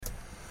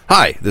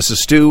Hi, this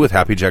is Stu with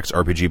Happy Jacks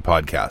RPG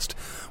Podcast.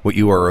 What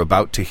you are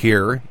about to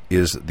hear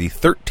is the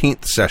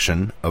 13th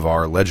session of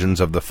our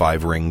Legends of the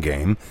Five Ring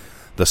game,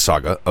 the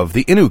Saga of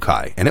the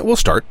Inukai, and it will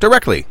start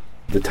directly.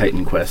 The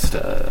Titan Quest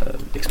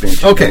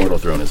expansion Okay, Mortal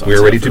Throne is on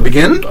we're ready to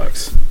begin?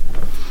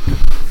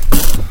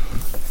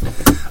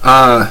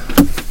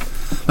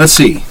 Let's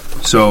see.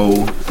 So,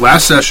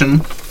 last session,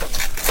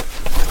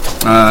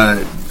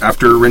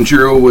 after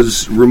Renjiro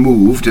was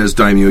removed as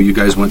daimyo, you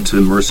guys went to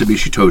Murasabi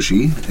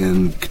Shitoshi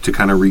and to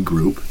kind of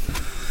regroup,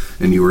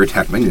 and you were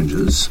attacked by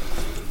ninjas.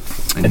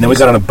 And then we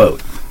got on a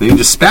boat. Then you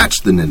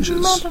dispatched the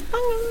ninjas.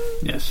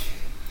 Yes.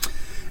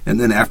 And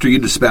then after you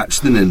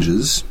dispatched the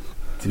ninjas,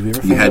 Did we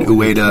ever you had out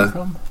where they Ueda.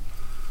 came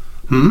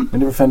from? We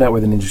never found out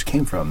where the ninjas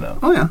came from, though.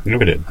 Oh, yeah. We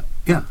did.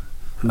 Yeah.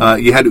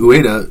 You had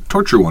Ueda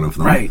torture one of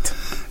them. Right.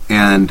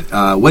 And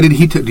what did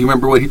he... do you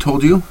remember what he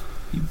told you?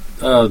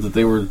 That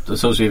they were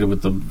associated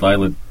with the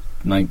Violet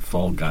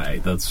Nightfall guy.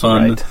 The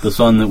son, Right. the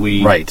son that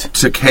we... Right.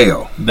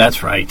 Takeo.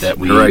 That's right. That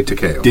we You're right,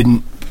 Takeo.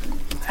 didn't...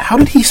 How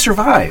did he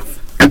survive?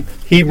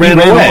 He ran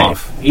away.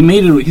 off. He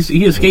made it.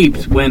 He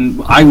escaped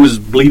when I was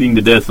bleeding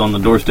to death on the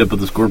doorstep of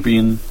the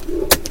Scorpion.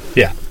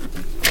 Yeah.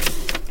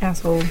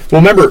 Asshole.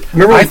 Well, remember.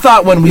 I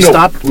thought when we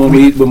stopped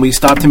when we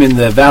stopped him in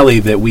the valley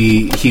that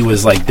he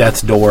was like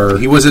death's door.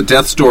 He was at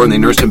death's door, and they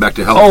nursed him back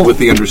to health with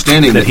the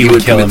understanding that he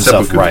would kill commit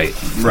himself.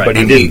 seppuku. Right. But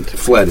he didn't.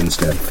 Fled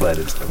instead. Fled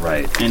instead.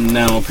 Right. And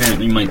now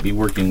apparently might be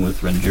working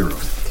with Renjiro.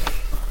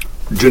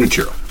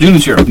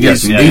 Junichiro.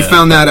 Yes, Yeah, they yeah.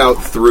 found that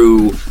out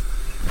through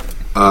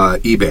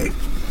eBay.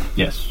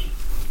 Yes.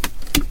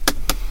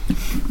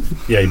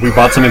 Yeah, we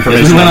bought some We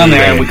information went on eBay.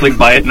 there and we clicked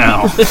buy it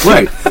now.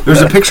 Right.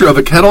 There's a picture of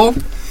a kettle,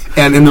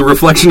 and in the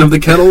reflection of the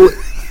kettle...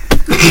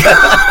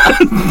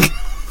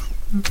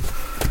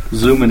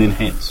 Zoom and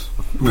enhance.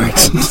 Right.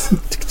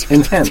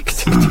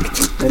 Enhance.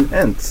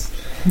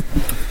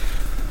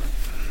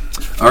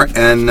 All right,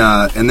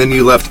 and then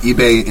you left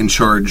eBay in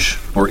charge,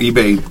 or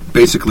eBay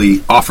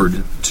basically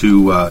offered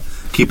to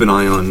keep an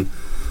eye on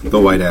the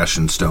White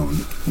Ashen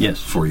Stone Yes.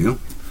 for you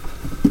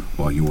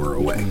while you were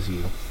away.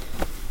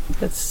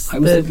 That's I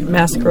was the thinking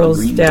masked of girl's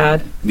green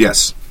dad,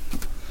 Yes.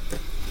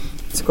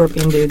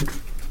 scorpion dude.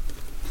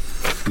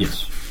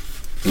 Yes.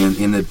 And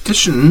in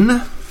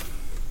addition...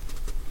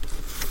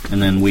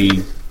 And then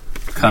we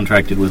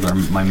contracted with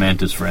my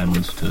Mantis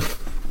friends to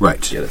Right.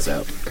 Get us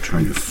out.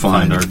 Trying to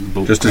find find... our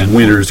boat. Just as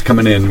winter's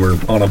coming in, we're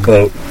on a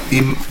boat.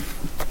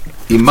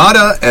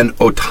 Imada and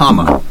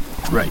Otama.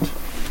 Right.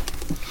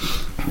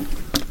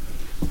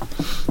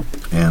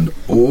 And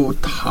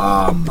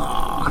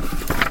Otama.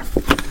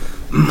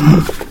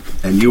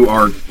 And you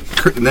are...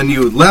 And then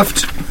you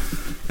left,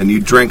 and you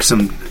drank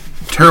some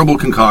terrible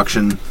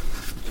concoction,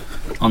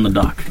 On the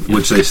dock. Yes.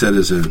 which they said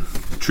is a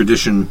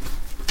tradition...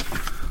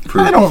 for...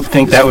 I don't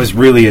think that was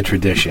really a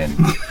tradition.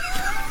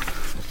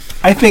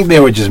 I think they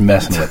were just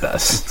messing with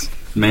us.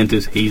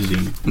 Mantis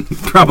hazing.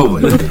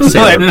 Probably.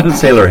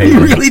 Sailor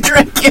Haven. Really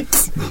drank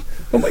it.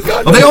 Oh my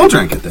god. Well, they all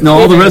drank it then. No,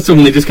 all the rest of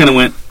them, they just kind of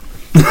went,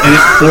 and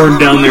it poured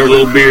down their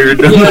little beard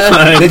down the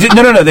side. They just,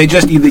 no. They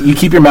just you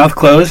keep your mouth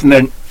closed and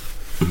then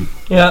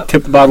Yeah.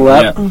 tip the bottle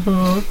up.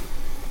 Yeah.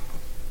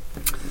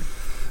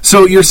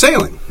 So you're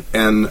sailing,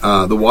 and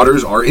the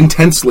waters are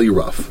intensely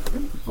rough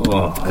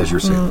Oh. as you're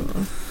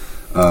sailing.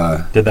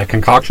 Did that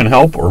concoction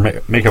help or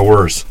make it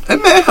worse? And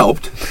it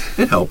helped.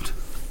 It helped.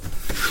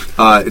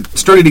 It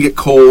started to get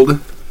cold.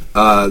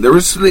 There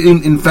was,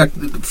 in fact,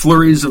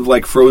 flurries of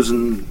like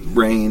frozen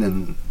rain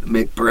and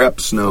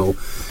perhaps snow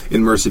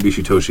in Murasabi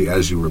Shitoshi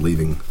as you were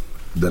leaving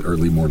that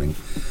early morning.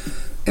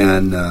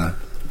 And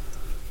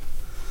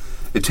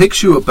it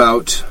takes you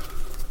about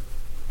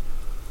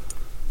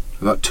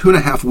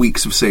 2.5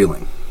 weeks of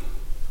sailing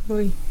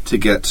Oy. to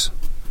get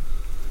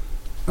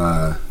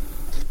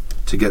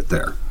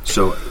there.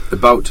 So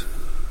about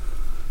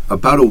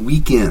a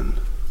week in,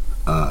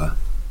 the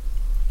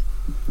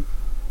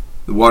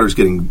water's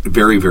getting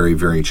very, very,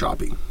 very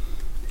choppy,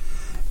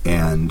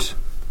 and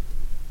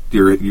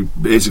you're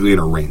basically in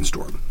a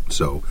rainstorm.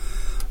 So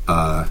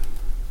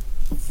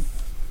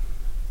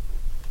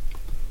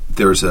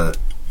there's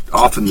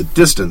off in the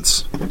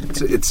distance.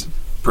 It's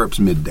perhaps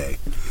midday,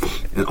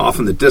 and off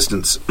in the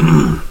distance,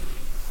 you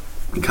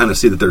kind of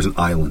see that there's an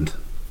island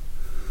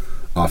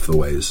off the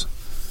ways.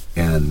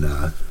 And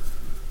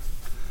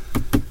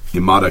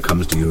Yamada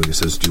comes to you and he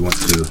says, "Do you want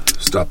to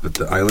stop at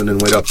the island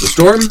and wait out the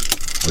storm,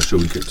 or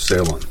should we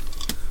sail on?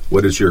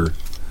 What is your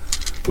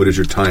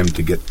time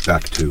to get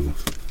back to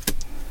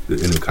the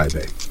Inukai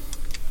Bay?"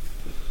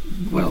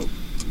 Well,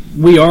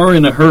 we are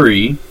in a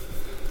hurry.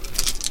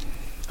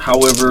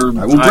 However,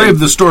 I will brave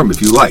the storm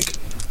if you like.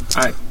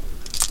 I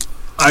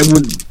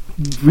would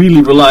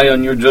really rely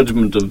on your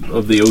judgment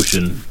of the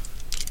ocean,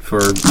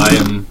 for I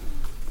am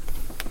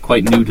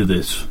quite new to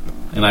this,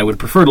 and I would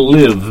prefer to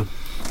live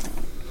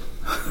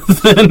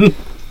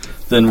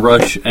than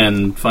rush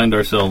and find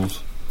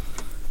ourselves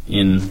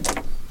in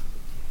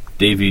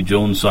Davy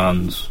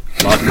Jones-san's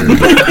locker.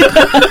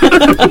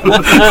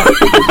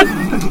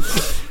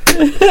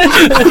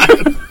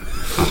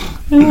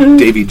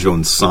 Davy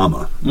Jones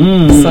Sama.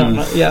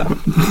 Yeah.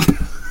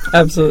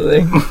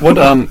 Absolutely. What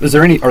is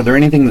there any? Are there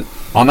anything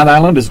on that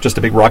island? Is it just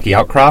a big rocky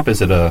outcrop?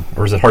 Is it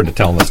or is it hard to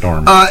tell in the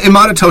storm?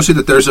 Imada tells you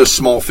that there's a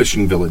small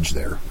fishing village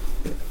there.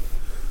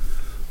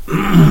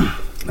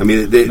 I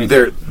mean,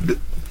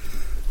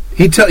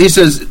 he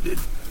says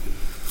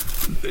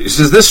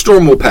this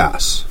storm will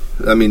pass.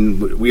 I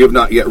mean, we have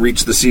not yet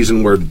reached the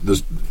season where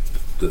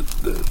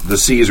the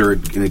seas are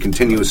in a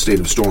continuous state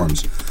of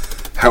storms.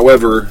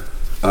 However,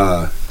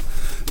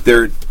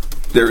 there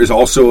is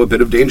also a bit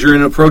of danger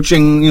in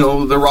approaching,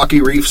 the rocky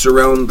reefs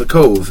around the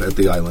cove at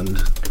the island.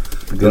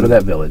 Go to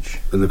that village.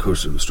 In the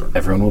course of the storm.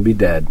 Everyone will be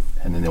dead,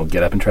 and then they'll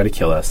get up and try to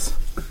kill us.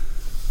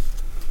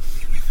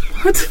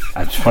 What?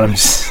 It's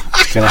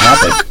going to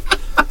happen.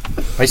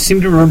 I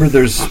seem to remember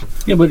there's...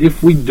 Yeah, but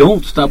if we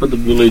don't stop at the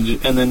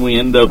village and then we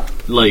end up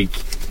like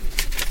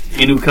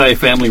Inukai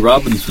Family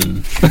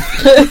Robinson,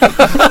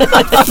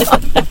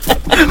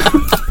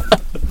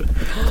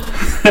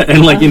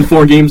 and like in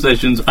 4 game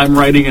sessions, I'm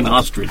riding an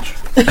ostrich.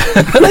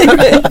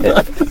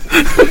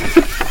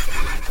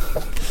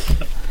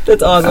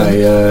 That's awesome.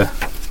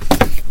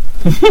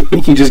 I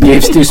think you just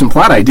gave Stu some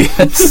plot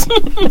ideas.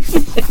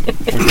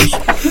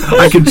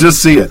 I can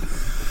just see it.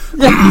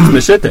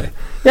 Machete.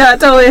 Yeah,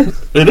 totally.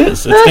 It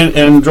is.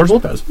 And George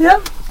Lopez. Yeah,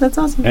 that's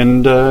awesome.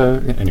 And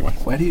anyway.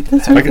 Why do you...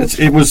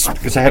 It was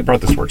because I had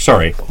brought this to work.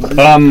 Sorry.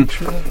 A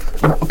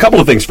couple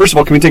of things. First of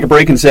all, can we take a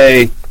break and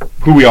say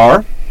who we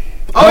are?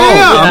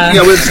 Yeah,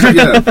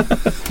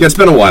 it's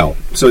been a while.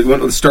 So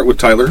let's start with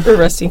Tyler. Or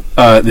Rusty.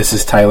 This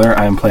is Tyler.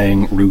 I'm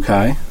playing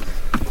Rukai.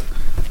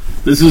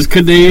 This is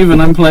Kadave, and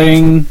I'm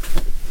playing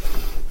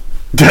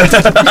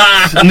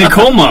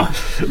Nikoma.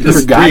 You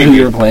forgot who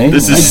you were playing?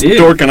 This is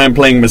Stork, and I'm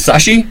playing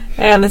Masashi.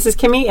 And this is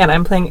Kimmy, and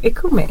I'm playing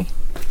Ikume.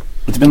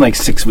 It's been like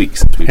 6 weeks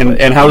since we played.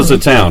 And how does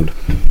it sound?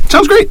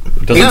 Sounds great.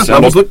 Doesn't sound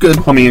levels look good.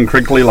 Hummy and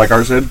crinkly like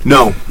ours did?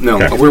 No.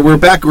 Okay. We're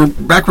back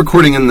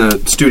recording in the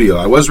studio.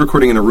 I was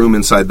recording in a room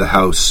inside the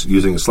house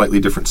using a slightly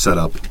different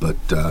setup, but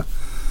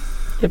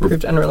It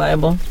proved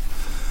unreliable.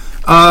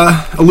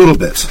 a little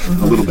bit.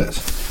 A little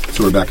bit.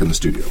 So we're back in the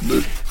studio.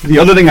 The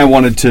other thing I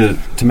wanted to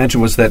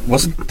mention was that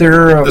wasn't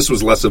there This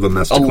was less of a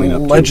mess to a clean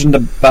up. legend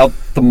about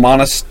the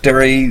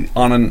monastery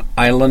on an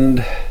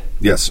island?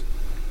 Yes,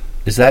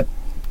 Was that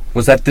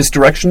this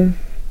direction?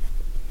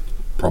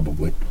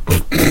 probably.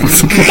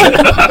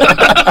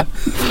 I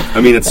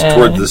mean, it's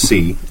toward the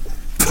sea.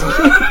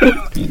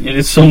 It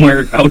is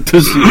somewhere out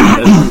to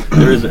sea.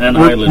 There is an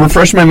island.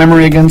 Refresh my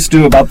memory again,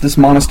 Stu, about this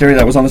monastery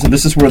that was on this.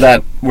 This is where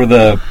the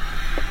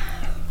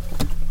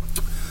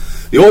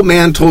The old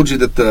man told you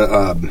that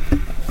the...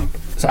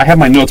 so I have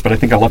my notes, but I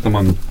think I left them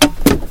on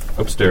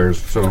upstairs,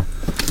 so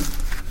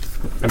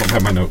I don't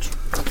have my notes.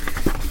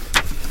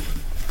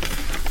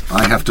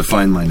 I have to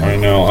find my I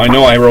name. know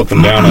I wrote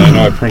them down, and I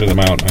know I printed them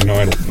out. I know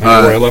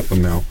where I left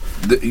them now.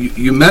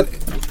 You met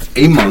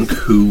a monk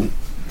who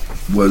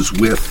was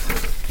with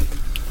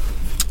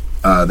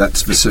that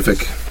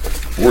specific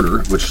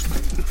order, which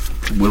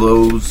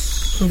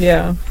Willows...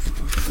 Yeah.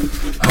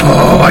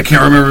 Oh, I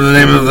can't remember the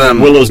name of them.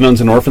 Willows, Nuns,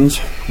 and Orphans.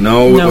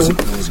 No, it No. wasn't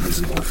Willows, Nuns,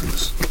 and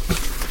Orphans.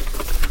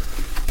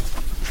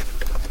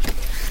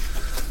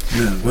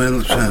 Yeah, well,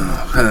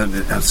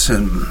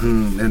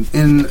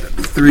 in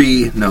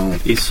 3, no.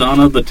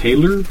 Isana the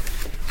Tailor?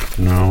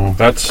 No,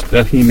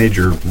 that he made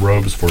your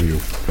robes for you,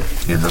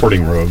 Yeah.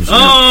 hoarding robes.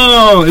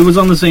 Oh, it was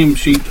on the same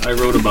sheet I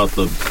wrote about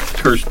the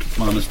cursed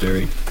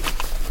monastery.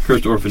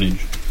 Cursed orphanage.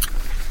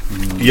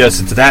 Yes,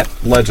 it's that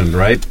legend,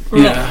 right?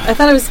 Yeah. I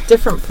thought it was a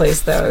different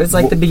place, though. It was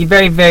like the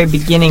very, very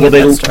beginning Well,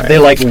 of that story. they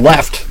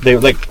left. They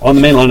on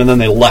the mainland, and then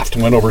they left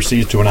and went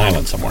overseas to an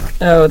island somewhere.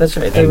 Oh, that's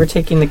right. They And- were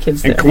taking the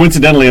kids And there.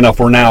 coincidentally enough,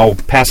 we're now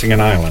passing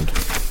an island.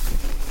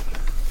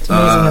 It's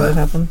amazing how that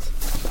happens.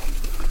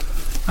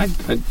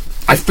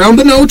 I found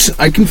the note.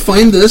 I can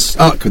find this.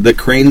 The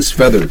Crane's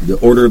Feather. The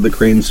Order of the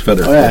Crane's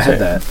Feather. Oh, yeah, I had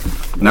that.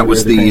 And that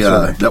was Order of the Crane's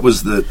Feather. that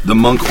was the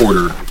monk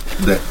order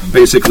that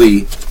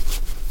basically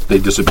they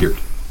disappeared.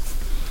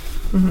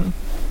 When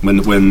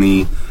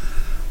They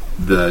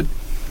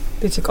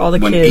took all the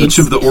when kids. each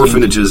of the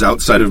orphanages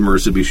outside of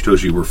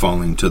Murasabishitoshi were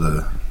falling to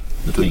the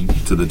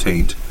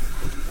taint,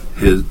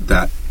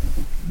 that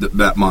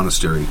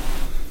monastery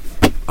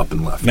up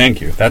and left.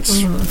 Thank you.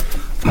 That's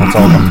all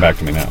coming back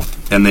to me now.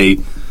 And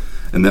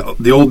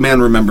the old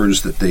man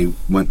remembers that they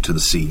went to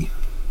the sea.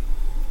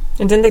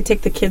 And didn't they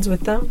take the kids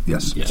with them?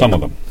 Yes, Yeah. Some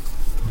of them.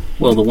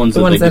 Well, the ones The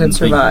that ones they that had didn't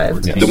think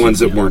survived. were Yes. the ones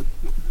that yeah. weren't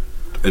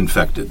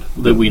infected.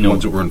 That we know The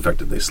ones of. that were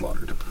infected, they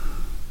slaughtered.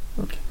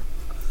 Okay.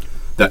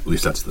 At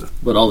least that's the...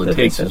 But all it That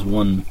takes makes is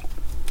one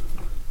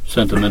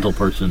sentimental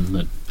person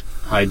that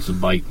hides a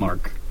bite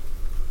mark,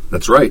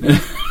 That's right.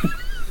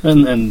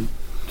 and then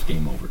it's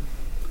game over.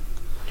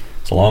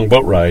 It's a long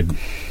boat ride.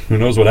 Who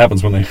knows what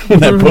happens when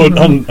that boat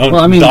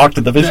docked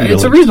at the fishing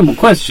it's village? a reasonable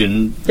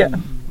question. Yeah.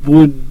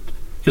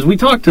 Because we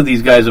talked to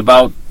these guys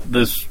about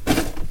this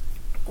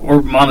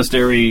or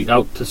monastery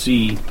out to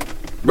sea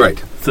Right.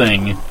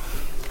 thing.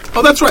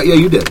 Oh, that's right. Yeah,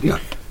 you did. Yeah.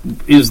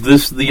 Is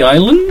this the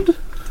island?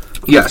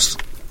 Yes.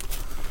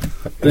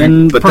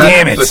 Then But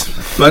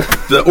perhaps. but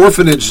the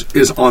orphanage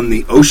is on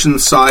the ocean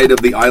side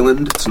of the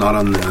island. It's not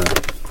on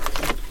the.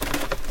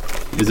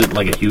 Is it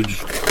like a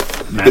huge?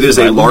 It is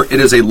massive It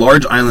is a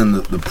large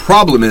island. The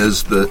problem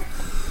is the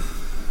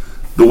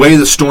way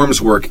the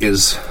storms work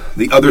is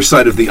the other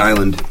side of the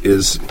island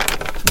is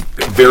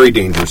very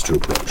dangerous to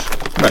approach.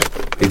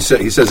 Right.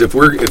 He says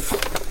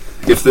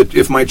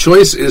if my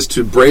choice is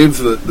to brave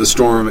the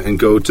storm and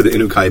go to the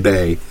Inukai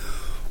Bay,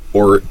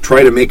 or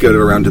try to make it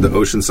around to the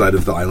ocean side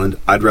of the island,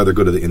 I'd rather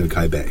go to the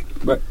Inukai Bay,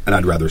 Right. and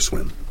I'd rather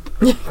swim.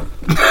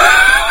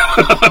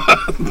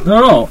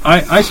 No,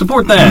 I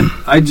support that.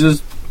 I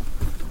just,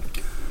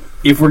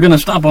 if we're going to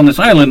stop on this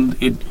island,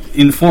 it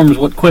informs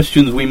what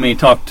questions we may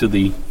talk to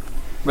the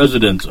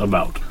residents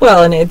about.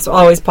 Well, and it's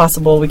always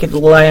possible we could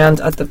land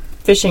at the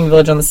fishing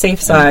village on the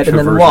safe side and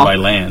then traverse walk. by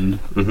land.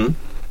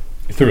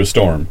 Through a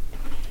storm.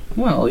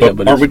 Well, yeah,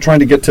 but aren't we trying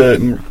to get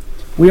to...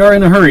 we are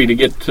in a hurry to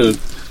get to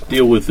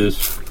deal with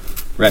this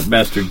rat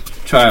bastard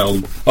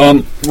child.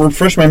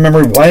 Refresh my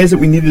memory, why is it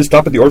we needed to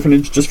stop at the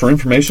orphanage just for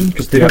information?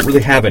 Because they don't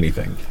really have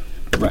anything,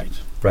 Right.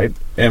 right?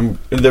 And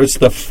there's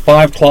the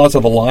 5 claws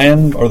of the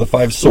lion, or the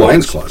 5 swords.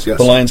 lion's claws, yes.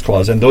 The lion's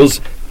claws, and those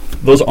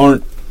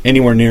aren't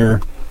anywhere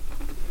near...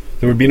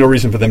 There would be no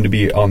reason for them to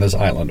be on this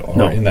island or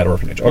No. in that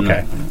orphanage.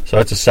 Okay, No. so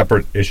that's a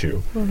separate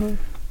issue.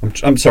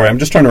 I'm sorry, I'm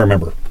just trying to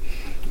remember.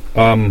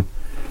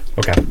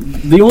 Okay.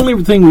 The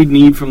only thing we'd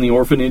need from the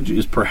orphanage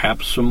is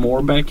perhaps some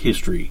more back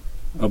history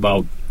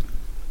about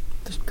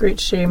There's great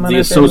shame on the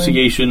our family.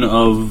 association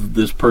of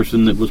this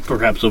person that was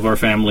perhaps of our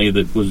family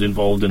that was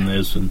involved in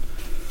this and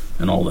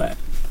all that.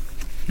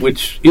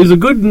 Which is a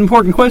good and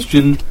important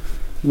question,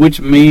 which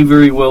may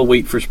very well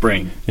wait for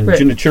spring. And Right.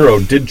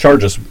 Junichiro did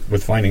charge us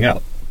with finding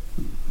out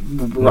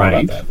more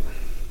Right. about that.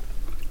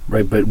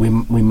 Right, but we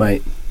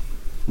might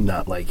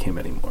not like him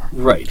anymore.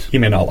 Right. He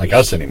may not like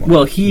us anymore.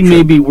 Well, he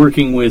may be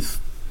working with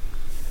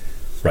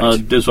right. a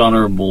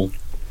dishonorable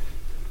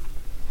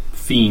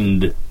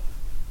fiend.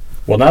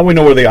 Well, now we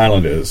know where the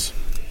island is.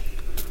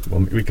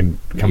 Well, we can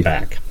come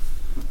back.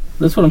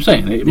 That's what I'm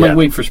saying. It Yeah. might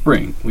wait for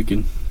spring. We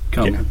can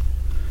come, Yeah.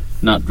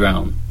 not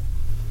drown.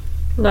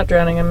 Not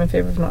drowning. I'm in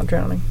favor of not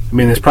drowning. I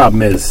mean, this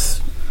problem is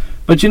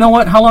But you know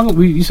what? How long?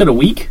 You said a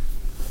week?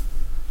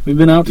 We've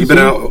been out. You've been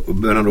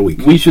out a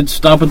week. We should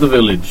stop at the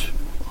village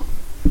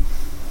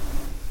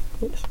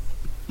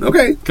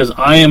Okay. because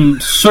I am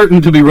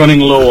certain to be running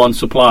low on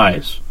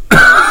supplies.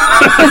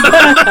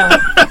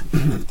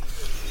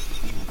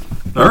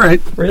 All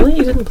right. Really?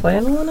 You didn't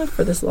plan on it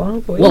for this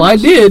long voyage? Well, I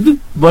did,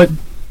 but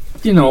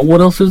you know what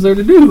else is there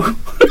to do?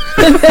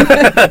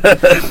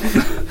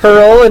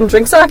 Hurl and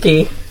drink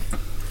sake.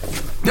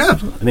 Yeah. I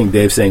think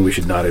Dave's saying we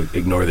should not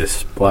ignore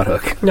this plot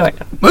hook. No, I know.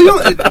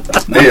 Well, hey,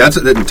 that's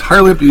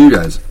entirely up to you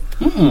guys.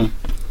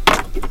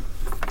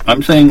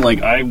 I'm saying,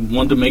 like, I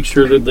want to make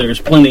sure that there's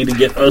plenty to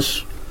get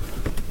us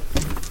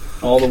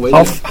all the way.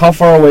 How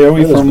far away are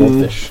we from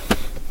our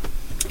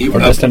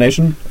Up-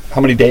 destination?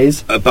 How many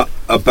days?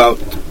 about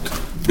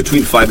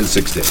between 5 and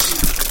 6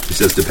 days. He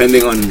says,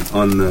 depending on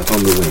the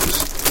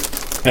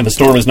winds. And the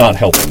storm is not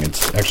helping.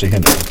 It's actually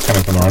hindering. It's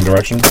coming from the wrong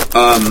direction.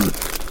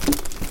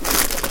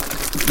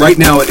 Right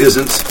now, it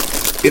isn't.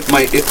 It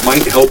might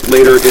help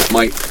later. It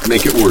might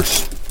make it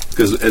worse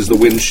because as the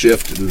winds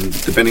shift and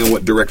depending on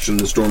what direction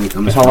the storm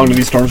comes. And how long do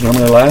these storms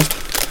normally last?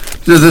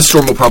 This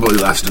storm will probably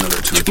last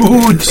another 2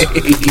 days.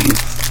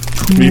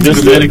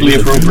 Dramatically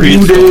appropriate.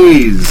 2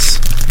 days.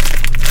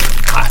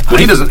 Well,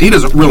 he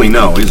doesn't really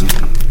know.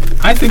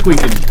 I think we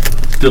could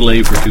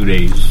delay for 2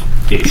 days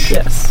ish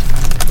Yes.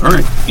 All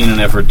right. in an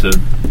effort to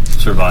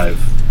survive.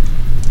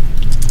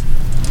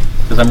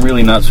 Because I'm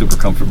really not super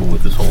comfortable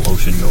with this whole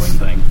ocean going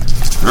thing.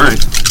 All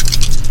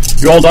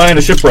right. You all die in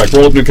a shipwreck.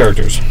 Roll up new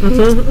characters.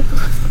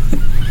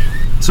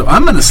 So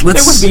I'm gonna There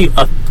would be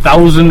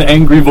 1,000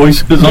 angry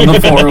voices on the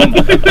forum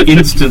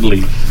instantly.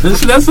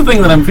 That's the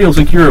thing that I feel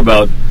secure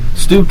about.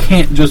 Stu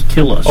can't just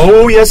kill us.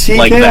 Oh, yes, he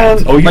like can.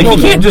 that. Oh, you like know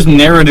he can't that. just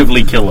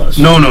narratively kill us.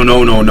 No. No,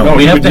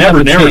 we he have would to have never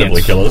a narratively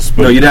chance. kill us.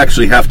 But, No, you'd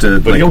actually have to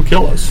but he'll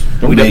kill us.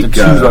 We'd have to make,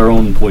 choose our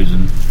own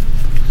poison.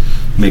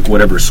 make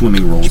whatever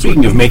swimming rolls.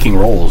 Speaking of making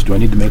rolls, do I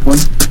need to make one?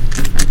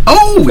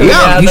 Oh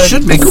yeah, you the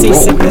should make a roll.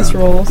 seasickness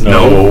rolls.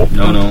 No.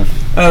 No.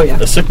 Oh, yeah.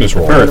 A sickness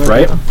roll. Earth,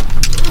 right? An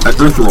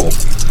earth roll.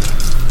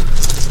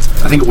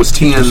 I think it was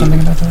 10. Something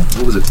about that?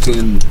 What was it?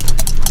 10? No.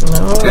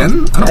 10? I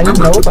don't I didn't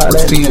remember. know about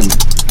What's it.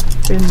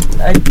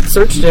 10? I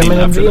searched him and didn't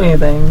after see that.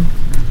 anything.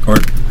 Or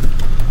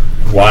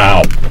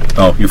Wow.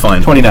 oh, you're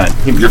fine. 29.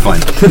 You're fine.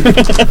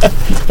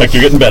 Like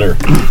you're getting better.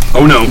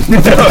 Oh no.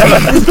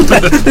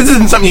 This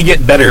isn't something you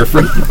get better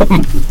from.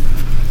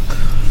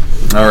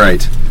 All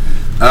right.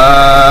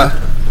 How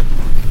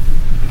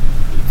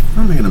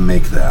am I going to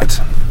make that?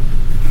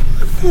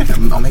 I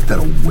think I'll make that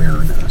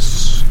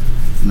awareness.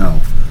 No,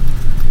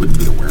 wouldn't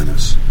be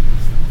awareness.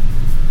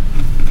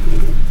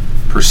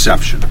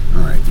 Perception.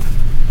 All right.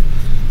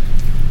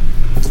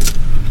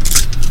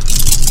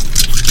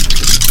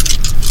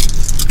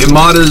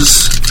 Imada's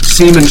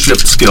seamanship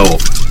skill.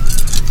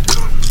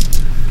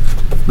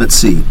 Let's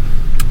see.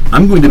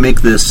 I'm going to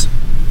make this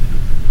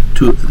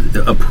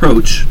to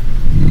approach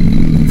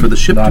for the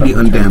ship Not to be a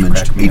return to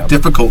undamaged. crack me A up.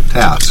 difficult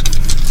task,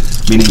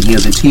 meaning he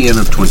has a TN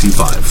of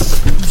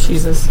 25,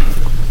 Jesus.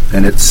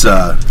 and it's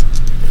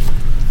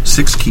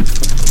 6 keep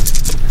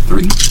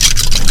 3.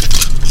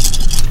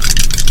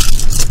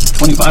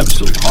 25 is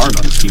still hard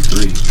on keep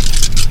 3.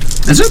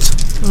 Is it?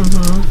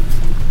 Mm-hmm.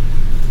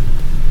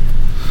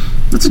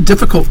 It's a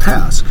difficult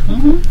task.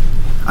 Mm-hmm.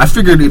 I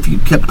figured if you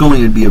kept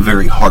going, it'd be a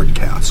very hard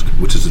task,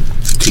 which is a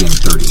TN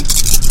 30.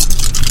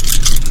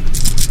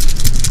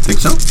 Think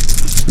so?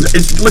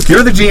 Look,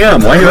 you're the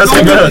GM. Why are you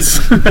asking us?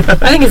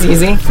 I think it's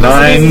easy. He's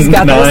 9,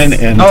 got 9,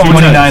 this. and Oh, 2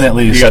 29 tens. at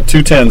least. You got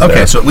 2 tens Okay,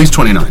 there. so at least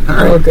 29. All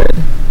right. Oh, good.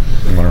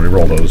 I'm going to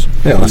re-roll those.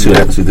 Yeah, let's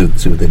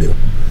see what they do.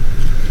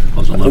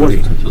 Plus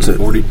 11. 40. So it's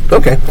 40.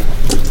 Okay.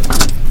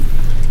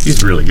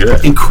 He's really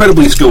good.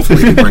 Incredibly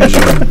skillfully he brings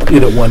you in.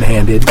 Did it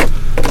one-handed,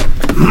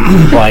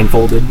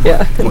 blindfolded.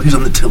 Yeah. Well, he's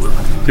on the tiller.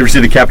 You ever see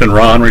the Captain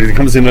Ron where he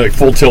comes in like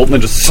full tilt and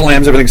then just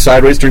slams everything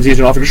sideways, turns the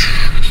engine off, and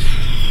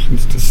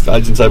just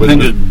slides inside with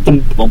And it. then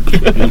just bump, bump.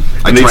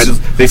 And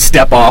they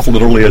step off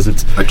literally as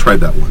it's. I tried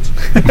that once.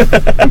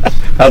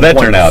 How'd that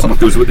turn out?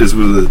 It was with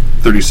a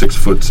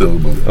 36-foot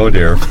sailboat. Oh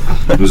dear.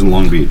 It was in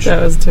Long Beach.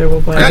 That was a terrible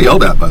I got plan.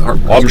 yelled at by the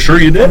harbor. Well, I'm sure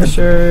you I'm did.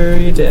 sure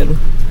you did.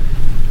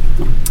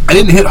 I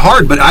didn't hit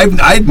hard, but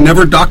I'd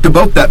never docked a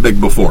boat that big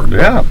before.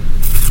 Yeah.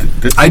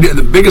 I did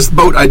the biggest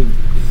boat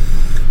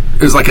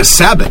is like a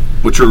sabot,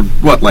 which are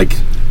what, like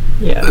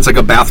Yeah. it's like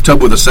a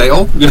bathtub with a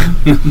sail.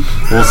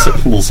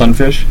 Little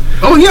sunfish.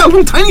 Oh yeah, a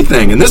little tiny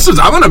thing. And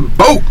I'm on a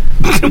boat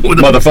with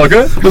a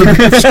Motherfucker.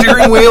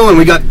 steering wheel, and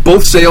we got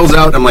both sails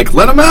out. I'm like,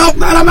 let them out,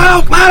 let them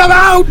out, let them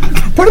out.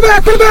 Put it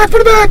back, put it back,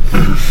 put it back.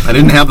 I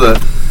didn't have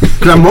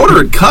because our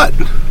motor had cut,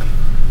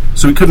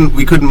 so we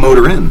couldn't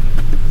motor in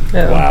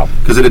Yeah. Wow.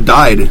 because it had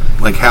died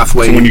like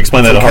halfway. So when you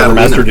explained that to from Harbor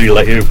Master, Catalina. did he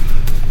let you?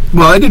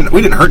 Well,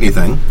 we didn't hurt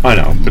anything. I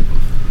know, but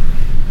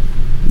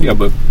Yeah,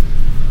 but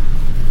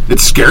It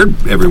scared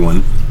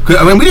everyone.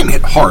 I mean, we didn't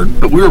hit hard,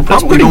 but we were that's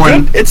probably pretty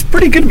going. good. It's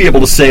pretty good to be able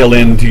to sail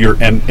into your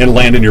and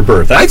land in your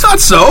berth. I thought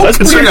so. That's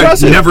pretty Considering I've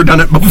impressive. never done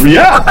it before.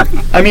 Yeah.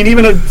 I mean,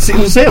 even a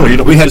seasoned sailor, you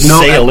don't We had just no.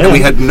 sail in.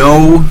 We had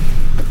no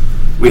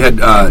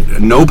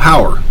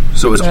power,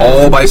 so it was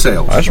all by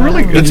sails. That's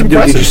really good. It's Did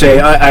impressive. you say,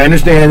 I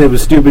understand it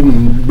was stupid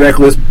and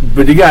reckless,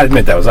 but you gotta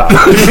admit that was awesome.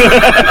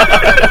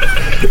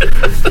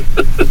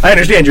 I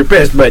understand you're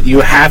pissed, but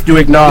you have to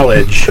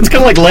acknowledge. It's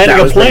kind of like landing That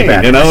a was pretty plane,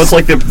 bad. you know? It's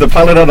like the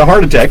pilot had a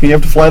heart attack and you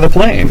have to fly the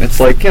plane. It's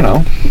like, you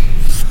know.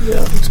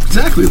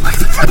 Exactly like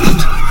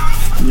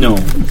that. no.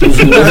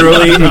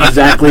 Literally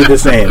exactly the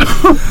same.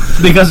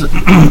 Because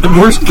the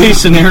worst case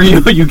scenario,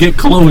 you get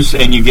close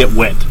and you get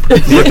wet.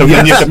 You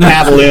have to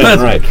paddle in,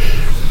 right.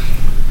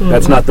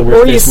 That's not the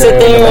worst Or you case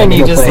sit scenario in there the and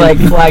you just plane.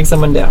 like flag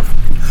someone down.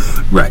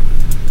 Right.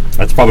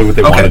 That's probably what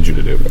they Okay. wanted you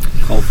to do.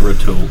 Call for a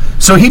tow.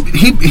 So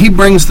he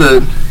brings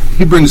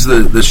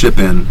the ship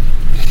in,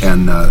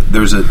 and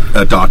there's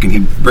a dock, and he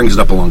brings it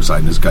up alongside,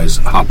 and his guys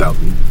hop out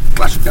and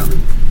flash it down.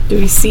 Do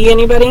we see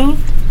anybody?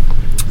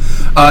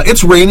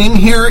 It's raining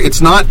here.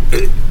 It's not.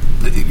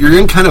 You're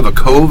in kind of a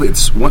cove.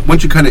 It's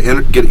once you kind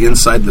of get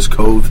inside this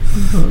cove,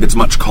 it's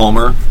much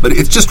calmer. But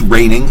it's just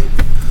raining.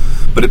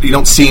 But you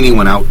don't see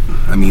anyone out.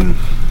 I mean,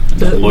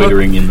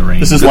 Loitering in the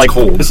rain. This is It's like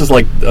cold. This is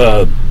like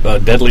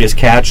Deadliest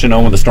Catch, you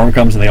know, when the storm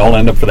comes and they all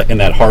end up in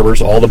that harbor.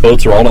 So all the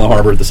boats are all in the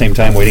harbor at the same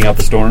time, waiting out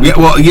the storm. yeah.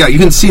 Well, yeah. You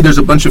can see there's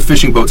a bunch of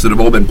fishing boats that have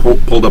all been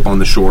pulled up on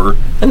the shore.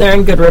 And they're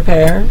in good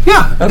repair.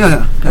 Yeah. Okay.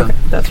 Yeah. Okay,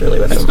 that's really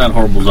what It's I'm. not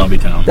horrible zombie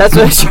town. That's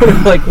what I sort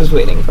of like was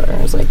waiting for.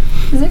 I was like,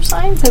 is there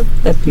signs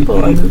that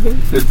people are moving?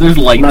 There's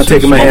lights. I'm not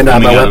taking my and hand smoke out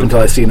of my coming weapon until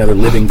I see another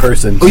living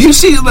person. Oh, you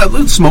see that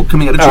little smoke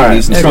coming out of All right.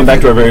 chimneys. and Let's go stuff.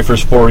 back to our very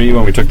first foray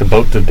when we took the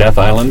boat to Death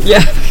Island.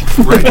 Yeah,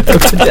 Right.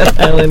 to Death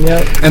Island.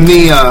 Yeah. And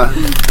the.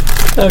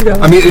 Oh god.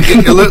 I mean,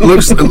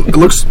 it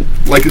looks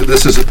like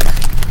this is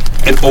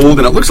an old,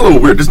 and it looks a little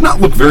weird. It does not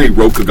look very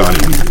Rokugan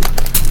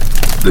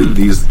to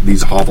me.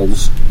 These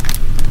hovels.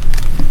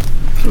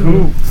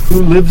 Who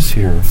lives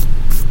here?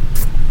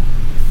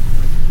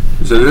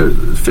 Is it a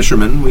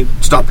fisherman? We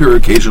stop here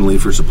occasionally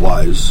for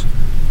supplies.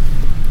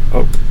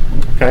 Oh,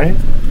 okay.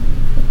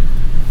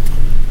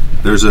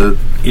 There's a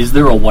Is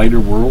there a wider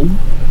world?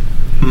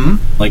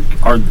 Like,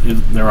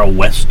 is there a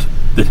West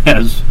that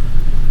has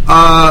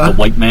a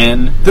white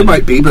man? there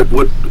might be, but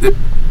what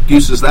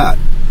use is that?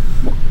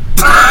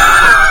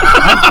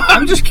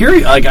 I'm just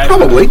curious. Like,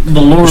 Probably.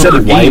 the lore You said of a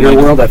the game. wider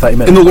like, world? I thought you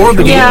meant In the lore of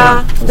the game.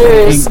 Yeah,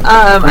 there's.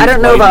 I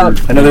don't know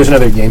about. I know there's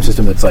another game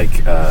system that's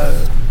like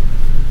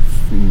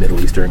Middle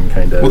Eastern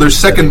kind of. Well, there's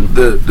second.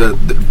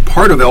 The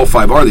part of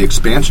L5R, the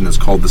expansion, is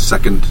called the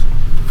second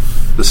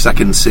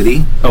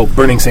city. Oh,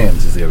 Burning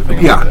Sands is the other thing.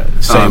 I'm Yeah.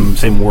 looking at.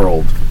 Same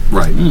world.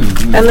 Right.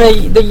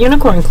 And the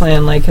Unicorn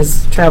Clan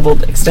has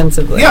traveled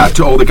extensively. Yeah,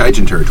 to all the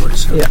Gaijin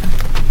territories. Yeah.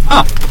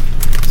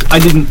 I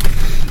didn't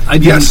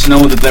Yes.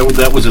 know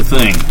that was a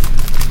thing.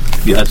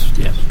 Yes.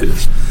 Yes. It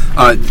is.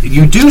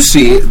 You do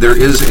see there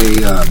is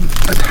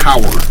a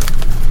tower.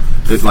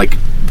 It's like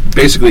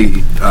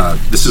basically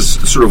this is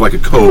sort of like a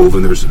cove,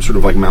 and there's sort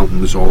of like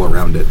mountains all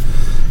around it.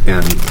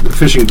 And the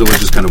fishing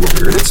village is kind of over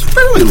here. And it's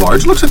fairly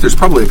large. It looks like there's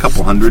probably a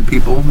couple hundred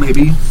people,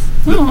 maybe,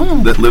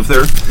 that live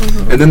there.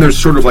 And then there's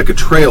sort of like a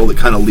trail that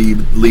kind of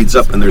leads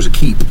up, and there's a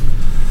keep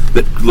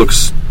that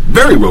looks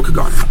very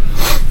Rokugan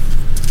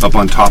up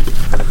on top,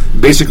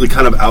 basically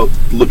kind of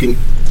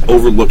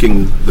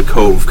overlooking the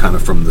cove kind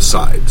of from the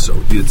side. So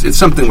it's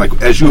something like,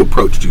 as you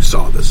approached, you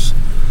saw this.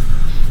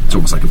 It's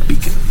almost like a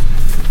beacon.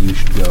 You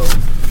should go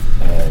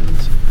and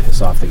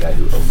piss off the guy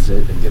who owns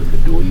it and get him to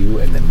duel you,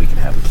 and then we can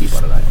have a keep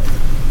on an island.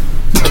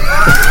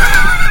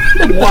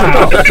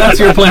 Wow, that's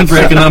your plan for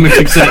economic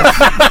success.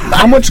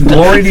 How much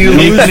glory do you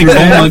Make lose?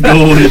 Nicoma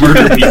go and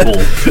murder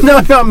people. No,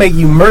 not make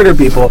you murder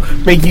people.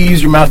 Make you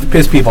use your mouth to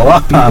piss people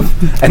off,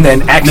 and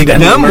then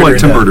accidentally Them want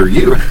to them. murder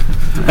you.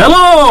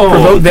 Hello!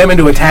 Provoke them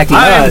into attacking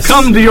I have us.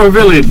 come to your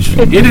village.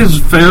 It is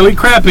fairly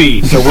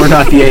crappy. So we're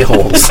not the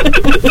a-holes.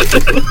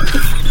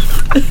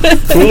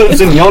 Who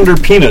lives in yonder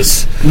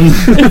penis?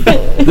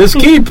 This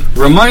keep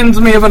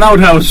reminds me of an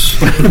outhouse.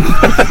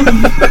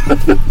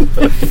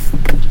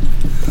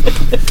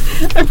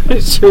 I'm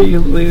pretty sure you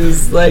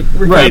lose, like,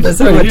 regardless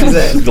of what you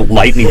say. The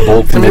lightning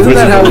bolt from And the isn't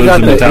wizard that how that we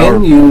got lives in the the tower.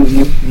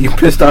 inn? You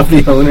pissed off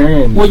the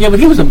owner and... Well, yeah, but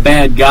he was a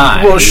bad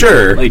guy. Well,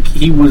 sure. Like,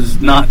 he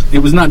was not... It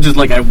was not just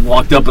like I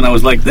walked up and I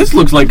was like, this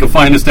looks like a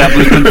fine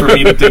establishment for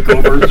me to take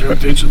over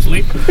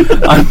surreptitiously.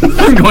 I'm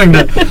going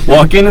to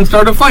walk in and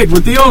start a fight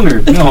with the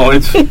owner. No,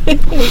 it's...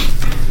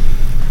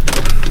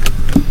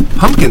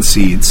 Pumpkin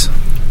seeds.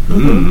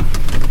 No,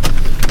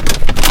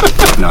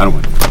 I don't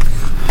want to.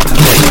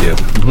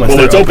 Well,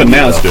 it's open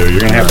now, Stu. You're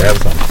going to have to have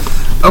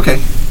some. Okay,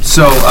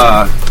 so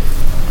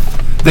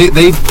they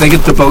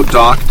get the boat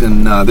docked,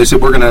 and they said,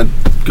 we're going to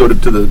go to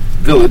the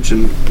village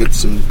and get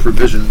some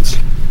provisions.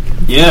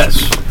 Yes.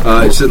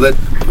 He said,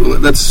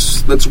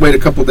 let's wait a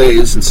couple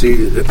days and see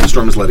if the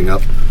storm is letting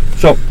up.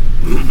 So,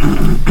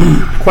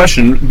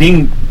 question,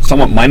 being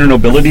somewhat minor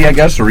nobility, I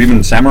guess, or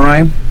even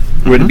samurai,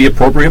 would it be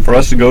appropriate for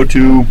us to go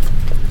to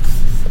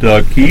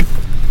the keep?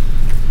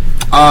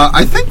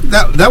 I think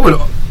that would.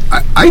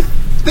 I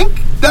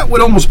think that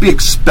would almost be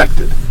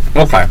expected.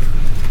 Okay.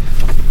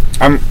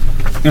 I'm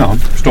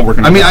still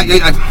working on I mean,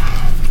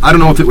 that. I don't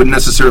know if it would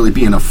necessarily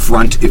be an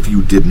affront if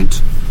you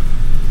didn't.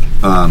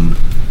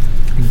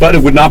 But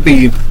it would not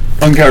be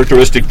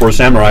uncharacteristic for a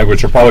samurai,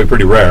 which are probably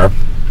pretty rare,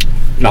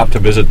 not to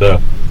visit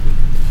the...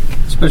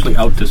 Especially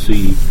out to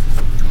sea.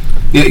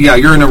 Yeah,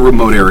 you're in a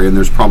remote area, and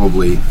it's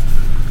probably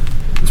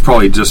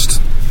just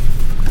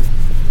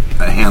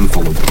a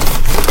handful of them.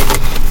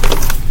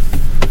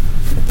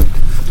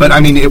 But I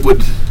mean, it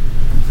would.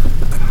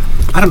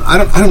 I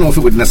don't know if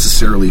it would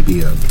necessarily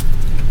be a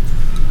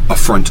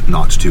affront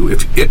not to.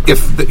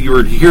 If you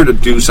were here to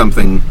do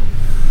something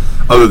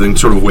other than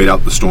sort of wait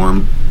out the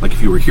storm, like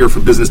if you were here for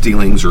business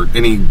dealings or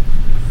any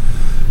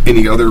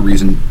other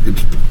reason,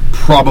 it's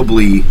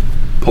probably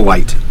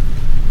polite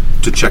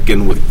to check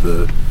in with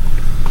the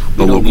We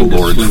don't local need to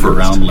lord slink first.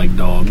 around like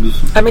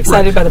dogs. I'm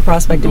excited by the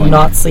prospect of Going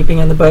not on. sleeping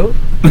on the boat,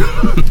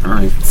 All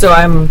right. so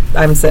I'm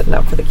setting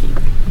up for the keep.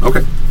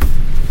 Okay.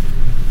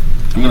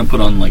 I'm going to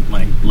put on like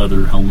my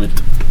leather helmet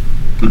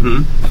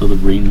Mm-hmm. so the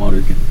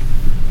rainwater can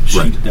sheet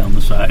Right. down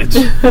the sides.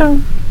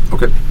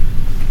 Okay.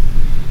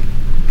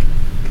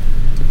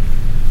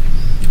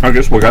 I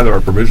guess we'll gather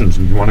our provisions.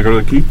 And you want to go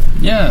to the keep?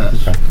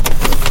 Yes. Okay.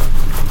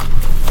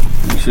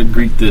 We should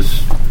greet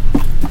this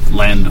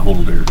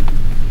landholder.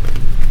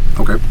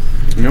 Okay.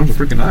 You know, it's a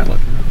freaking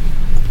island.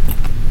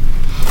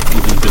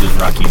 Even if it is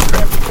rocky and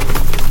crappy.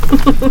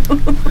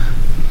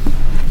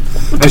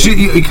 As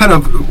you kind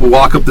of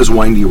walk up this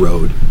windy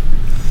road,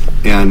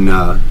 and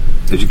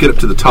as you get up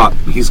to the top,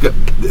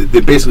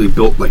 they basically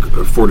built like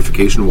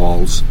fortification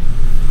walls,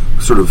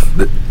 sort of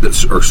that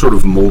are sort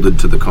of molded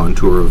to the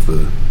contour of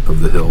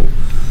the hill,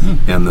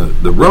 and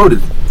the road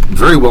is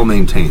very well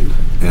maintained,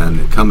 and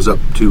it comes up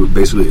to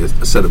basically a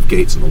set of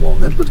gates in the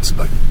wall, and that's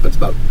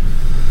about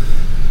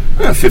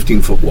a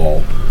 15-foot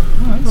wall.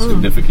 That's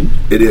significant.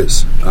 It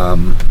is.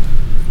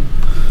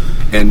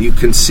 And you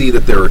can see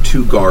that there are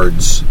two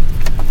guards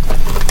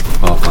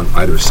on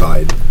either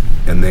side,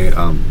 and they're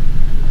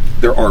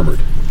armored.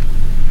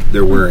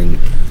 They're wearing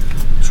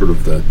sort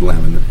of the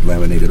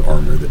laminated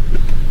armor that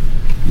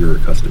you're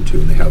accustomed to,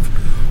 and they have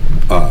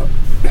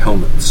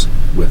helmets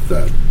with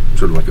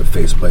sort of like a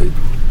faceplate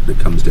that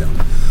comes down.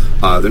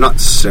 They're not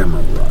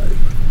samurai.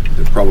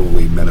 They're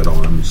probably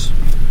men-at-arms.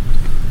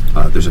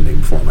 There's a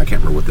name for them. I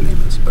can't remember what the name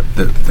is, but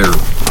they're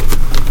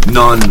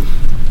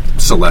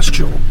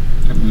non-celestial.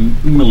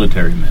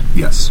 Military men.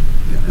 Yes,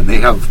 yeah.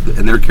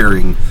 And they're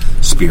carrying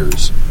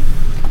spears.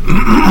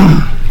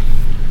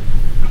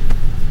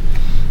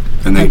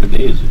 And What type of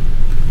day is it?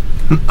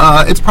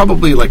 it's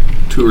probably like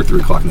 2 or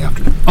 3 o'clock in the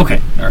afternoon.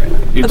 Okay, all right.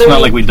 It's there not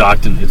any- like we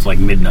docked and it's like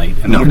midnight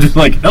and No. we're just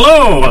like,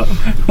 hello,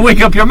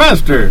 wake up your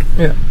master.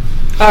 Yeah.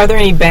 Are there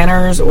any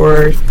banners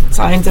or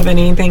signs of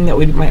anything that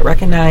we might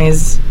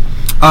recognize?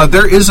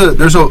 There's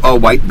a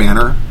white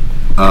banner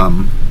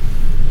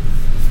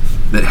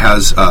that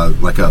has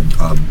like a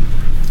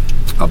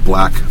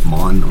black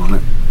mon on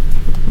it,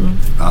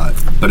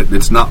 but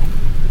it's not.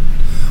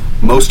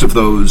 Most of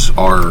those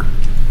are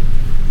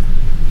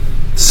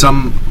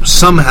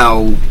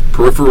somehow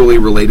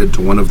peripherally related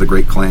to one of the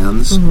great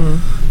clans.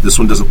 This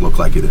one doesn't look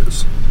like it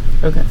is.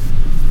 Okay.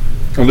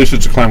 At least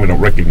it's a clan we don't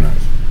recognize.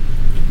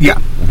 Yeah,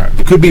 Okay.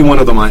 it could be one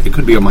of the. It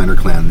could be a minor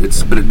clan.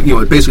 But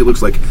it basically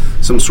looks like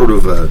some sort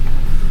of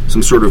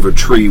a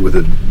tree with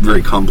a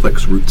very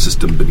complex root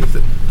system beneath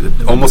it.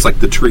 Almost like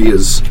the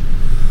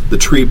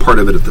tree part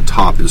of it at the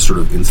top is sort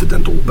of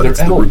incidental, but They're it's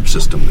the elves. root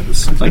system that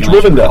is. Like It's an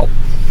Rivendell.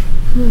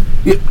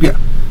 Yeah.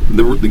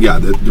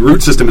 The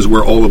root system is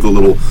where all of the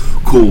little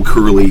cool,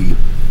 curly,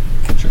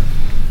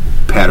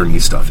 patterny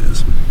stuff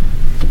is.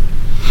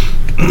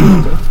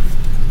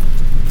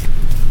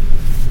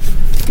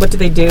 What do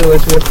they do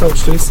as we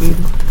approach? Do we see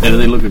them? Do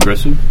they look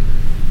aggressive?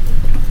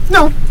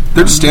 No,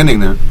 they're just standing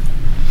there.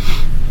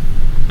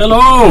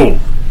 Hello!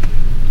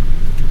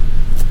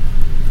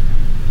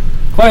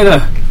 Quite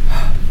a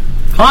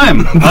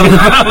climb out of the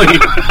valley.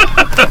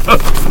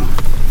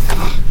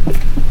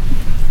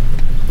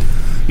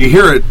 You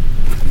hear it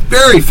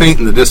very faint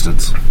in the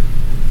distance.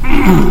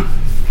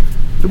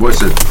 The voice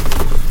says,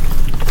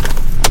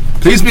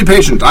 "Please be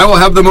patient. I will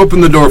have them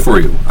open the door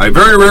for you. I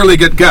very rarely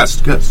get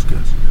guests." Guests.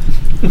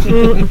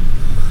 Wizard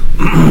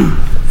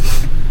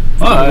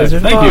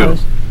of Thank you. Oz.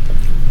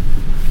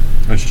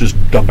 It's just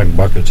dumping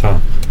buckets, huh?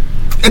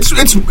 It's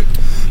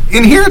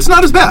in here. It's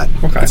not as bad.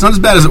 Okay. It's not as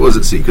bad as it was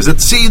at sea, because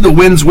at sea the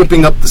wind's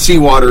whipping up the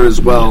seawater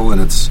as well,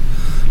 and it's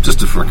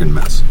just a freaking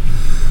mess.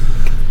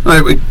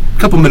 A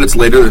couple minutes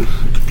later,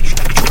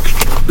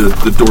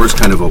 the doors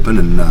kind of open,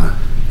 and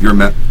you're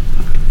met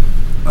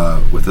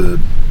with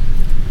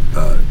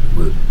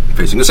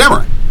facing a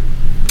samurai,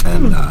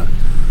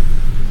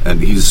 and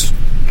he's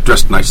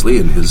dressed nicely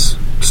in his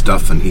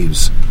stuff, and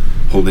he's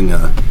holding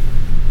a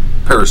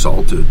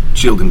parasol to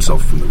shield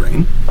himself from the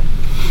rain.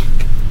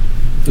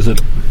 Is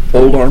it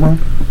old armor?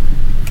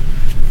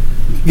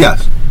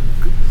 Yes,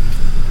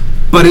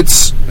 but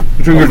it's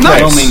Between your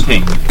nice. Well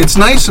maintained. It's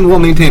nice and well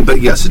maintained,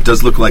 but yes, it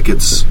does look like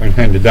it's Been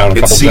handed down a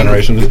couple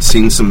generations. It's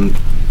seen some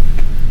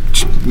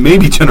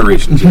maybe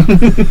generations.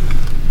 Yeah.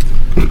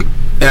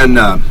 And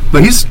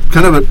but he's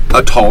kind of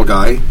a tall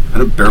guy,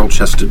 kind of barrel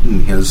chested,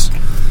 and he has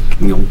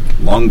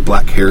long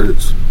black hair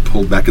that's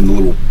pulled back in the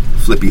little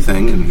flippy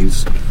thing, and he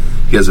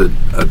has a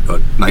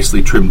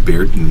nicely trimmed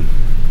beard, and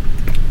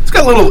he's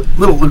got a little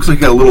looks like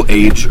he got a little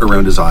age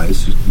around his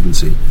eyes. You can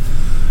see,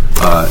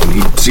 and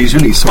he sees you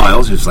and he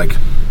smiles. He's like,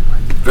 "I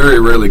very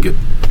rarely get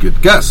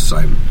guests.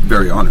 I'm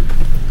very honored."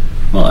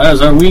 Well,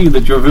 as are we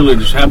that your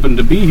village happened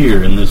to be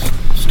here in this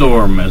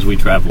storm as we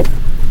travel.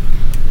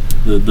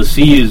 The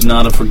sea is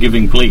not a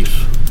forgiving place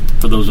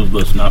for those of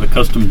us not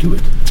accustomed to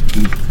it.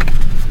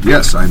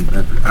 Yes, I'm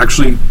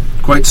actually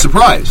quite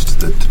surprised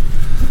that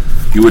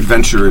you would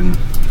venture in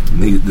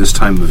this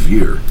time of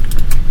year.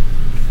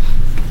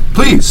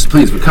 Please,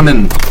 but come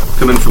in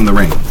from the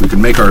rain.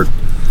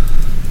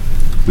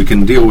 We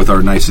can deal with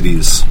our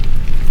niceties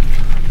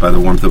by the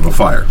warmth of a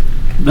fire.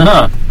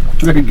 Ah,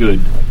 very good.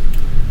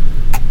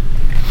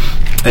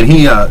 And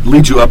he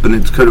leads you up, and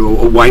it's kind of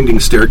a winding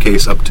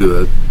staircase up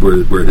to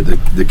where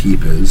the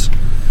keep is.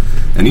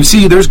 And you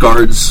see there's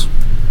guards.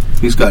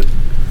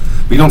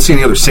 We don't see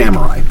any other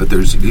samurai, but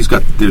there's these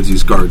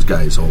guards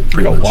guys all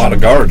pretty A much. lot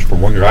of guards for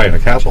one guy in a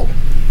castle.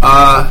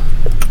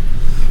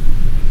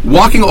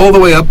 Walking all the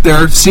way up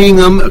there, seeing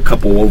them, a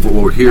couple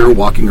over here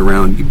walking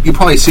around. You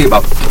probably see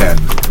about 10.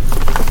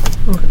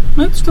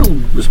 That's still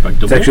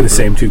respectable. It's actually the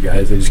same two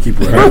guys. They just keep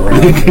running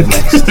around. to the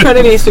next. Trying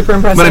to be super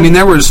impressive. But I mean,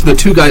 there was the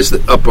two guys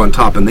that up on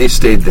top, and they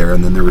stayed there,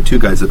 and then there were two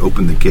guys that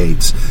opened the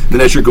gates. And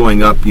then as you're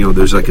going up,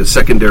 there's like a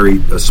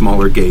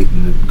smaller gate,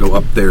 and you go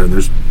up there, and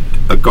there's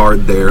a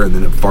guard there, and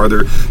then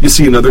farther, you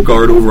see another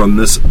guard over on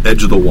this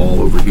edge of the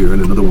wall over here,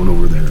 and another one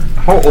over there.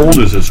 How old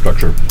is this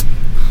structure?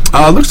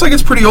 Looks like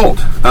it's pretty old.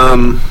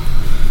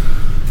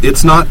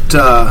 It's not.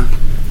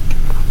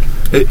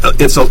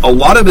 It's a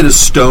lot of it is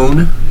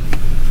stone.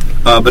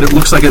 But it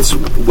looks like it's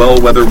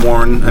well weather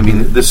worn. I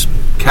mean, this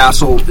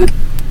castle it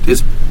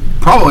is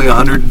probably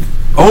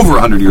over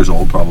 100 years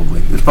old.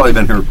 Probably it's probably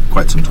been here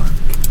quite some time.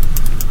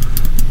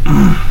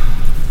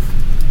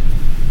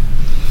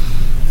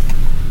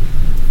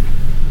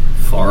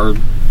 Far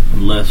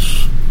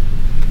less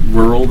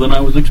rural than I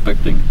was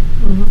expecting.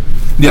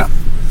 Yeah,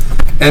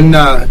 and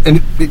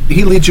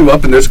he leads you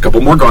up, and there's a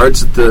couple more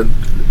guards at the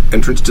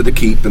entrance to the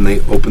keep, and they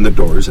open the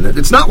doors, and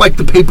it's not like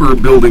the paper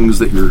buildings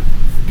that you're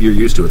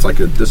used to. It's like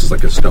this is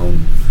like a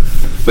stone,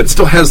 but it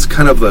still has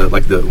kind of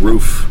the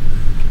roof.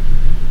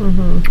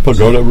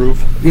 Pagoda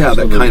roof? Yeah,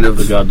 So that kind of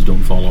the gods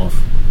don't fall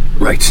off.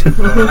 right. That's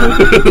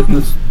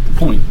the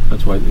point.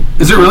 That's why they.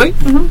 Is it really?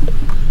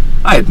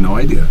 I had no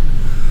idea.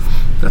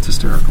 That's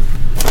hysterical.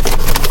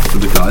 So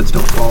the gods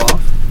don't fall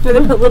off. Yeah,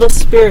 they put little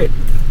spirit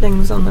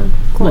things on the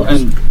Well,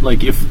 corners. and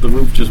like if the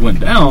roof just went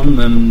down,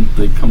 then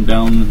they come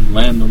down and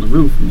land on the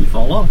roof and they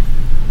fall off.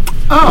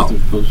 Oh,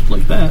 If it goes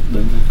like that,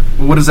 then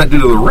well, what does that do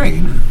to the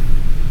rain?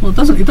 well, it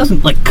doesn't. It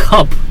doesn't like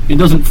cup. It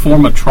doesn't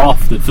form a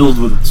trough that fills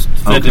with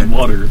fetid Okay.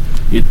 water.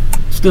 It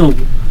still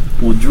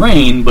will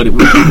drain, but it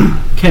would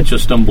catch a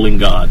stumbling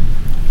god.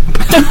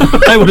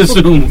 I would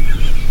assume.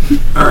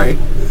 All right.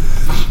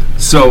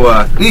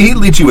 So he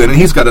leads you in, and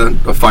he's got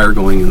a fire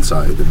going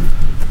inside.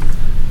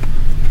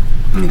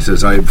 And he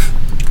says,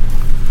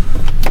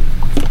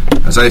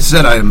 as I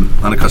said, I am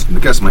unaccustomed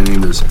to guests. My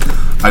name is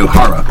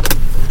Ayuhara.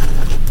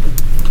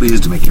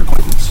 Pleased to make your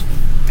acquaintance.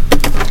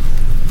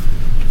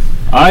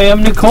 I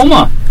am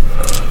Nikoma.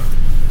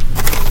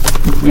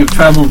 We have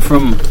traveled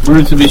from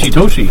Murutsubishi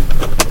Toshi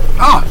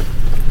Ah,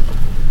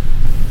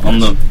 on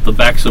the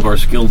backs of our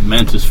skilled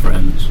mantis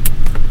friends.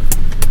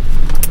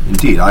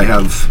 indeed, I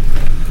have.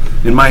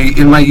 In my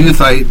youth,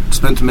 I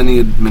spent many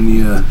a day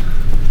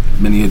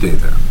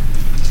there.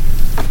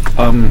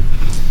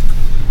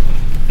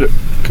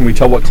 Can we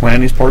tell what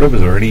clan he's part of? Is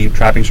there any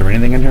trappings or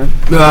anything in here?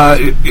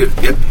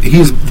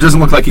 He doesn't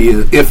look like he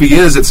is. If he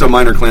is, it's a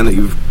minor clan that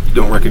you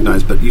don't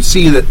recognize. But you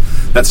see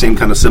that same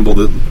kind of symbol,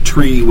 the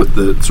tree with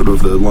the sort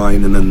of the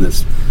line, and then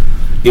this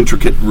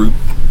intricate root,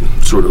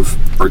 sort of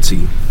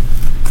artsy,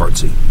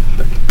 fartsy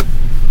thing.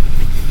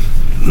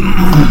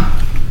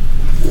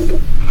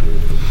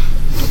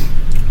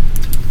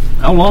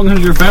 How long has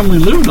your family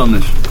lived on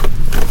this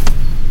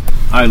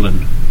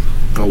island?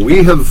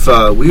 We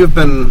have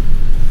been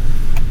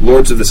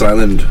lords of this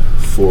island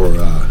for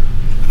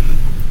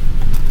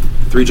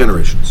 3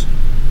 generations.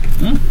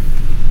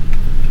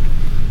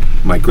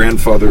 My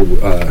grandfather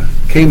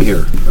came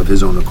here of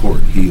his own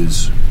accord. He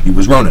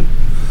was Ronin,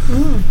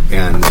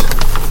 and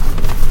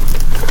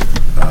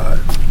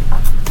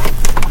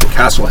the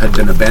castle had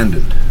been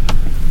abandoned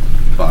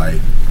by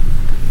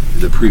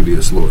the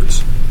previous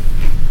lords,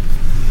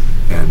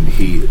 and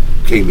he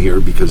came here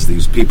because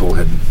these people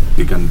had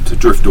begun to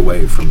drift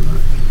away from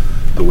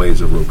the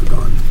ways of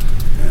Rokugan,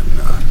 and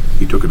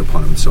he took it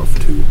upon himself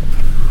to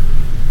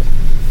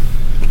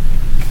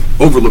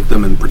overlook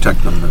them and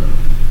protect them and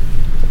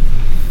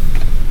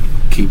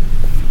keep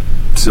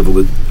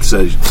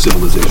civilization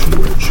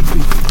where it should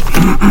be.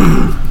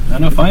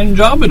 And a fine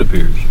job, it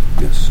appears.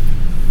 Yes.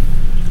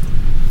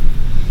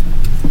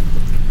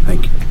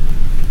 Thank you.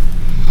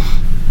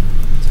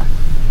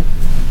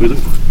 Who's it?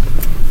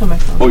 On my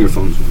phone. Oh, your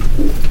phone's on.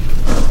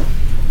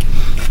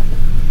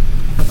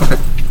 Okay.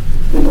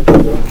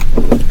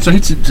 So he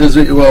says,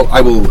 "Well,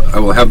 I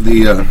will have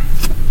the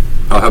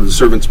I'll have the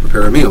servants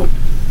prepare a meal."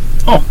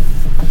 Oh,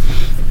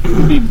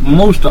 I'd be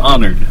most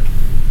honored.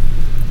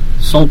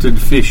 Salted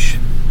fish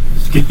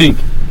skinning.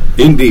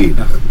 Indeed.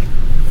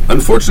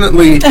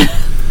 Unfortunately,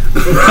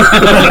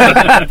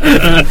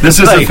 this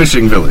is a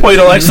fishing village. Wait,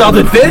 I saw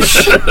the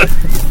fish?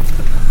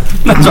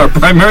 That's our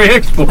primary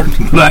export.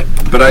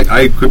 But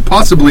I could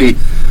possibly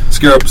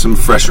scare up some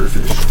fresher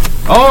fish.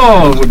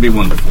 Oh, it would be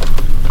wonderful.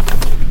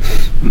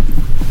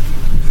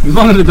 As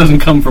long as it doesn't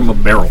come from a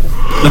barrel.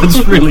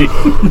 That's really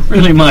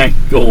my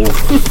goal.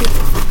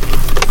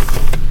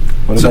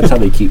 What if that's how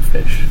they keep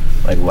fish?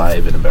 Like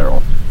live in a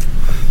barrel?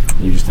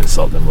 You just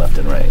insult them left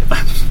and right.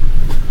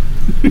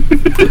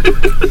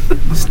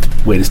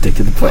 Way to stick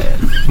to the plan.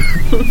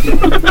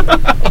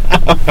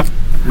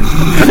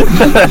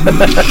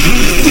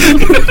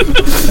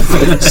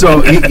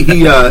 So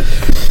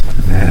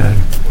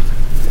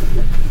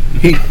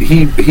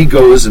he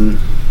goes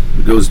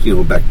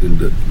back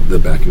into the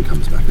back and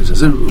comes back and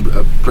says,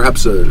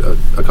 perhaps a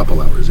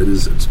couple hours.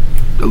 It's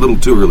a little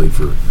too early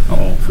for me.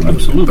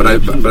 Absolutely. But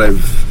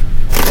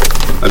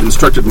I've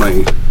instructed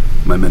my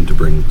men to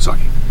bring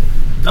sake.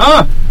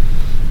 Ah!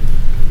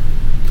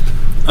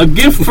 A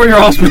gift for your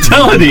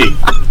hospitality.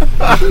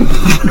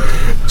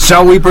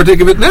 Shall we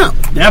partake of it now?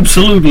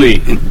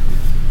 Absolutely.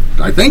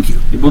 I thank you.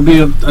 It will be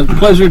a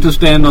pleasure to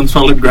stand on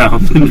solid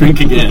ground and drink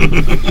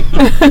again.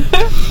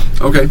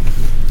 Okay.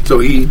 So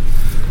he...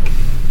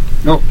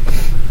 Oh,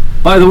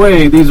 by the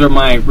way, these are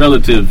my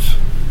relatives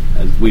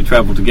as we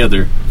travel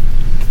together.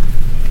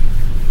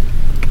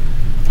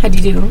 How do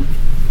you do?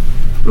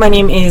 My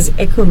name is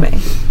Ekume.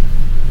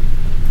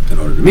 In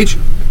order to meet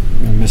you.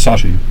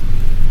 Misashi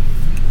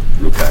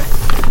Okay.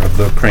 of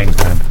the Crane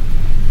clan.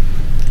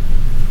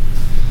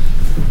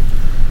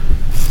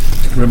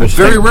 Remember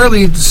Very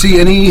rarely see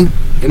any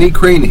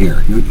crane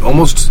here.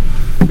 Almost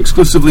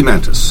exclusively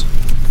mantis.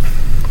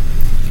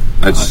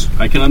 That's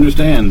I can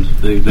understand.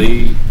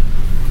 They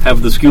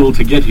have the skill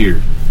to get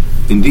here.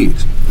 indeed.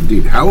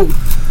 How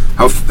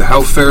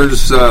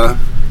fares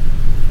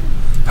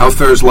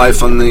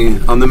life on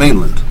the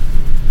mainland?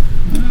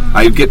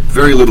 I get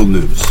very little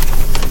news.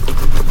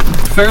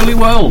 Fairly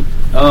well.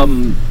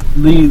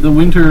 The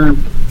winter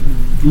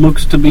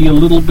looks to be a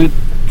little bit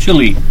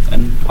chilly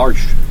and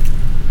harsh.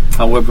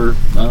 However,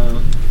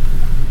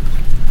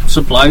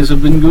 supplies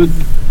have been good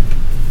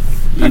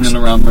in and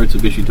around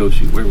Murutsubishi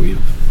Toshi, where we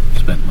have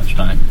spent much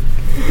time.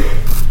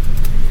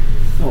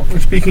 Well,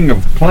 speaking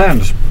of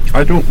clans,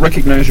 I don't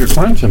recognize your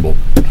clan symbol.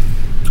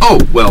 Oh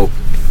well,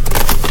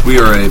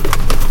 we're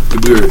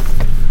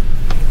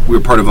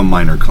part of a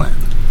minor clan.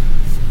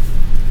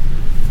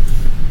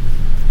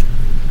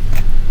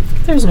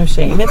 There's no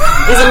shame. It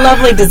is a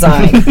lovely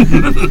design.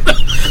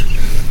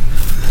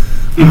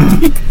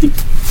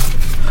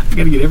 I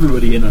gotta get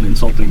everybody in on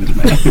insulting this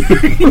man.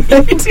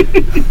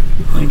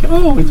 Like,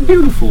 oh, it's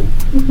beautiful.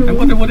 I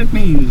wonder what it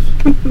means.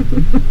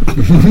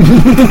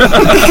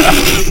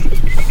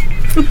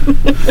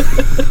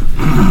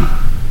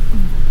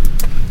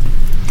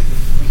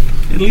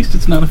 At least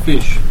it's not a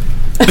fish.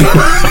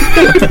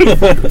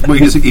 Well,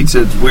 he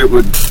said, where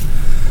would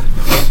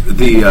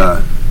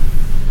the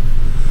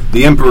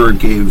emperor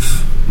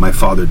gave my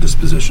father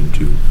disposition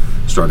to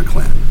start a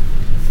clan.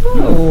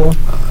 Oh,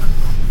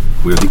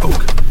 We're the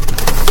Oak.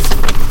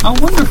 How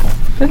wonderful.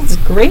 that's a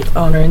great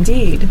honor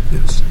indeed.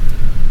 Yes.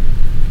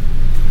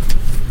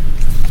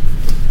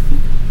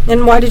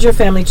 And why did your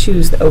family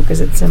choose the oak as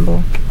its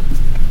symbol?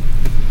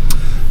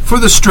 For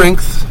the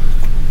strength,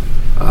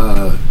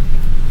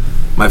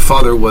 my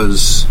father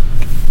was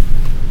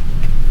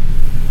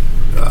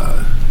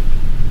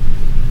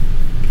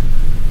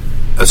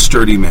a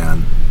sturdy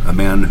man, a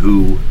man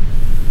who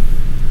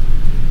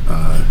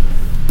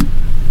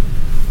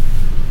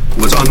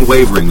was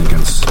unwavering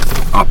against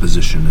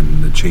opposition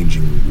and the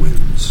changing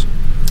winds.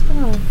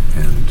 Oh,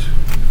 And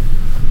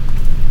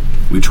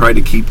we try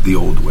to keep the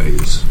old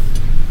ways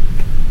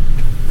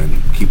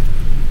and keep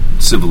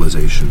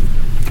civilization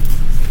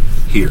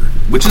here,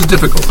 which is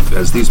difficult,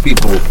 as these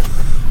people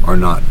are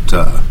not...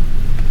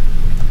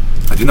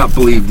 I do not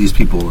believe these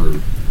people are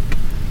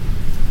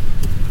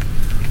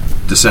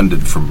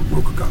descended from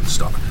Rokugan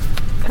stock,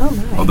 oh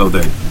my. although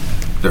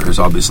there has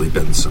obviously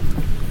been some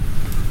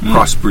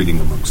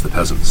crossbreeding amongst the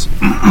peasants.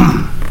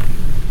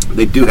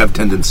 They do have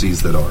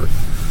tendencies that are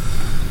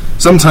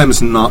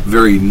sometimes not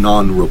very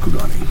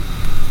non-Rokugani.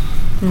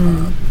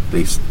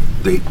 They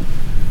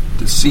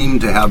seem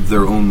to have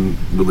their own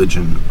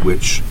religion,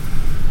 which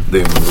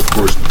they are, of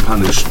course,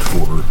 punished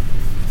for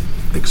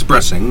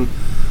expressing.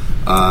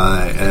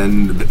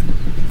 And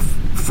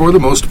for the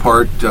most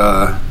part,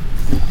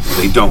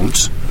 they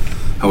don't.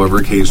 However,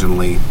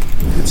 occasionally,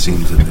 it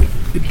seems that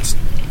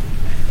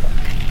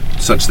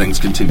such things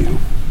continue.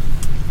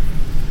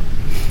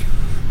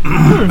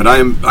 But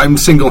I'm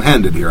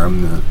single-handed here.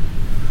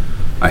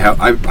 I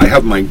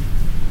have my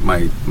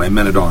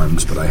men at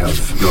arms, but I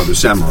have no other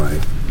samurai,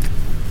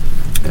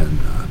 and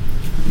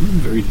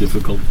Very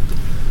difficult.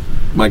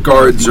 my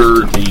guards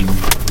are Tame.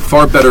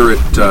 far better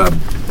at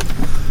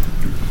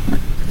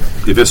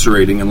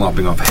eviscerating and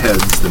lopping off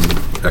heads than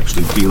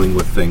actually dealing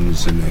with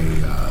things in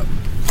a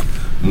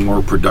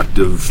more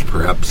productive,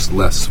 perhaps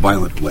less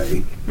violent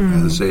way,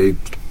 as a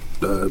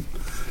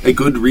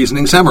good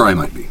reasoning samurai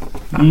might be.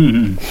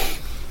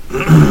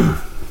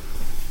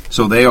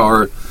 So they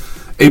are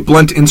a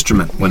blunt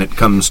instrument when it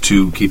comes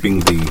to keeping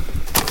the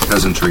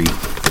peasantry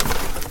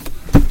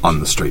on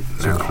the straight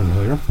and narrow.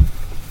 Familiar?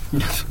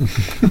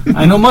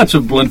 I know much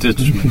of blunt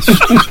instruments.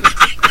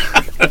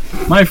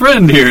 My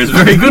friend here is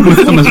very good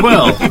with them as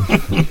well.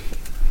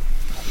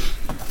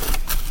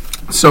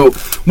 So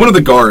one of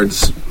the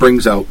guards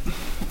brings out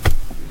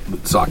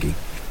sake in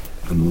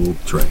a little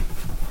tray,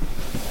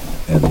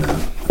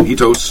 and he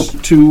toasts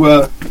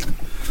to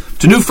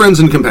new friends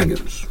and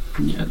companions.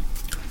 Yeah.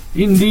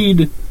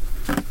 Indeed.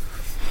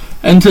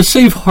 And to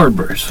safe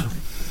harbors.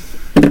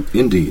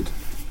 Indeed.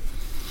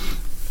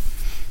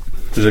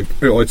 Is it?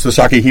 Oh, it's the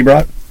sake he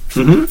brought.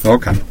 Mm-hmm.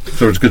 Okay,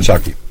 so it's good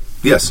sake.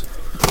 Yes.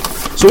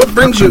 So what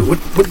brings you?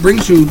 What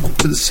brings you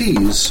to the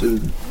seas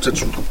in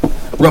such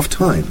rough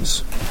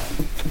times?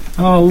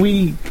 Oh,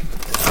 we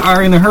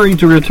are in a hurry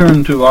to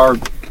return to our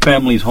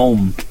family's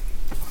home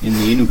in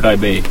the Inukai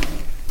Bay.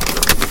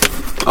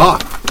 Ah,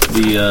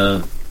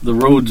 The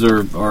roads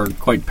are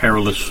quite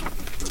perilous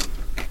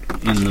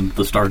in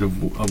the start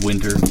of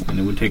winter, and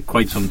it would take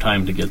quite some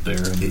time to get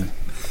there. And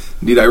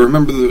indeed. I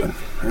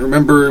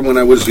remember when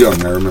I was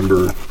young. I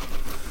remember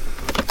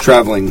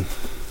traveling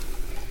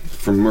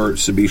from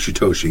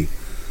Subishitoshi,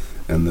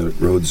 and the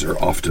roads are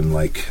often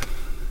like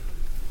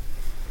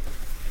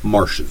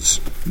marshes.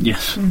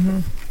 yes,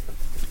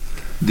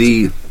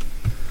 The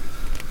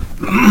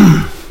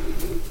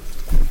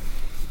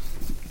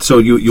so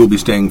you'll be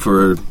staying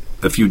for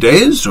a few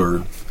days,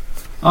 or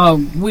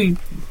we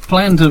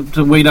plan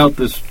to wait out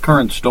this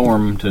current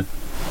storm to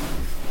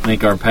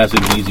make our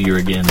passage easier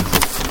again.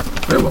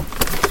 very well.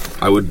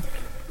 I would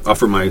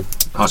offer my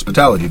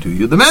hospitality to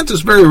you. The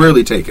Mantis very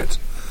rarely take it.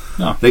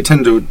 No. They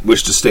tend to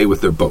wish to stay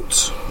with their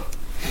boats.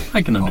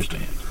 I can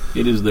understand.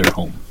 It is their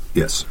home.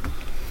 Yes,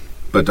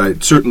 but I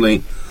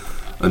certainly,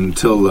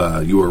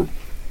 until you are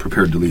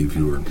prepared to leave,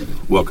 you are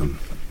welcome.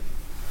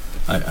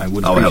 I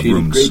would I'll have appreciate it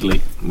rooms.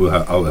 greatly.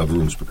 I'll have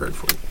rooms prepared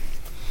for you.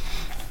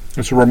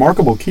 It's a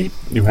remarkable keep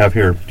you have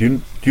here.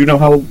 Do you know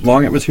how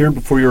long it was here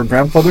before your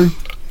grandfather?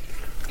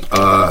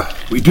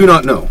 We do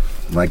not know.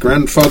 My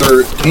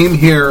grandfather came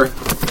here,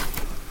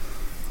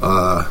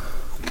 and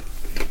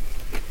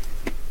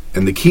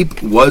the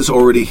keep was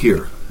already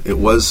here. It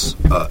was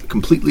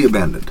completely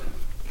abandoned.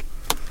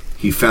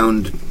 He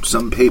found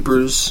some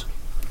papers,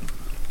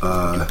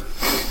 but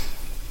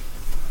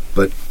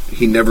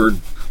he never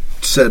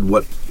said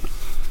what.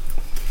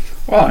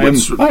 Well,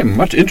 I'm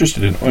much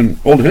interested in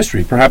old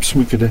history. Perhaps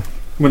we could,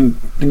 when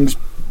things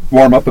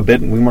warm up a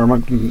bit and we warm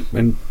up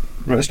and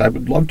rest, I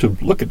would love to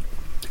look at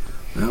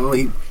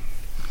Well,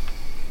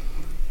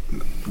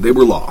 they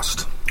were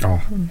lost.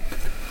 Oh.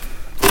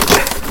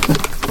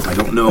 I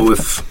don't know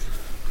if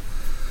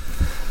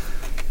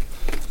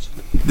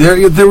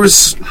there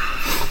was.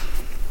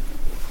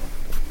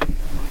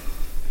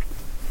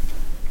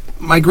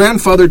 My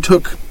grandfather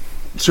took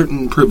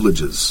certain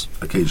privileges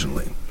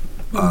occasionally,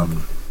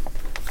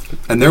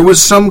 and there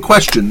was some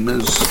question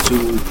as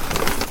to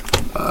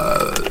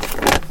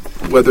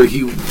whether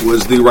he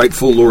was the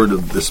rightful lord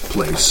of this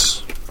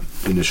place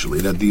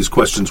initially. That these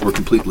questions were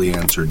completely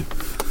answered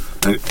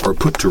or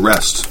put to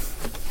rest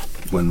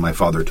when my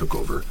father took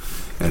over,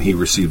 and he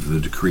received the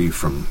decree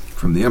from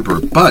the emperor.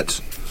 But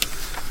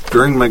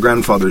during my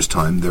grandfather's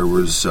time, there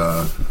was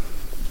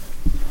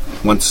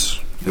once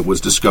it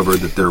was discovered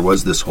that there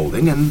was this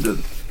holding, and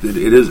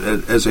it is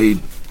as a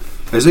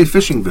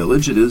fishing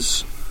village, it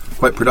is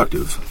quite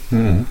productive.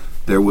 Mm-hmm.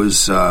 There was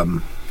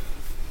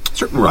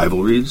certain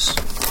rivalries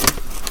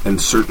and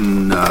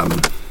certain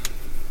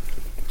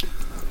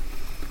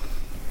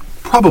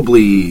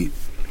probably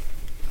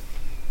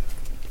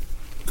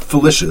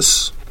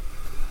fallacious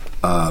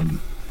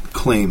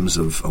claims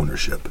of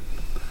ownership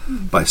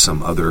by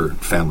some other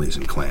families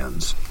and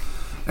clans.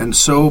 And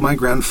so my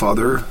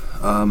grandfather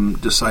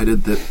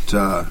decided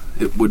that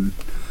it would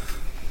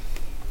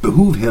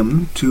behoove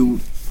him to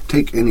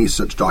take any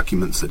such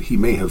documents that he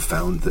may have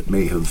found that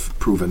may have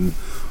proven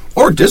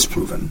or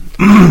disproven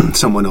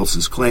someone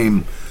else's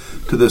claim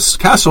to this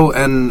castle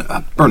and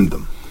burned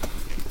them.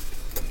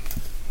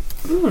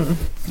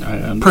 I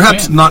understand.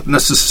 Perhaps not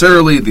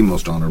necessarily the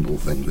most honorable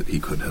thing that he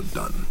could have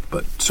done,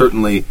 but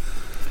certainly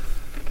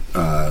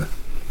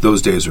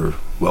those days are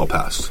well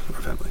past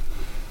our family.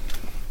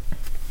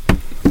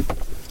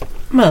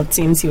 Well, it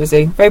seems he was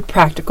a very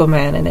practical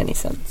man in any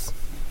sense.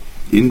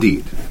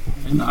 Indeed.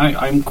 And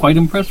I'm quite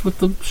impressed with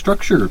the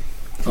structure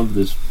of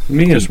this.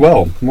 Me as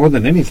well. More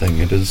than anything,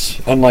 it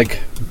is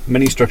unlike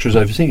many structures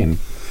I've seen.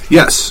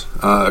 Yes.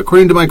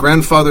 According to my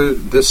grandfather,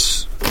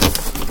 this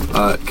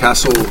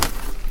castle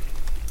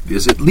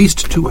is at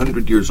least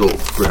 200 years old,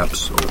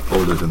 perhaps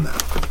older than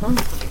that.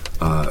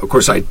 Of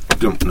course, I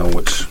don't know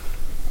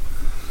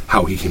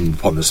how he came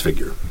upon this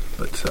figure,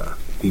 but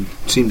he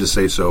seemed to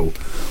say so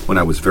when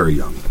I was very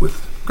young,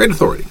 with great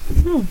authority.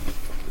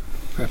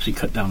 Perhaps he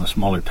cut down a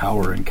smaller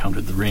tower and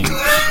counted the rings.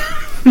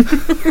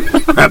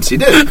 Perhaps he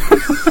did.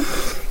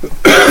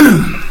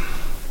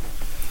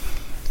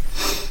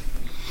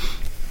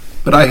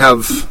 But I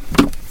have...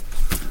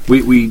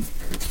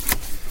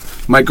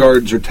 My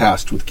guards are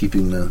tasked with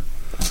keeping the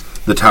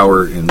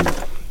tower in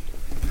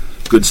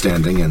good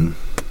standing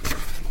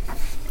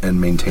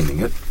and maintaining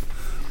it,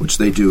 which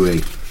they do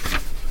a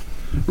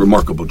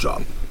remarkable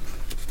job.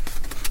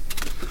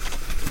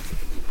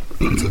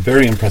 It's a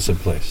very impressive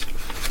place.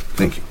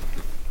 Thank you.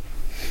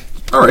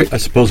 All right. I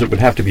suppose it would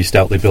have to be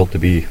stoutly built to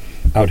be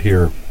out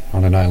here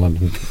on an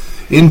island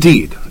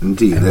Indeed. and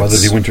weather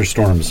the winter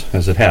storms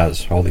as it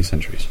has all these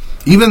centuries.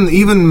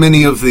 Even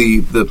many of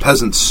the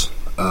peasants'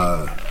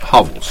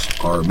 hovels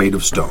are made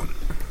of stone.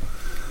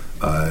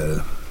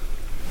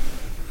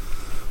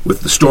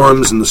 With the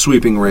storms and the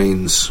sweeping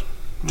rains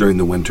during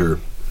the winter,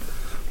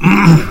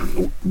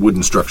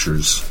 wooden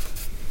structures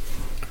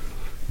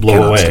Blow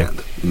cannot away.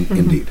 stand.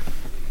 Indeed.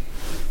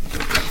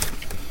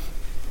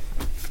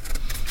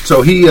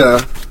 So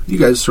you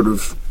guys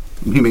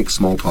he makes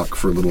small talk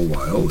for a little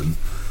while, and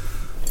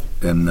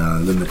then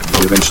they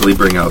eventually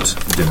bring out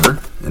dinner,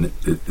 and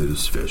it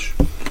is fish,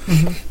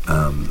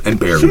 and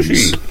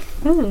berries.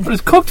 But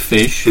it's cooked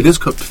fish. It is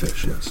cooked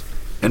fish, yes,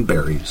 and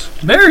berries,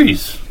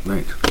 Berries.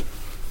 right,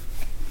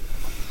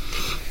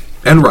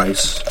 and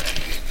rice,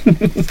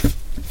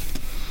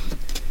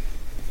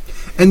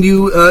 and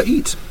you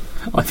eat.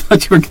 I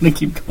thought you were going to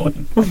keep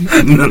going.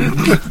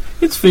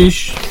 It's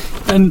fish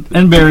and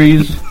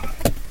berries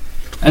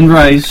and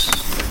rice,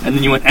 and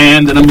then you went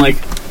and I'm like,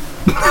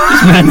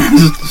 this man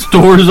has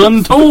stores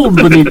untold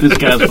beneath this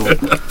castle.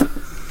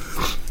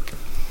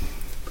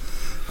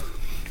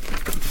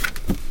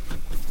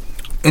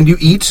 And you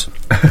eat,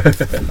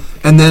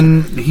 and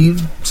then he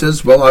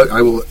says, "Well,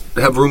 I will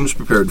have rooms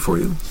prepared for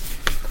you."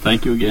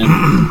 Thank you again.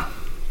 And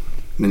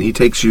then he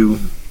takes you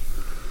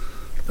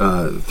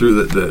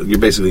through the. You're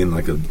basically in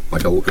like a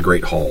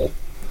great hall,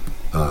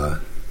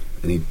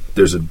 and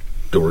there's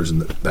doors in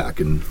the back,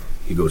 and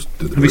he goes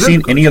through the. Have you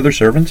seen any other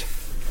servants?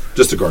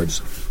 Just the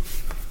guards.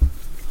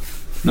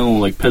 No,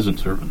 like peasant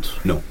servants.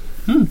 No.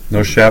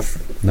 No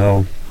chef,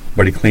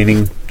 nobody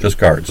cleaning, just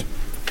guards.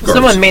 Guards.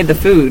 Someone made the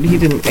food. He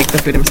didn't make the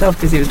food himself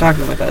because he was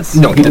talking with us.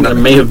 No, he did There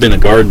not. may have been a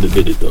guard that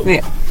did it, though.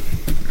 Yeah.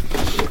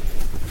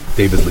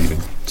 David's leaving.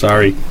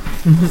 Sorry.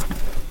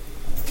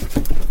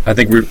 I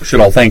think we should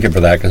all thank him for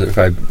that, because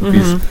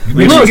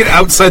We need to get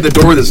outside the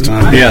door this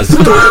time. yes.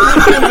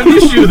 I have an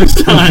issue this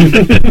time.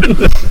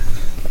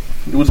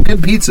 It was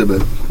good pizza,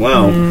 but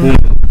wow,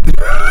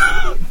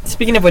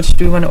 Speaking of which,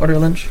 do we want to order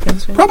lunch again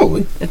soon?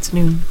 probably. It's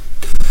noon.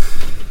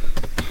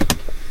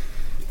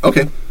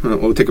 Okay,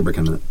 we'll take a break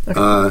on that.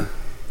 Okay.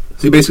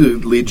 So he basically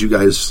leads you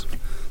guys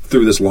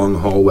through this long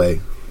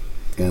hallway.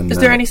 And Is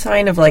there any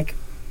sign of, like,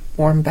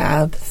 warm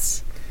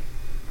baths?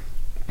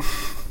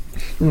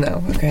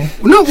 No. Okay.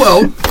 No,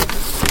 well,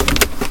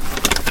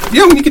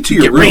 yeah. When you get to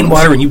your Get rooms,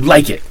 rainwater and you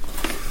like it.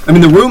 I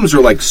mean, the rooms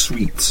are like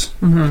suites.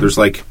 There's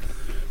like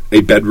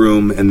a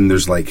bedroom, and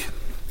there's like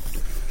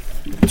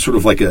sort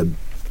of like a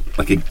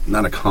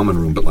not a common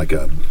room, but like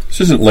a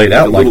This isn't laid a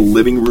out like little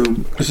living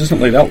room. this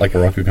isn't laid out like a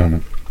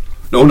Rakugan.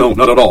 No,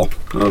 not at all.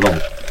 Not at all.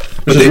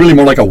 This is really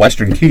more like a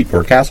Western keep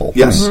or castle.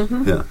 Yes,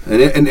 yeah,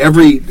 and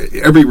every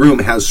room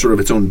has sort of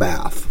its own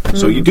bath.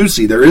 So you do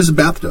see there is a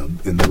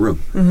bathtub in the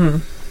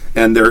room,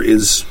 and there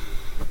is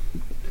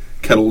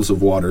kettles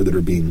of water that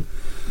are being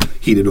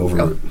heated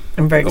over.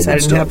 I'm very a wood excited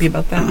and stove. happy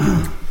about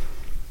that.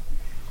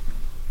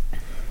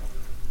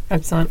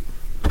 Excellent.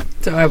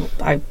 So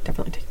I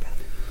definitely take a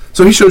bath.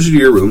 So he shows you to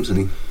your rooms, and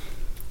he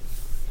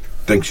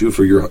thanks you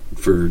for your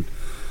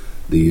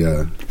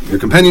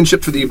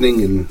companionship for the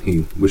evening, and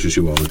he wishes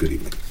you all a good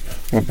evening.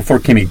 Well, before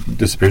Kimmy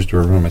disappears to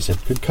her room, I said,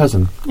 "Good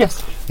cousin,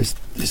 Yes. is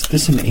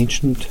this an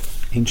ancient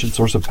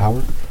source of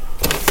power?"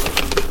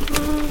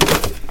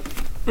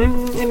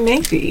 It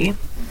may be.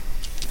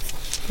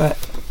 But,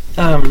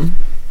 am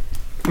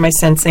I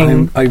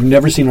sensing... I've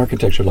never seen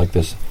architecture like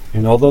this,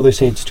 and although they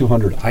say it's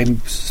 200, I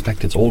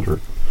suspect it's older.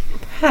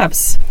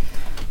 Perhaps.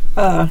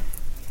 I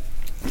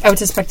would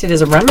suspect it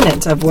is a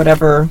remnant of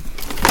whatever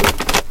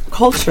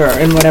culture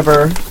and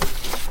whatever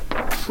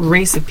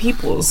race of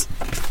peoples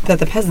that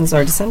the peasants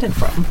are descended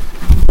from.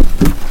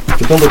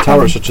 To build a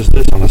tower such as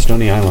this on a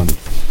stony island.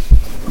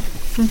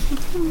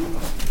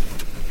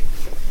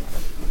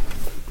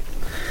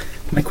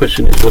 My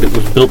question is what it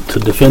was built to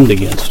defend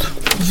against.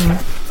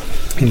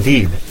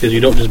 Indeed. Because you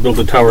don't just build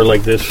a tower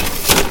like this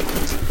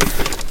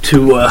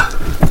to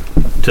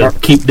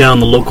keep down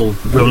the local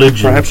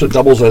religion. Perhaps it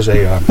doubles as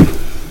a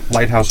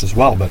lighthouse as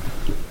well, but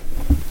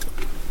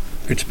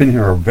it's been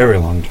here a very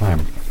long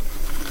time.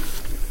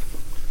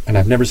 And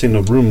I've never seen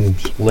the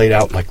rooms laid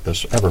out like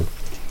this, ever.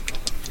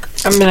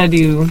 I'm going to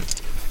do...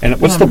 And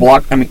what's the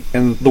block? I mean,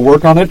 and the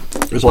work on it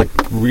is like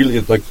really,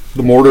 like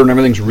the mortar and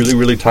everything's really,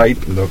 really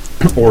tight, and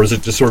or is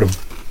it just sort of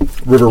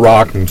river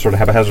rock and sort of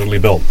haphazardly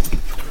built?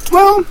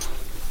 Well,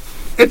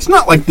 it's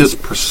not like this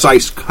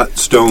precise cut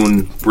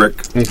stone brick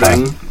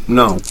thing.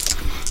 No.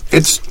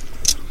 It's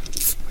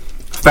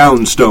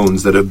found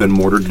stones that have been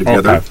mortared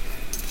together.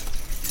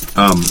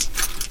 Okay.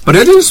 But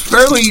it is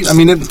fairly, I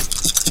mean,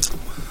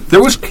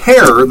 there was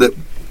care that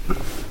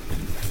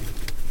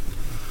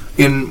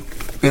in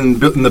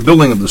the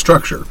building of the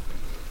structure.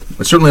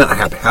 It's certainly not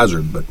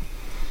haphazard, but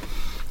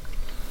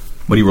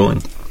what are you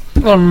rolling?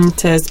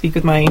 To speak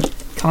with my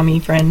commie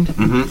friend.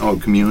 Mm-hmm. Oh,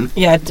 commune.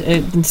 Yeah,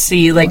 to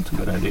see, like, That's a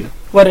good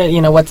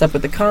idea. what's up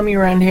with the commie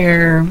around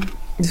here.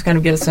 Just kind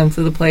of get a sense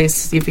of the place,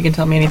 see if you can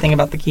tell me anything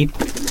about the keep.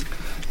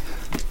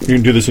 You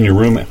can do this in your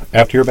room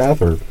after your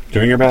bath or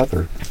during your bath,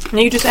 or... And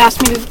you just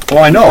asked me to...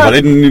 Well, I know, but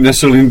I didn't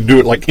necessarily need to do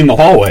it like in the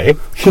hallway.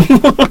 Oh,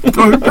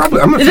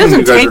 probably. I'm It assuming you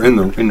doesn't guys take- are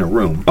in the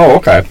room. Oh,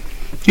 okay.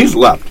 He's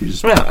left.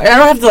 He's. No, I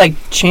don't have to, like,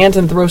 chant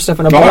and throw stuff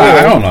in a Oh, bowl.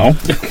 I don't know.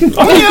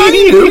 Oh yeah,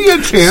 you do.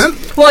 You chant.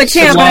 Well, I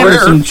chant, but Rare.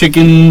 I'm... Some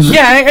chickens.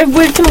 Yeah, I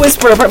can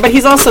whisper over it, but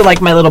he's also, like,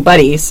 my little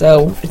buddy,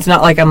 so it's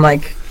not like I'm,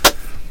 like,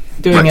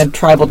 doing a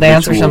tribal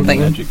dance or Ritual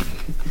something. magic.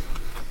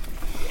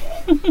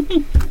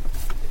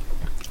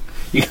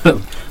 You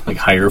gotta like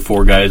hire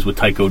 4 guys with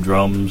taiko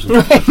drums.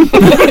 Well,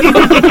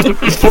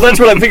 that's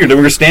what I figured. We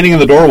were standing in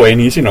the doorway,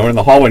 and he's, in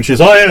the hallway, and she's,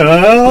 I'm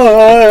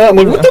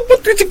like, what the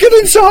fuck did you get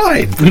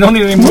inside? We don't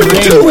need any more What are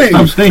you rain. doing?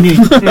 I'm singing.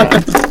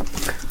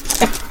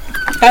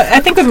 I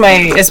think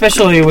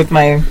especially with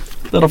my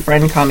little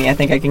friend Kami, I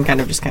think I can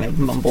kind of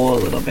mumble a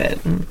little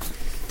bit, and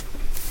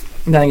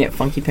then I get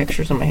funky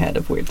pictures in my head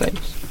of weird things.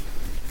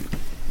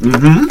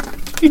 Mm-hmm.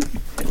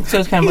 So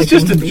it's kind of He's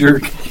like just a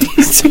jerk.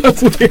 so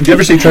weird. Did you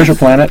ever see Treasure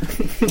Planet?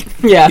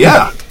 Yeah.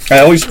 Yeah. I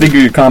always figure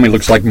your Kami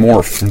looks like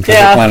Morph from Treasure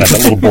Yeah. Planet, that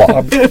little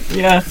blob.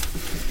 Yeah.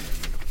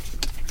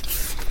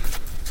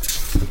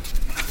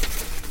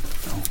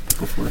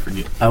 Before I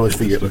forget. I always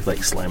figure it looked like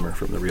Slimer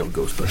from the real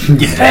Ghostbusters.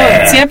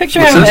 Yeah. See, I picture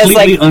What's him this? as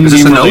like Completely Is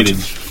this a ungame note? related.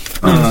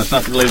 No, it's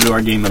not related to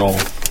our game at all.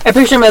 I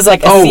picture him as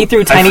like a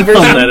see-through tiny found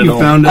that version at You all.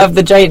 found it. of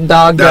the giant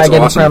dog That's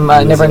dragon awesome.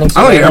 from Neverending Oh,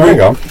 Story. yeah, There you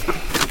go.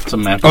 It's a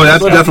map. Oh,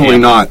 that's definitely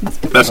not.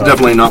 That's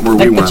definitely not where we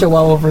Like the went.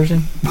 Chihuahua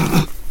version.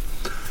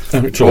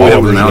 Chihuahua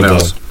version of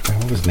Outhouse.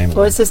 what was the name of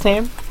What was his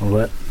name?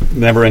 What?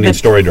 Never Ending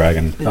Story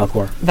Dragon.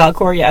 Valcor.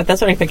 Valcor. Yeah,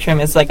 that's what I picture him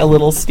as, like a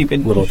little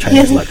stupid Little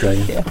Chinese luck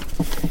dragon. Yeah.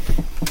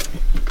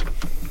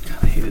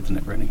 I hated the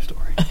Neverending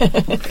Story.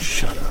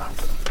 Shut up.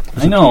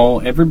 I know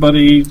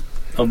everybody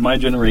of my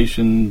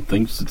generation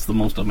thinks it's the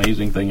most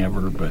amazing thing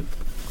ever, but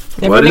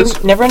What is?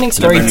 Neverending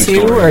Story Neverending 2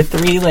 Story. or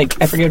 3,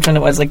 like, I forget which one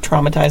it was, like,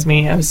 traumatized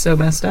me. I was so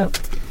messed up.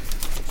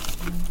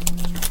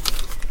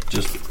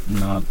 just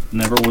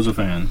never was a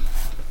fan.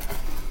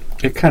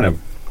 It kind of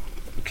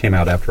came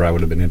out after I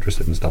would have been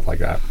interested in stuff like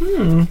that.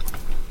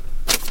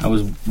 I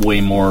was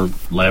way more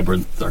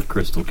Labyrinth Dark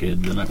Crystal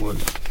kid than I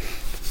was.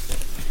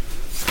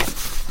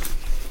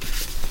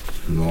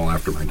 All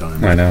after my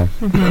time. I know.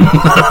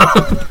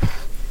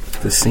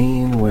 The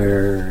scene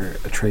where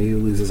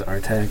Atreyu loses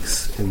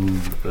Artax in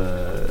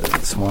the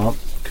swamp.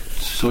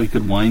 so he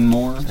could whine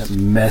more. That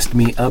messed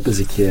me up as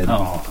a kid.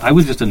 Oh, I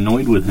was just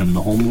annoyed with him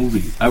the whole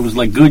movie. I was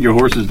like, good, your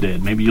horse is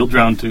dead. Maybe you'll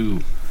drown too.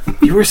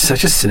 You were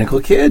such a cynical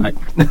kid.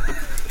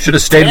 Should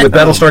have stayed with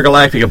Battlestar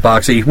Galactica,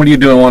 Boxy. What are you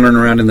doing wandering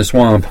around in the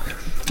swamp?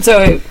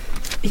 So,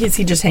 is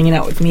he just hanging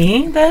out with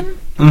me then?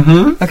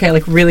 Mm-hmm. Okay,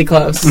 like really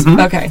close.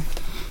 Mhm. Okay.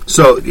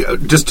 So,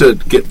 just to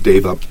get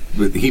Dave up,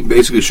 he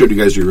basically showed you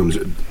guys your rooms.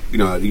 You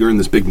know, you're in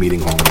this big meeting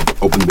hall,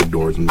 open the big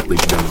doors, and it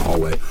leads you down the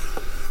hallway.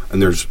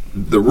 And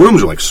the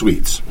rooms are like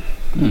suites.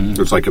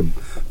 There's like a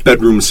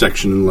bedroom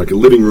section, like a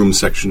living room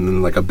section,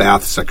 and like a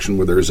bath section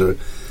where there's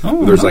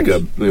nice. like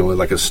a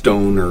like a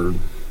stone or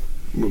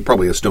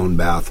probably a stone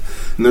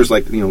bath, and there's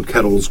like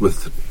kettles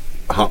with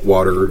hot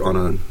water on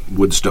a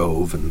wood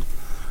stove, and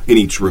in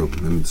each room,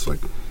 and it's like,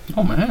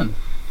 Oh, man.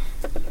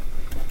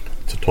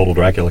 It's a total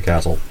Dracula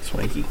castle.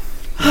 Swanky.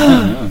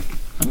 Yeah.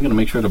 I'm going to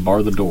make sure to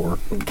bar the door.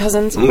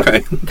 Cousins,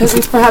 okay.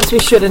 perhaps we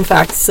should in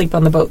fact sleep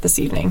on the boat this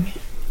evening.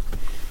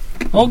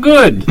 Oh,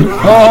 good.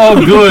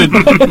 Oh, good.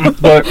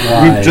 But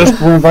we just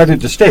were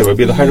invited to stay. It would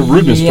be the height of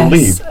rudeness to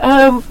leave.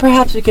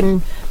 Perhaps we can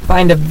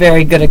find a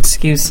very good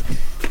excuse.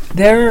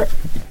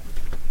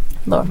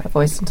 Lower my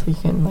voice until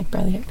you can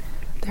barely hear.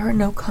 There are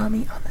no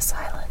kami on this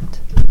island.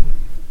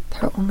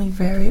 There are only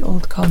very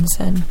old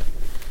Kansen.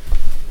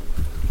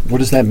 What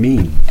does that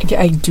mean?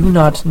 I do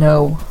not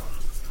know,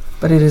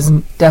 but it is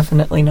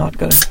definitely not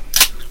good.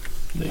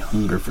 They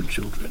hunger for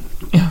children.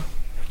 Yeah.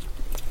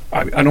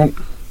 I don't...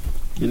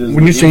 It is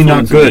When you the say not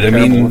influence of good, the I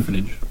terrible mean...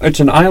 orphanage. It's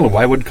an island.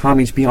 Why would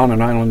commies be on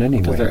an island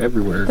Because they're anyway?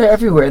 everywhere. They're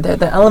everywhere. They're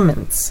the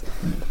elements.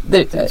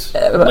 It's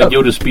like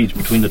Yoda's speech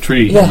between the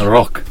tree Yeah. and the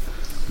rock.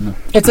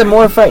 It's a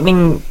more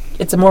frightening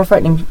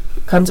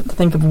concept to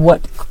think of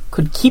what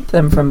could keep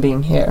them from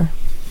being here.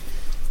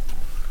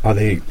 Are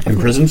they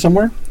imprisoned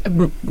somewhere?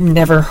 I've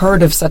never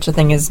heard of such a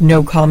thing as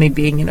no kami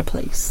being in a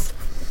place.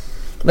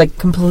 Like,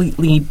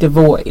 completely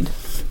devoid.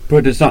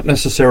 But it's not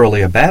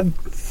necessarily a bad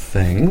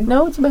thing.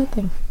 No, it's a bad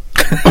thing.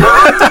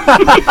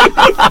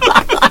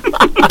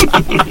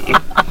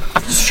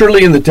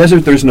 Surely in the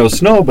desert there's no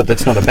snow, but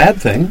that's not a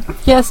bad thing.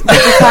 Yes,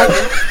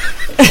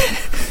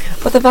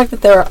 but the fact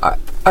that there are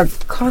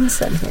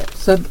Kansen here.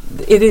 So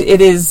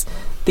it is...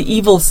 The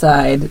evil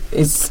side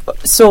is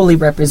solely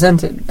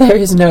represented. There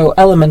is no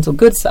elemental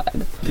good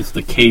side. It's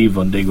the cave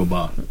on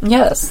Dagobah.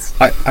 Yes.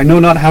 I know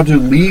not how to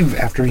leave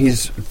after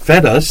he's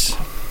fed us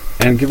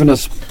and given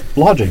us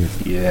lodging.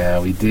 Yeah,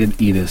 we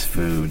did eat his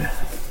food.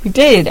 We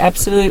did,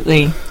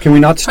 absolutely. Can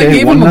we not I stay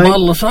gave one him a night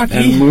bottle of sake.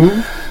 and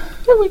move?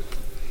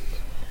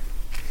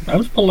 I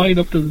was polite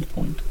up to this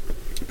point.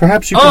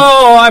 Perhaps you could,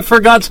 Oh, I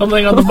forgot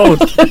something on the boat.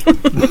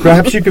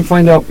 perhaps you could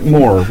find out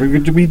more.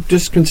 We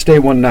just can stay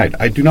one night.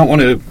 I do not want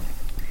to...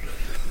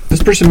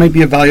 This person might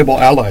be a valuable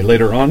ally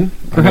later on.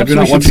 I Perhaps do we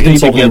not should want to stay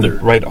insult him together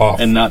right off.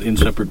 and not in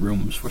separate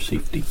rooms for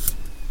safety.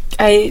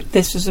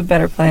 This was a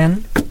better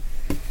plan.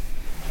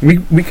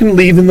 We can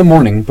leave in the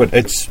morning, but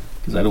it's...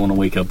 Because I don't want to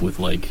wake up with,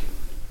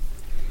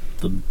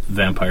 the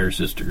vampire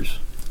sisters.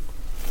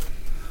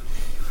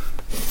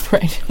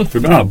 Right. We've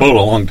been on a boat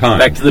a long time.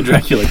 Back to the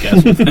Dracula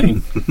castle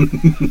thing.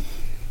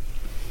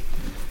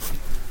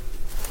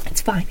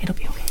 It's fine. It'll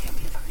be okay.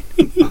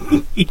 It'll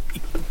be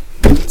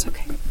fine. It's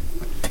okay.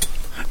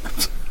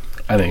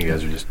 I think you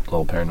guys are just a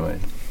little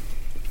paranoid.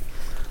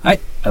 I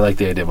like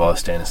the idea of all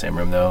staying in the same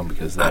room, though,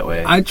 because that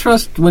way... I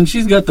trust when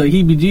she's got the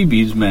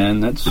heebie-jeebies, man.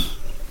 That's...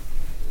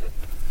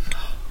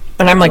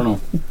 And I'm I like,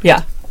 don't know.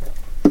 yeah.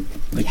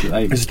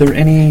 Is there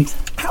any...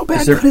 How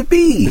bad could it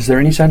be? Is there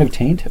any sign of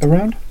taint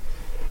around?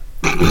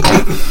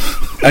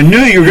 I knew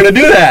you were going to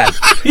do that.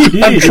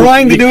 I'm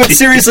trying to do it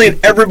seriously,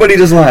 and everybody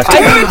just laughed.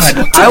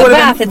 I would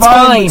have been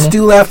fine. Let's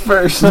do laugh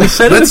first.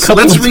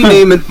 Let's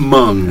rename it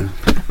Mung.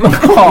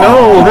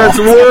 No, that's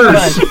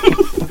worse.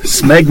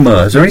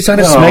 Smegma. Is there any sign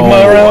of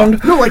smegma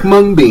around? No, like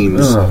mung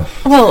beans.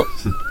 Well,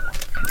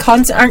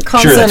 aren't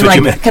Sure, that's what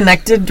you Kansen meant.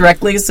 connected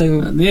directly?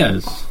 So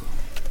Yes.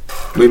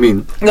 What do you mean?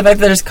 the fact that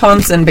there's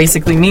Kansen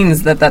basically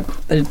means that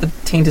the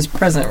taint is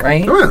present,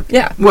 right? Oh,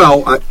 yeah. Yeah.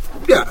 Well,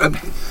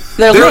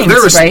 They're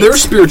links, right? they're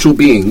spiritual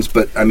beings,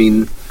 but I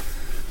mean,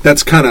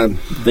 that's kind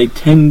of They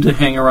tend to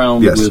hang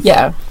around Yes. with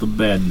Yeah. the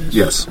badness.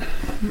 yes.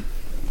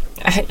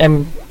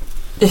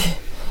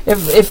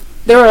 If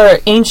there are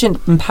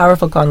ancient and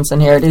powerful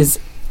Kansen here, it is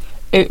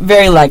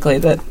very likely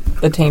that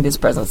the taint is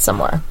present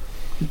somewhere.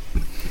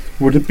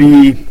 Would it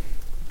be...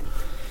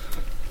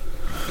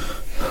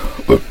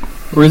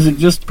 Or is it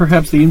just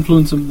perhaps the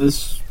influence of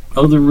this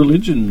other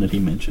religion that he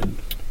mentioned?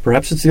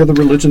 Perhaps it's the other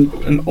religion,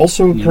 and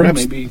also You know,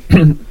 perhaps... maybe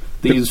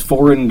these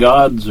foreign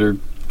gods are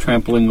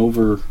trampling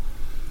over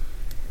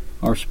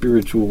our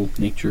spiritual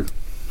nature.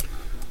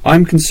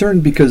 I'm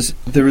concerned because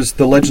there is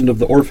the legend of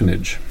the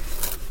orphanage.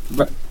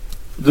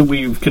 That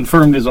we've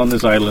confirmed is on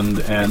this island,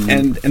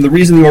 And the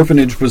reason the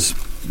orphanage was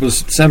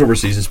sent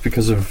overseas is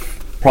because of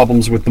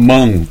problems with the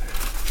Hmong.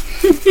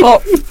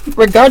 Well,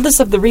 regardless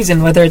of the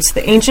reason, whether it's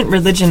the ancient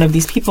religion of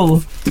these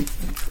people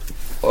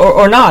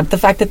or not, the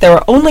fact that there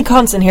are only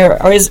Kansen here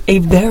is a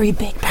very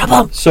big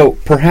problem. So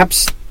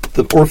perhaps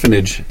the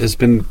orphanage has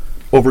been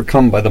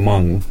overcome by the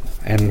Hmong,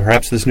 and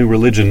perhaps this new Are we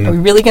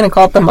religion. really going to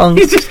call it the monk?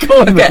 He's just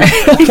going there.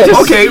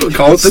 Okay, we'll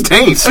call it the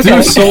taint.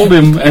 Stu sold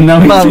him, and now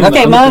he's Mung. doing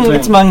Okay, the Mung. other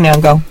It's thing. Mung now.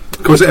 Go.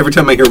 Of course, every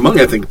time I hear Hmong,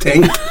 I think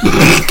taint.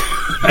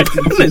 I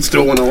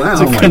still want to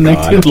laugh. It's a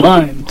connected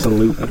line.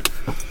 Absolutely.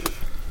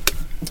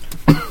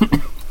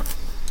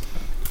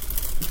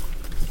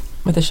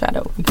 With a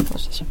shadow. We can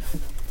finish the shadow.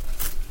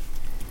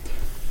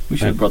 We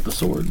should have brought the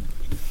sword.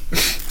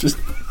 Just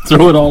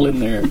throw it all in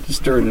there.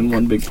 Just stir it in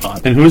one big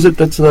pot. And who is it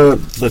that's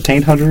the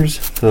taint hunters?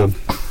 Fuck!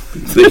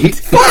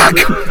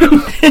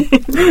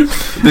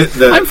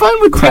 I'm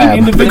fine with Crab.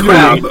 taint The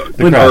crab. individually, The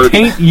but crab.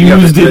 taint Yeah,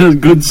 used the- in a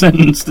good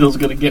sentence still is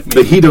going to get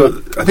me. The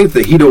Hedo, I think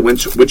the Hedo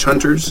witch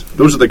hunters,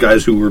 those are the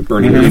guys who were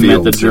burning You the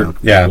met the fields. jerk.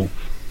 Yeah.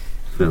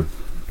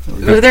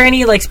 Were there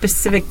any like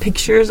specific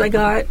pictures I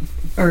got,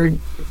 or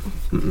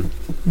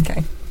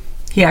okay?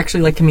 He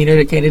actually like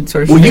communicated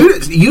sort of. Well,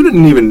 shit. you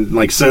didn't even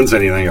like sense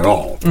anything at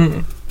all. So,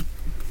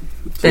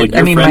 like, I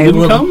your mean, friend my didn't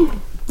little.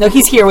 come? No,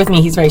 he's here with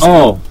me. He's very.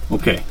 Oh,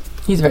 okay.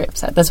 He's very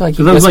upset. That's why I keep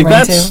Because I was like,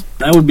 whispering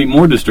that would be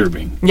more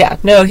disturbing. too. Yeah,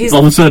 no, he's. All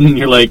of a sudden,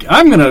 you're like,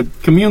 I'm going to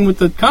commune with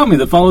the commie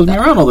that follows me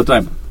around all the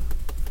time.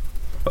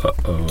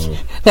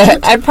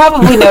 I'd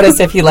probably notice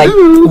if he like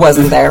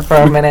wasn't there for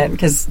a minute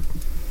because,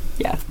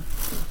 yeah.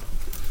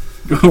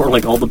 Or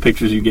like all the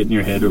pictures you get in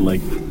your head are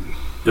like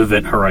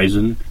Event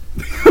Horizon.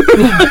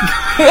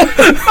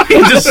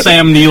 Just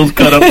Sam Neill's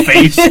cut up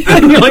face.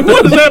 And you're like,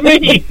 what does that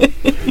mean?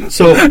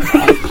 So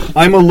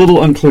I'm a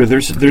little unclear.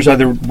 There's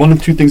either one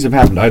of two things have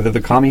happened. Either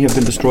the kami have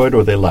been destroyed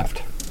or they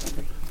left.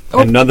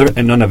 Or And none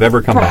have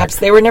ever come Perhaps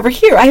back. they were never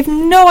here. I have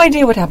no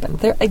idea what happened.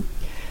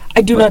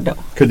 I do not know.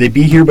 Could they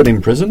be here but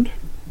imprisoned?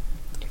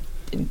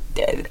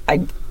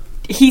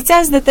 He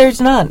says that there's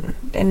none,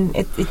 and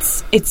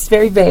it's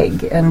very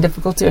vague and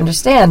difficult to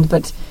understand.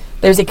 But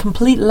there's a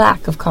complete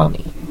lack of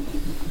kami.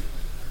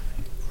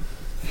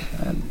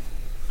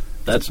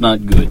 That's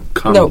not good.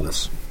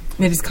 Communist.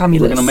 It is We're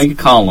communist. going to make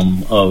a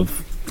column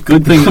of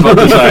good things about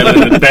this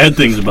island and bad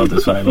things about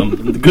this island.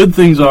 And the good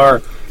things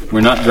are we're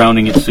not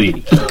drowning at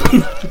sea.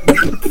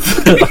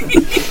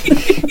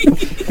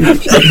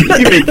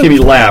 You made Kimmy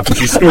laugh.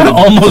 She snorted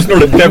Almost a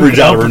beverage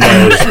out of her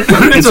nose.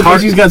 It's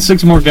hard. She's got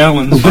 6 more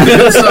gallons. On the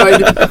other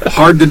side,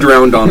 hard to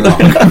drown on rock.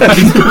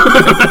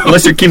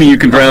 Unless you're Kimmy, you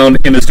can drown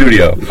in the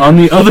studio. On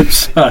the other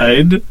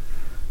side,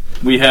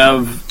 we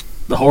have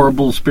the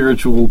horrible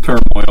spiritual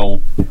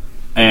turmoil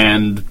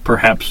and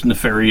perhaps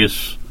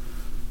nefarious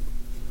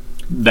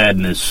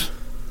badness.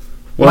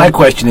 My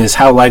question is,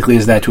 how likely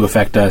is that to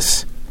affect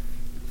us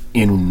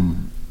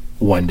in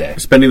one day?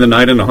 Spending the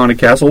night in a haunted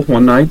castle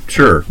one night?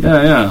 Sure.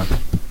 Yeah.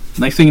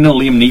 Next thing you know,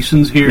 Liam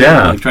Neeson's here,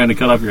 Yeah. like trying to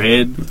cut off your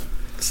head.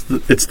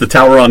 It's the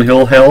tower on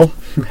Hell Hill.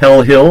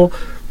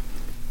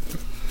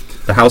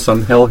 The house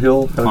on Hell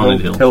Hill.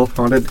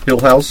 Haunted Hill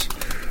House.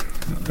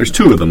 There's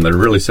 2 of them that are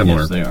really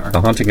similar. Yes, they are.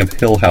 The Haunting of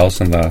Hill House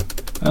and the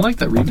I like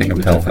that Haunting remake of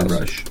with Hell Jeffrey House.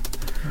 Rush.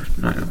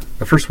 I know.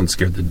 The first one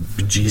scared the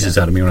bejesus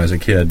out of me when I was a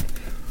kid.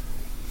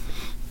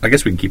 I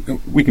guess we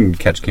can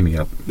catch Kimmy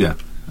up. Yeah.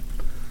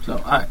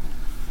 So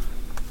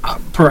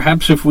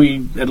perhaps if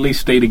we at least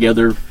stay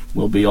together,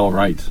 we'll be all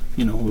right.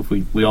 You know, if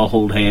we all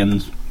hold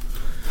hands.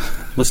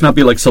 Let's not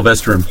be like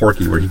Sylvester and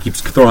Porky, where he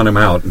keeps throwing him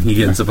out, and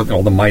he ends up with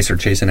all the mice are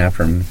chasing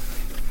after him.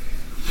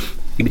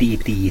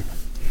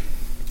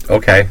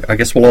 Okay, I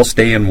guess we'll all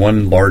stay in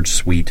one large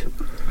suite.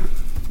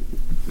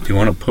 Do you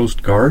want to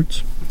post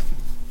guards?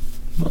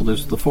 Well,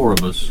 there's the 4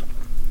 of us.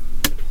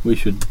 We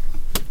should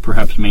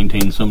perhaps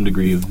maintain some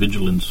degree of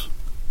vigilance.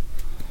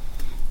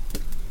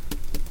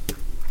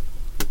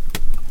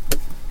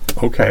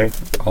 Okay,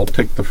 I'll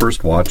take the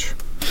first watch.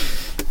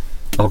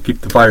 I'll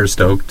keep the fire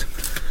stoked.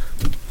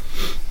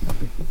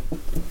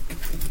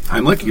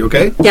 Heimlich, you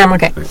okay? Yeah, I'm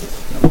okay.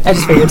 I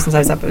just figured since I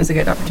was up, it was a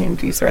good opportunity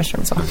to use the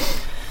restroom. So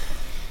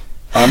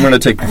I'm going to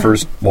take the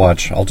first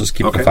watch. I'll just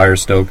keep Okay. the fire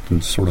stoked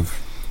and sort of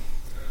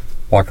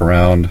walk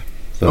around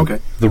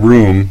the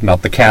room,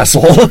 not the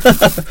castle,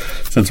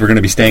 since we're going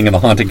to be staying in the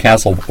haunted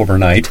castle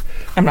overnight.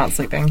 I'm not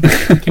sleeping.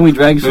 Can we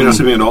drag You're not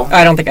some? sleeping at all?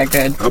 I don't think I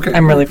could. Okay.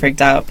 I'm really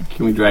freaked out.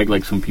 Can we drag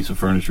like some piece of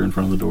furniture in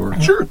front of the door?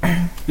 Sure.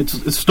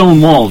 It's stone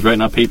walls, right?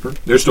 Not paper.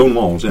 They're stone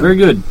walls, yeah. Very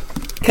good.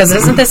 Because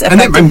isn't this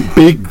And effective? then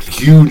big,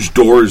 huge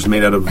doors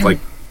made out of like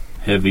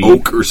Heavy.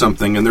 oak or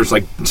something, and there's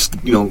like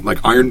like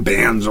iron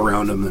bands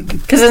around them. And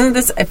Because doesn't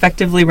this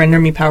effectively render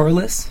me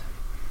powerless?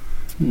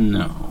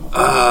 No.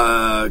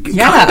 Yeah.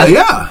 kinda,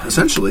 yeah,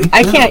 essentially.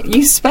 I can't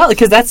use spell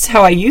because that's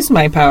how I use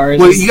my powers.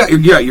 Well, you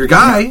got your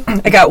guy,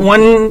 I got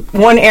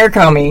one air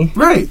commie.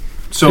 right?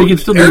 So you can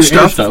still do air your air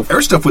stuff. stuff.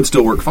 Air stuff would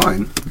still work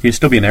fine, You'd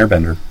still be an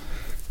airbender.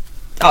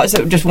 Oh,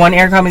 so just one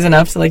air commie is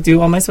enough to like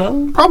do all my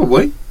spell?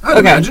 probably. I'd Okay.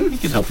 imagine. He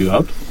could help you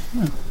out.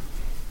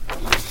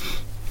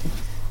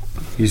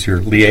 He's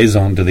your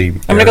liaison to the. I'm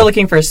gonna go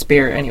looking for a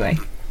spear anyway.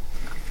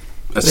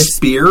 A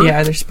spear.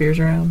 Yeah, there's spears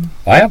around.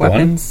 I have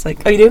Weapons. Like,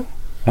 oh, you do?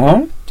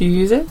 one. Uh Do you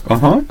use it? huh. Uh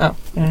huh. Oh,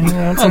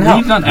 yeah, Oh, no.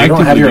 he's not You actively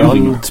don't have your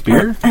using own it.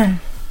 spear?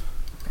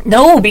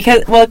 No,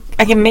 because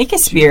I can make a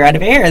spear out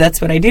of air.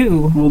 That's what I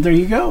do. Well, there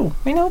you go.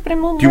 I know, but I'm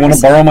a little Do you want to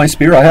nervous. borrow my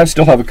spear? I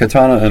still have a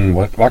katana and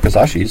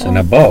wakazashis and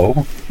a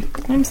bow.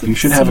 You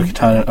should have a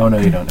katana. Oh no,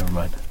 you don't. Never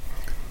mind.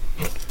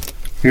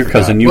 Your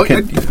cousin, you Well,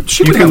 can.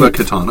 she would have a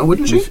katana,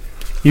 wouldn't she?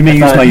 You may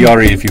use my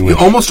yari if you wish.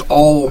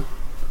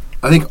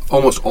 I think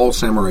almost all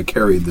samurai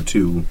carried the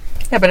two.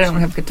 Yeah, but I don't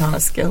have katana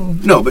skill.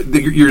 No, but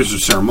yours are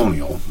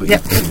ceremonial. But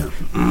Yep.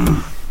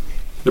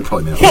 They're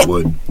probably made out of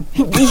wood.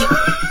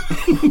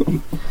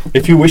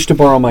 If you wish to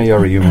borrow my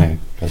yari, you may,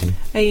 cousin.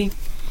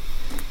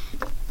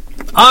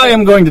 I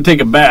am going to take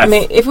a bath. I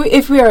mean,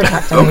 if we are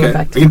attacked, I'm going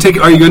back to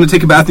Are you going to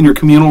take a bath in your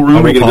communal room? I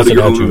or are you will going to toss go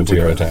to it your at you room? if we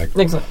are attacked.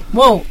 Excellent.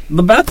 Well,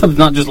 the bathtub's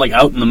not just like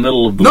out in the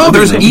middle of the No, living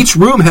there's room. each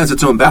room has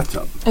its own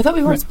bathtub. I thought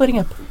we weren't splitting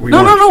up.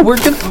 No. We're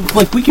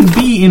gonna we can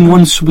be in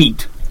one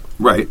suite,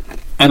 Right.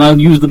 and I'll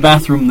use the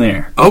bathroom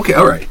there. Okay.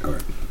 All right.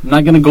 I'm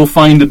not going to go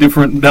find a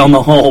different down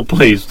the hall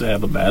place to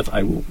have a bath.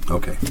 I will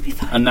Okay.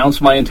 announce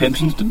my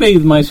intentions to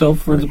bathe myself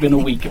for it's been a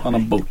week on a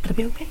boat. It'll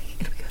be okay.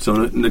 It'll be good. So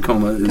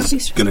Nakoma is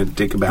stressed. going to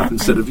take a bath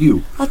instead of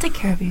you. I'll take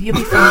care of you. You'll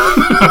be fine.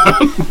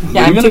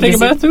 Yeah, Are you I'm going too to take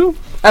busy. a bath too?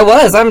 I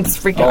was. I'm just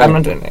freaked out. Oh. I'm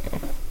not doing it.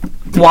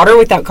 Water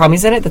without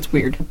commies in it? That's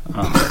weird.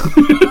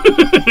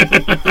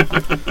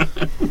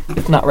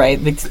 It's not right.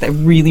 It's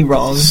really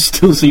wrong.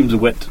 Still seems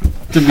wet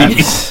to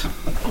me.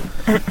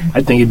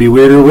 I think it'd be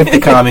weirder with the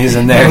commies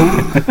in there.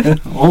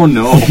 Oh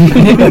no!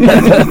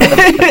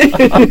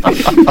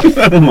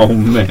 Oh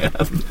man!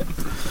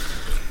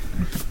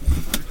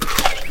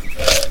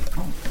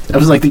 That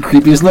was like the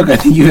creepiest look I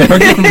think you've ever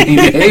given me,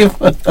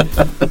 Dave.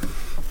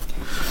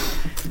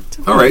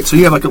 All right. So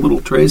you have like a little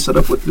tray set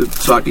up with the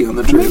sake on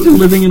the tray. Imagine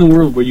living in a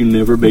world where you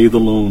never bathe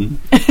alone.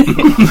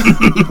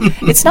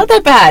 It's not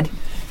that bad.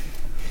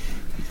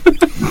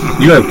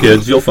 You have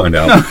kids, you'll find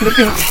out.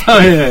 Oh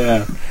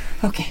yeah.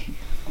 Okay.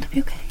 It'll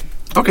be okay.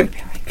 Okay.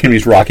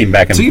 Kimmy's rocking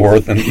back and So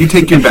forth and you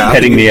take your bath.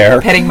 petting the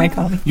air. Petting my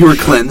commie. You are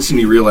cleansed, and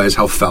you realize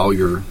how foul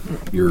your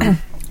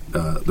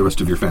the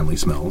rest of your family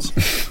smells.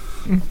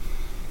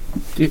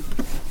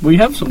 We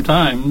have some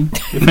time.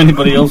 If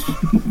anybody else,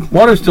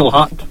 water's still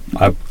hot.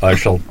 I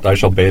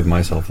shall bathe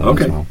myself then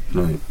Okay. as well.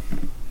 All right.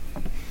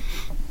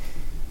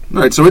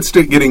 All right. So it's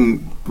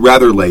getting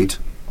rather late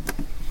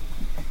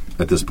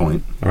at this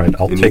point. All right,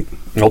 I'll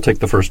And take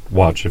the first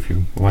watch if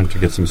you want to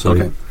get some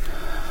sleep. Okay.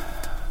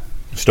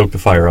 Stoke the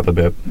fire up a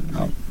bit.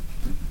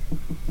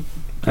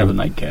 Have a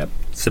nightcap.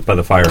 Sit by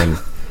the fire and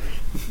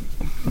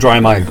dry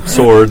my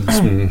swords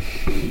and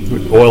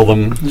oil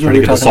them, trying to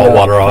get the salt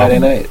water off. Friday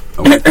night.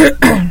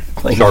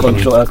 Playing a Sharpen.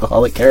 functional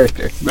alcoholic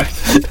character. Right.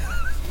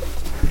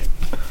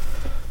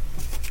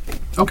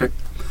 Okay.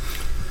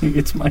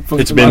 It's my.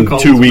 It's been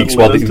 2 weeks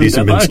while these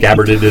have been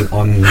scabbarded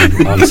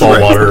on salt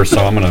Right. water, so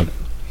I'm gonna.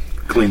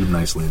 Clean them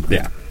nicely.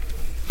 Yeah.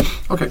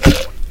 Okay.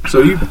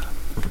 So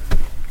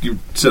you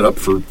sit up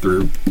for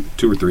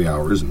 2 or 3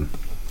 hours, and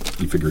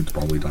you figure it's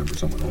probably time for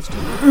someone else to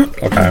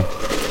Okay.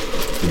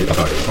 get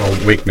tired.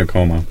 I'll wake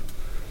Nakoma.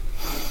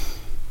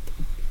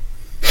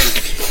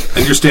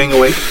 And you're staying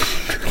awake?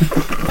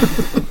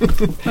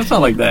 That's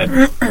not like that.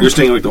 You're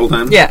staying awake the whole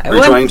time? Yeah, Are you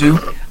well, trying to?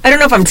 I don't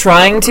know if I'm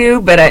trying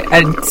to, but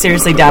I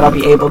seriously doubt I'll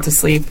be able to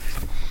sleep.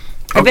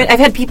 I've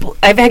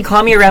had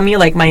Kami around me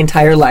like my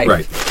entire life.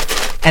 Right.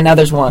 And now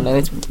there's one, and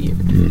it's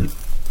weird.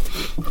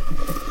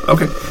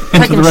 Okay.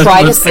 I can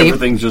try to sleep.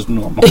 Everything's just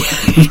normal.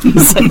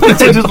 It's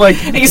just like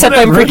Except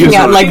I'm freaking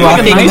out and like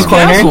rocking in the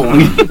corner.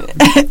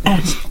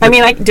 corner. I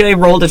mean, do I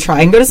roll to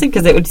try and go to sleep?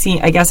 Because it would seem,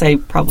 I guess I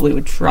probably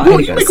would try Well,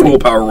 to you go to make a sleep.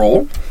 willpower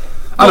roll.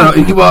 I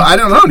don't know. Well, I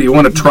don't know. Do you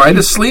want to try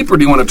to sleep, or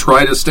do you want to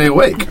try to stay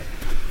awake?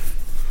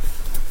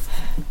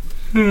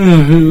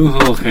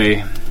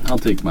 Okay, I'll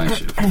take my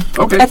shift.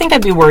 Okay. I think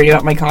I'd be worried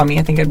about my Kami.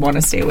 I think I'd want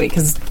to stay awake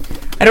because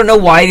I don't know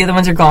why the other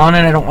ones are gone,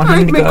 and I don't want All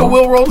him right, to make a go.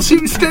 will roll to see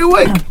if you stay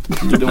awake.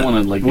 You don't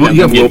want to like. Well,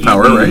 you have get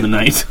willpower, eaten right? In the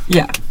night.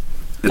 Yeah,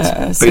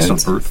 It's so based on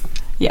it's- Earth.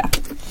 yeah.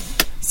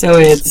 So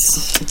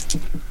it's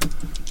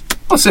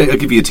I'll say I'll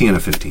give you a T and a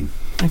 15.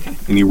 okay.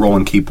 And you roll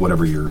and keep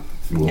whatever your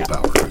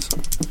willpower is.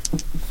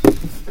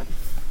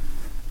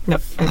 No,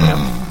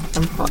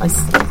 I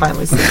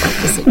finally sleep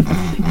off to sleep.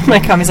 My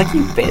Kami's like,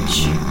 you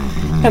bitch.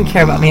 You don't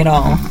care about me at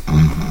all.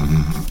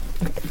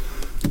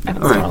 I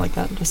don't All right. sound like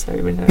that, just so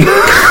everybody knows.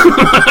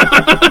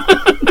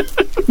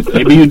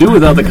 Maybe you do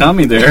without the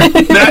Kami there.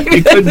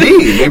 It could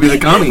be. Maybe the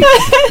Kami.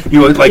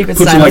 You would, like Keep it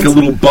puts like a silent.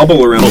 little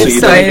bubble around so, you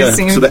So I don't,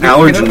 assume- so the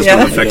allergens Yeah.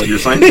 don't affect your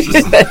sinuses.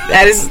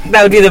 that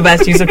would be the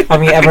best use of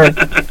Kami ever.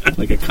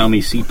 Like a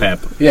Kami CPAP.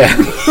 Yeah.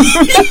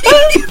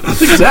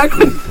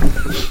 Exactly.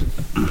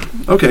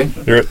 Okay.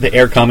 The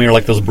air coming are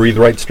like those breathe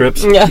right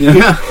strips. Yeah.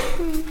 Yeah.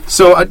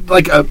 So,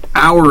 like an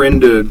hour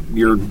into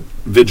your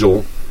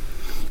vigil,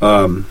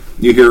 you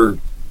hear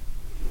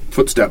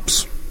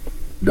footsteps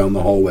down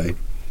the hallway,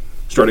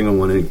 starting on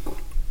one end.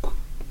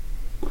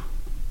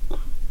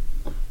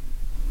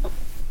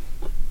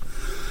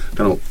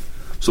 Kind of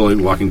slowly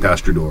walking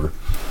past your door,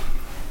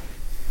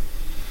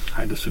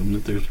 I'd assume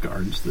that there's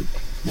guards that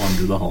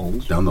wander the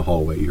halls. down the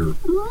hallway. You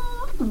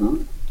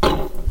hear.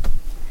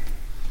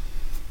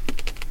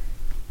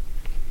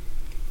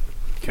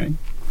 Okay.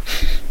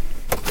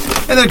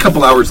 And then a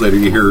couple hours later,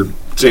 you hear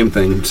same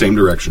thing, same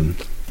direction.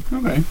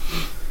 Okay.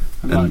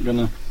 I'm not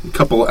gonna.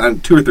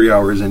 Two or 3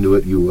 hours into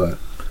it, you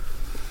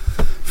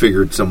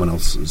figured someone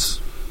else's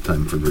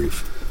time for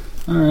grief.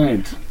 All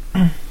right.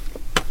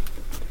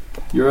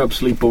 You're up,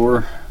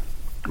 sleepover.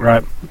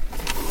 Right.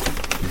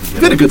 You've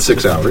had a good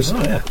 6 hours.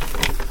 Oh, yeah.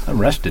 I'm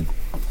rested.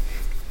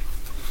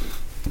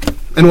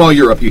 And while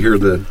you're up, you hear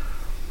the...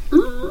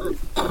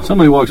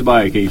 Somebody walks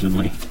by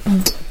occasionally.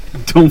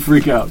 Don't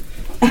freak out.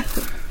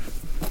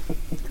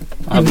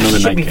 I'll have another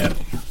nightcap.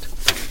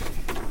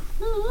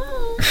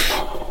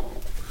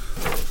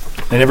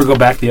 They never go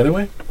back the other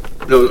way?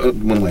 No,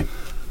 one way.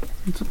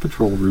 It's a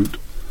patrol route.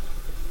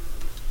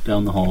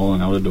 Down the hall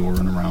and out a door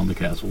and around the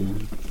castle.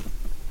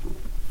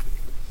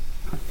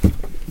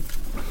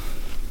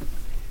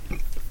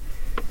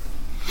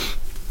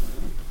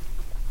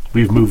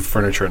 We've moved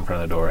furniture in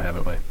front of the door,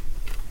 haven't we?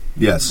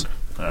 Yes.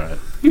 All right.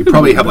 You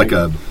probably have like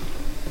a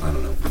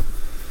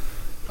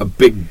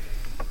big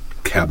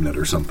cabinet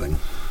or something,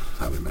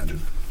 I would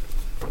imagine.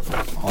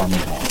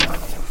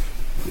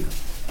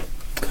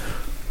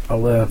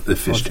 I'll The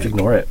fish just tank.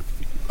 ignore it.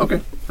 Okay.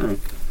 All right.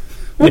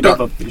 Pick Well, up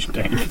a fish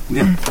tank.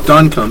 Yeah.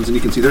 Dawn comes and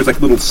you can see there's like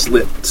little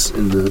slits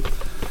in the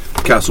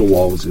castle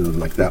walls,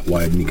 like that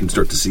wide, and you can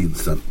start to see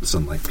the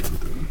sunlight come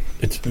through.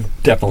 It's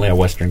definitely a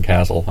Western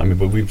castle. I mean,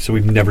 but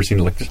we've never seen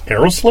like just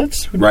arrow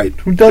slits. Right.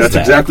 Who does That's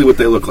that? exactly what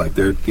they look like.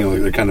 They're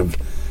they're kind of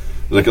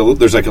like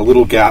there's like a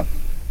little gap,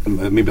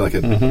 maybe like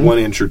a 1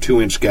 inch or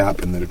 2 inch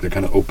gap, and they're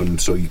kind of open,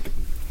 so you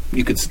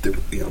could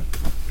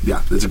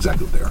yeah, that's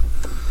exactly what they are.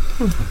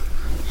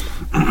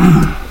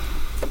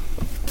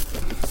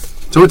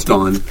 So it's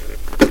dawn.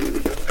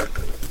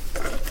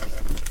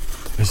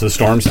 Is the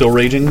storm still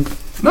raging?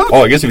 No.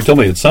 Oh, I guess if you told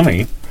me it's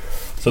sunny,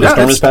 so the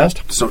storm is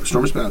past.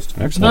 Storm is past.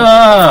 Excellent.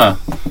 Ah!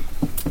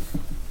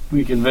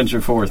 We can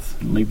venture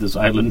forth and leave this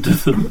island to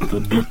the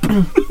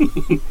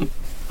deep.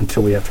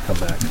 Until we have to come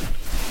back.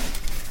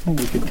 Well,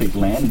 we could take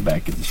land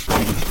back in the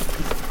spring.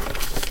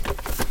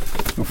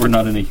 If we're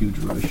not in a huge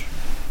rush.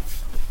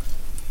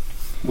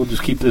 We'll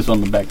just keep this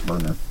on the back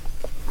burner.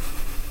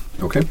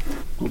 Okay.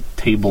 We'll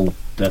table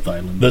Death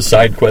Island. The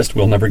side quest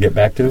we'll never get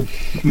back to.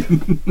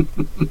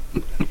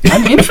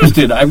 I'm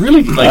interested. I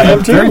really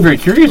I'm too. very, very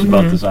curious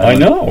about this I island.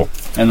 know.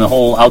 And the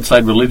whole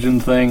outside religion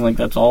thing,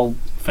 that's all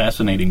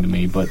fascinating to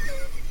me, but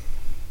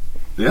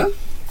Yeah?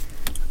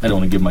 I don't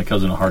want to give my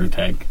cousin a heart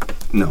attack.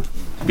 No.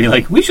 Be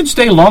like, we should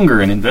stay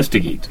longer and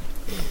investigate.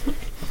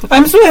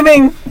 I'm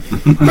swimming.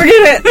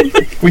 Forget it.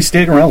 If we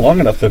stayed around long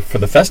enough for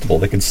the festival,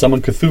 they can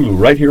summon Cthulhu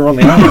right here on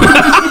the island.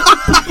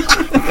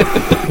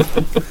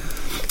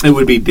 It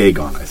would be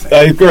Dagon, I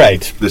think.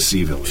 Right. The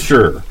sea village.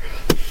 Sure.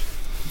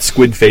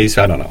 Squid face,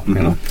 I don't know. You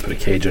know, Put a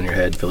cage on your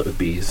head, fill it with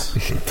bees.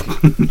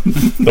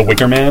 the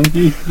Wicker Man.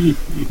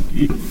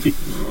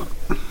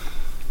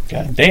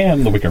 God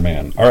damn, the Wicker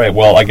Man. All right,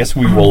 well, I guess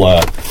we will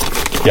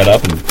get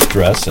up and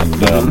dress and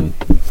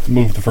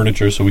move the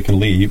furniture so we can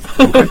leave.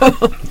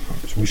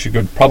 So we should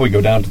probably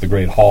go down to the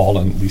Great Hall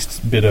and at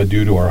least bid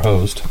adieu to our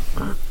host.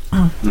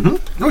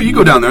 Oh, you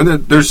go down there.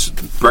 There's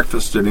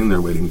breakfast sitting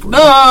there waiting for you.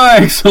 Ah,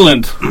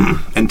 excellent.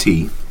 And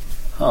tea.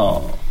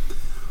 Oh.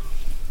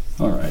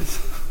 All right.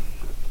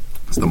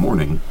 It's the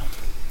morning.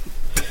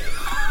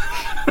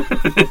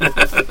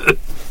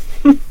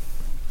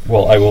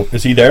 Well, I will.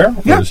 Is he there?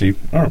 Yeah. Or is he?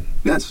 Oh.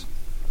 Yes.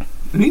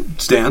 And he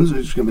stands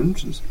and just comes in and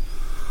says,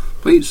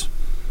 please.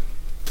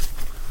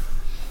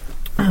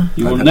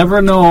 You will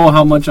never know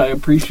how much I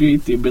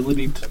appreciate the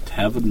ability to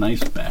have a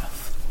nice bath.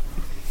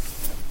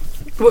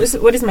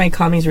 What is my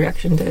Kami's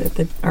reaction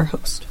to our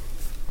host?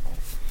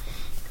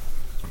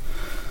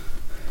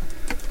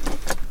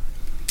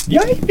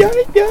 Yike,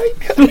 yike,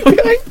 yike,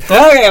 yike.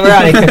 Okay, we're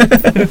out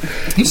of here.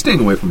 He's staying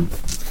away from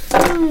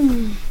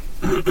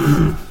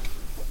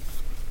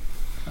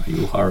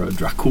Ayuhara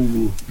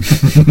Dracul.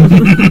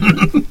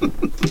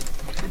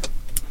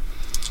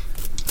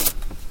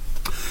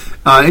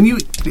 and you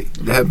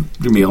have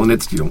your meal, and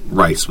it's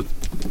rice with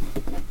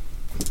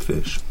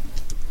fish.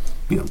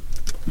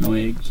 No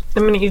eggs.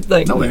 I'm gonna eat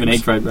like No Even eggs.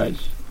 egg fried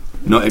rice.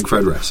 No egg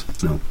fried rice.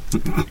 No.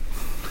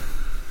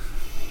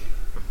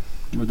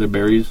 Were there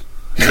berries?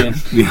 Again?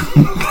 Yeah.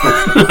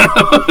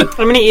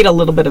 I'm gonna eat a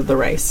little bit of the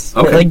rice,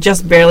 Okay. like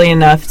just barely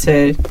enough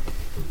to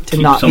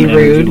Keep not some be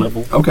energy rude.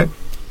 level. Okay.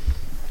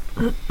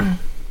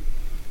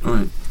 All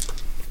right.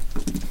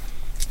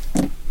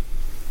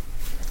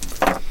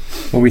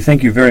 Well, we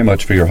thank you very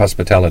much for your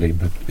hospitality,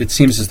 but it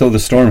seems as though the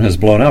storm has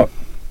blown out.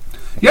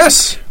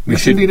 Yes.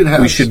 Yes, indeed it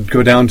has. We should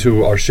go down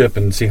to our ship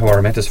and see how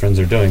our Mantis friends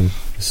are doing.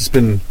 This has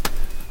been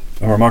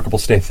a remarkable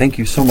stay. Thank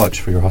you so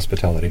much for your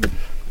hospitality.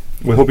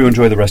 We hope you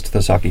enjoy the rest of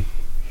the sake.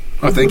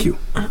 Oh, thank you.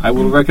 I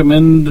will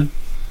recommend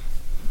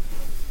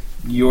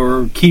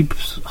your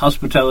keep's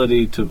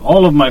hospitality to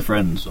all of my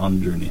friends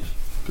on journeys.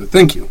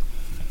 Thank you.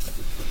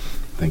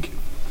 Thank you.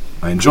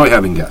 I enjoy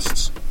having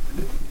guests.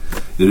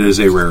 It is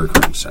a rare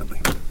occurrence, sadly.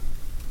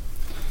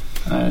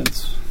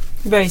 It's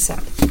Very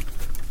sad.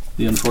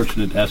 the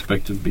unfortunate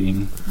aspect of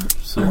being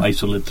so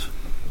isolate.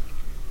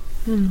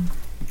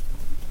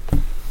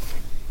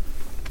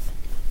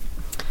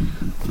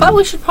 But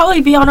we should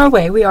probably be on our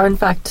way. We are, in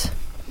fact,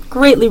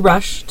 greatly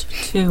rushed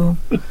to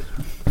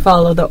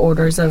follow the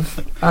orders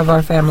of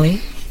our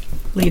family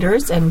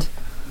leaders, and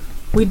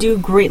we do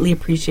greatly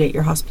appreciate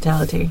your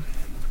hospitality.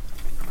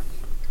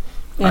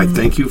 I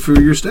thank you for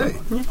your stay.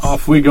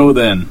 Off we go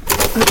then.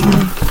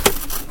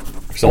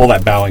 So all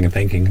that bowing and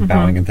thanking,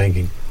 bowing and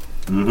thanking.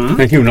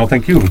 Thank you, no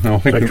thank you, no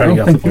thank Like you. trying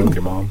to no, get off the thank phone you. with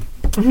your mom.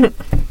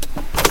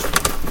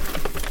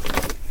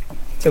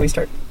 So we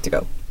start to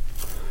go.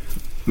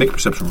 Make a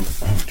perception roll.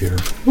 Oh dear.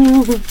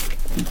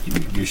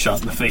 You're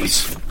shot in the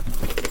face.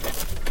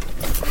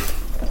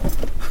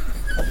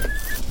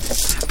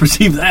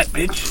 Perceive that,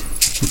 bitch.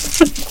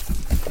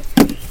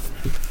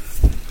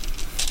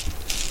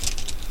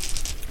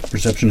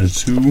 Perception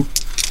is 2.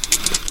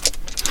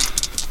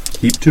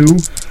 Keep 2.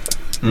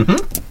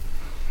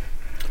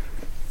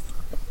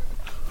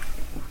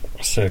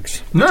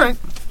 6. All right.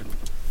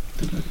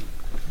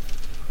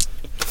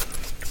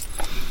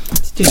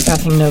 Stu's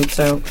passing notes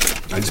out.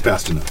 I just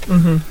passed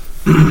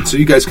enough. So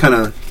you guys kind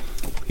of,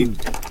 he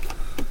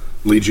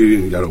leads you.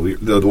 You got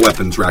the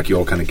weapons rack. You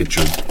all kind of get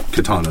your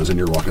katanas and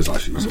your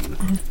wakazashis.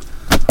 And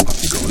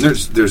off you go. And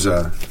there's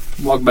a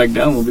Walk back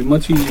down will be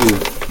much easier.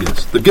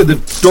 yes.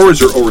 The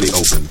doors are already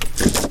open.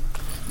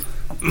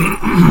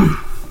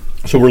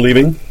 So we're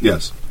leaving?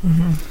 Yes.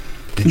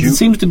 Did It you?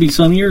 seems to be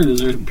sunnier. Does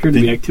there appear to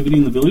be activity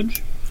in the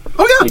village?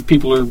 Oh yeah. Like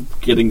people are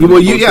getting. Well,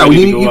 boats yeah. ready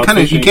to You go out kind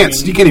of you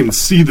fishing can't even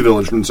see the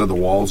village from inside the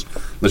walls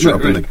unless you're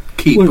Right, up in right.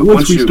 the keep. Wait, but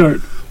once we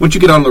start. once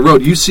you get on the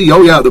road, you see.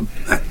 Oh yeah, the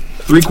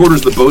 3/4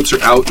 of the boats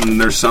are out, and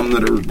there's some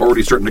that are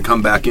already starting to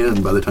come back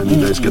in by the time you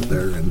guys get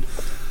there. And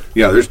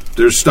yeah,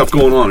 there's stuff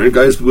going on. There are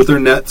guys with their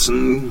nets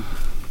and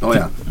oh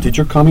yeah. Did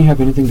your kami have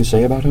anything to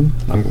say about him?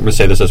 I'm going to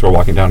say this as we're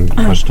walking down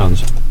Hush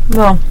Tons.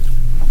 Well,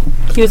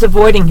 he was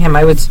avoiding him.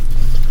 I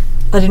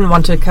didn't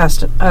want to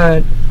cast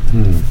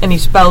any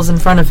spells in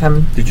front of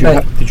him. Did you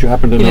but did you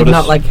happen to he notice? did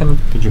not like him.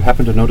 Did you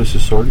happen to notice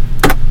his sword?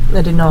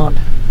 I did not.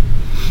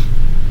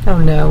 Oh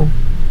no.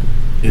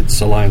 It's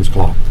a lion's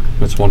claw.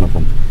 That's one of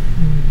them.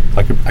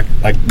 I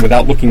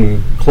without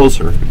looking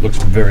closer, it looks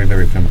very,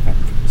 very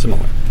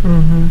similar.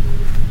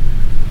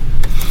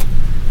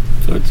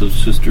 So it's a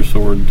sister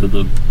sword to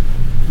the.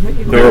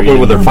 There were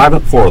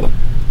 4 of them.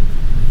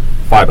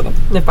 5 of them.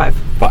 No, 5.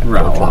 5.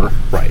 Rawr.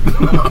 Right.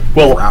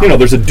 Well,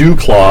 there's a dew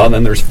claw, and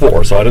then there's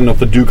 4. So I don't know if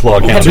the dew claw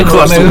counts. Two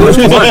clusters was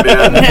one,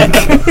 man.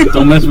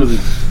 Don't mess with it.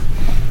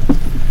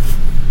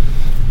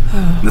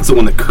 That's the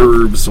one that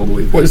curves all the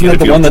way. What, isn't that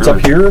the one that's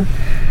up here?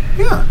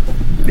 Yeah.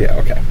 Yeah.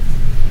 Okay.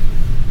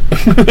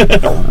 Do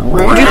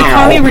the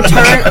kami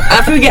return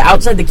after we get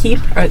outside the keep?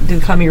 Or do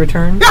the kami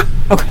return? Yeah.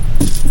 Okay.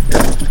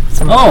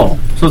 Oh,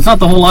 so it's not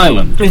the whole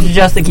island. It's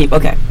just the keep.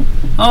 Okay.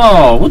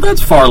 Oh, well,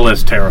 that's far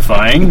less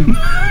terrifying.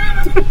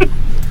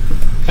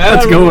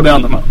 Let's go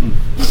down the mountain.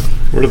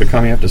 What do the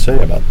kami have to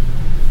say about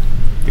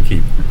the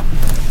keep?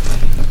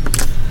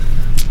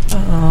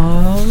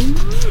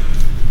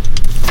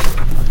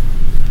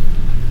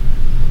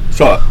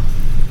 So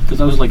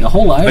Because I was like, a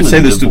whole island. I'd say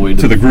this devoid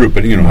to of- the group,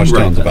 but Hush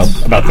Right.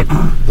 Tons about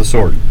the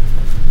sword.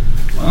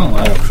 Well,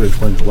 That actually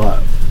explains a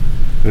lot.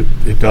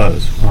 It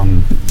does.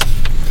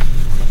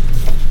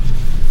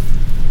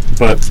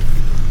 But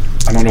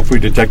I don't know if we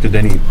detected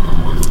any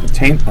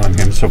taint on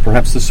him, so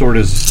perhaps the sword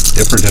is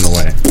different in a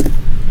way.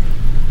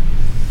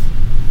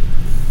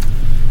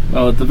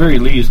 well, at the very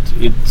least,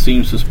 it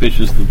seems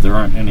suspicious that there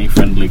aren't any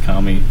friendly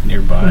kami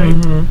nearby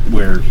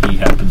where he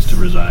happens to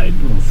reside.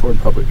 Well, the sword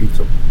probably eats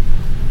him.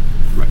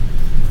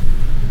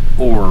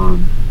 Or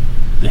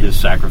his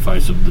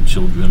sacrifice of the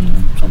children,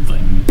 or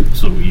something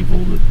so evil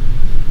that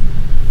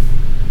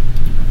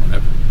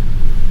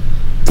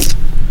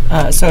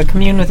whatever. So I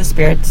commune with the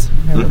spirits.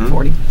 I rolled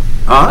 40.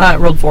 Huh?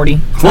 Rolled 40.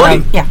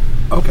 40? Yeah.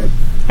 Okay.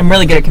 I'm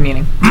really good at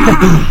communing.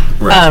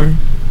 Right.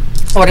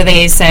 What are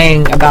they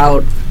saying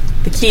about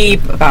the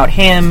keep, about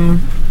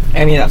him,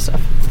 any of that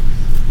stuff?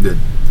 Good.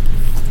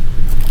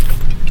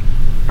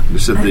 You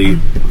said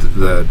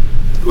the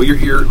well,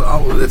 you're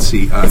let's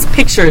see. It's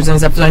pictures and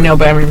stuff, I know,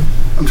 but I mean,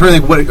 I'm trying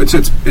to think what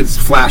it's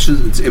flashes,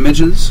 it's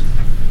images.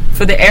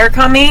 for the air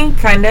kami,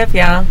 kind of,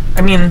 yeah.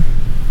 I mean,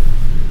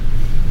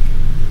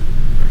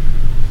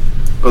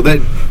 Oh,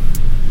 that.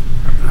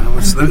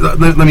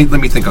 Let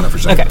me think on it for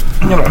a second.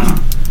 okay, no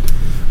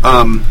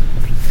worries.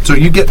 So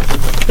you get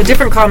The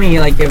different kami,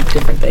 like, give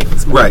different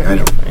things. Right, I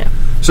know. Yeah.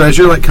 so as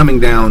you're like coming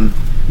down,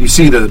 you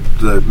see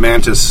the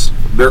mantis.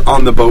 They're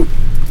on the boat,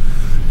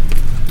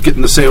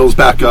 getting the sails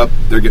back up.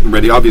 They're getting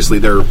ready. Obviously,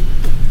 they're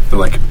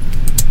like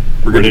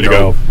we're Ready to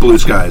go. Blue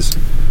skies,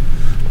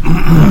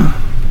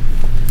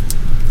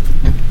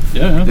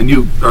 Yeah, and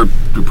you are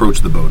to approach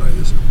the boat. I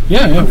guess.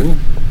 yeah. Well,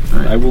 All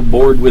right. I will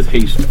board with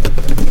haste.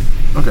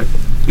 Okay.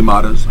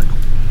 Yamada's like,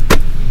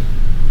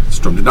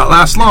 storm did not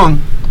last long.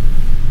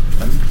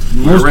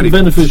 Most ready.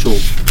 beneficial.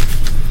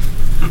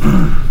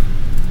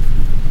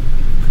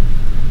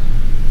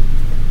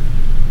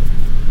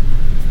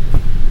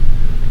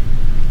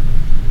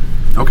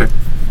 Okay.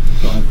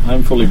 So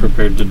I'm fully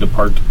prepared to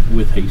depart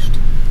with haste.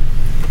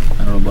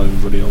 I don't know about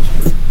everybody else.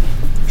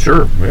 But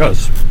Sure,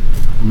 yes.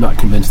 I'm not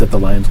convinced that the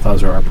lion's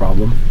claws are our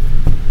problem.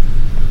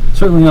 As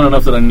Certainly not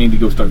enough that I need to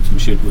go start some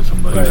shit with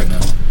somebody right now.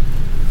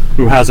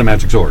 Who has a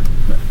magic sword?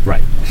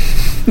 Right.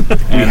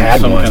 And had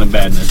some one. kind of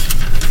badness.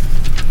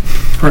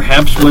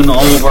 Perhaps when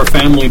all of our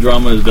family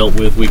drama is dealt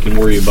with, we can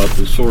worry about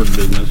the sword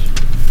business.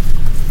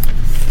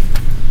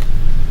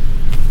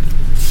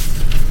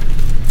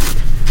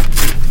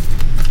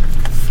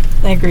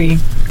 I agree.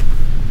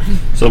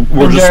 So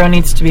we'll Manjaro just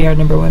needs to be our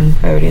number one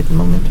priority at the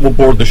moment. we'll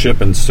board the ship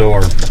and stow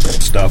our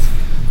stuff.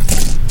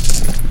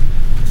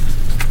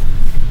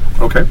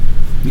 Okay.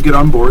 You get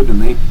on board,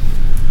 and they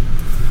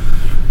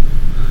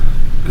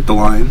get the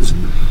lines.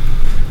 And,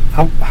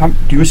 How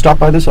do you stop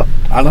by this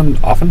island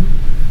often?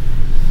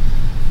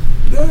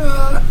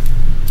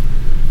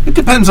 it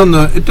depends on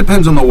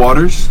the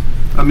waters.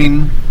 I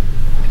mean,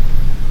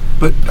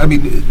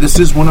 this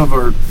is one of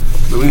our.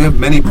 We have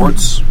many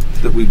ports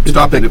that we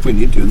stop at if we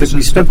need to. This We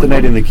is spent the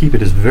night in definitely the keep.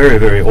 It is very,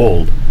 very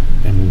old,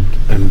 and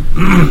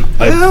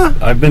Yeah.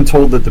 I've been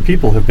told that the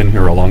people have been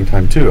here a long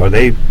time too. What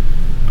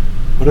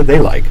are they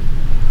like? one.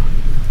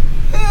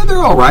 Yeah, they're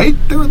all right.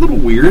 They're a little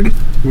weird.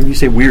 When you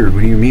say weird,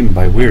 what do you mean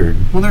by weird?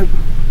 Well,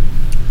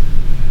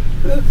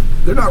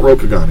 they're not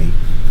Rokugani.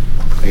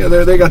 Yeah,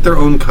 they got their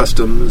own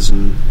customs,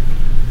 and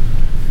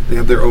they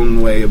have their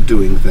own way of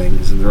doing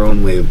things and their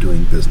own way of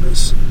doing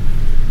business.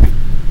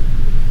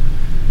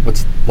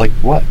 What's like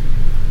what?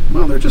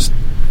 Well,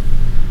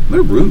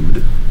 they're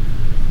rude.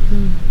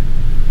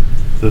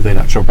 Do they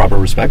not show proper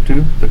respect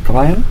to the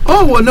clan?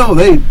 Oh well, no,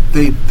 they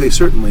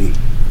certainly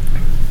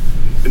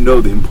know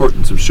the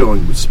importance of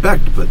showing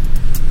respect, but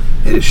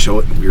they just show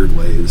it in weird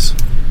ways.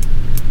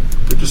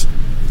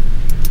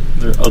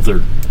 They're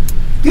other.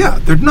 Yeah,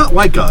 they're not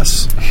like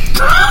us,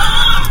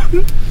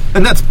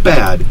 and that's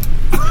bad.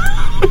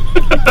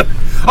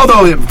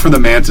 Although for the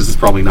mantis, it's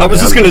probably not. I was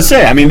just going to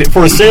say. I mean,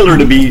 for a sailor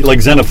to be like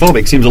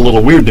xenophobic seems a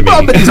little weird to me.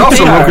 Well, but he's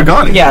also They are.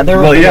 Rokugani. Yeah, they're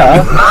Well,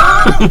 yeah,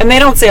 and they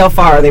don't sail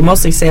far. They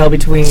mostly sail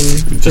between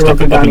just the up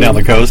and down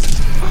the Rokugani.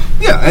 coast.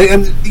 Yeah,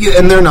 and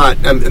they're not.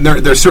 And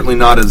they're certainly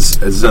not as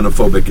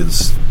xenophobic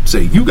as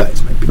say you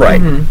guys might be.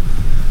 Right.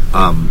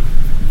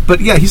 But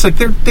yeah, he's like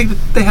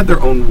they have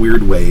their own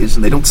weird ways,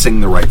 and they don't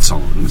sing the right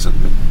songs. And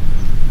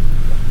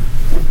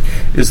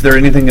Is there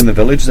anything in the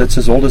village that's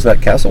as old as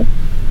that castle?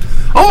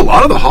 a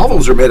lot of the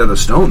hovels are made out of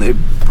stone. They're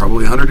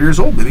probably 100 years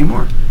old, maybe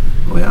more.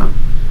 Oh yeah.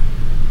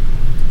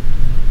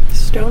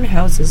 Stone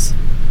houses.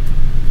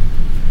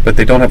 But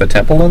they don't have a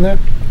temple on that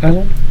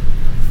island?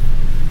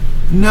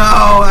 No,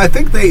 I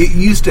think they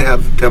used to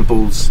have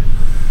temples.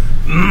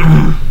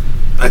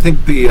 I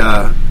think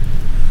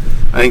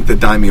the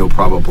daimyo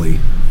probably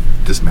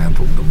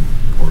dismantled them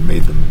or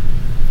made them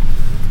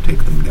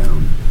take them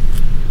down.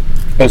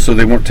 Oh, so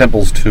they weren't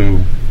temples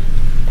to...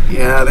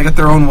 Yeah, they got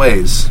their own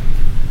ways,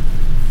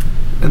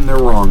 and they're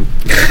wrong.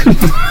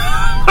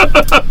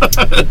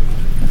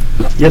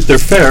 Yet they're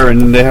fair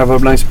and they have a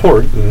nice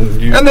port.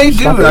 And they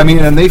do. I mean,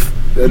 and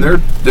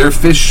their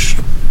fish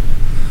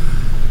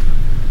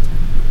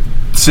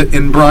sit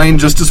in brine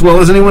just as well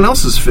as anyone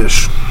else's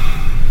fish.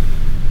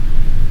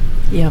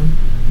 Yeah.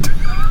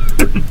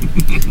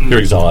 You're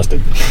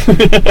exhausted.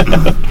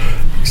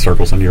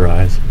 Circles under your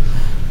eyes.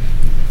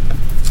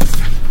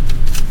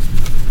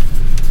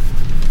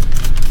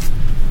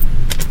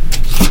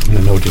 And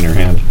a note in your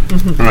hand.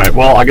 All right.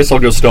 Well, I guess I'll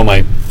go stow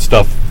my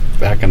stuff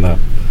back in the.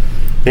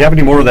 Do you have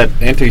any more of that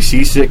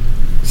anti-seasick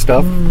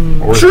stuff?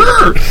 Or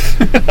Sure.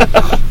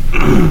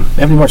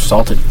 Have any more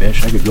salted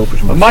fish? I could go for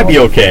some. It might be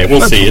okay.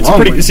 We'll see. It's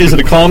pretty. Is it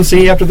a calm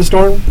sea after the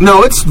storm?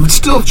 No, it's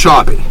still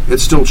choppy.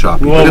 It's still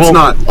choppy, Well, but it's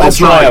not. I'll it's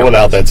try not it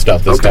without that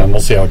stuff this Okay. time.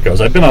 We'll see how it goes.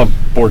 I've been on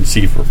board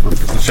sea for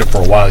the ship for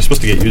a while. I'm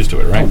supposed to get used to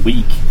it, right? A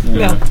week.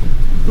 Yeah.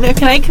 Now,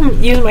 can I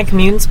use my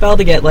commune spell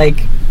to get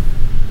like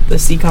the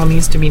sea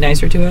commies to be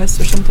nicer to us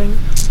or something?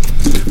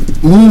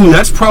 Ooh,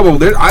 that's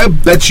probably. I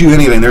bet you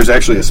anything. There's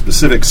actually a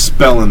specific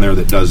spell in there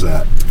that does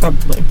that.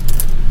 Probably.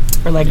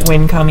 Or like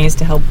wind commies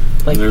to help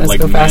like They're us like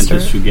go faster.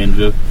 Mantis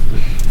Shugenja.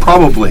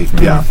 Probably,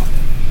 yeah.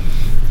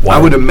 I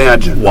would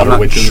imagine. water I'm not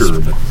witches.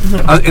 sure, but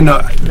in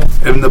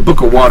the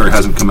Book of Water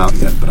hasn't come out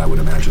yet, but I would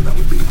imagine that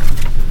would be.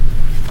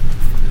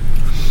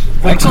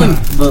 Actually,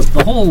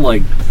 the whole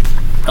like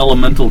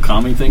elemental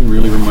kami thing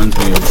really reminds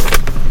me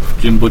of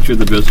Jim Butcher,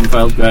 the Dresden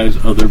Files guy's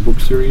other book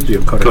series.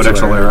 Codex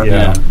Alera.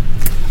 Yeah.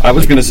 I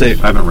was going to say,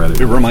 I haven't read it.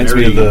 it reminds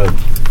me of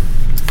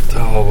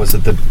Very- was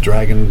it the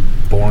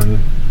Dragonborn,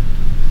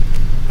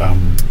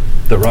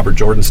 the Robert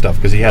Jordan stuff?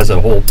 Because he has a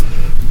whole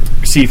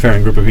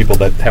seafaring group of people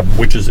that have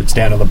witches that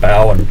stand on the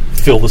bow and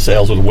fill the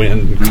sails with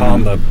wind and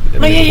calm the.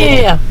 Oh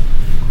yeah.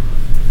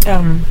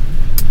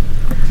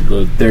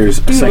 There's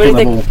a What are second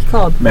they level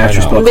called? master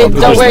I know. spell They called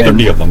don't There's wear-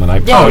 30 of them, and I.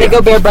 Yeah, they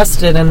go bare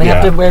breasted and they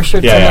have to wear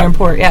shirts when they're in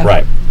port. Yeah.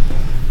 Right.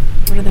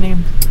 What are the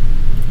names?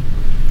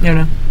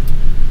 No.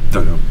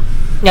 Don't know.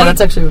 Yeah,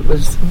 that's actually what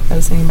I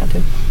was thinking about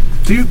too.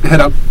 So you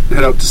head out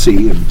to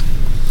sea, and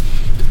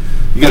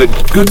you get a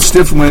good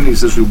stiff wind. He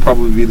says we'll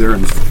probably be there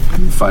in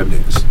 5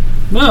 days.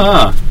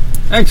 Ah,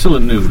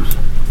 excellent news.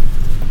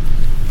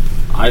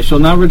 I shall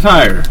now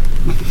retire.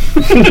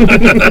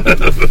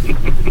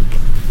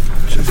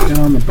 Check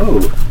down the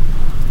boat.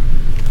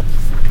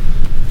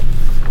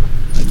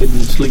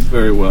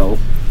 very well.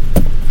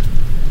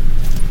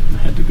 I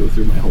had to go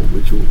through my whole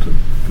ritual to go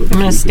to I'm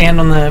going to sleep. stand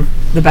on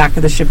the back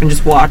of the ship and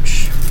just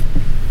watch.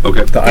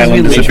 Okay. The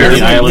island Make sure disappears.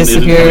 the island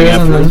isn't Disappears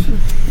coming and after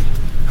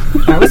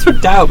us. I was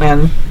freaked out,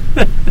 man.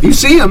 You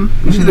see him.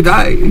 You see the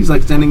guy. He's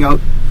like standing out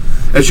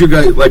as you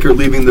guys like are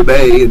leaving the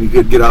bay, and you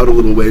could get out a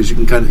little ways.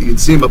 You can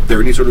see him up there,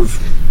 and he sort of.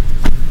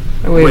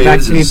 I waved back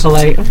to be Waves.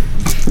 polite.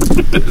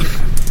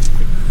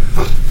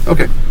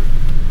 Okay.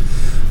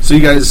 So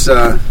you guys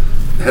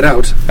head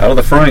out. Out of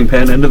the frying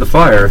pan into the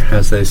fire,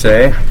 as they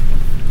say.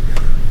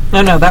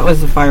 No, that was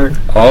the fire.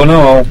 Oh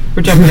no.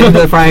 We're jumping into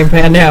the frying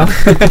pan now.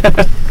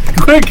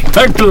 Quick,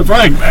 back to the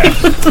frying pan.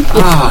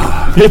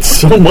 It's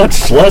so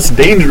much less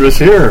dangerous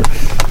here.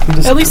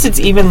 At least it's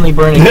evenly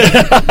burning.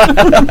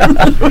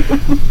 I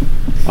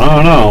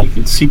don't know. You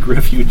can seek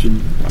refuge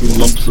in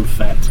lumps of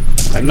fat.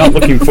 I'm not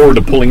looking forward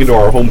to pulling into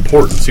our home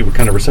port and see what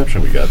kind of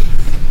reception we get.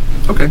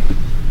 Okay.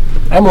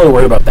 I'm a little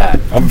worried about that.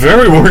 I'm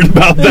very worried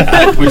about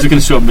that. We're just going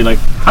to show up and be like,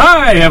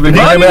 "Hi, They're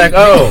everybody." gonna be like,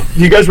 oh,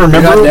 You guys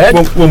remember You're not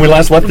dead? when we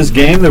last left this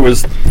game? There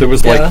was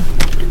like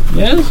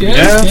Yes.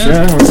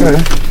 okay.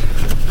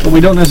 But we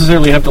don't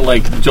necessarily have to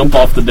like jump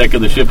off the deck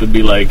of the ship and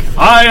be like,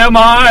 "I am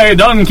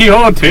Don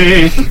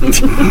Quixote."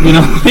 You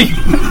know.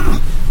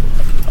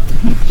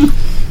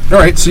 All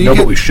right. So you no,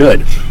 get. but we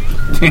should.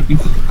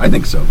 I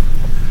think so.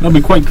 I'll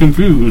be quite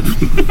confused.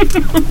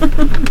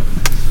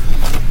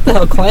 The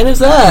hell clan is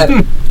that?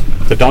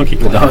 The donkey.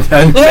 The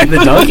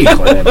donkey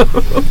clan.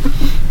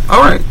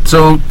 All right.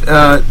 So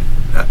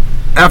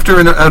after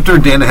a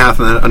day and a half,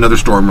 another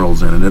storm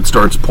rolls in, and it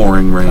starts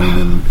pouring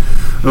rain,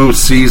 and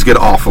seas get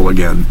awful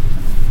again.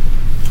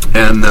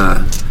 And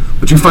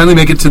but you finally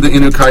make it to the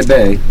Inukai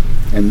Bay,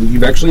 and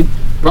you've actually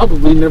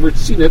probably never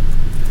seen it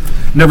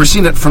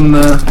from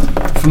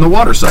the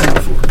water side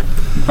before.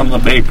 From the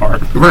bay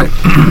part. Right.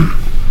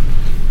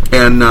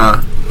 And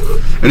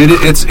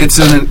it's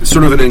in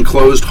sort of an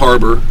enclosed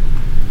harbor.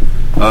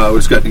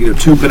 It's got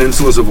two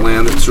peninsulas of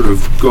land that sort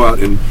of go out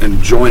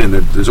and join, and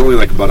there's only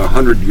like about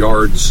 100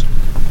 yards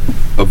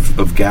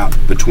of gap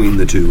between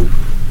the two.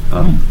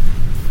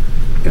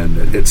 And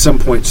at some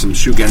point, some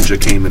Shugenja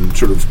came and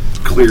sort of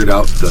cleared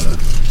out the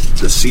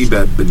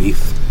seabed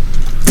beneath,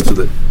 so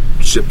that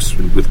ships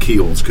with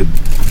keels could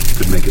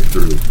make it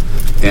through.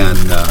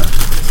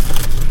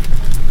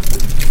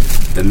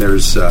 And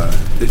there's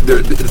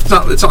it's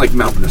not like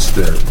mountainous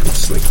there.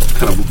 It's like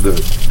kind of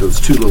those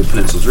two little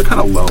peninsulas. They're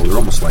kind of low. They're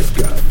almost like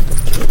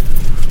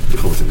what do you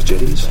call those things,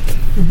 jetties?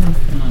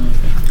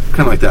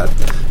 Kind of like that.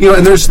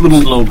 And there's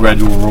little Slow,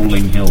 gradual,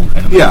 rolling hill.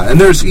 Kind of. yeah,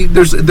 and they're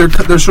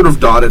sort of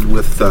dotted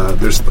with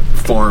there's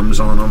farms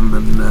on them,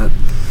 and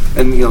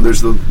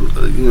there's the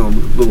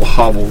little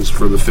hovels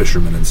for the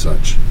fishermen and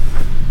such.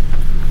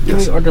 Can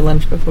Yes. we order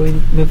lunch before we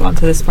move on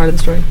to this part of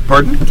the story?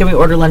 Pardon? Can we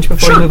order lunch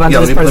before we move on to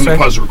this part of the story?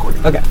 pause the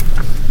recording. Okay.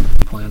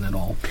 Plan at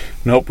all.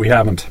 Nope, we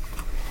haven't.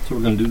 So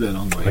we're going to do that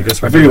on the way. I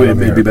guess I we're figured doing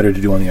it'd be better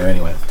to do on the air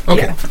anyway.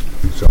 Okay, Yeah.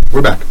 so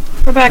we're back.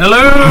 We're back.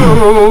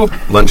 Hello.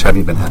 Lunch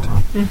having been had.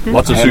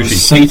 Lots of I'm sushi.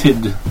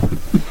 sated.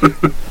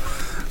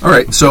 All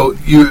right, so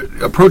you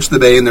approach the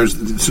bay, and there's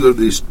sort of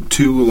these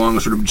two long,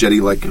 sort of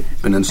jetty-like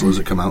peninsulas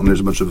that come out, and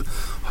there's a bunch of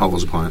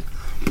hovels upon it.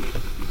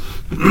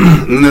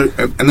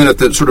 and then at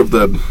the sort of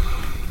the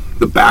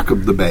back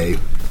of the bay,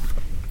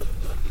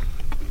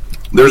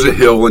 there's a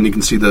hill, and you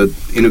can see the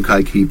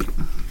Inukai Keep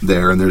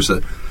there, and there's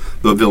the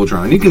village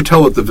around. And you can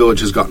tell that the village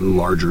has gotten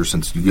larger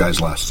since you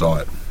guys last saw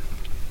it.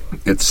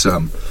 It's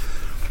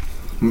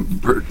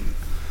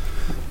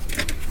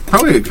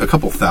probably a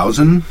couple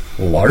thousand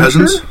Larger?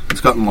 peasants.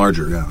 It's gotten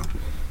larger, yeah.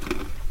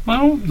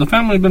 Well, the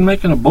family's been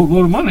making a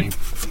boatload of money.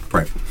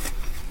 Right.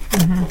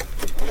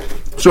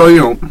 So,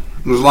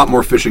 there's a lot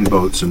more fishing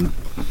boats and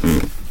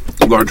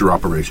larger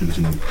operations.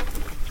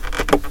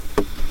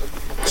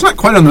 It's not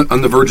quite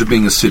on the verge of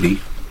being a city,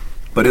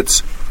 but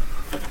it's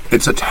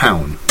a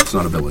town. It's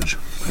not a village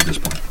at this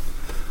point.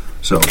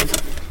 So,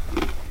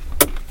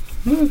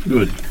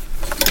 Good.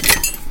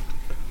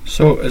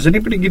 So, has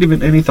anybody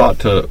given any thought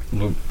to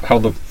how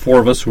the four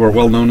of us who are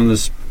well known in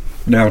this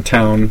now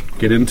town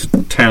get into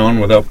town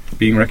without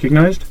being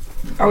recognized?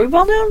 Are we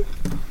well known?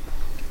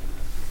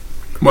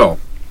 well,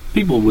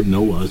 People would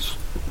know us.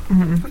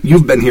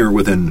 you've been here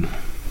within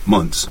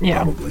months,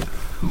 Yeah. probably.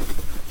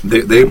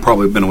 They've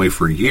probably been away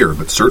for a year,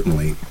 but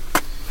certainly.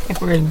 If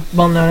we're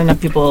well known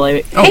enough, people are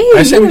like, Oh, hey,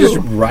 I say we you. just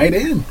ride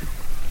in.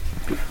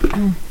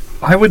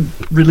 I would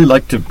really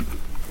like to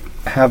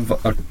have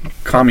a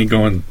commie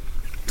go and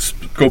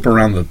scope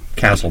around the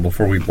castle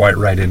before we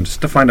ride in,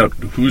 just to find out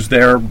who's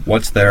there,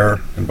 what's there,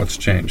 and what's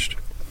changed.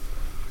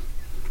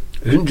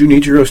 Isn't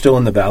Junichiro still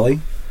in the valley?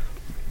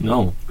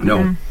 No.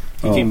 No.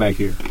 He came back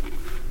here.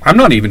 I'm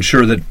not even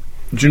sure that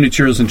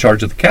Junichiro's in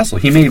charge of the castle.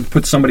 He may have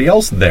put somebody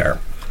else there,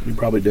 You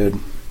probably did.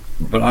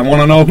 but I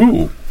want to know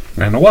who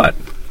and what.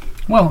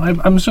 Well,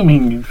 I'm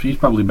assuming he's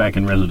probably back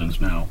in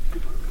residence now.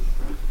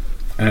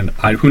 And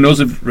who knows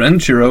if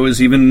Renchiro is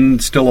even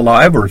still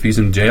alive, or if he's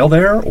in jail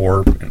there,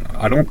 or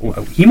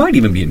he might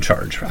even be in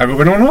charge. I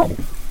don't know.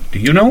 Do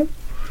you know?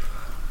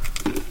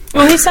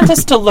 Well, he sent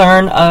us to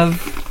learn of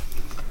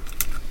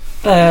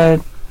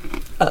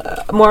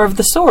more of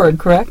the sword,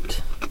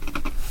 correct?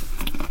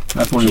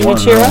 That's what he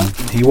wanted to know.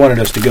 He wanted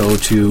us to go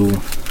to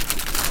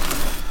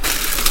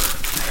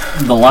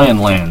The Lion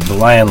Land. the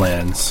Lion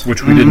Lands.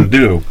 Which we didn't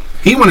do.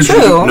 He wanted you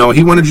True. to, no,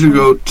 he wanted you to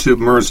go to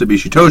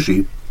Murasabshi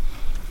Toshi,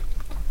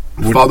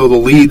 follow the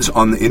leads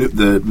on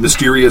the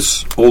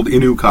mysterious old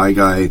Inukai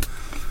guy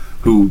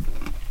who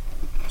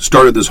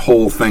started this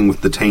whole thing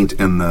with the taint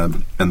and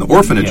the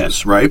orphanages,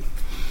 Yes. right?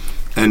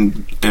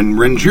 And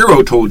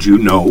Renjiro told you,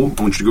 no,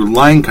 I want you to go to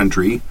Lion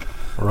Country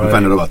and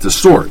find out about this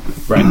sword,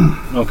 Right.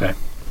 Okay.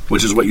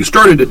 which is what you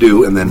started to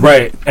do, and then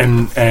Right.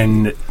 And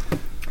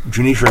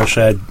Junichiro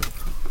said,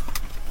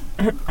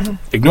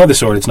 ignore the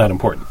sword, it's not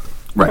important.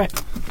 right.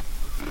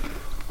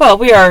 Well,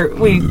 we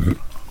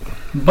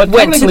But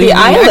Went to technically, the we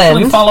actually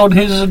island. followed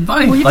his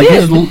advice. We like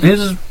did.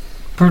 his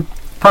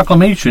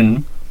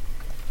proclamation.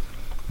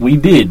 We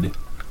did.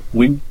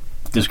 We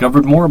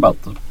discovered more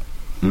about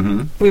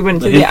them. we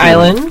went to The the history.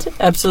 island,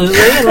 absolutely,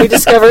 and we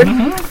discovered.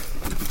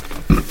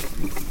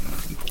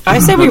 I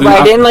say we But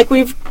ride then in like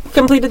we've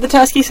completed the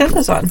task he sent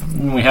us on.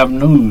 And we have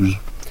news.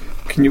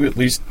 Can you at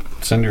least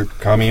send your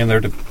Kami in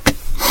there to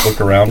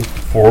look around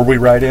before we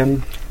ride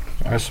in?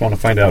 I just want to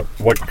find out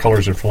what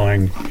colors are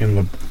flying in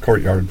the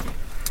courtyard.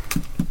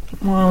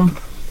 Well,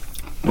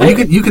 Well,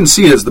 you can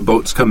see as the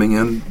boat's coming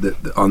in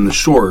on the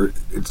shore,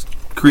 it's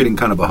creating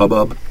kind of a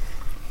hubbub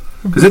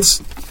because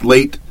it's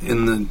late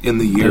in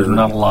the year. There's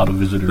not a lot of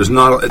visitors.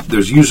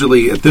 There's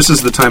usually this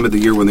is the time of the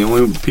year when the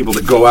only people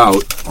that go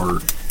out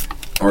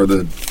are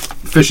the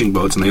fishing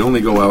boats, and they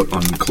only go out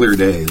on clear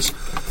days.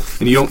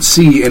 And you don't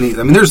see any.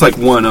 I mean, there's like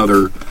one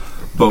other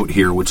boat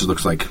here, which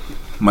looks like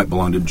might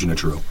belong to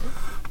Junichiro,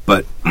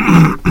 but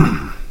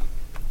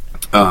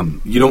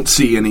you don't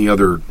see any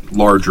other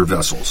larger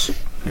vessels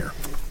here.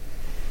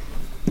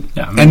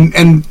 Yeah, I mean,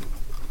 And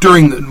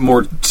during the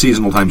more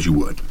seasonal times, you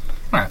would.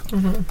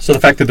 So the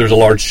fact that there's a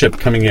large ship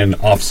coming in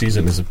off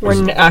season is we're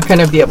not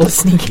going to be able to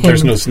sneak in.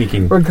 there's no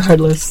sneaking.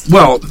 regardless.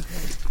 Well,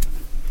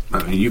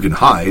 I mean, you can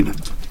hide,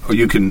 or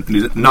you can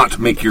not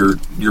make your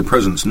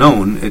presence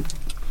known.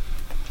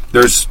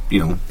 There's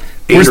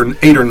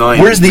eight or nine.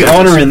 Where's the vessels.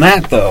 honor in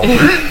that, though?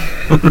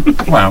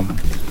 wow.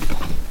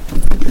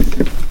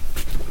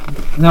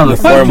 Now The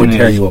form would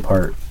tear you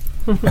apart.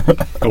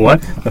 The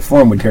what? The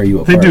form would tear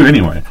you They apart. do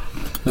anyway.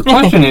 The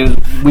question is,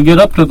 we get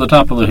up to the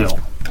top of the hill.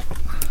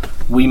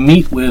 We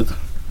meet with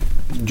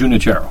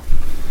Junichiro.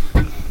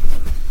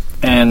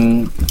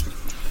 And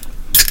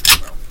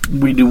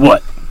we do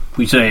what?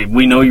 We say,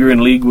 we know you're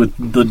in league with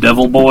the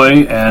Devil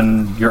Boy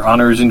and your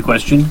honor is in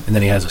question, And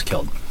then he has us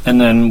killed. and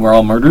then we're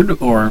all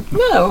murdered, or...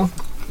 No.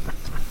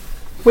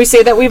 We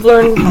say that we've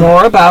learned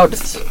more about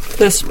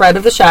the spread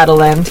of the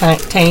Shadowland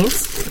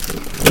taints.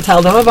 We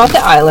tell them about the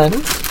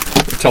island.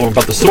 Tell them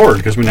about the sword,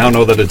 because we now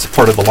know that it's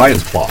part of the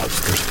lion's claws.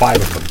 There's 5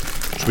 of them,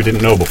 which we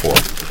didn't know before.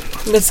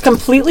 It's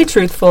completely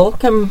truthful,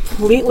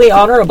 completely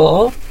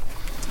honorable.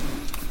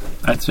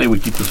 I'd say we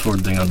keep the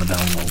sword thing on the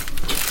down low.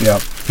 Yeah.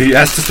 He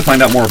asked us to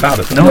find out more about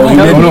it. No, he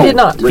did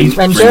not. Ren-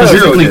 Renjiro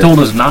Specifically did. told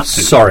us not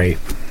to. Sorry.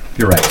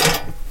 You're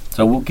right.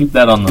 So we'll keep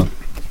that on the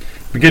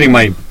I'm getting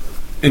my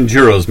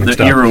Enjuros mixed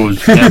up.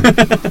 heroes. Yeah.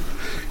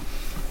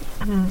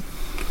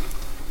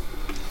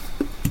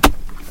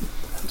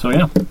 So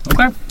yeah,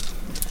 okay.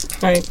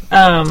 Right.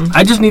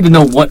 I just need to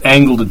know what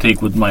angle to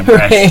take with my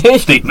brash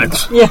Right.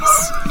 statements.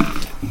 Yes.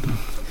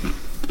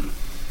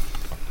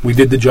 We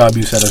did the job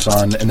you set us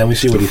on, and then we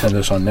see what he sends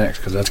us on next,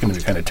 because that's going to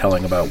be kind of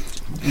telling about...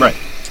 Right.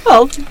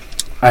 Well,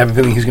 I have a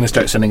feeling he's going to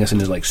start sending us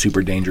into, like,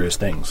 super dangerous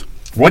things.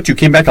 What? You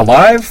came back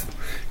alive?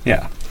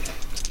 Yeah.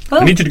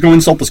 well I need you to go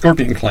insult the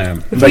Scorpion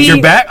Clan. Like,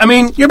 you're back? I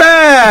mean, you're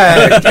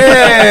back!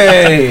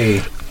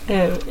 Yay!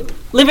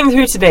 living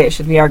through today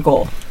should be our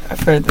goal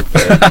for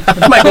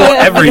That's my goal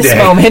every this day.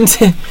 moment.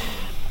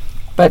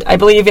 But I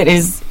believe it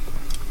is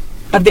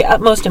of the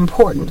utmost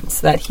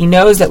importance that he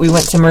knows that we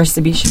went to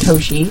Murasabshi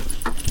Toshi,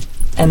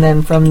 and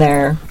then from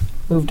there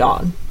moved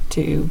on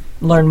to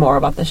learn more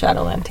about the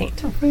Shadowland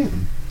taint. I'm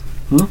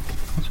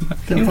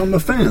a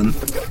fan.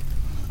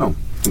 Oh,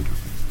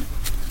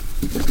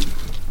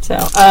 So,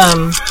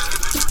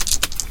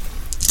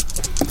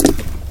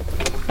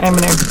 I'm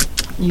gonna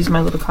use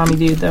my little commie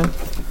dude though,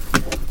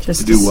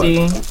 just to Do what?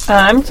 see.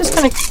 I'm just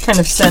gonna kind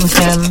of send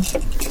him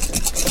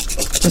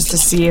just to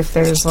see if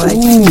there's like.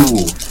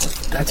 Ooh,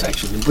 that's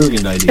actually a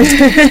brilliant idea.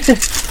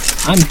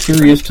 I'm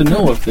curious to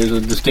know if there's a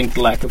distinct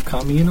lack of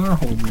kami in our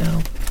home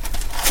now.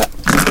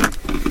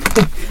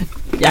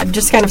 Yeah,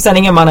 just kind of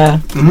sending him on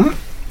a.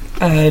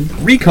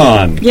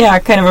 Recon. Yeah,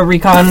 kind of a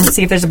recon.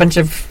 See if there's a bunch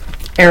of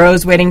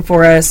arrows waiting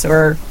for us,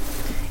 or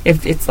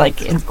if it's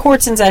like in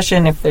courts in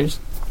session. If there's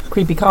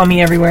creepy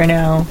kami everywhere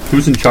now.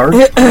 Who's in charge?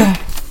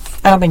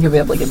 I don't think you'll be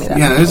able to give me that.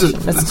 yeah, information.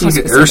 that's too like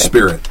an air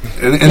specific.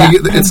 spirit, and Yeah.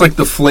 it's like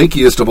the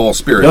flakiest of all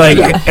spirits. You're like,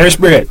 Yeah. Air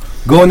Spirit,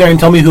 go in there and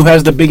tell me who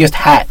has the biggest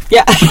hat.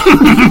 Yeah,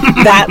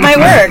 that might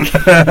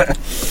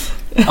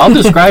work. I'll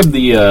describe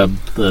the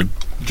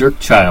jerk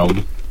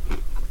child.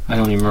 I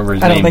don't even remember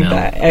his I name don't think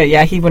now. that.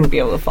 Yeah, he wouldn't be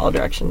able to follow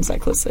directions that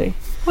closely.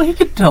 Well, he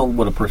could tell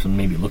what a person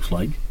maybe looks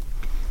like.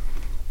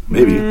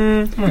 Maybe.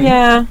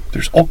 Yeah.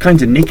 There's all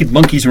kinds of naked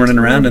monkeys running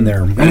around in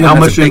there. And how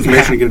much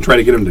information are you going to try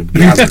to get him to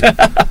gather?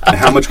 And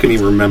how much can he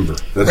remember?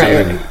 That's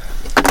Right. the thing.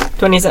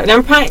 27.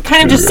 I'm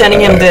kind of just sending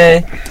him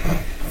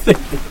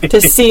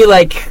to see,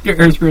 like...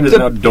 Your air spirit is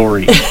now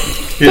Dory.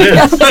 It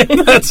is.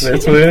 That's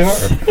what they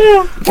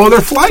are. Oh, they're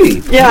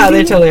flighty. Yeah,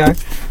 they totally are.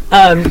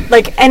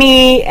 Like,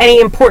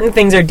 any important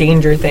things or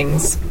danger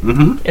things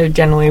are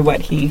generally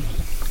what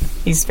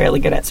he's fairly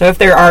good at. So if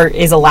there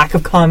is a lack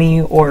of kami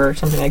or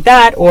something like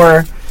that,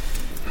 or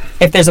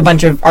if there's a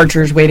bunch of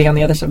archers waiting on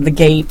the other side of the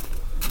gate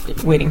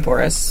waiting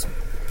for us.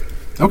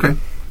 Okay.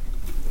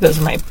 Those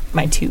are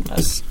my two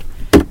most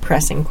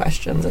pressing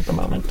questions at the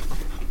moment.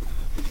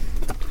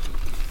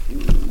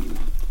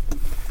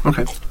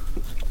 Okay.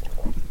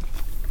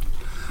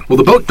 Well,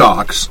 the boat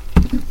docks.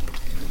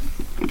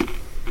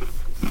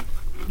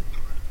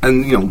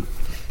 And,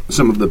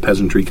 some of the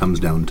peasantry comes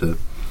down to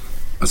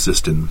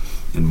assist in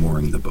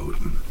mooring the boat.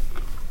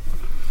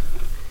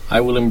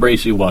 I will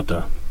embrace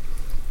Iwata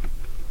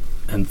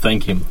and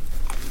thank him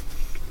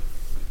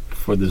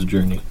for this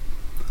journey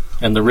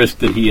and the risk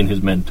that he and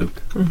his men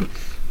took.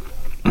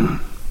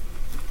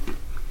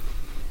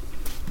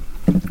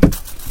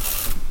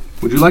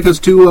 Would you like us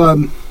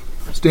to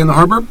stay in the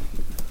harbor?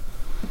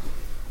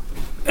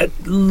 At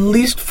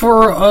least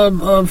for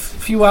a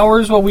few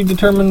hours while we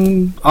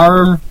determine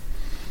our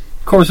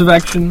course of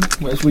action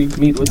as we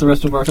meet with the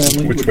rest of our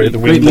family. Which way the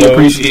wind greatly blows.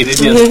 appreciated,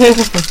 yes.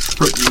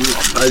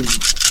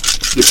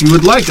 If you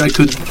would like, I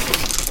could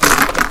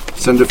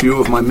send a few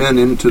of my men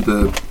into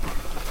the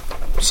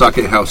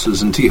sake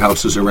houses and tea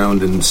houses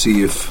around and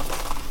see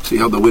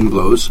how the wind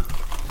blows.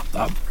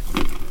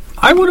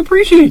 I would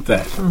appreciate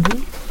that.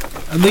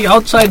 The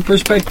outside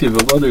perspective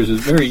of others is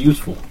very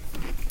useful.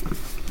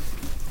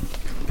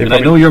 And I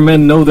know your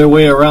men know their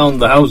way around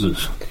the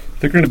houses.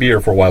 They're going to be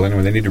here for a while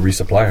anyway. They need to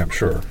resupply, I'm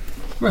sure.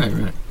 Right.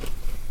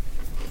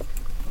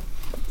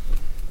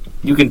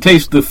 You can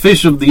taste the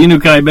fish of the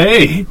Inukai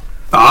Bay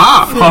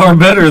far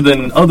better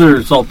than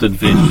other salted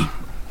fish.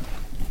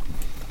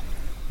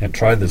 And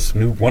try this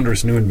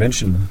wondrous new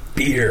invention,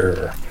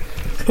 beer.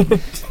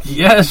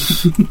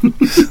 Yes.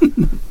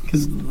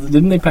 Because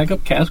didn't they pack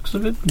up casks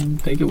of it and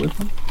take it with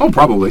them? Oh,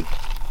 probably.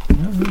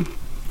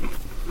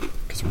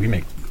 Because we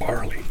make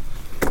barley.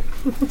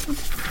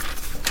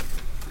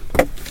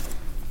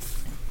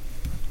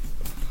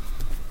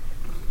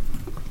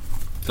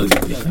 So, yeah,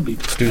 that'd be...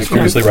 Stu's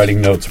furiously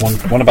writing notes.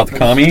 One about the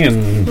kami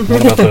and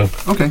one about the...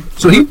 Okay.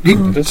 So he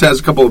has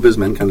a couple of his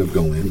men kind of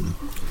go in.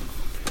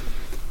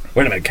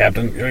 Wait a minute,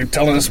 Captain. You're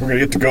telling us we're going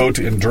to get to go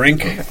and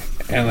drink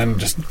and then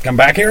just come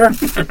back here?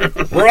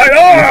 Right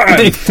on!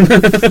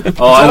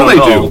 I don't they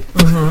know. do.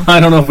 I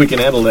don't know if we can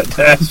handle that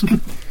task.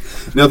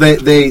 No, they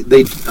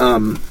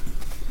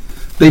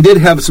did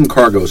have some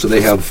cargo, so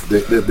they have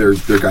their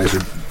guys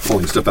are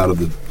pulling stuff out of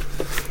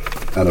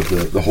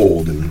the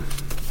hold and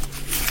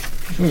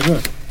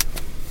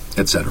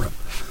etc.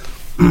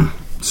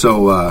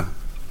 So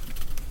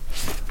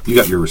you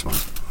got your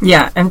response.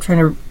 Yeah, I'm trying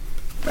to...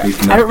 I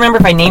don't remember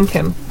if I named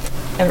him.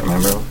 I don't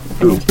remember.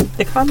 Who?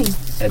 The kami.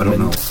 I don't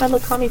know. My little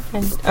kami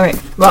friend. Alright,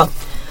 well.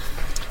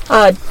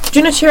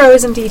 Junichiro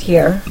is indeed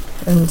here,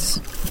 and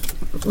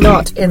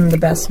not in the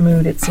best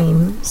mood, it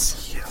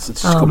seems. Yes,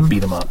 let's just go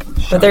beat him up.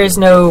 But there is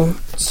no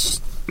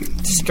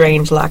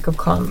strange lack of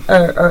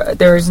or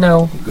there is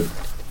no...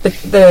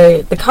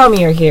 The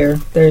kami are here.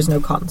 There is no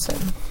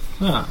concern.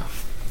 I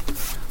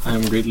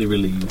am greatly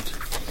relieved.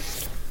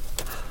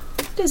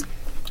 It is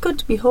good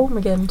to be home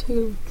again,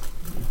 too.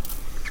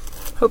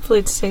 Hopefully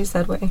it stays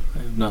that way. I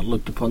have not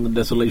looked upon the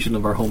desolation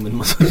of our home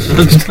in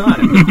such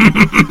time.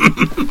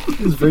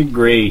 It's very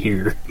gray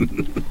here.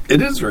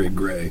 It is very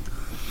gray.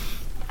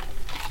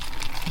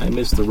 I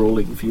miss the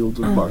rolling fields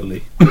of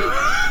barley.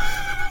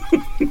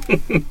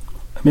 I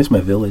miss my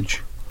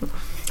village.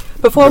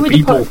 Before we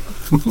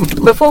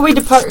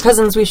depart,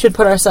 cousins, we should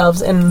put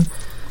ourselves in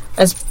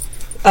as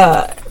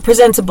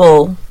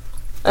presentable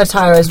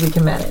attire as we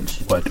can manage.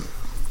 What?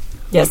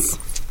 Yes.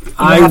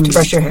 You have to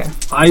brush your hair.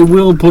 I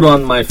will put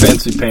on my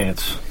fancy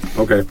pants.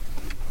 Okay.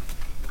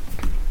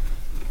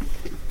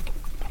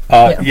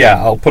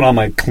 Yeah, I'll put on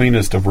my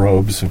cleanest of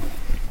robes. All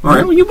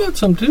right. Well, you bought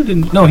some too,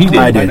 didn't you? No, he did.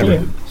 I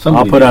did.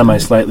 Somebody I'll put did. on my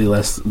slightly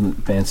less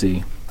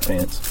fancy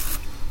pants.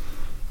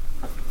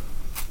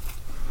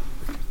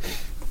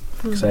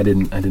 Because I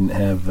didn't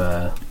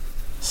have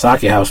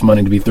sake house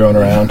money to be thrown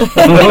around.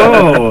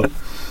 Oh.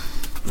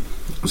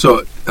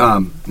 So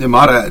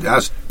Yamada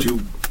asked you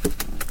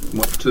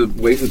want to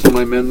wait until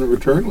my men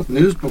return with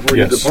news before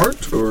you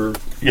depart, or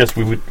Yes,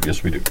 we would.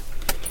 Yes, we do.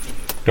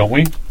 Don't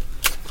we?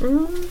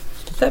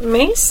 That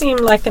may seem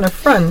like an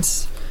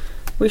affront.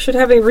 We should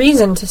have a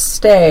reason to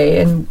stay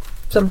and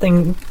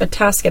a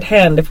task at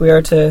hand if we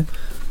are to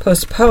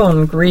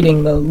postpone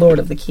greeting the Lord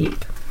of the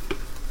Keep.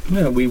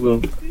 Yeah, we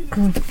will.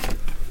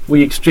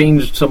 We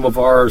exchanged some of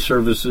our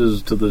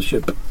services to the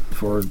ship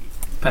for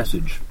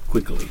passage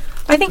quickly.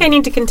 I think I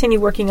need to continue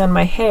working on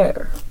my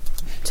hair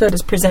so it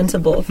is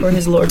presentable for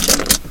his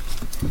lordship.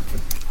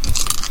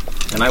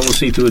 And I will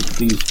see to it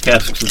these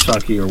casks of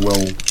sake are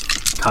well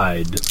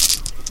tide.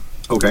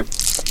 Okay.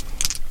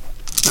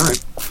 All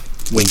right.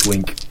 Wink,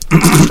 wink.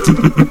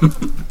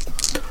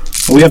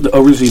 We have to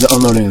oversee the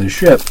unloading of the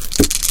ship,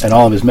 and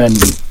all of his men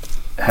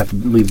have to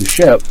leave the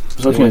ship,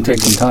 so it's going to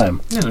take some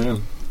time. Yeah.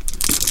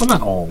 Well,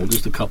 not all,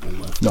 just a couple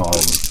left. No, all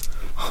of them.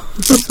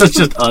 That's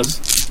just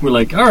us. We're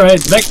like, all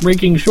right,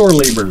 back-breaking shore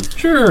labor.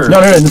 Sure. No,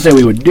 I didn't say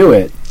we would do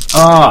it.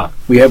 Ah.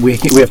 We have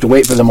to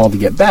wait for them all to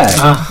get back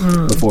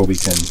before we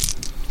can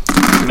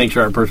Make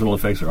sure our personal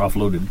effects are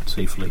offloaded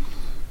safely.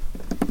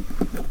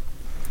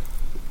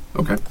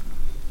 Okay.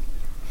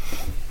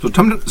 So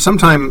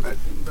sometime,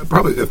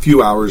 probably a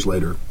few hours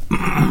later,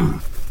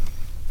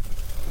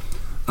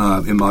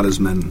 Imada's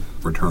men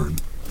return.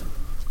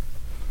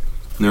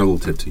 And they're a little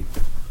tipsy.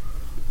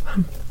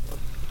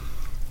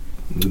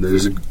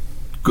 There's a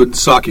good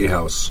sake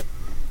house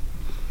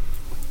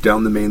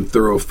down the main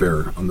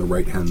thoroughfare on the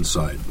right-hand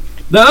side.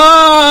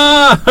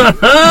 Ah!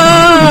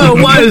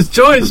 Wise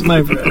choice,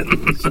 my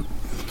friends.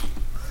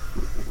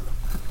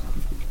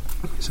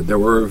 He said there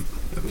were a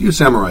few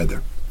samurai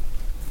there.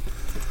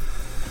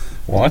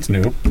 Well, that's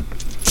new.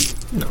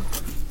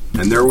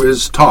 And there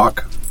was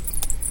talk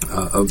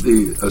of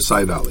the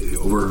Asai Valley.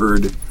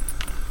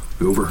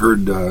 We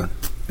overheard a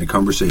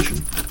conversation.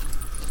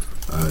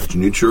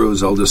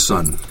 Junichiro's eldest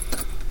son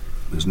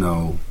is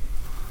now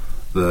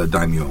the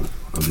daimyo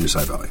of the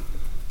Asai Valley.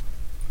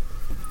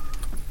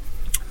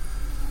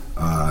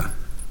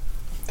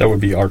 That would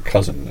be our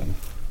cousin, then.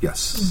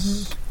 Yes.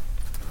 Mm-hmm.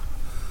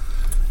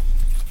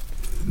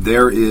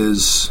 There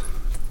is...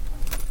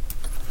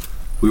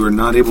 We were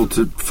not able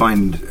to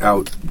find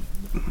out...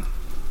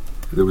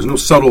 There was no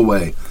subtle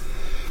way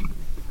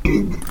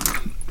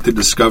to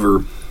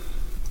discover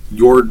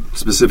your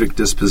specific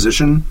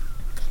disposition,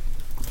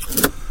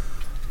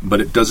 but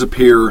it does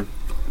appear,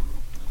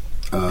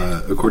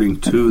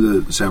 according to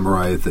the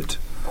samurai, that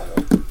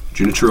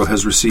Junichiro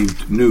has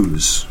received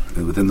news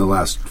within the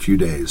last few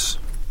days,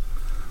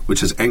 which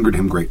has angered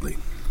him greatly.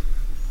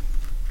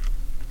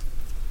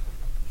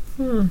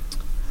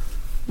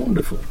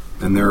 Wonderful.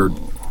 And they're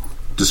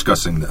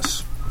discussing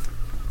this,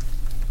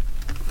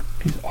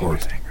 He's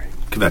always angry.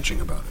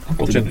 kvetching about it.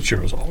 Uncle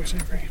Genichiro's always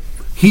angry.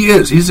 He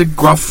is. He's a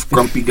gruff,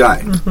 grumpy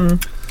guy.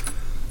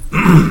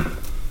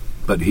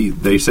 But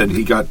they said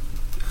he got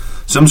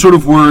some sort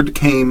of word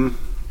came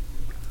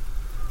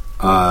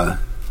from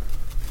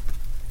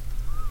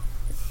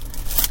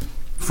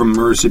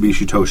Murasubi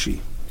Shitoshi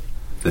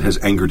that has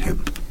angered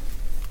him.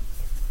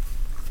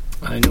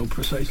 I know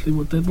precisely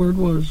what that word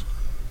was.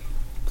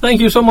 Thank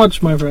you so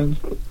much, my friends.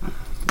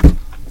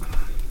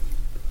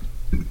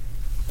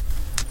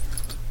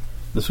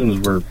 As soon as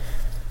we're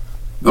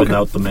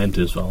without the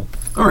mantis, All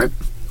right.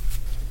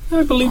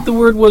 I believe the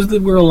word was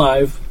that we're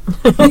alive.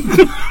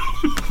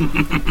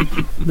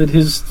 That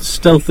his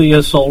stealthy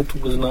assault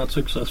was not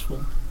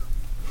successful.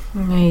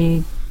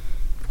 I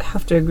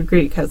have to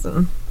agree,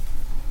 cousin.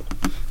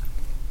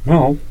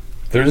 Well,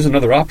 there is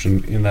another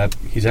option in that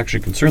he's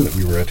actually concerned that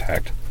we were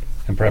attacked,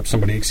 and perhaps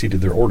somebody exceeded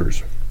their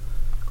orders.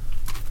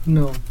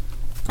 No.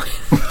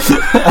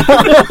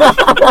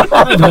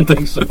 I don't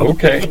think so.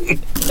 Okay.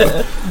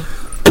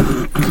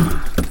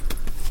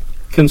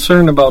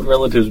 Concern about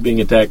relatives being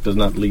attacked does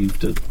not lead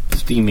to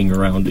steaming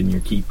around in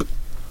your keep.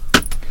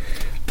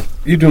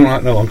 You do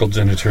not know Uncle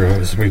Genichiro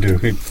as we do.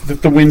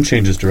 The wind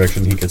changes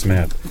direction, he gets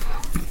mad.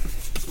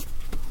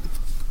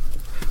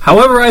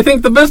 However, I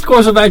think the best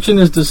course of action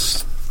is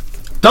to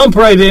dump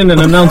right in and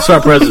announce our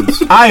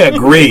presence. I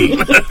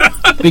agree.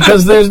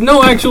 Because there's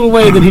no actual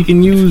way that he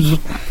can use...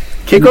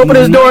 Kick open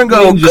his door and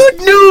go, good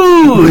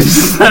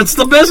news! That's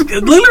the best...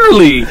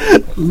 Literally.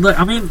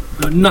 I mean,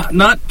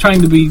 not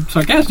trying to be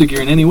sarcastic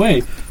here in any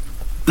way.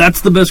 That's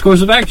the best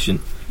course of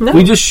action. No.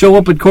 We just show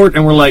up at court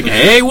and we're like,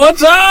 hey,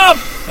 what's up?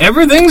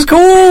 Everything's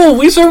cool.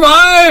 We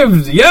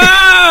survived.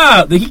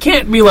 Yeah! He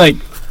can't be like,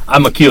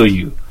 I'm going to kill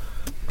you.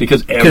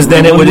 Because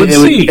then it would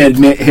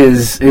admit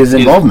his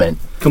involvement.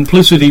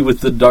 Complicity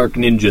with the dark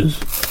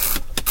ninjas.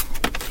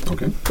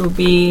 Okay. It would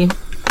be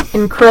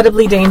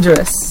incredibly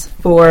dangerous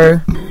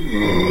for...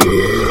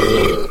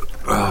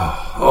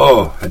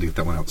 Oh, I had to get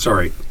that one out.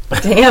 Sorry.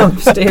 Damn,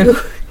 Stu.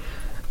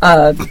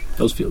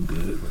 Those feel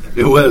good.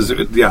 It was,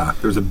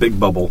 there's a big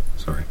bubble.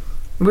 Sorry.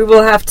 We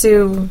will have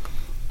to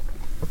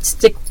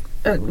stick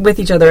with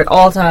each other at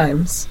all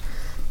times.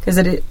 Because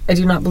I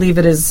do not believe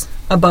it is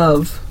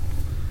above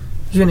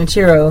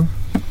Junichiro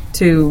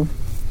to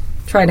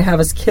try to have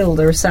us killed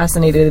or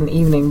assassinated in the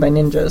evening by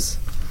ninjas.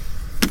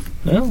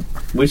 Well,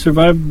 we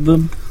survived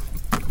the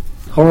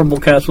horrible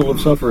castle of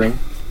suffering.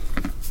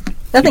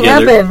 Nothing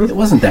Together. happened. It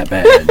wasn't that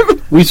bad.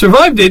 We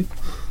survived it.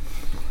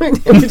 We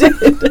did.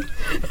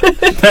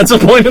 That's a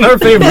point in our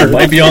favor.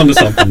 Might be onto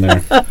something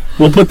there.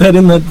 We'll put that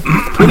in the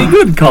pretty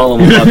good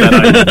column about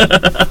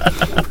that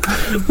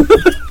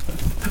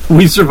item.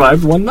 We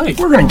survived one night.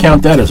 We're going to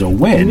count that as a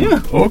win.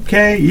 Yeah.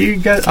 Okay, you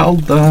guys. I'll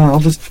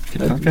just.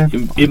 Okay.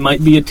 It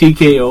might be a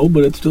TKO,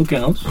 but it still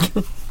counts.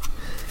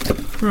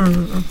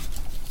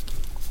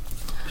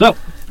 So,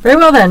 Very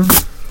well then.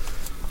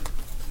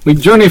 we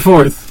journey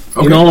forth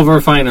in Okay. all of our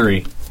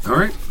finery. All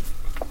right.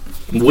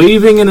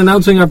 waving and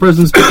announcing our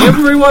presence to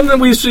everyone that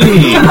we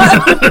see.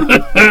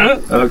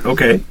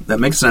 Okay, that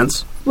makes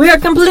sense. We are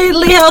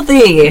completely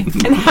healthy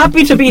and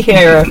happy to be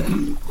here.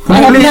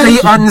 Completely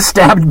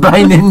unstabbed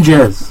by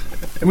ninjas.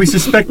 And we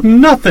suspect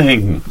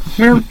nothing.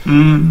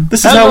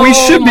 This is how we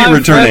should be my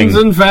returning. friends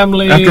and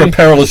family. After a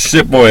perilous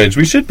ship voyage,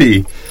 we should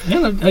be.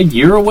 Yeah, a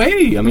year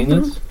away. I mean,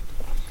 that's...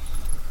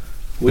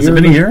 Has it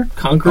been a year?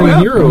 Conquering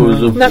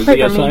heroes of Not the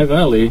quite for SI me.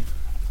 Valley.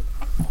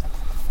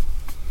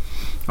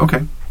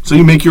 Okay, so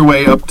you make your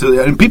way up to,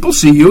 and people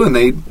see you and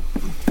they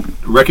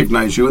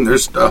recognize you, and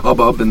there's a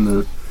hubbub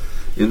in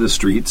the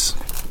streets.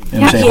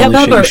 And say, Happy "Holy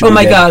hubbub shit, you or, should oh be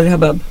my dead." god,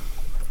 hubbub.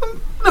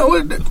 No,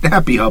 a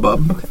happy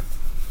hubbub. Well,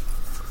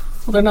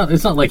 they're not.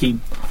 It's not like he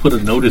put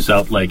a notice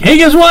out like, "Hey,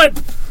 guess what?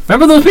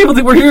 Remember those people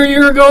that were here a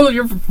year ago?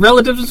 Your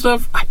relatives and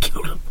stuff? I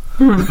killed them."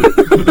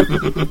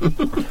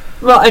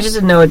 Well, I just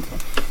didn't know it.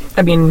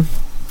 I mean,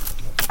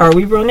 are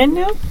we Ronin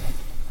now?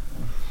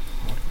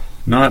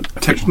 Not.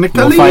 Technically,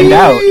 We'll find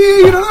out.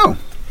 You don't know.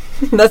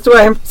 That's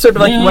why I'm sort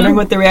of like Yeah. wondering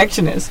what the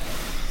reaction is.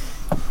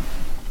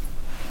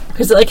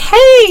 Because they're like,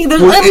 hey, the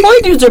Well, boy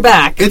dudes are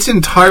back. It's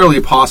entirely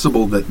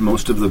possible that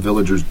most of the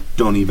villagers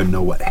don't even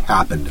know what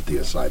happened at the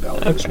Asai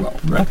Valley as well.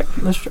 Okay,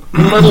 that's true.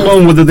 Let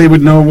alone whether they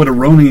would know what a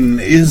Ronin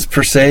is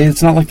per se.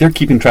 It's not like they're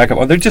keeping track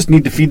of. They just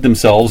need to feed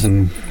themselves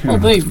and. Well,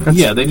 they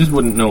just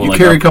wouldn't know. You like,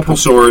 carry a couple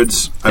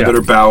swords. I Yeah.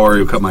 better bow or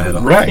you'll cut my head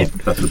off. Right.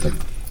 That's the thing.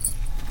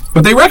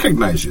 But they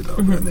recognize you, though.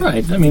 and they-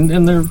 Right. I mean,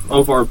 and they're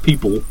of our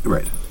people.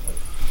 Right.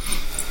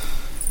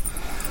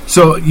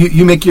 So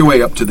you make your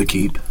way up to the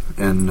keep,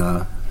 and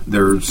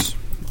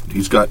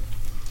he's got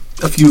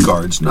a few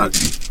guards, not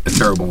a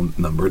terrible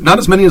number, not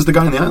as many as the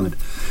guy on the island,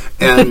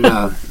 and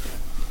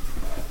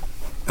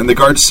and the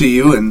guards see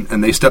you,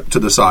 and they step to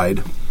the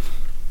side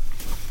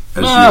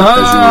as you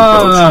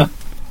approach.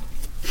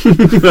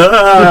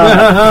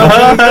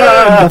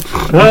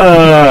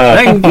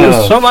 Thank you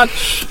so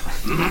much.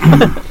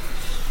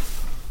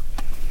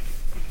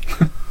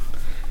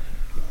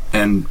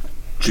 And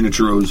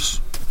Junichiro's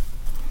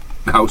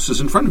house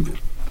is in front of you.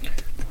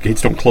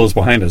 Gates don't close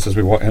behind us as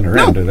we enter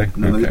in, do they?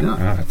 No, they Okay. do not.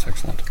 Ah, that's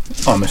excellent.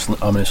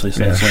 Ominously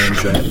Yeah. slam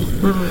shut.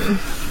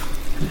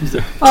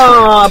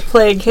 Aw,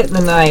 plague hit in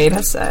the night.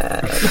 How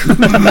sad.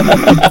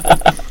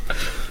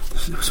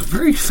 It was a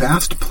very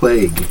fast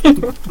plague.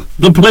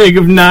 The plague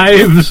of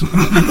knives.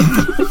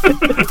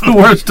 The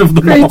worst of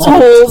them Creates all.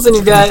 holes in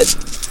your gut.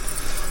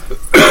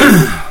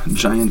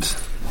 Giant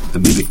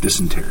amoebic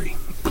dysentery.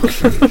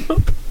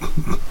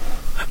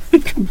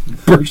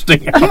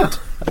 Bursting out.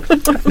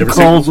 You ever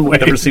Crawls seen, away.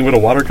 Ever seen what a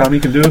water commie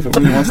can do if it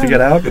really wants to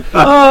get out?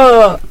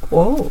 Oh,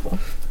 whoa.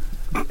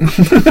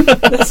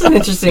 That's an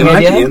interesting It might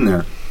be idea. in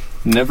there.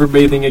 Never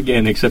bathing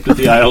again except at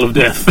the Isle of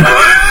Death.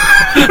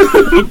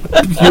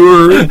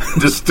 Pure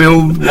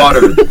distilled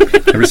water.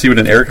 Ever see what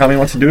an air commie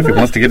wants to do if it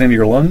wants to get into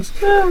your lungs?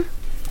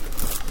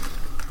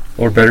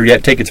 Or better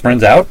yet, take its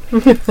friends out?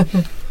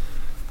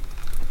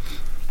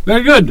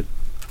 Very good.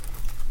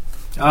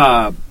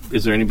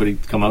 Is there anybody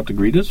come out to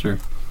greet us, or?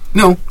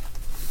 No.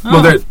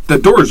 Oh. Well, the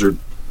doors are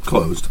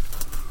closed.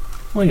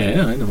 Well,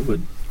 yeah, I know, but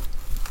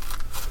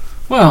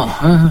well,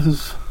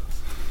 this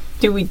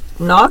Do we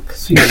knock?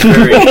 seems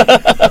very.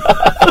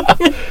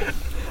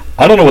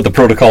 I don't know what the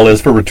protocol is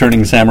for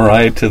returning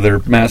samurai to their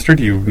master.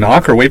 Do you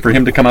knock or wait for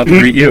him to come out to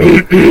greet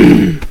you?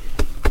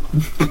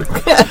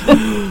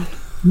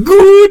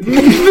 Good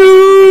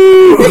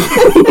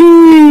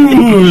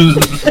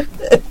news.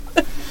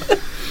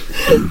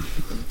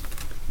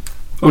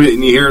 Okay,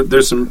 and you hear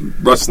there's some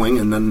rustling,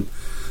 and then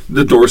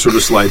the door sort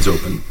of slides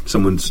open.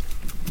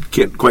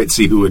 Can't quite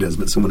see who it is,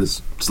 but someone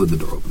has slid the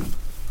door open.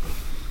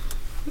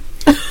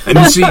 And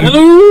you see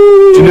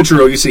Hello.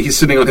 Junichiro, you see he's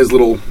sitting on his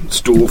little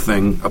stool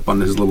thing up on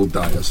his little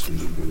dais.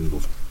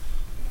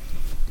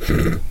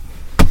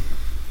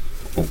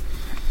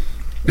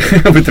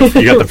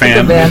 You got the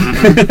fan. Man.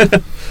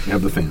 You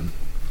have the fan.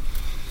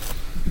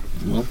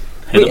 Well,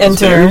 We head up the enter.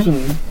 stairs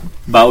and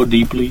bow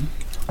deeply.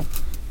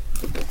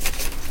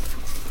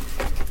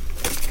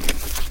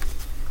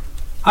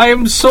 I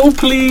am so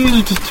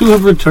pleased to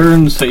have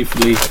returned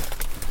safely.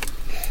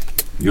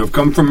 You have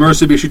come from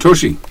Mercy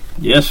Shitoshi.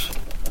 Yes,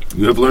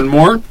 You have learned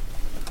more?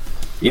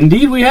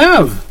 indeed we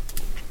have.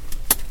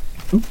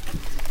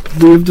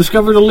 We have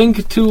discovered a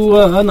link to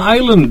an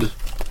island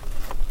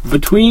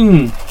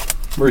between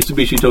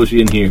Mersubishi Toshi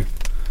and here.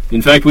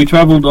 In fact, we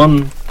traveled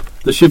on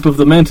the ship of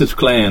the Mantis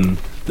clan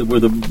that were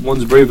the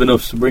ones brave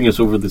enough to bring us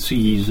over the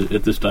seas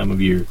at this time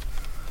of year.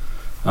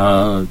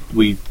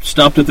 We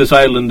stopped at this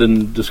island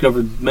and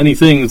discovered many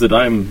things that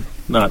I'm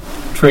not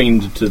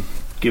trained to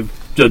give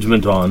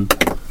judgment on.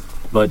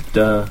 But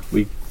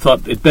we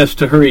thought it best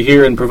to hurry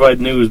here and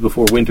provide news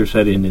before winter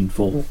set in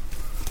full.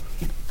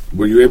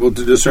 Were you able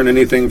to discern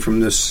anything from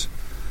this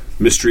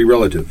mystery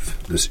relative,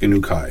 this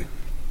Inukai,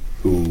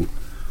 who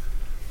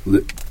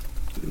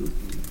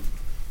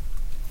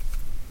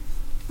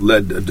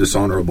led a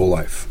dishonorable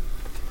life?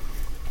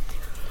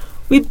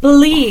 We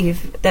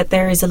believe that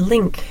there is a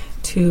link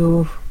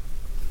to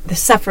the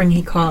suffering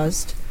he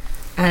caused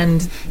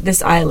and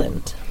this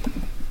island.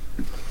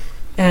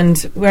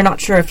 And we're not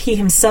sure if he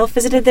himself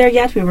visited there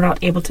yet. We were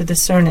not able to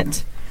discern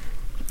it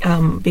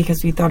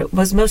because we thought it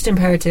was most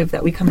imperative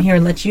that we come here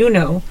and let you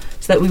know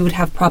so that we would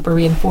have proper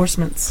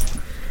reinforcements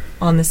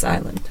on this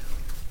island.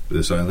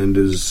 This island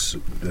is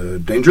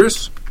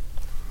dangerous?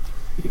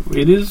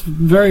 It is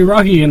very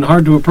rocky and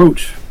hard to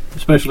approach,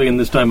 especially in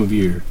this time of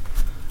year.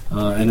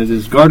 And it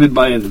is guarded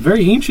by a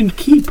very ancient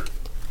keep.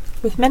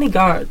 With many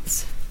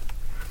guards.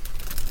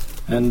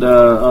 And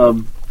a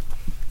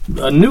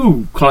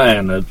new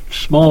clan, a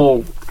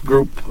small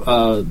group,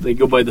 they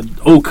go by the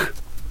Oak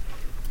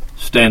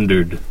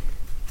standard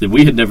that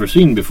we had never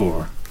seen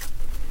before.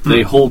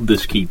 They hold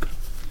this keep.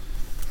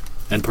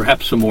 And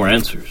perhaps some more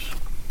answers.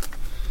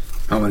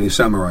 How many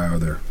samurai are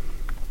there?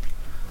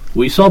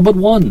 We saw but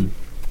one.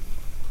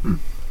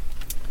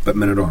 But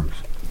men-at-arms?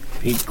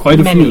 Quite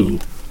a Many. few.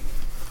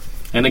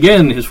 And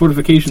again, his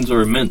fortifications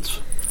are immense.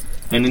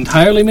 And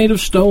entirely made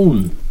of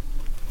stone.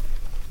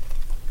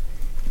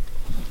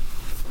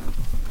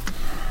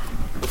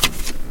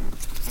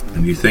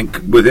 And you think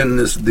within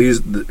this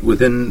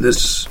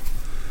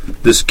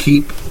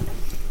keep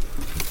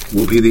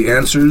will be the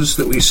answers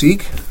that we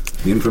seek,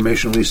 the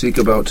information we seek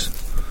about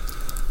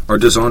our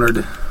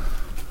dishonored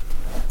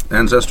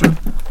ancestor?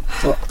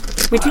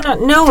 We do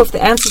not know if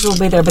the answers will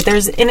be there, but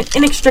there's an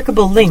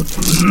inextricable link.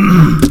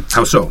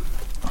 How so?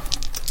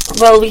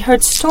 Well, we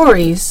heard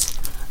stories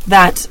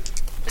that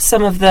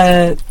some of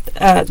the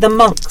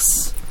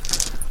monks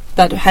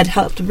that had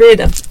helped rid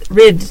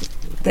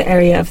the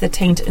area of the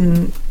taint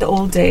in the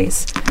old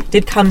days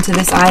did come to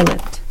this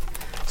island.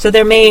 So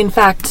there may, in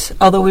fact,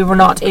 although we were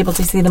not able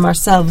to see them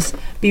ourselves,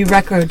 be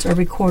records or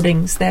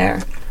recordings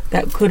there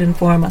that could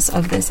inform us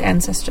of this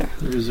ancestor.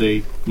 There is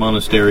a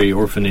monastery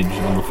orphanage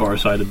on the far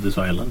side of this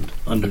island,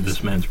 under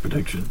this man's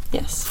protection,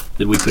 Yes.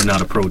 that we could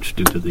not approach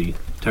due to the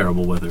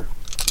terrible weather.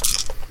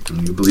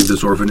 And you believe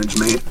this orphanage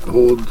may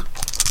hold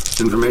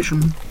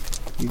information?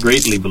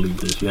 Greatly believe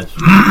this, yes.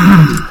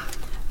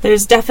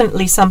 There's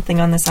definitely something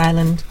on this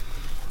island.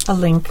 A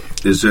link.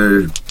 Is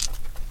there...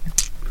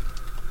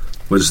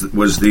 Was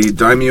the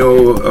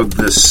daimyo of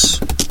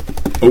this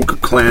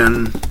Oak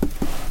clan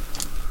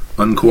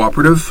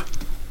uncooperative?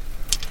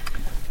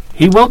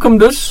 He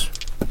welcomed us.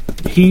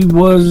 He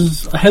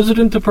was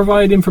hesitant to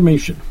provide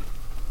information.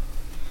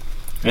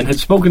 And had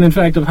spoken, in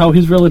fact, of how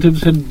his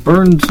relatives had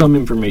burned some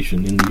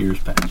information in the years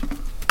past.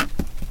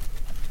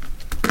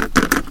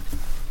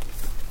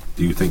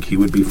 Do you think he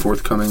would be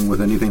forthcoming with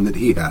anything that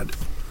he had?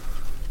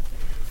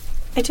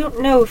 I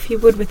don't know if he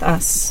would with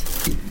us.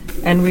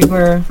 And we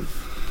were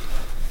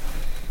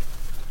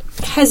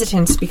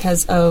hesitant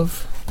because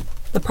of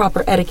the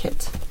proper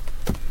etiquette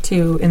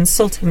to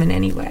insult him in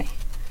any way.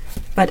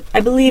 But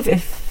I believe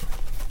if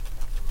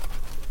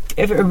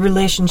a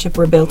relationship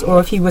were built, or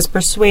if he was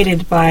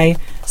persuaded by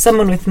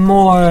someone with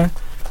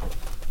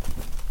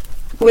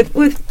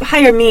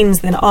higher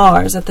means than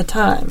ours at the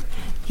time,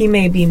 he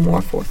may be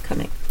more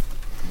forthcoming.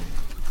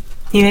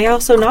 He may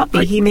also not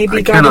be. He may be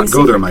I guarding cannot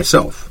go there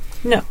myself.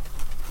 No,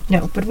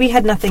 but we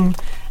had nothing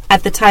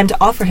at the time to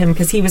offer him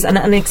because he was an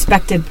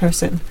unexpected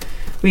person.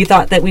 We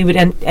thought that we would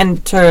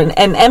enter an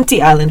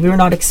empty island. We were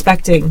not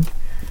expecting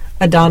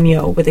a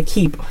daimyo with a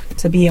keep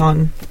to be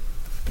on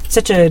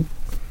such a...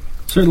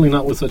 Certainly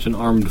not with such an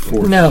armed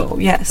force. No,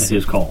 yes. At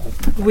his call.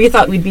 We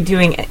thought we'd be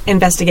doing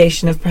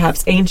investigation of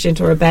perhaps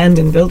ancient or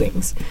abandoned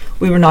buildings.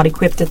 We were not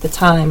equipped at the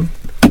time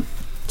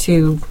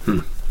to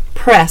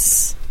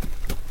press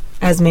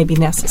as may be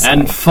necessary.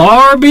 And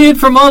far be it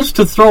from us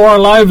to throw our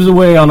lives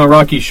away on a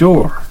rocky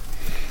shore.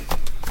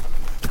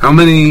 How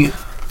many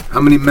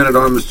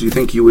men-at-arms do you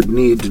think you would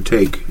need to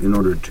take in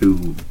order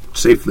to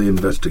safely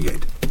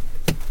investigate?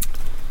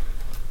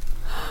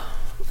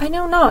 I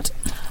know not.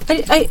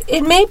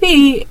 It may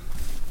be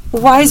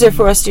wiser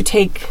for us to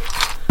take...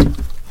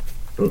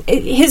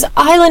 His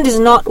island is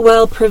not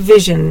well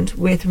provisioned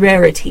with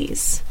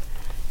rarities.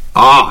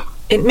 Ah!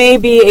 It may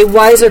be a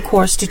wiser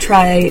course to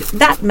try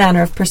that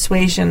manner of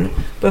persuasion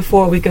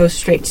before we go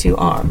straight to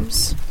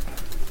arms.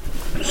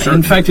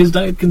 In fact, his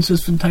diet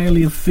consists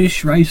entirely of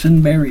fish, rice,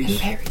 and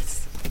berries.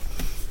 Berries.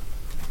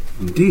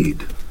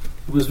 Indeed.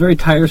 It was very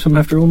tiresome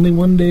after only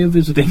one day of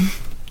visiting.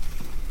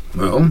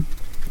 Well,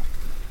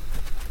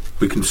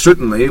 we can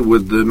certainly,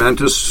 would the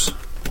Mantis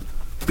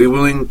be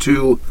willing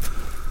to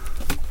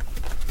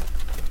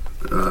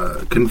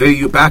convey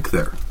you back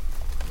there?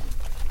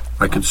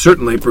 I could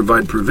certainly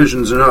provide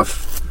provisions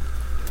enough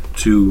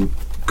to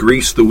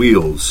grease the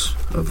wheels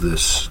of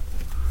this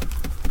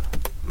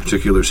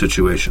particular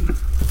situation.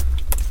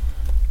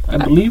 I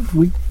believe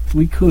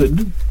we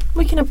could.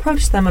 We can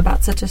approach them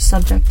about such a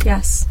subject,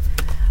 yes.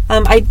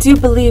 I do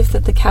believe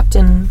that the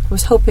captain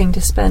was hoping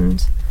to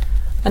spend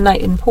a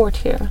night in port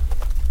here.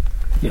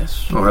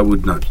 Yes. Oh, I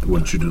would not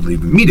want you to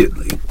leave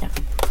immediately. Yeah.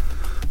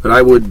 But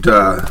I would,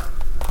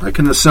 I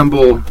can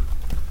assemble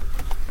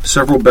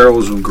several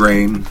barrels of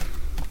grain.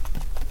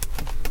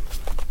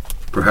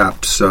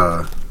 Perhaps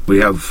we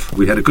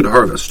had a good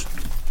harvest.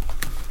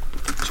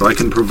 So I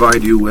can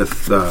provide you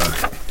with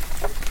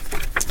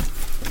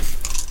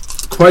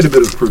quite a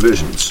bit of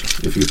provisions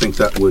if you think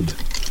that would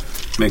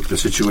make the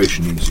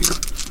situation easier.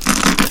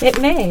 It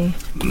may.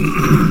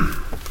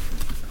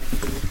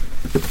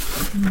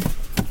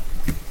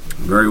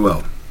 Very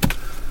well.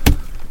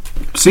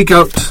 Seek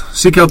out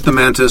the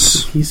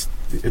mantis. He's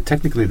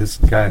technically this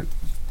guy.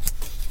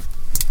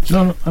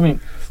 No, I mean,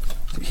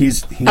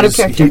 He's Out of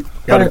character.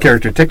 Out of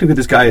character. Technically,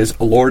 this guy is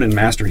a lord and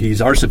master.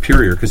 He's our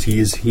superior because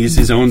he's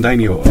his own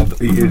daimyo.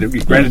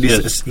 Granted,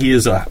 Yes. he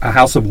is a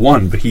house of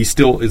one, but he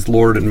still is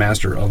lord and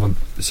master of a.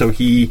 So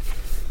he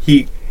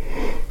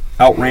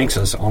outranks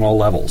us on all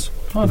levels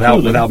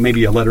without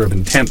maybe a letter of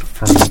intent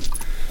from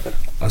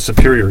a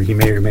superior. He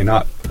may or may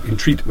not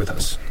entreat with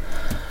us.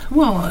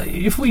 well,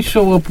 if we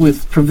show up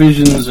with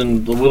provisions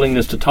and the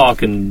willingness to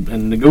talk and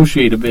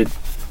negotiate a bit,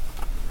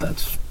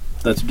 that's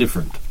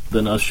different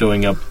than us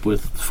showing up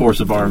with force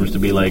of arms to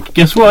be like,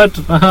 guess what?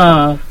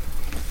 Aha!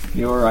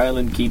 Your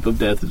island keep of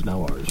death is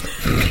now ours.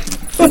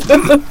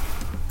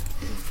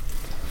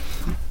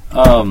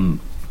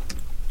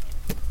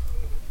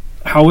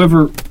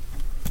 However,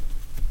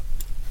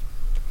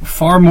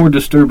 far more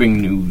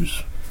disturbing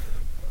news.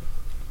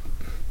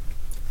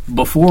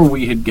 Before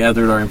we had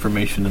gathered our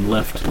information and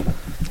left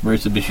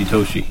Mitsubishi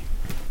Toshi,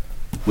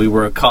 we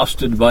were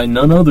accosted by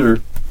none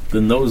other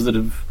than those that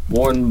have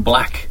worn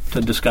black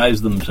to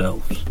disguise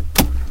themselves.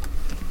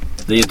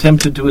 They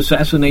attempted to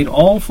assassinate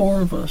all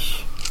four of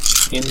us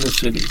in the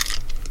city.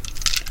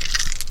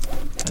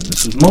 And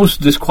this is most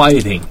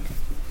disquieting.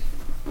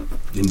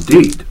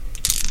 Indeed.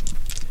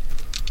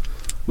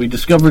 We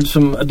discovered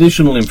some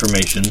additional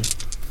information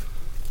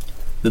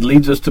that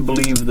leads us to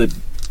believe that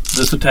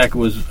this attack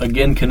was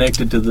again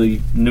connected to the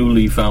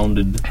newly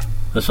founded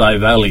Asai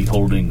Valley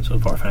holdings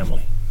of our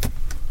family.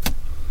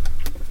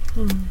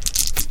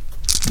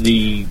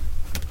 The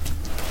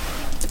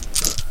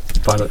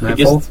Violet I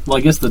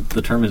guess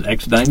the term is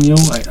ex-daimyo.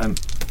 I'm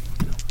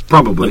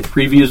Probably. the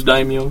previous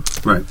daimyo.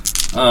 Right.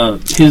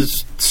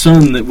 His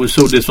son that was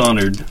so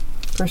dishonored.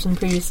 Person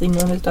previously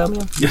known as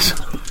Damio. Yes.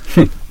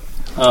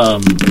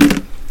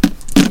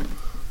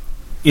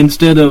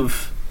 Instead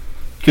of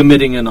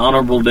committing an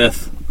honorable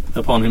death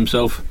upon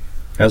himself,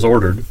 as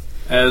ordered.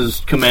 as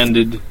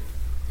commanded,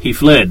 he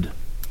fled.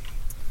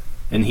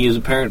 And he has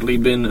apparently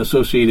been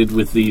associated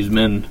with these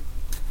men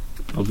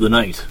of the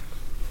night.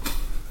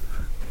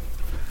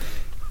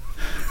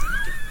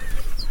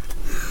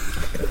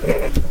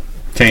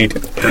 Taint.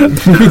 It's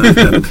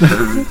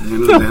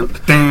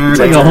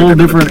like a whole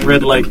different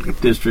red light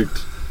district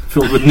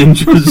filled with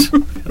ninjas.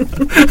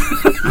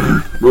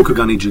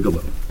 Rokugani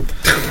Gigolo.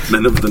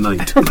 Men of the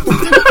Night.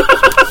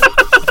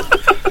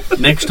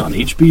 Next on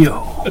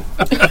HBO.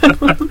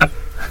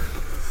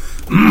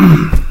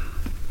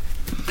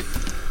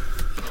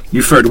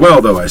 You fared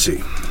well, though, I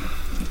see.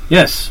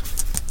 Yes.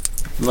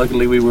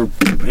 Luckily we were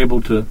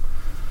able to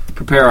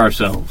prepare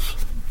ourselves.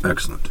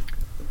 Excellent.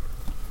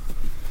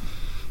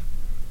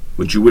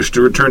 Would you wish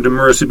to return to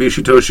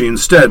Murasabisi Toshi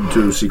instead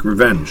to seek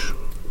revenge?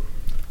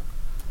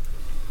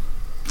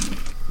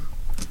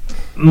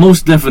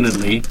 Most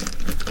definitely.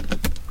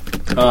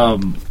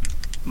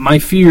 My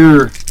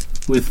fear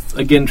with,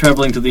 again,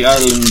 traveling to the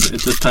island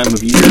at this time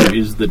of year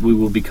is that we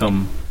will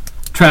become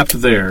trapped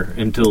there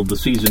until the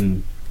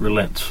season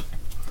relents.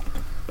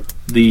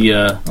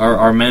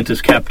 Our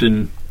Mantis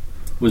captain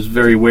was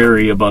very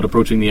wary about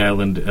approaching the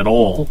island at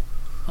all.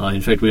 In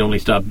fact, we only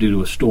stopped due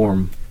to a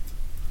storm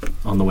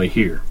on the way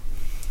here.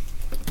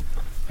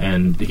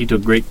 And he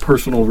took great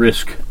personal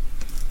risk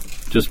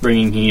just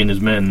bringing he and his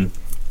men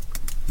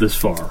this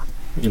far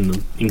in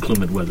the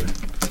inclement weather.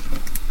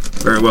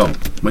 Very well.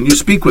 When you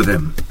speak with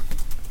him,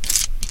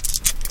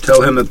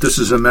 tell him that this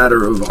is a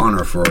matter of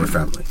honor for our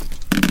family.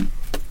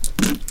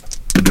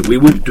 And that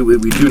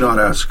we do not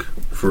ask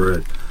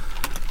for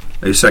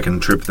a second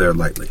trip there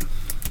lightly.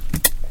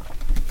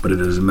 But it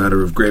is a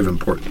matter of grave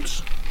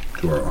importance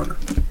to our honor.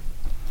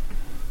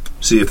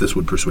 See if this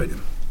would persuade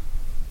him.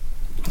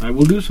 I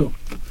will do so.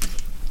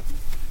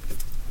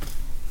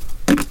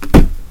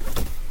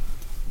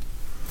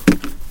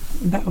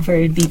 Bow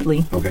very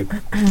deeply. Okay.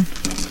 I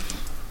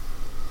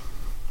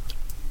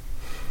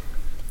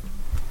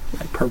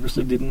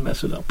purposely didn't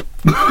mess it up.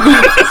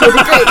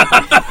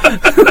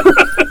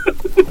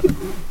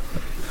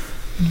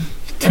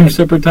 Two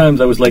separate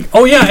times I was like,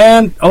 oh yeah,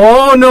 and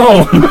oh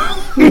no.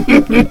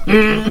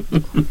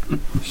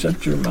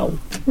 Shut your mouth.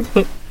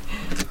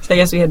 So I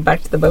guess we head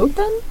back to the boat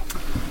then?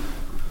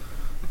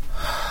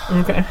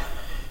 Okay.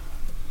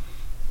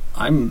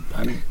 I'm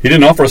He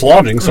didn't offer us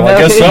lodging, so I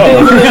guess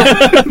so.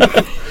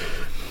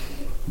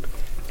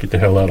 Get the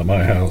hell out of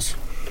my house.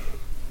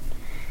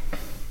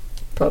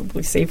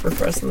 Probably safer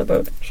for us in the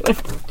boat, actually.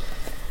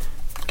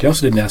 He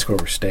also didn't ask where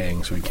we're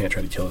staying, so he can't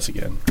try to kill us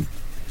again.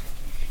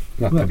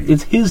 Not that he-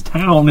 it's his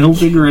town, he'll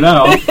figure it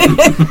out.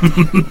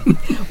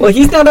 Well,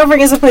 he's not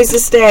offering us a place to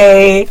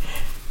stay,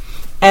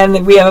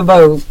 and we have a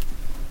boat.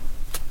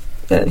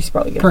 He's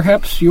probably good.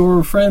 Perhaps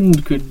your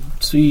friend could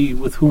see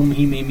with whom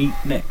he may meet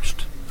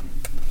next.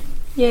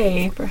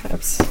 Yay,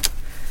 perhaps.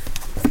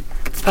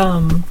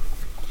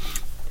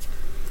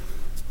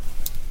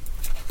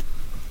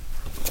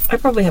 I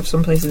probably have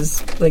some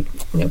places, like,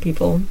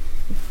 people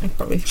I could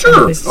probably Sure.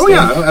 find a place to Oh stay.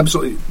 yeah,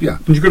 absolutely. Yeah.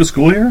 Did you go to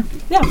school here?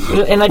 Yeah,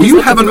 and I Well, just you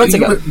looked have a few months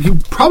ago. you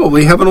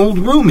probably have an old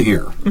room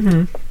here.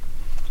 Mm-hmm.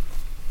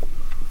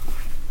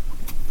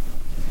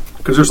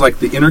 Because there's like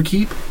the inner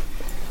keep,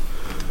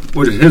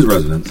 which is his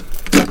residence.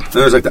 Then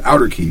there's like the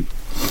outer keep,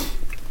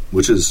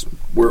 which is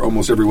where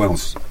almost everyone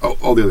else,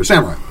 all the other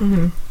samurai.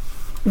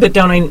 But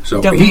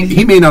So don't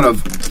he may not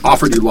have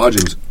offered you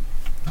lodgings.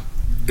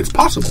 It's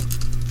possible.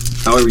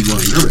 However you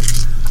want to observe it.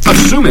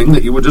 Assuming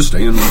that you would just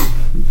stay in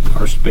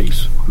Our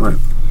space. right.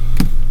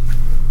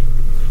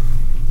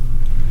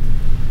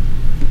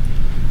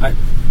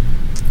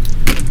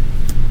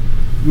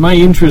 My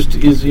interest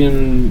is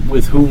in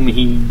with whom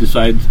he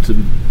decides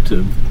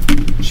to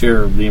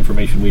share the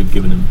information we've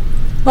given him.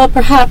 Well,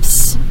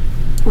 perhaps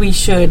we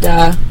should.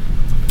 I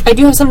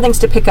do have some things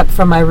to pick up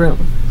from my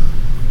room.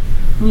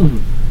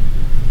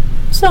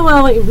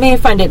 So, we may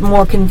find it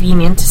more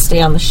convenient to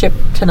stay on the ship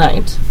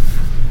tonight.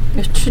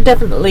 You should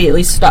definitely at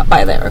least stop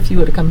by there if you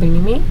would accompany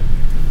me.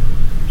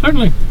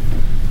 Certainly.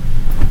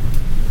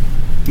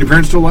 Your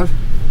parents still alive?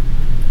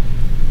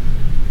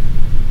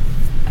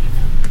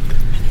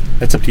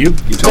 That's up to you.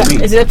 You tell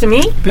me. Is it up to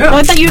me? Yeah. Well,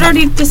 I thought you'd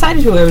already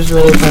decided who I was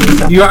related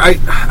to. You,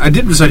 I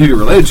did decide who you're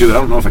related to. I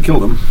don't know if I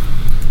killed him.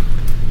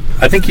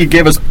 I think he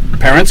gave us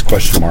parents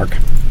question mark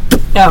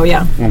Oh,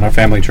 yeah. on our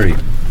family tree.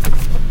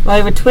 Well, I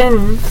have a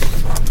twin,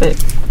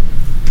 but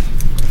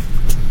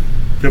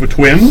You have a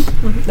twin?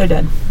 they're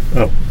dead.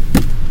 Oh.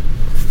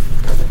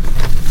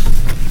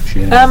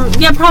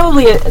 Yeah,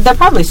 probably. They're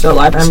probably still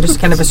alive. I'm just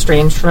kind of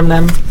estranged from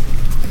them.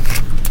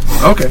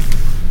 Okay.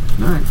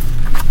 All right.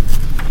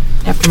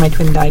 After my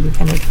twin died, we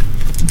kind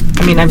of.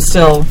 I mean, I'm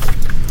still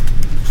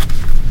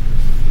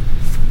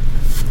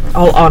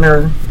all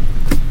honor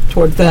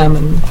toward them,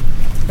 and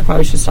I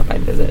probably should stop by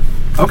and visit.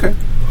 Okay.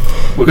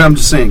 Well, I'm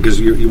just saying because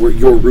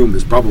your room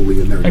is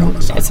probably in their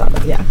domicile. It's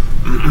not. Yeah.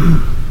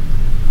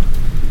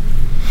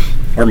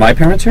 Are my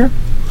parents here?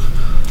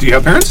 Do you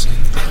have parents?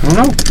 I don't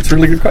know. It's a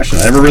really good question.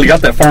 I never really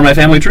got that far in my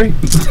family tree.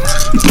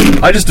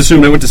 I just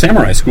assumed I went to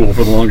samurai school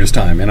for the longest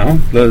time, you know?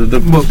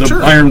 The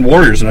sure. Iron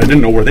Warriors, and I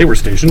didn't know where they were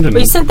stationed. And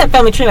But you sent that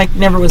family tree, and I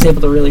never was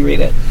able to really read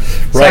it.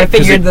 So I right,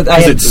 figured that I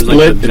had. it's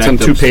split. It's on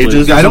jacked 2 up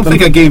pages. split. I don't or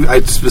think something. I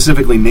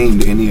specifically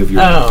named any of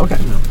your. Oh, okay.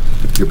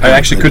 Your parents. I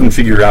actually couldn't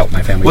figure out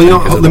my family Well, tree. you know,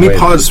 because of let the me way-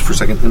 pause for a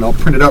second, and I'll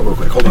print it out real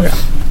quick. Hold on.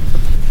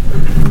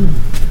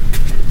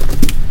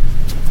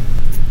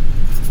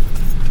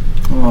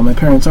 Oh, my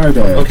parents are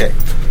dead. Okay.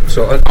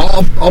 So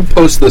I'll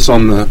post this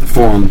on the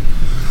forum,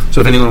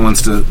 so if anyone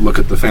wants to look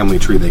at the family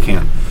tree, they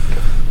can.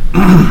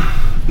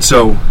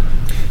 So,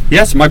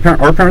 Yes, our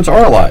parents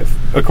are alive,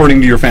 according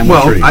to your family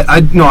well, tree.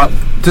 I no,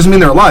 it doesn't mean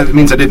they're alive. It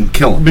means I didn't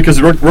kill them. because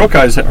the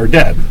Rokais are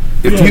dead.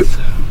 If you,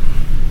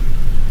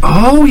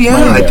 oh yeah,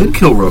 Mine are I dead. did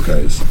kill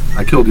Rokais.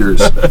 I killed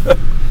yours.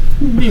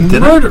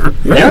 Murder.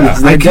 Yeah.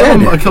 I They're killed him.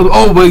 dead. I killed.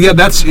 Oh, well, yeah,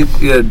 that's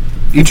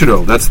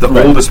Ichiro. That's the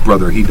Right. oldest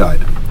brother. He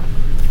died,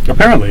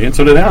 Apparently, and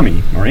so did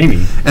Amy.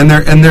 and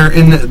they're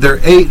in their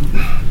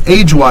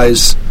age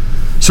wise.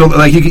 So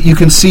like you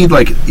can see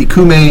like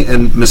Ikume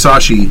and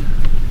Misashi.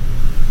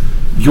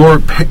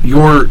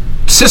 Your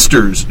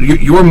sisters,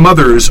 your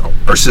mothers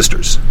are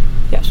sisters,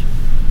 Yes.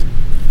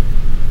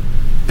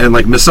 and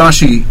like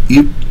Misashi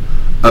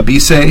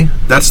Abise,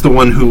 that's the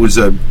one who was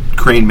a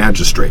Crane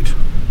magistrate.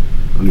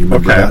 Do you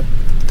remember Okay. that?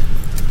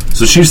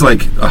 So she's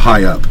like a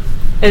high up,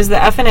 Is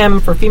the F and M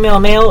for female,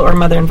 male, or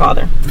mother and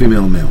father?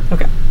 female and male.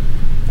 Okay.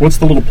 What's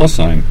the little plus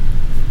sign?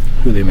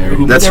 Who they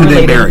married. That's They're who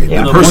they related, married.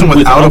 yeah. The The person one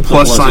without a the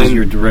plus is sign.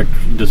 your direct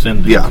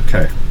descendant. Yeah.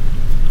 Okay.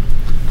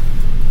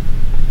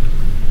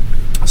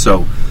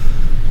 So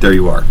there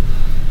you are.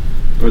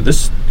 Or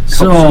this.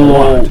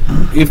 So,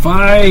 if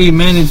I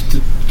manage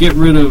to get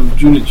rid of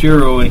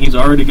Junichiro and he's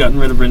already gotten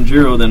rid of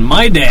Renjiro, then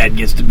my dad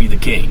gets to be the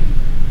king.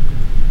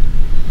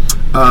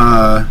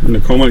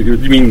 Nakoma,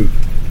 you mean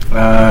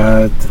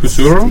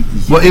Kusuro?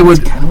 Well, it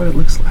would. Kind of what it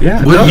looks like.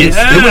 Yeah. Well,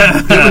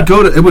 Yeah.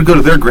 it would go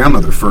to their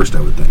grandmother first,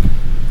 I would think,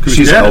 because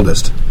she's the dead.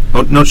 eldest.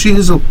 Oh no,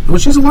 she's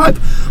alive.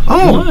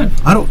 Oh, What?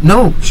 I don't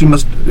know. She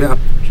must. Yeah,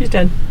 She's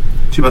dead.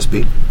 she must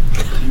be.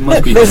 He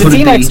must be, There's a Put a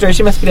D D. next to her.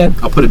 She must be dead.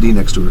 I'll put a D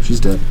next to her. She's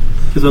dead.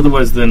 because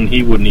otherwise then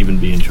he wouldn't even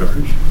be in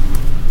charge.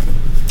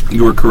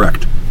 You were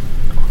correct.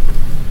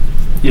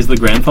 Is the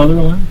grandfather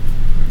alive?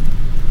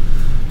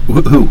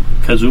 Who?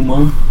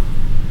 Kazumo?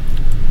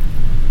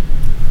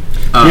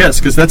 Yes,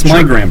 because that's my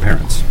sure.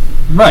 grandparents.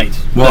 Right.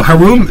 Well,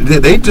 Harume.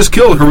 They just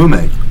killed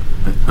Harume.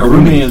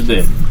 Harume is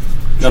dead.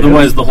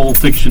 Otherwise the whole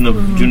fiction of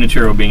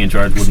Junichiro being in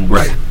charge wouldn't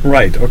work. Right.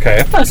 Right,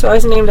 okay. Oh, so I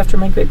was named after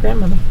my great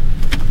grandmother.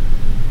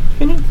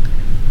 Who knew?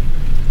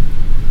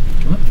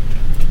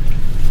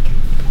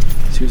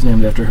 She was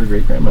named after her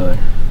great grandmother.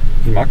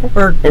 Himako?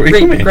 Or great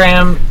Ikume.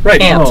 grand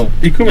Right. aunt. Oh,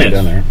 Ikume yes.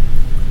 down there.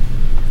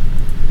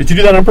 Did you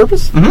do that on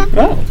purpose? Mhm.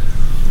 Oh.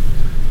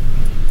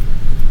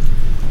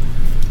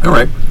 All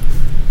right.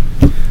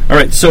 All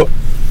right, so,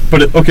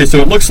 okay, so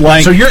it looks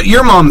like... So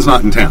your mom's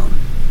not in town,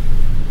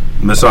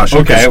 Misashi.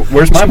 Okay, 'cause-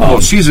 where's my mom? Well,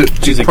 she's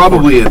She's at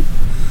probably at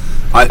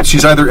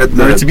She's either at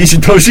the Mitsubishi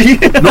Toshi?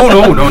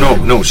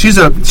 no. She's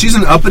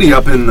an uppity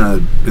up in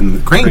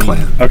the Crane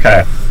clan.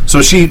 Okay.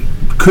 So she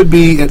could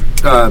be at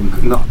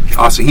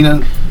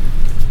Asahina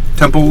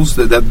temples,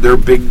 that their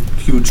big,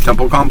 huge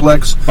temple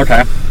complex,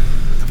 Okay.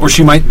 or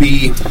she might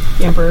be.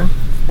 The Emperor.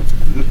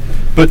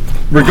 But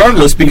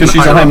regardless, because Even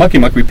she's a higher high up. mucky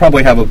muck, we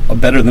probably have a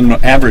better than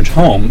average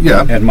home.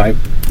 Yeah. And my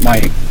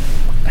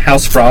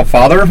housefrau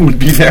father would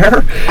be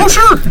there. Oh,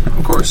 sure,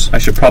 of course. I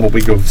should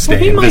probably go stay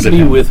He and might visit be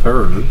him. with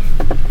her.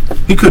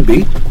 He could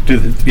be.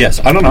 Yes,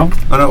 I don't know.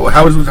 I don't know.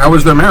 How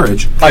was their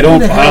marriage? I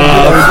don't.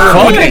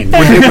 Fine.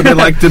 Would they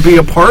like to be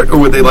apart, or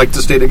would they like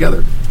to stay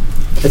together?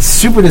 It's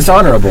super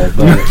dishonorable,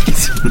 but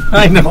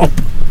I know.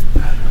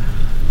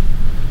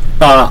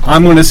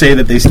 I'm going to say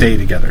that they stay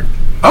together.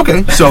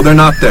 Okay, so they're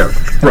not there.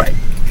 Right.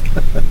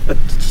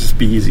 Just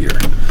be easier.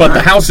 But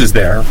the house is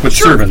there with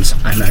servants,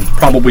 and I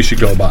probably should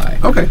go by.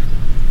 Okay.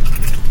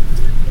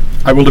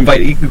 I will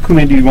invite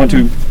Ikume. Do you want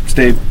to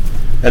stay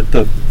at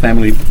the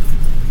family?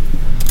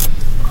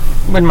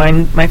 Would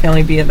my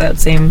family be at that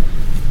same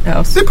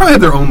house They probably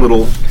have their own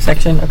little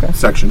section? Okay.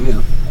 section.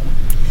 Yeah.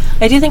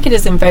 I do think it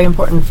is very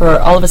important for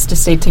all of us to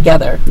stay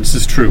together. This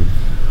is true.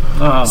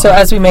 So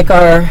as we make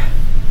our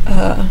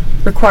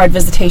required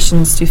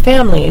visitations to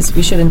families,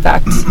 we should in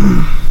fact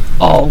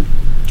all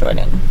join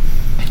in.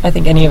 I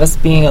think any of us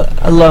being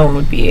alone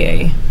would be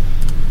a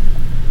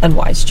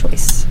unwise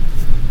choice.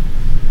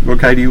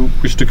 Okay, do you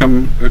wish to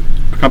come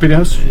accompany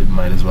us? it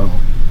might as well.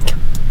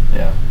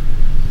 Yeah.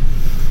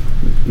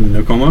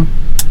 Nakoma?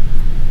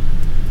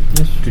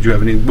 Yes. Did you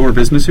have any more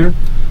business here?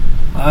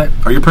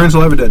 Are your parents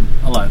alive or dead?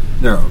 Alive.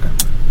 They're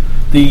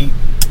okay.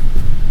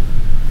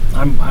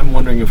 I'm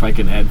wondering if I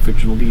can add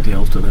fictional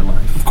details to their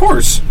life. Of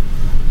course.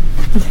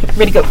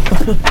 Ready to go.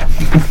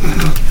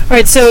 All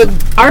right, so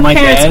our My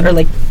parents dad? are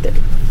like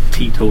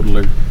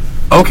Teetotaler.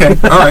 Okay.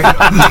 All right.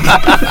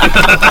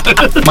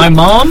 My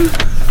mom,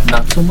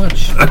 not so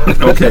much.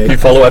 Do Okay. you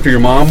follow after your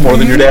mom more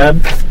than your dad?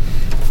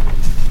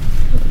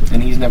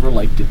 And he's never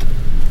liked it.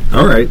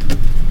 All right.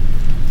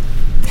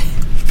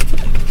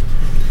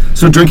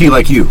 So drinky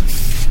like you.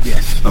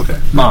 Yes. Okay.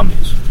 Mom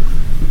is.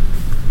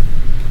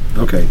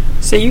 Okay.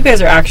 so you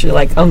guys are actually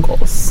like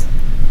uncles.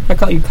 I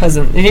call you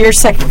cousins. You're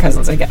second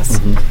cousins, I guess.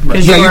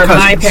 Because Yeah, you you're are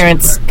my cousins.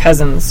 parents'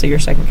 cousins, so you're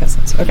second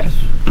cousins. Okay.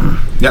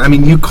 Yeah, I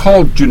mean, you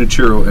call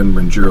Junichiro and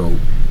Renjiro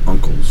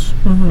uncles,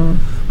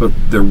 but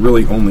they're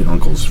really only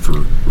uncles for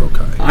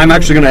Rokai. I'm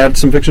actually going to add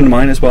some fiction to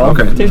mine as well.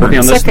 Okay. They're Working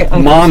on this. second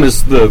uncles. Mom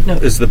is the No.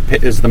 is the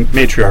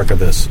matriarch of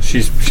this.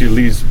 She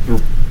leads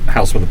the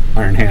house with an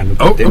iron hand.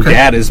 Oh, And okay.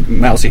 Dad is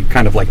mousy,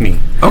 kind of like me.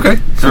 Okay.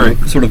 All right.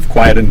 Sort of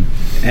quiet and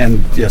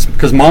yes,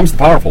 because Mom's the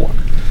powerful one.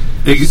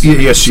 Yes,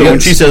 she So when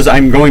is. she says,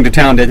 "I'm going to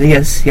town,"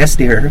 yes,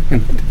 dear.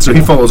 So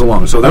he follows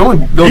along. So they're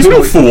only He's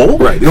no fool.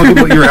 Right. The only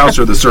people at your house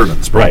are the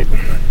servants. Right.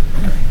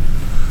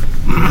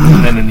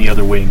 And then in the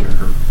other wing are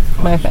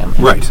her. My family.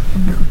 Right.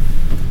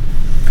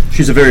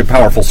 She's a very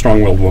powerful,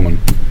 strong-willed woman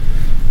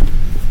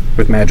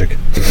with magic.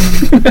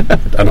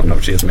 I don't know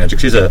if she has magic.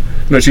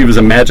 She was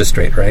a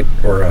magistrate, right?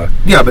 Or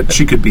Yeah, but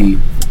she could be.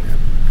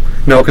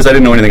 no, because I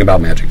didn't know anything about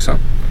magic. So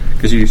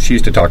because she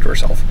used to talk to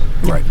herself,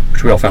 Right.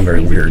 which we all found very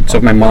weird. So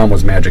if my mom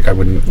was magic, I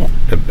wouldn't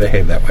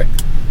behave that way.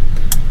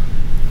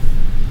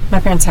 My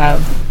parents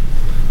have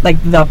like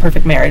the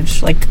perfect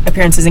marriage. Like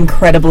appearance is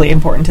incredibly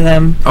important to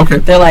them. Okay.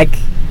 They're like,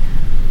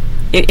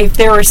 if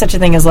there were such a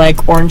thing as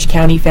like Orange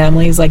County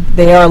families, like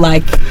they are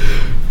like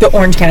the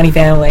Orange County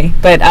family.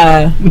 But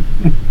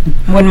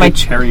when my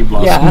Cherry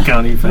Blossom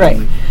County family.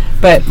 right,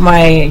 but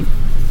my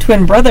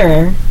twin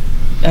brother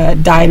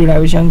died when I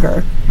was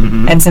younger,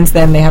 and since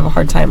then they have a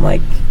hard time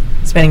like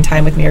spending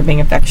time with me or being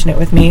affectionate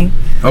with me.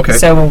 Okay.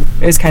 So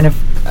it was kind of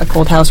a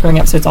cold house growing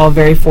up, so it's all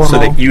very formal. So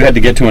that you had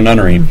to get to a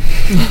nunnery.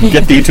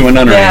 Get thee to a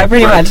nunnery. yeah,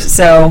 pretty Right. much.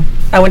 So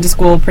I went to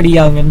school pretty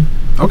young, and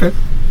Okay.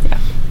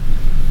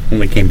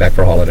 Only came back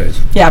for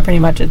holidays. yeah, pretty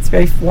much. It's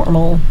very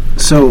formal.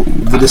 So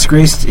the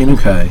disgraced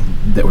Inukai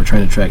that we're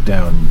trying to track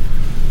down,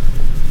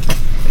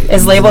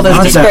 Is labeled as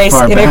Not that disgraced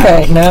far Inukai.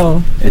 back.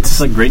 No. it's It's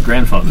like great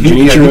grandfather.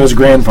 Junichiro's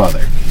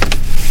grandfather.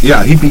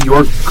 Yeah, he'd be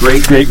your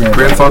great Great-grandfather.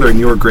 grandfather and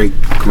your great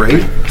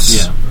great.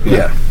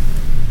 Yeah.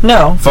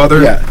 No.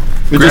 Father. Yeah.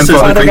 Grandfather,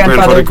 Father, great grandfather,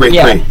 grandfather, great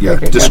yeah, great. Yeah.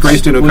 great-great.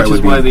 Disgraced Inukai Which is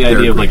would be why the their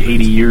idea of like great.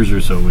 80 years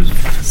or so is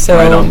So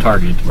right on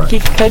target. he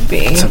could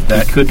be. So That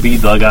that could be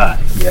the guy.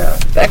 yeah.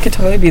 That could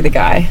totally be the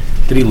guy.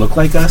 Did he look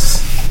like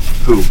us?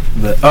 Who?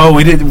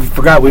 We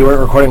forgot we weren't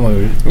recording when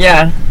we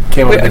Yeah.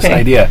 came up Wait, with this okay.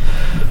 idea.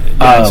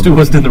 Stu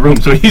wasn't in the room,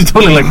 so he's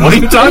totally like, "What are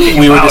you talking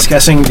We were about?"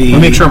 discussing the.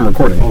 Let me make sure I'm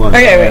recording. Hold on.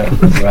 Okay,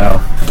 wait.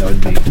 Wow, that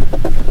would be.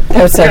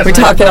 That was sick. We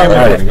talked it all All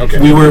over. right. Okay.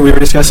 We were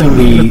discussing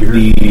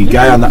the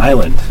guy on the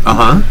island, Uh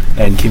huh.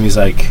 and Kimmy's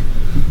like,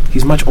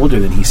 he's much older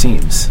than he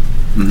seems.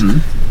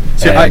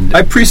 See, And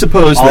I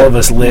presuppose all that of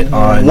us lit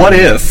on. what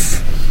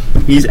if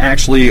he's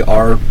actually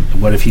our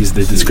What if he's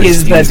the disgraced?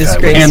 He's the Inukai? What if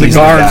disgraced and the he's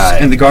guards guy?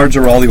 and the guards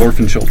are all the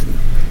orphan children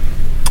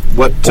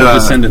What? or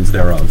descendants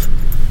thereof.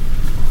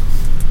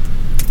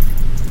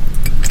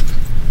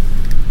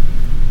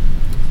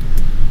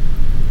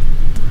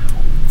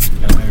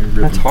 Got my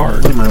ribbon That's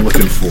hard. What am I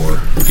looking for?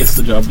 Gets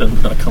the job done,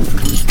 not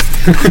comfortably.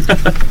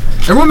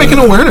 Everyone make an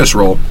awareness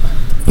roll.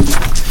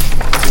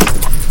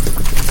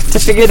 To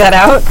figure that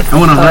out? I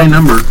want a high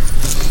number.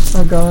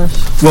 Oh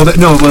gosh. Well,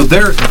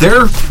 they're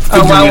figuring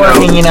While it we're out.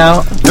 hanging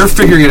out. They're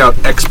figuring it out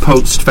ex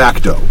post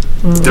facto.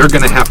 They're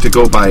going to have to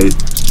go by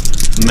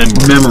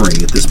memory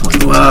at this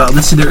point. Well,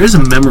 let's see. There is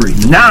a memory.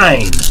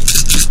 9.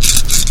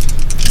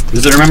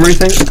 Is it a memory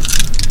thing?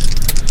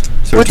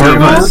 So What's your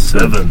roll?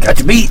 7. Got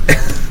you beat.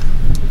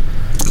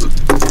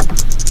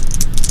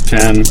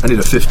 10. I need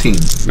a 15.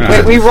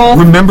 Wait, we roll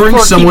Remembering for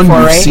someone keep for,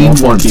 you've right? seen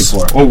Keep once.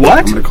 for. Oh, what?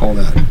 I'm going to call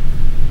that.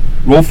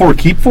 Roll 4,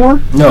 keep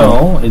 4?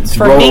 No, it's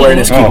For roll me.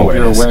 awareness, keep Oh,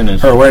 awareness. your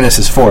awareness. Her awareness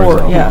is 4. Four,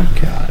 though. yeah.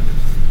 God.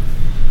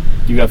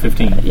 You got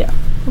 15. Yeah.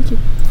 Thank you.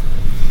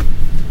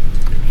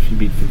 She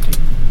beat 15.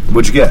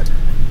 What'd you get?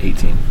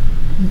 18.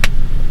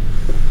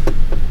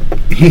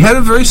 He had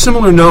a very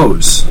similar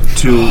nose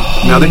to.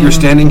 Now that you're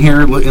standing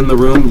here in the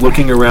room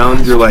looking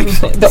around, you're like,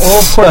 The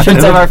old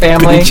portraits of our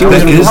family. She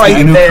was that is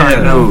right the there.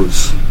 Inukai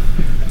nose.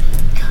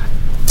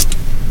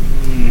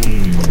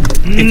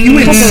 If you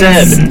had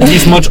said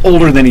he's much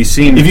older than he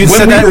seemed, If you when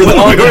said we that were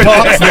on the there,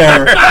 box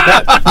there,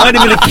 that might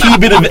have been a key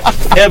bit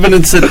of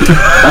evidence that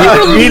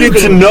we needed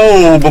to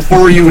know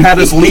before you had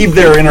us leave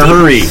there in a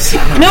hurry.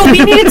 No,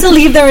 we needed to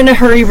leave there in a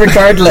hurry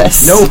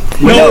regardless. No,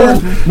 When no,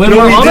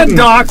 we're we on didn't. a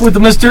dock with the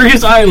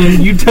mysterious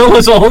island, you tell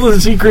us all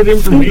the secret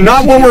information.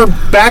 Not when we're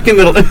back in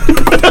the.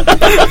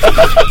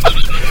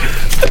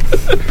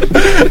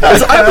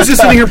 I was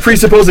just sitting here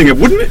presupposing it.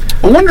 Wouldn't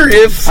it? I wonder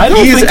if I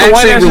don't he's think the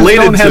White actually Ashes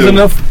related Stone has to.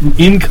 enough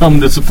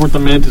income to support the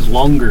Mantis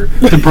longer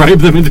to bribe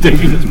them into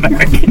taking us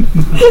back.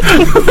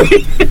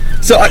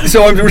 So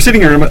we're sitting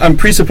here. I'm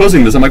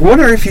presupposing this. I'm like,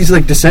 wonder if he's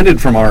like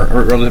descended from our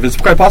relative. It's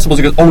quite possible.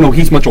 He goes, oh no,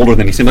 he's much older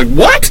than he seemed. Like,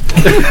 what?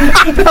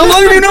 How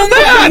long have you known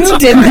that? You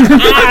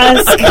didn't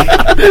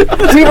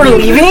ask. We were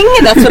leaving,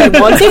 and that's what I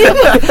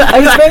wanted. I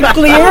was very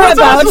clear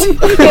about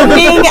him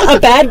being a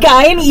bad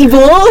guy and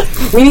evil.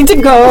 We need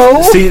to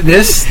go. See,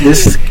 this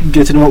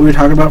gets into what we were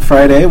talking about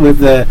Friday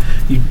with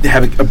you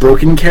have a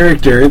broken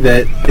character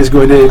that is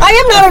going to. I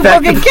am not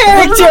a broken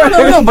character.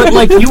 No, but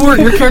like your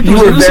character You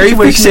was were in a very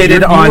situation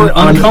fixated where you on- were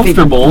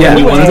uncomfortable yeah. and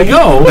we wanted to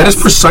go. That is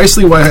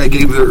precisely why I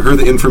gave her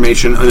the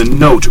information on a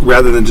note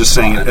rather than just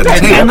saying it at the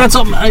table. And that's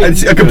something I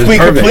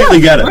completely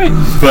get it.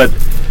 Right. But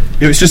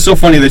it was just so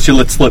funny that you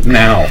let slip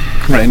now.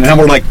 Right now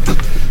we're like,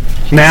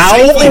 now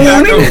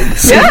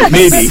Yes.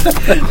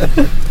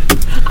 maybe.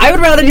 I would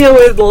rather deal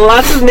with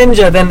lots of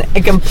ninja than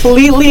a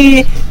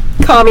completely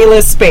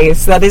commulous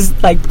space that is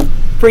like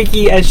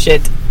freaky as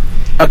shit.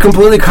 A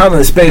completely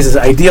common space is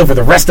ideal for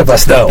the rest of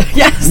us, though.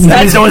 Yes,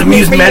 That means no one's me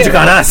using for magic you.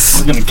 on us.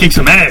 We're gonna kick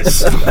some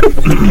ass.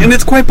 And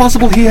it's quite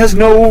possible he has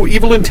no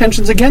evil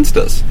intentions against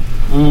us.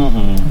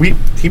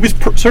 He was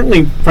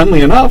certainly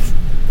friendly enough.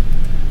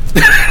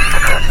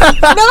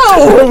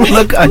 No,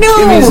 Look on No.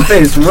 Timmy's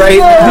face right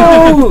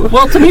now. no.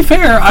 Well, to be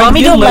fair, I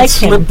Tommy did don't let like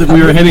slip him. that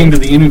we were heading to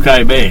the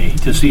Inukai Bay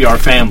to see our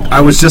family.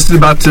 I was just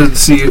about to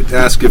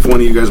ask if one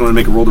of you guys want to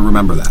make a roll to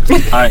remember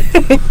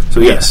that. So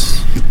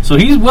yes. So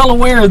he's well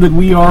aware that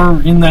we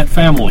are in that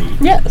family.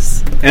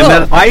 Yes. And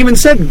then I even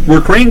said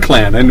we're Crane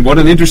Clan, and what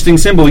an interesting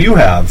symbol you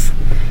have.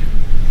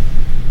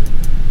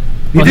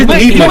 You Well, he didn't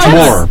might- need he much might-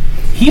 more.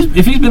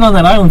 If he's been on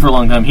that island for a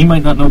long time, he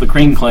might not know the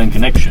Crane Clan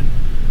connection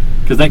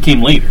because that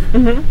came later.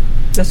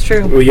 That's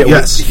true. Well, yeah,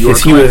 Yes, you are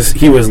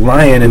he was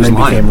lion and was then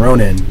lion. became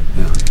Ronin.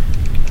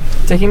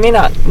 So he may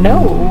not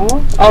know.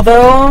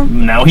 Although,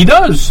 Now he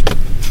does.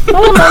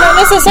 well, not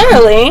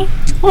necessarily.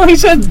 Well, he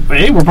said,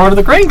 "Hey, we're part of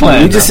the Crane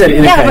Clan." We just said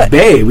Inukai Yeah, but-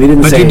 Bay. We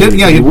didn't But say you did-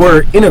 yeah, we you-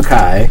 were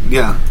Inukai.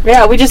 Yeah.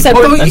 Yeah, we just said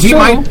Although that's he true.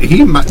 might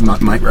He might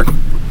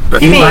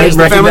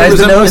recognize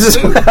the nose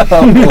as well.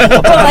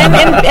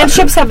 Well, and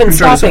ships have been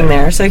stopping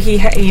there, so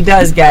he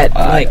does get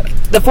like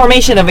the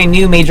formation of a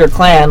new major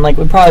clan. Like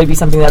would probably be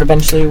something that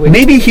eventually would.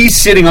 Maybe he's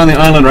sitting on the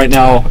island right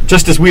now,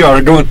 just as we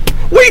are, going,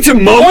 wait a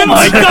moment! Oh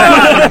my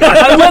god!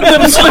 I let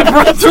them slip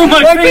right through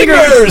my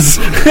fingers.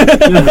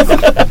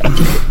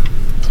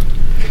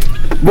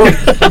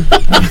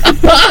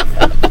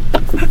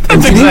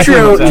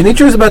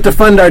 Denitro's about to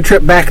fund our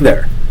trip back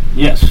there.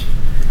 Yes.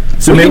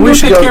 So We maybe can we go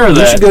should take go. care of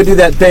We that. should go do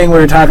that thing we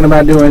were talking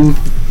about doing,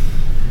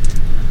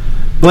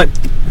 But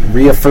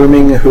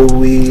reaffirming who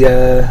we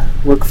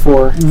work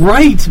for.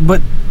 right,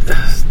 but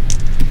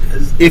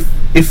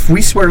If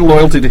we swear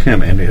loyalty to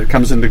him and it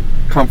comes into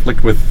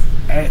conflict with...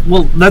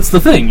 well, that's the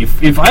thing.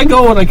 If I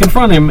go and I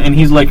confront him and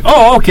he's like,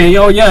 "Oh, okay,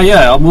 oh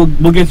yeah, we'll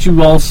get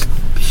you all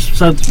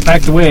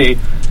packed away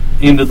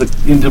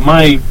into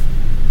my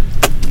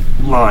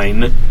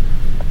line,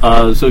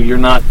 so you're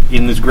not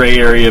in this gray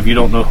area if you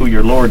don't know who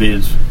your lord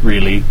is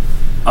really."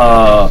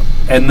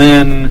 And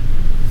then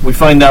we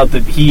find out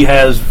that he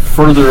has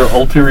further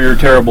ulterior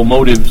terrible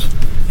motives,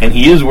 and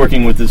he is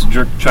working with this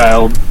jerk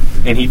child,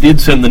 and he did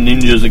send the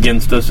ninjas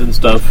against us and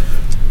stuff.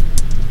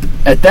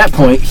 At that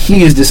point,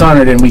 he is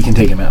dishonored, and we can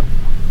take him out.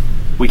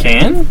 We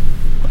can?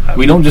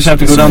 We don't just have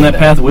to go down that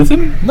path with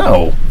him?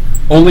 No.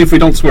 Only if we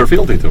don't swear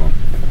fealty to him.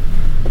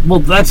 Well,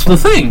 that's the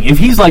thing. If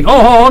he's like,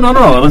 oh,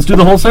 no, let's do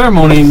the whole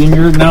ceremony, and then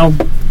you're now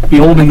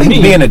beholding I think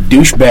me. being a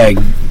douchebag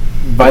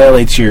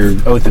violates your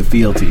oath of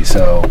fealty,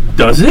 so...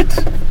 Does it?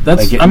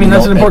 That's. Like I mean,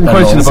 that's an important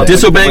question about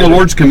Disobeying a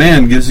lord's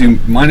command gives you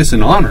minus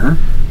in honor.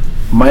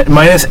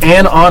 Minus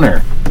and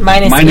honor.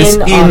 Minus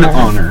in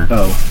honor.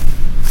 Oh.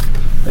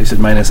 They said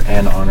minus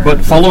and honor.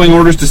 But following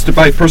orders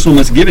despite personal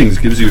misgivings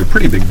gives you a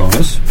pretty big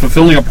bonus.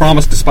 Fulfilling a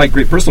promise despite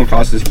great personal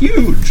cost is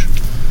huge.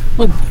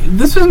 Look,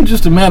 this isn't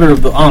just a matter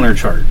of the honor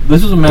chart.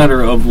 This is a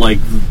matter of, like,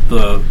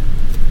 the...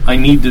 I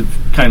need to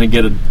kind of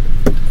get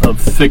a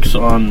fix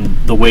on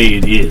the way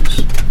it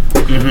is.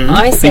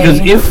 I say...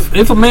 Because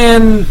if a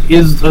man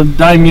is a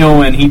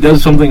daimyo and he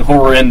does something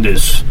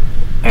horrendous,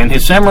 and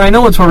his samurai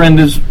know it's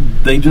horrendous,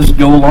 they just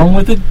go along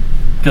with it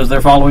because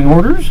they're following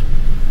orders?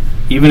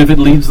 Even if it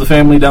leads the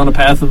family down a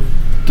path of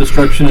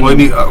destruction? Well, I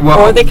mean,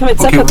 or they commit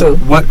seppuku.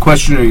 What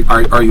question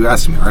are you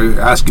asking me? Are you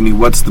asking me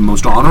what's the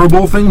most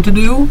honorable thing to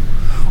do?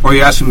 Or are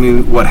you asking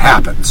me what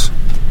happens?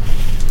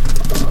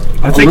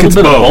 I think it's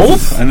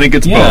both. I think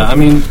it's both. Yeah, I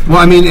mean... Well,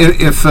 I mean,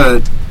 if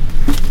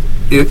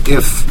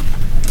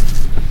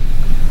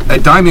a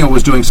daimyo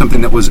was doing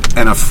something that was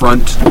an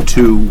affront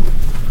to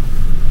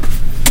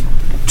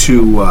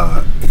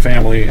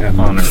family and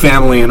honor.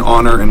 Family and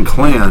honor and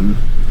clan,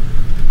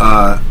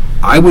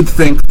 I would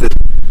think that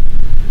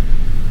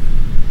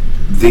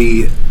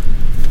the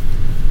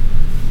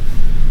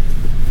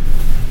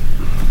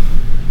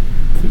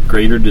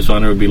greater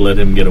dishonor would be let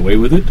him get away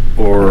with it,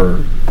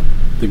 or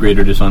the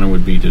greater dishonor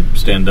would be to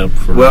stand up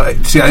for... Well,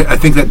 see, I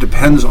think that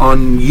depends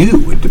on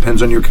you. It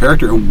depends on your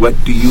character, and what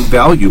do you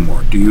value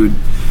more? Do you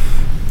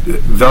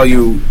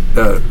value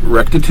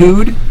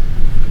rectitude,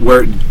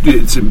 where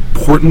it's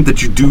important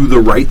that you do the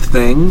right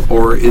thing,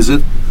 or is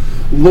it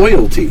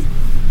loyalty?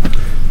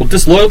 Well,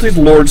 disloyalty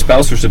to lord,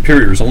 spouse, or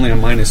superior is only a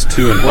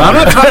 -2 in honor. Well, I'm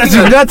not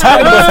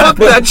talking about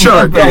that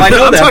chart. Well, I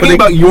know I'm that, talking but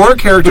about your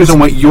characters and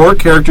what your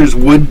characters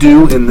would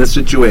do in this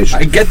situation.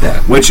 I get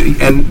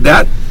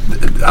that.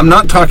 I'm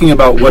not talking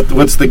about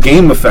what's the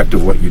game effect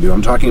of what you do.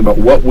 I'm talking about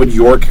what would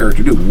your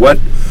character do.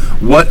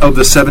 What of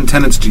the 7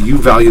 tenets do you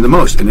value the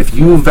most? And if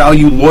you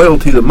value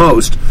loyalty the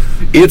most,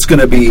 it's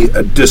going to be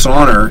a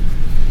dishonor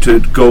to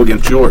go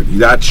against your lord.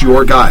 That's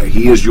your guy.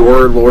 He is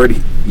your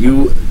lord.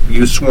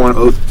 You swore an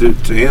oath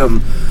to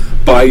him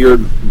by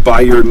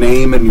your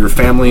name and your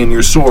family and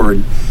your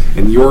sword,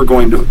 and you're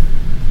going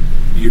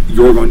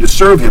to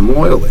serve him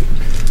loyally.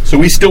 So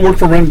we still work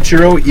for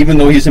Renchiro even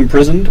though he's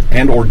imprisoned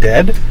and or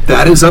dead?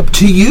 That is up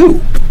to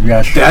you.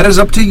 Yeah, sure. That is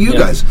up to you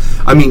guys.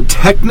 I mean,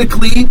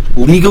 technically,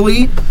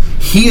 legally,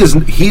 he is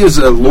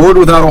a lord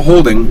without a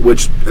holding,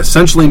 which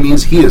essentially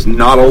means he is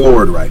not a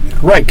lord right now.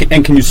 Right.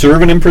 And can you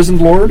serve an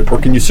imprisoned lord, or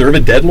can you serve a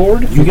dead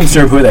lord? You can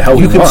serve who the hell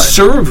you can want.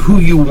 serve who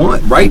you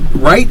want.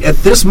 Right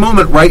at this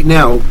moment, right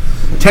now,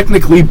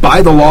 technically,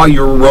 by the law,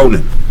 you're a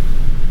Ronin.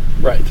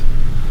 Right.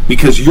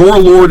 Because your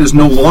lord is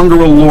no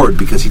longer a lord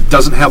because he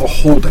doesn't have a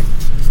holding.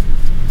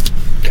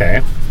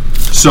 Okay.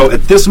 So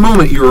at this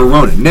moment, you're a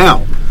Ronin.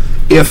 Now,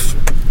 if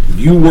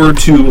you were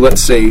to,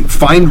 let's say,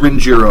 find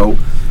Renjiro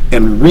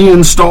and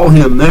reinstall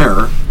him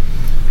there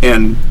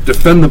and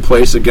defend the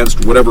place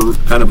against whatever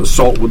kind of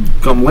assault would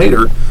come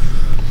later,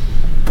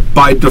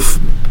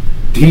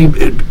 he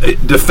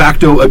de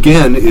facto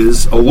again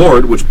is a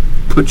lord, which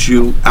puts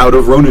you out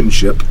of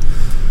Roninship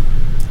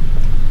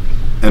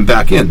and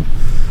back in.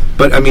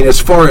 But I mean, as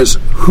far as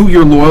who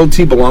your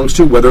loyalty belongs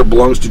to, whether it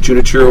belongs to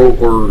Junichiro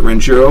or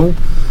Renjiro,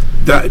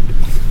 that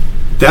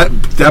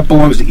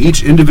belongs to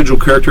each individual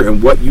character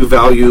and what you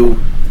value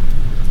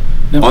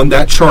on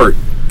that chart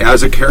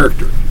as a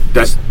character.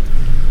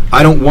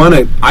 I want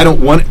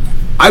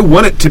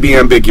it to be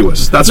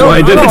ambiguous. That's why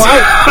I did it.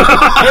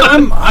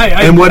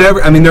 And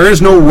whatever. I mean, there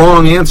is no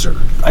wrong answer.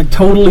 I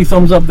totally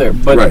thumbs up there.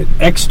 But right.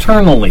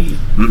 Externally,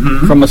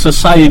 from a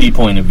society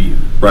point of view,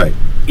 right?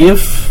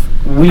 If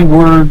we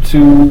were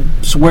to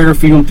swear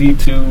fealty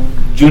to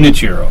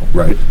Junichiro,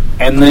 right,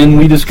 and then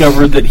we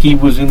discovered that he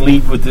was in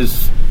league with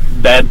this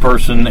bad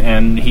person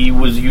and he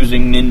was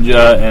using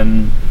ninja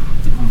and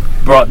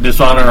brought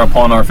dishonor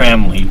upon our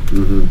family,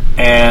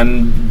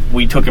 and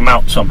we took him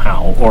out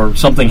somehow, or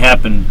something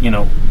happened,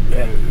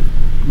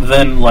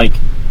 then, like,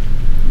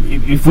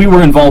 if we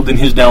were involved in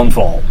his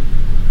downfall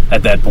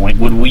at that point,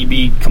 would we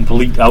be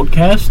complete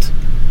outcast?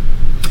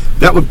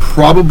 That would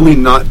probably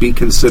not be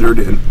considered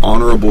an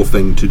honorable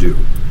thing to do.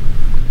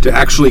 To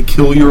actually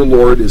kill your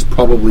lord is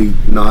probably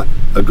not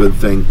a good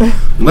thing,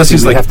 unless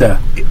he's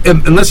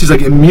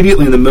like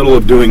immediately in the middle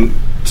of doing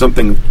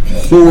something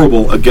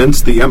horrible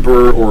against the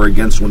emperor or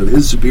against one of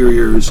his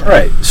superiors.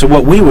 Right. So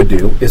what we would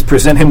do is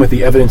present him with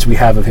the evidence we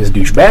have of his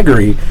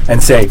douchebaggery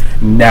and say,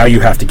 now you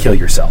have to kill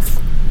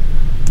yourself.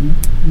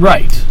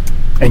 Right.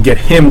 And get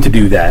him to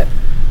do that,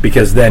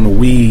 because then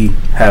we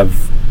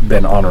have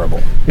been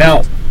honorable.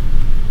 Now,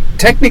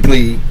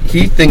 technically,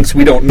 he thinks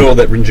we don't know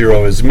that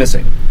Renjiro is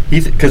missing.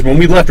 Because when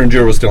we left,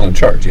 Renjiro was still in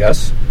charge,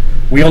 yes?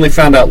 We only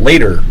found out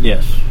later.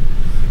 Yes.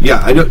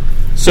 Yeah, I don't.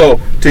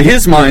 So, to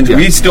his mind,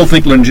 we still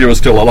think Linjiro's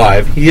still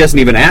alive. He hasn't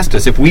even asked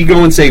us. If we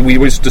go and say we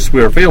wish to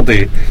swear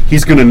fealty,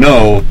 he's going to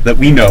know that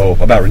we know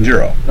about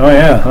Linjiro. Oh,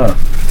 yeah, huh.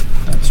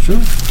 That's true.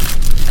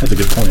 That's a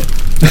good point.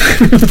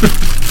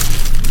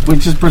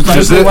 Which is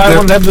precisely why I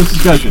want to have this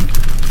discussion.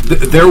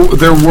 There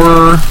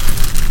were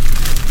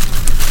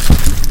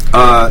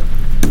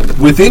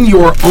within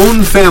your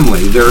own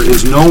family, there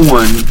is no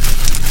one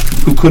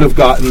who could have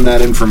gotten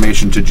that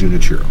information to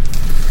Junichiro.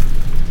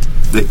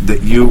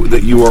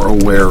 That you are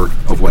aware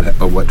of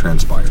what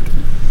transpired.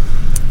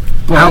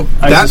 Well,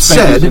 I that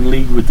suspect said, he's in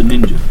league with the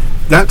ninja.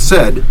 That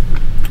said,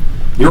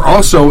 you're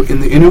also in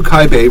the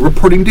Inukai Bay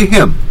reporting to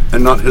him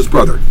and not his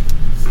brother.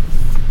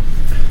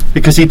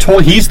 Because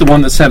he's the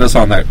one that sent us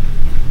on that.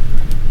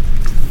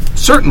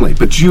 Certainly,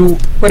 but you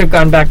Would have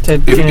gone back to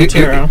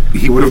Junichiro.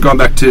 he would have gone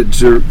back to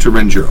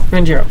Renjiro,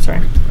 Renjiro,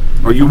 sorry.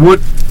 or you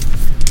would.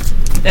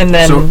 And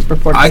then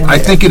report to him I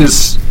later. think it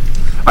is.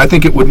 I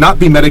think it would not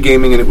be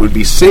metagaming, and it would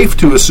be safe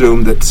to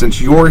assume that since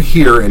you're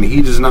here and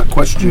he does not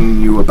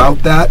question you about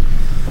that,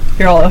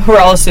 we're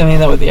all assuming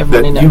that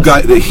everybody knows.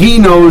 that he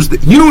knows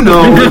that you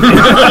know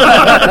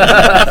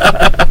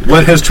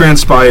what has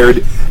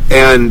transpired,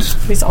 and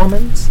These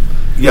almonds?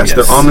 yes,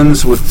 they're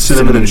almonds with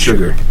cinnamon and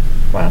sugar.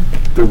 Wow.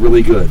 They're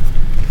really good.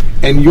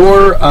 And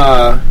your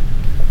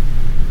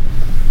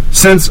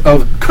sense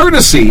of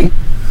courtesy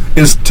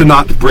is to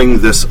not bring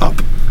this up.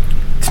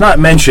 It's not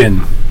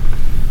mentioned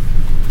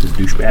the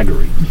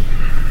douchebaggery.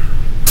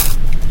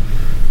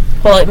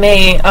 Well, it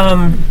may,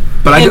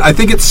 But I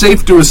think it's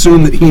safe to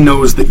assume that he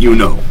knows that you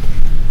know.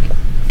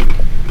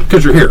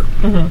 Because you're here.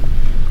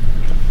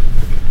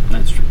 Mm-hmm.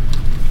 That's true.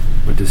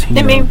 But does he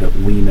It know may- that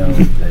we know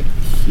that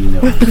he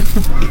knows?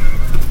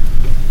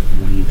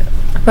 We know.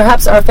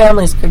 perhaps our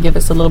families could give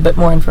us a little bit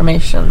more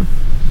information.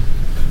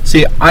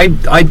 See, I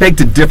beg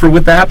to differ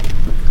with that,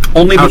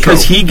 only How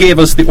because so? he gave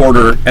us the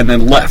order and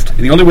then left. And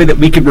the only way that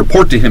we could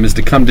report to him is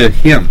to come to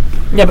him.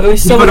 Yeah, but we You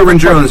still put a would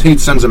Renjiro and he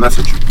sends a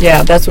message.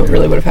 Yeah, that's what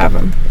really would have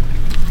happened.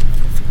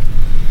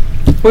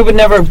 We would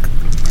never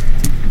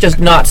just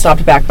not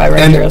stopped back by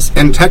Renjiro's.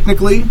 And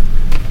technically,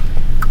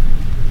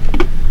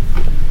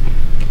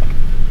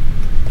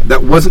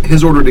 that wasn't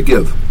his order to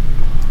give.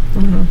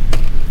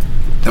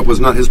 Mm-hmm. That was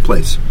not his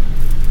place.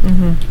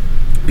 Mm-hmm.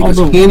 Because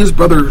Although- he and his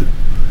brother,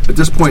 at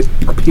this point,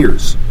 are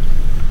peers.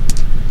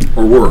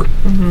 Or were.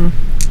 Mm-hmm.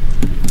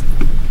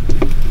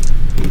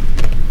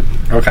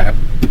 Okay.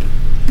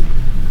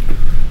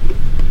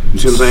 You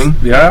see what I'm saying?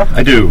 Yeah,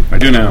 I do. I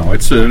do now.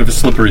 It's a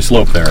slippery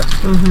slope there.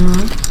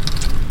 Mm-hmm.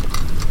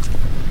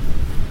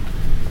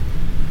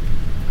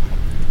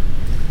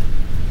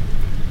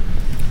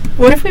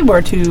 What if we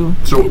were to...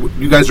 So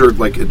you guys are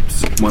like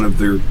it's one of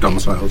their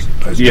domiciles?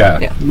 I assume? Yeah.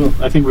 Yeah. Well,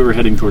 I think we were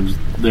heading towards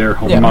their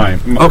home. Yeah.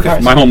 Okay.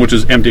 My home, which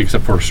is empty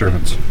except for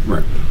servants.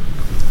 Right.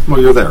 Well,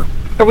 you're there.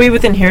 Are we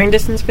within hearing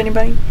distance of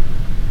anybody?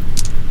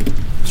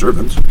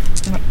 Servants.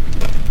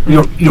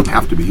 You don't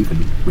have to be.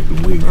 We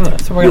can leave. No,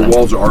 so we're Your gonna...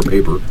 walls are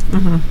paper.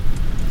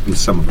 Mm-hmm. And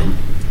some of them.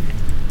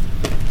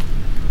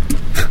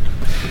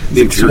 The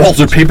The interior. walls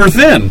are paper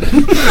thin.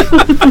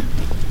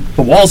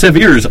 The walls have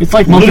ears. It's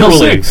like Motel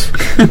Literally. 6.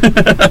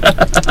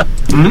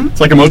 Hmm? It's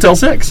like a Motel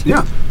 6.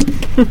 Yeah.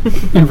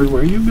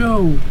 Everywhere you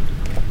go.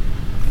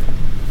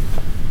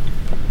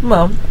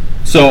 Well,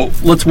 So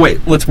let's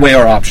weigh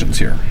our options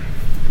here.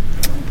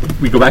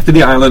 We go back to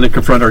the island and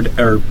confront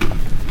our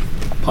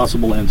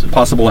Possible ancestor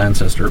possible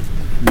ancestor.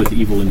 with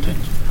evil intent.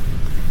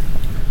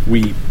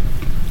 We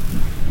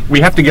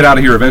have to get out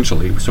of here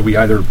eventually, so we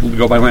either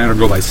go by land or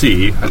go by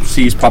sea.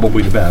 Sea is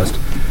probably the best.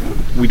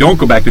 We don't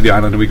go back to the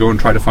island and we go and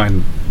try to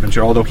find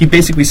Renjiro, although he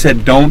basically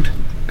said, don't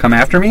come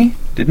after me,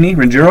 didn't he,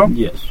 Renjiro?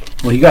 Yes.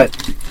 Well, he got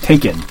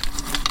taken.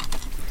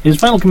 His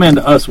final command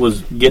to us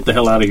was, get the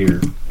hell out of here.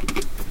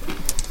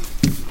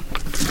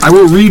 I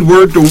will read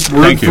word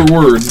Thank you. for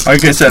word.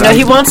 Like I said, no,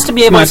 he wants to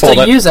be able my to fault.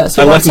 still use us.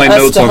 He I wants left my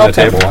us notes to on the help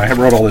him. table. I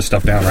wrote all this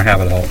stuff down. I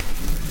have it all.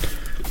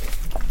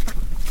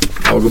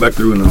 I'll go back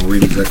through and I'll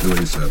read exactly what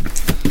he said.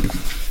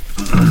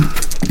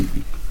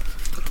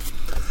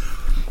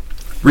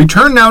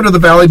 Return now to the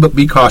valley, but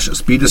be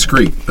cautious. Be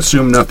discreet.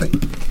 Assume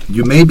nothing.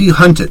 You may be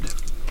hunted.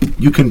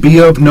 You can be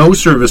of no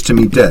service to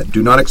me dead.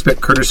 Do not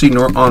expect courtesy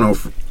nor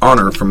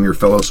honor from your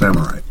fellow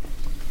samurai.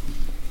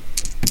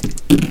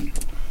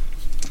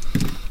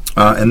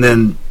 And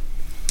then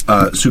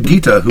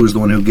Sugita, who is the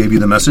one who gave you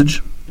the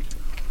message,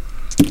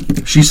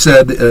 she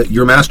said,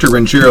 your master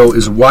Renjiro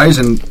is a wise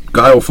and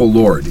guileful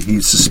lord. He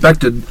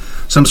suspected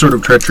some sort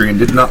of treachery and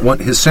did not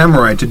want his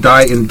samurai to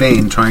die in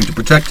vain trying to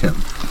protect him,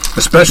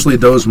 especially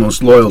those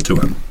most loyal to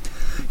him.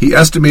 He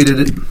estimated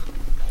it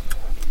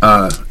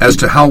as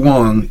to how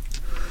long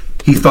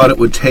he thought it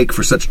would take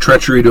for such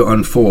treachery to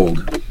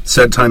unfold.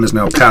 Said time is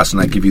now past,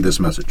 and I give you this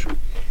message.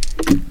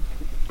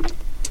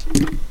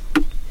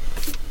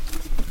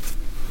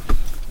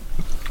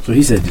 So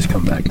he said just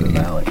come back to the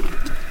valley.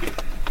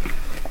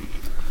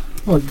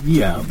 Well,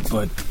 yeah,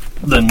 but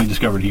then we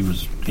discovered he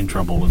was in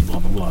trouble with blah,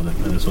 blah,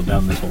 blah, so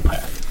down this whole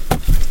path.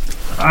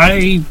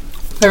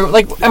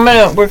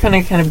 We're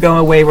kind of going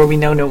away where we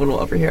know no one will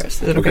overhear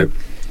us. Is it okay?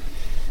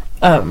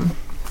 What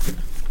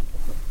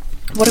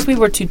if we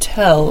were to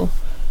tell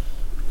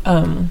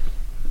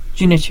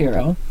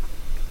Junichiro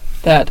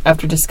that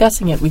after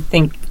discussing it, we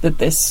think that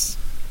this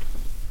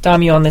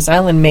daimyo on this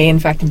island may in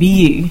fact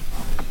be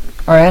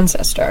our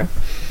ancestor?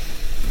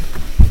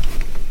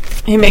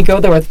 He may go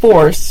there with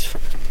force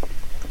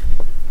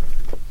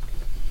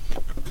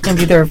and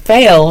either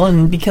fail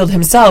and be killed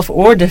himself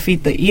or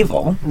defeat the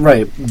evil.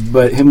 Right,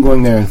 but him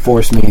going there in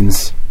force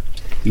means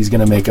he's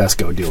going to make us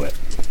go do it.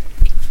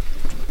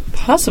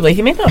 Possibly.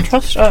 He may not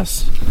trust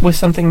us with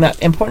something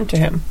that important to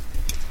him,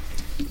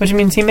 which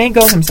means he may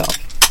go himself.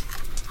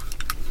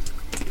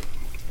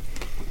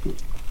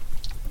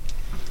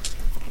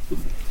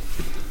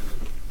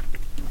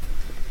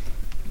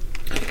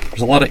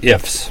 There's a lot of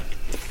ifs.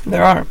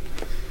 There are.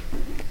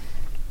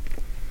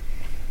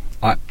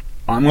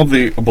 I'm of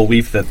the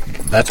belief that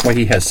that's why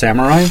he has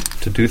samurai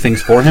to do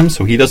things for him,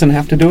 so he doesn't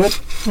have to do it.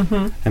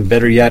 Mm-hmm. And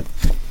better yet,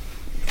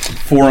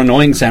 for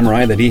annoying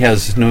samurai that he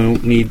has no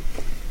need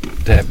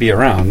to be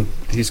around,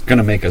 he's going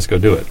to make us go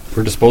do it.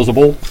 We're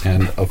disposable,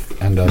 and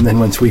then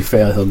once we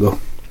fail, he'll go.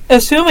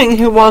 Assuming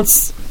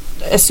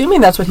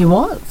that's what he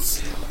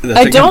wants.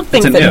 I don't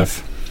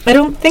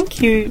think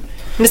he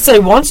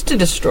necessarily wants to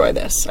destroy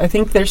this. I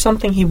think there's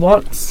something he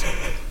wants.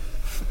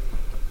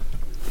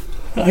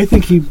 I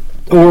think he,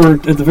 or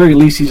at the very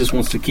least, he just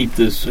wants to keep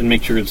this and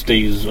make sure it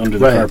stays under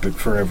the carpet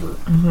forever.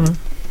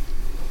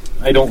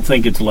 Mm-hmm. I don't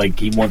think it's like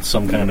he wants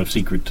some kind of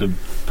secret to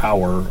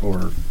power,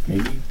 or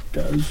maybe he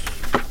does.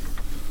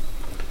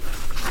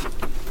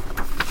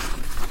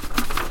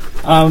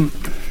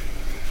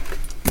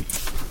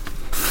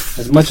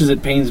 As much as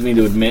it pains me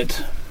to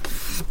admit,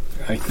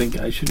 I think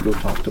I should go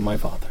talk to my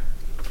father.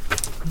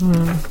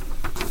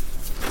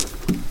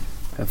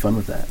 Have fun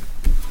with that.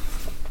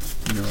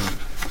 No.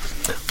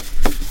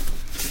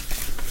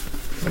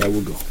 But I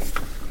will go.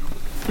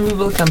 We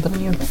will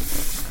accompany you.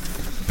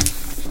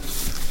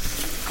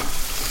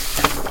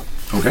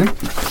 Okay.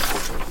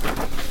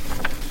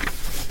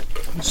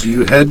 So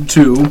you head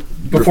to...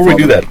 Before we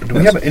do that, do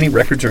we have any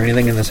records or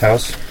anything in this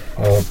house?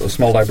 A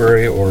small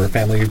library or a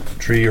family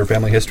tree or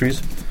family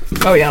histories?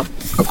 Oh, yeah.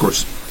 Of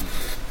course.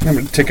 I'm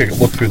going to take a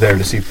look through there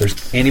to see if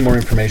there's any more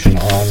information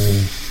on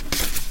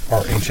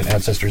our ancient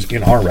ancestors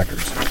in our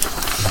records.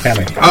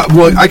 Family.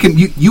 Well, I can.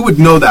 You would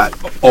know that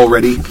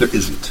already. There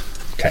isn't.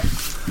 Okay.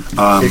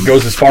 It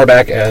goes as far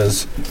back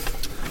as...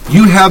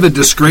 You have a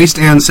disgraced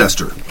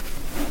ancestor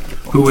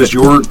who is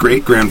your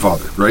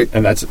great-grandfather, right?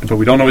 And that's... But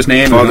we don't know his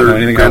name. Father, we don't know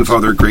anything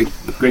grandfather, else.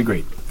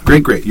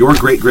 great. Your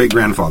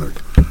great-great-grandfather.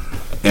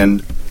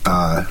 And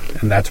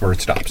that's where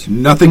it stops.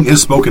 Nothing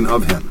is spoken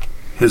of him.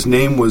 His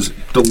name was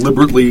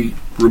deliberately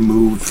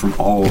removed from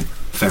all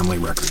family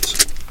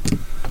records.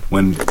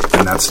 And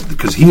that's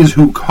because he is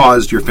who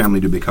caused your family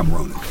to become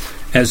Ronin.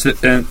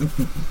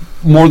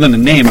 More than a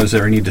name, is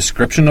there any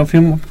description of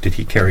him? Did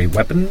he carry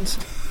weapons?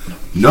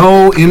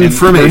 No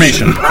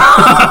information.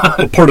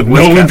 Part of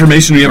no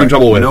information we have in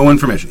trouble with. No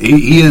information.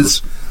 He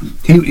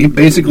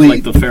basically...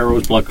 Like the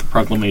Pharaoh's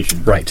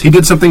proclamation. Right. He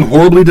did something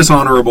horribly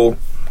dishonorable.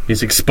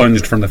 He's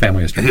expunged from the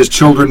family history. His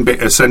children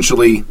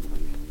essentially,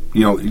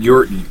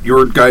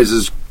 your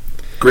guys'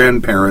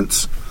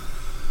 grandparents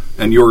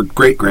and your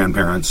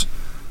great-grandparents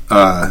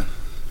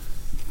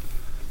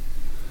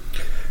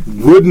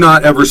would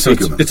not ever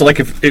speak of him. It's like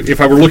if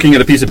I were looking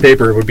at a piece of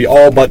paper, it would be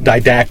all but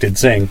didacted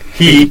saying,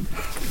 he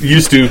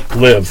used to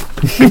live.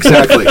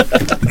 Exactly.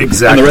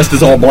 And the rest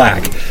is all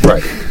black.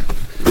 Right.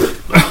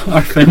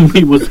 Our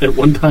family was at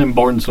one time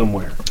born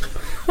somewhere.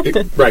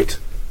 Right.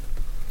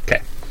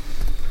 Okay.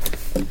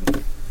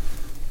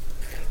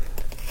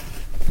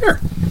 Here.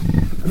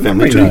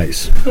 Very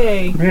nice.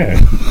 Yay.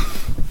 Yeah.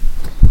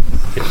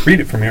 Can't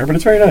read it from here, but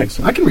it's very nice.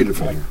 I can read it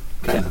from here.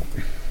 Kind of.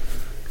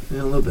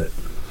 Yeah, a little bit.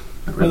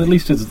 Not Well, really. at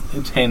least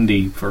it's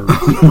handy for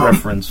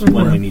reference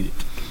when we need it.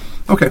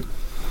 Okay.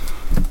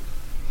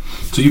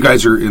 So you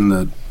guys are in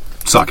the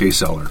sake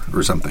cellar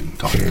or something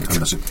talking,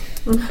 I'm assuming.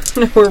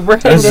 We're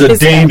right This is a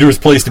dangerous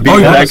place to be for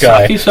that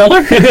guy. Sake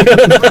cellar?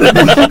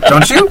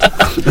 Don't you?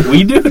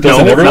 We do.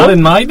 Doesn't No, everyone? not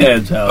in my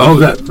dad's house. Oh,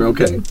 that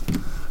okay.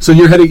 So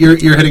you're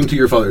heading to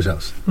your father's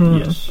house.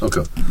 Yes.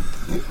 Okay.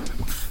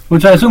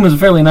 Which I assume is a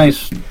fairly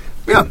nice...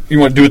 Yeah. You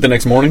want to do it the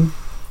next morning?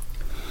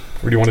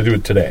 Or do you want to do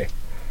it today?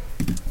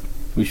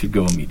 We should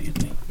go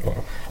immediately.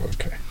 Oh,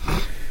 okay.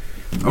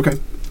 Okay.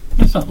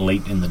 It's not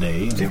late in the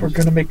day. They were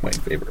going to make my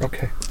favor.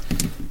 Okay.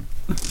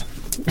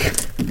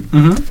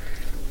 Mm-hmm.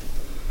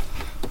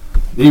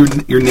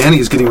 Your nanny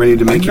is getting ready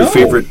to make your know.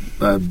 favorite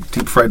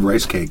deep fried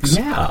rice cakes.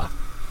 Yeah.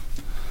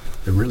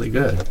 They're really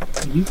good.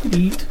 You can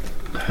eat.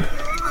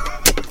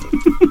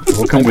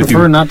 We'll come I with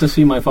prefer you. not to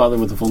see my father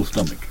with a full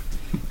stomach.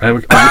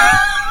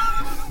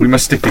 We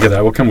must stick together.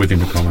 I will come with you,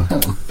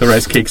 Nakoma. The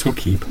rice cakes will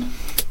keep.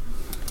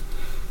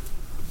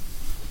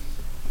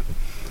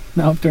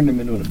 Now I've turned him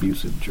into an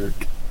abusive jerk.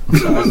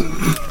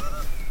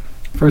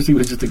 First he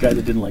was just a guy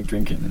that didn't like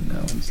drinking, and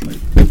now it's like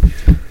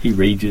he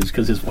rages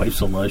because his wife's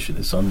a lush and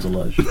his son's a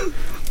lush.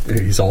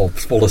 He's all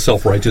full of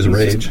self-righteous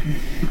rage.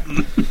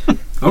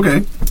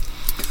 Okay.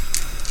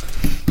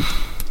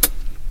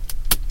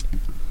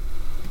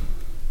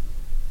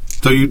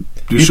 So you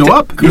show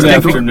up. Good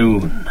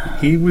afternoon.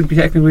 He would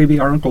technically be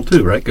our uncle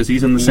too, right? Because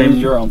he's in the same.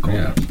 He's your uncle.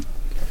 Yeah.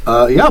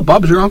 Yeah,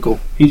 Bob's your uncle.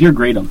 He's your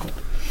great uncle.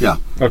 Yeah.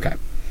 Okay.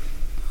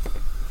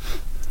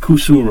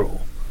 Kusuro.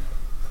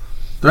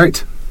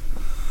 Right.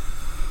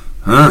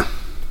 Huh.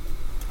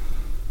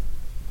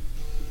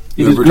 It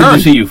You is have good to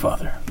returned. see you,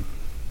 Father.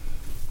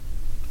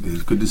 It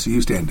is good to see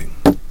you standing.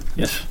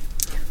 Yes.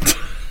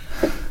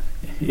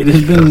 It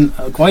has been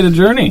quite a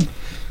journey.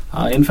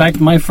 In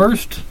fact, my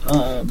first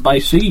by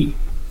sea.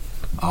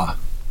 Ah.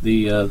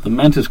 The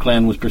Mantis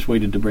clan was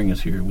persuaded to bring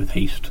us here with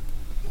haste.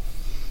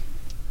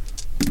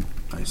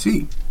 I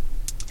see.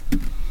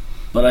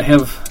 But I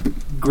have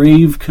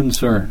grave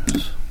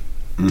concerns.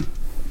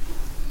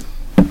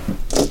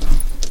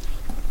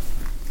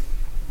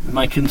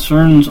 My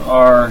concerns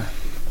are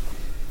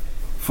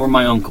for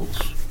my uncles.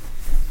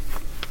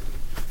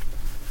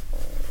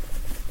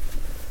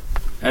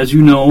 As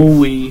you know,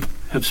 we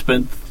have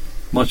spent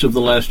much of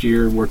the last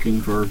year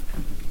working for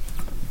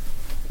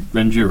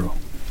Renjiro.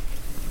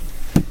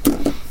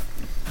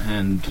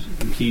 And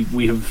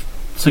we have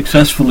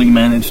successfully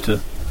managed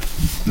to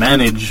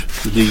manage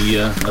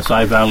the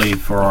Asai Valley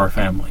for our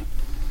family.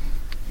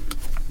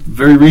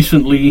 Very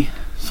recently,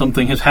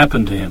 something has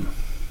happened to him.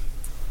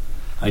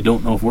 I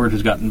don't know if word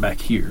has gotten back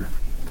here.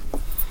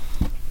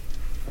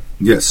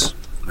 Yes,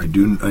 I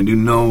do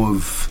know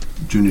of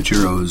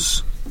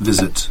Junichiro's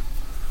visit,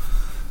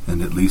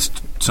 and at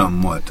least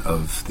somewhat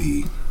of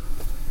the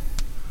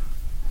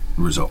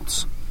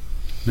results.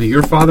 Now,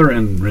 your father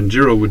and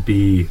Renjiro would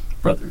be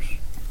Brothers.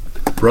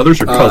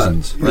 brothers or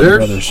cousins? They're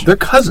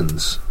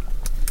cousins.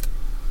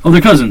 Oh, they're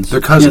cousins.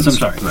 They're cousins. Yes, I'm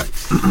sorry. Right.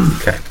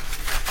 Okay.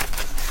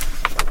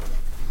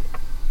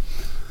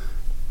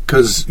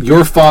 Because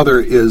your father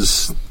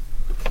is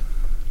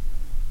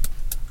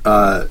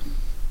the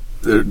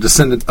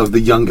descendant of the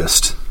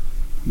youngest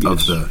of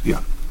Yes. the...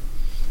 Yeah.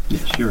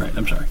 Yes, you're right.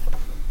 I'm sorry.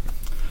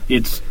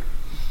 It's...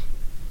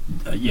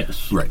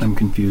 yes. Right. I'm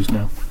confused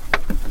now.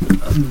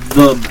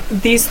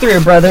 These three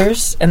are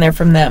brothers, and they're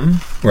from them.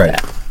 Right.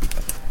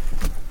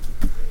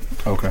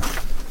 Okay.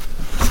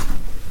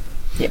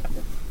 Yeah.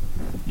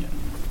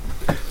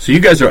 So you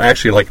guys are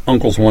actually like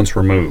uncles once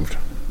removed.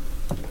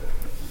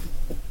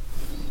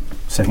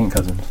 Second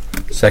cousins.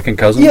 Second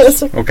cousins?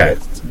 Yes. Okay.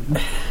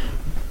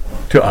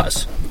 To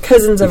us.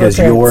 Cousins of our Because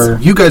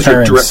parents. You guys are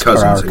parents direct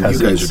cousins, our and you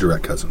cousins. guys are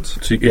direct cousins.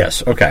 So,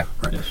 yes, okay.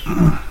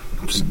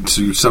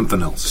 So you're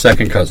something else.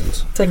 Second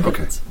cousins. Second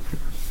Okay. cousins.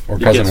 Or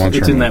cousin once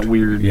it's removed. in that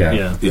weird... Yeah.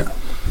 Yeah. Yeah.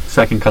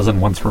 Second cousin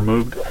once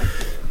removed.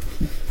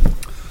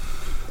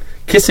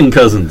 Kissing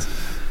cousins.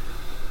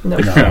 No.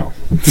 No.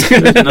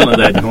 There's none of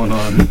that going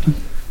on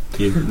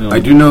here. No. I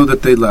do know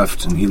that they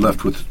left, and he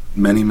left with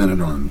many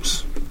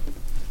men-at-arms.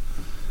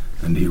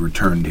 And he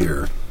returned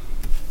here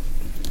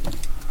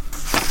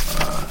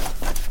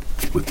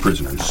with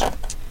prisoners.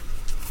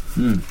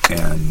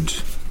 And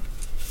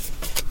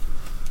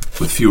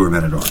with fewer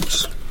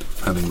men-at-arms,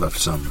 having left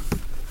some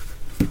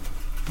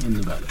In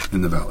the valley.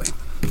 in the valley.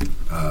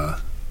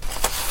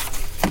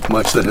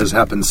 Much that has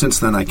happened since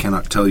then I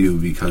cannot tell you,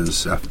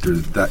 because after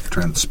that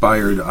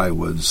transpired, I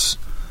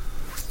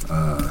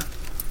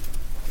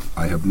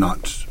have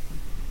not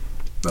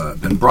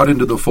been brought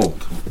into the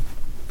fold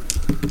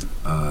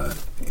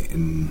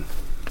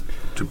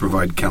to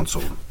provide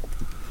counsel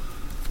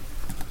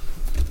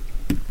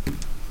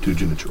to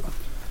Junichiro.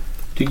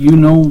 Do you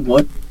know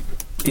what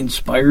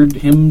inspired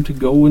him to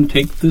go and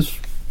take this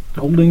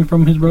holding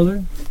from his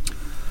brother?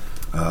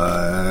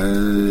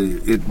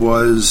 It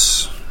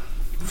was,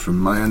 from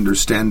my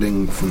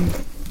understanding, from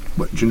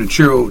what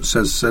Junichiro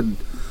said,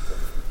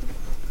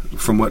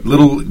 from what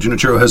little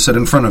Junichiro has said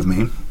in front of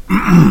me,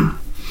 that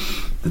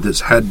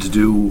this had to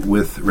do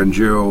with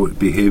Renjiro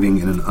behaving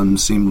in an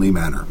unseemly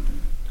manner.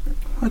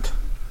 What?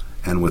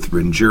 And with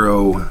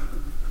Renjiro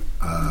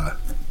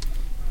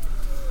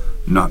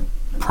not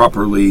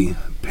properly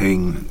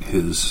paying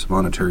his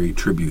monetary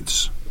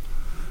tributes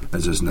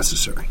as is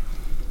necessary.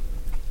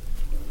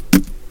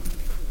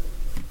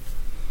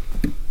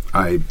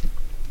 I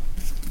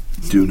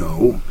do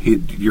know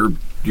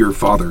your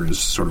father is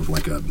sort of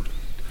like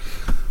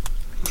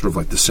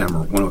the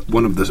samurai,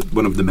 one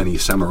of the many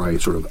samurai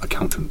sort of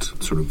accountant,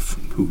 sort of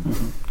who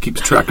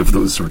keeps track of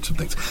those sorts of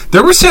things.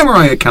 There were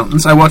samurai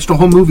accountants. I watched a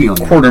whole movie on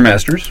them.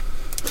 Quartermasters.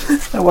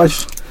 I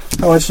watched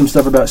some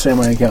stuff about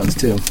samurai accountants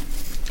too.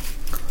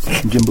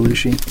 Jim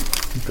Belushi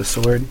with the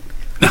sword.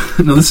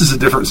 No, this is a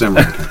different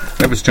samurai accountant.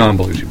 That was John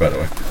Belushi, by the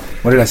way.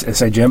 What did I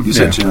say, Jim? You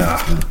said Jim.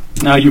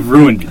 Now you've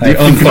ruined it. The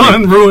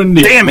unfunny, Ruined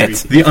it. damn it!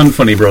 The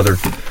unfunny brother.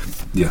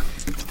 Yeah.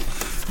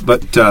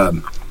 But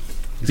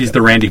He's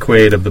the Randy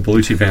Quaid of the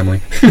Belushi family.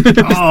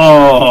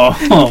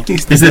 Oh.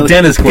 He's the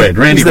Dennis Quaid.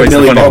 Randy he's the Quaid's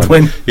Billy the funny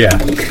Baldwin. one. Yeah.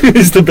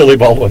 He's the Billy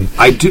Baldwin.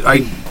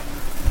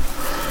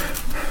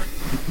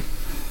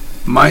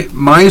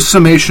 My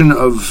summation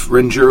of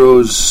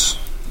Renjiro's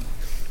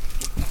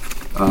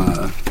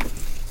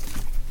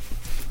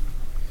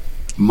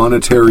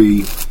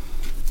monetary,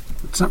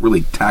 it's not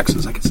really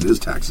taxes, I guess it is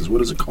taxes.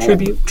 What is it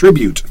called?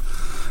 Tribute.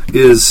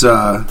 Is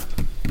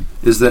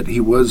that he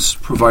was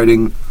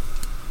providing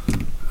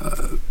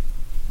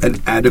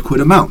an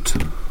adequate amount.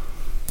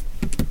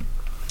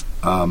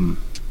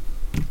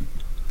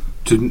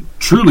 To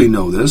truly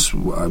know this,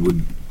 I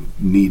would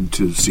need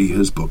to see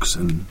his books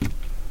and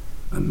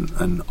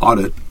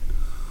audit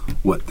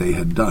what they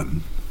had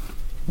done.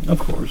 Of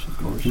course.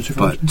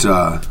 But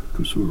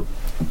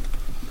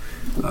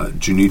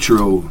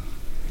Junichiro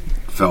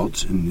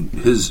felt, in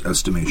his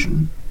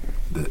estimation,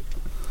 that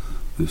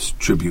this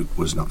tribute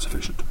was not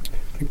sufficient.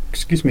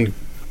 Excuse me,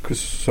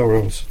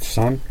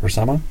 Kusoro-san or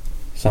Sama?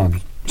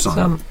 San.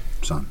 Son.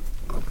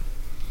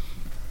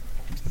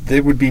 They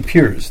would be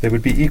peers. They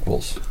would be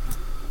equals.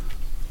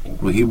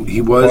 Well,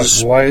 he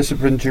was... Why is it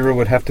Renjiro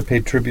would have to pay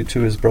tribute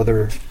to his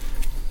brother?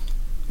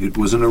 It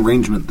was an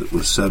arrangement that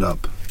was set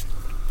up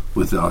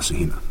with the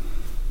Asahina.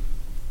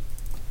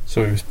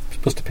 So he was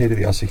supposed to pay to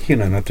the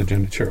Asahina, not to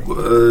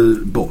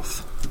Junichiro.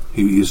 Both.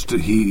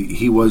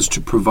 He was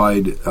to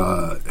provide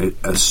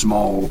a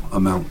small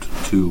amount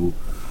to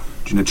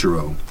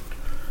Junichiro,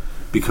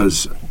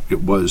 because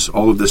it was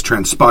all of this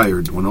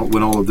transpired. When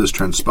all of this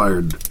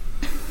transpired,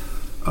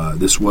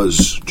 this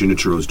was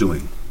Junichiro's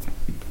doing,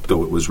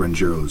 though it was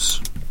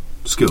Renjiro's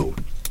skill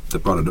that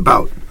brought it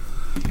about.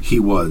 He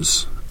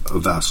was a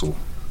vassal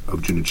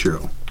of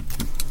Junichiro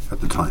at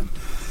the time,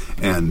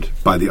 and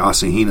by the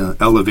Asahina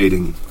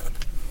elevating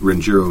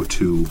Renjiro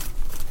to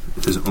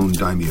his own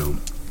daimyo,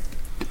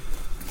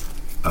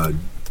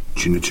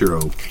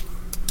 Junichiro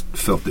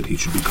felt that he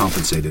should be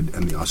compensated,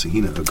 and the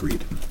Asahina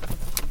agreed.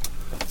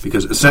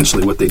 Because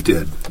essentially what they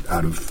did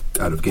out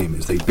of game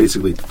is they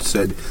basically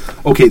said,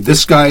 okay,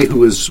 this guy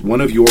who is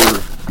one of your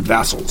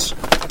vassals,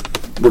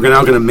 we're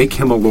now going to make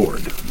him a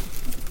lord,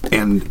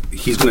 and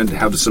he's going to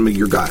have some of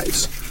your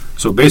guys.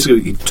 So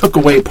basically he took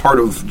away part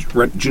of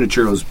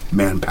Junichiro's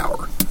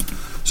manpower.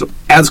 So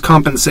as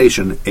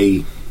compensation,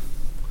 a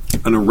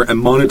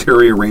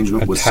monetary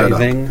arrangement was set up.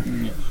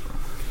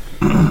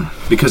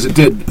 Because it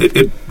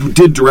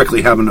did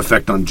directly have an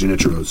effect on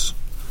Junichiro's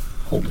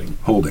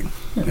holding.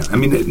 Yeah. I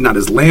mean, not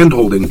as land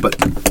holding, but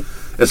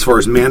as far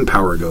as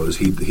manpower goes,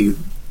 he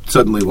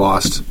suddenly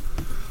lost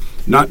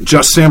not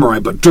just samurai,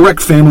 but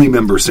direct family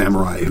member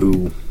samurai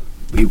who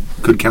he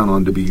could count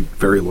on to be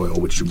very loyal.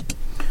 What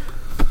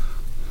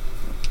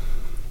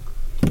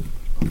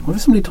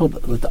if somebody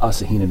let the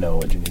Asahina know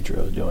what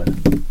Junichiro is doing?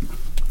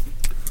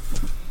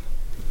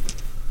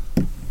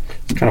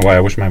 It's kind of why I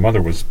wish my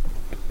mother was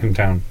in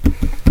town.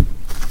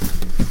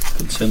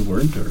 Could send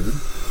word to her.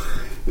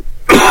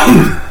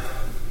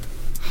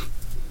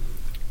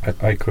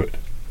 I could.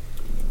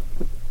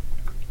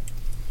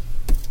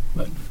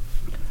 But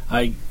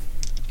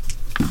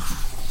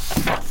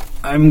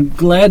I'm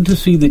glad to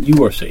see that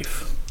you are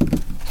safe.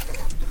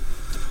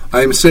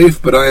 I am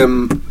safe, but I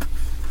am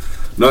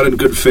not in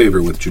good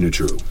favor with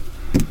Junichiro.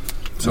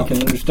 So I can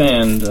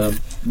understand.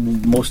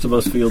 Most of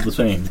us feel the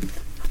same.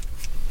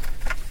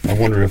 I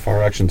wonder if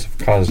our actions have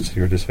caused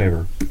your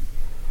disfavor.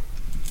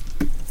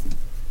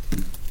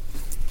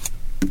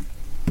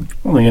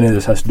 I don't think any of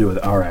this has to do with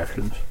our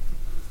actions.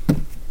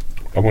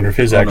 I wonder if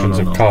his actions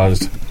have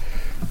caused...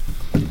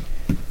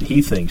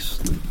 He thinks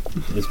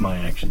it's my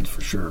actions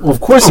for sure. Well,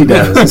 of course he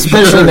does,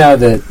 especially now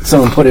that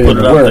someone put it in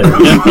the word.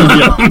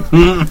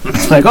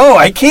 It's like, oh,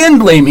 I can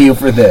blame you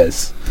for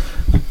this.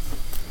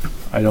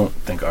 I don't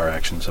think our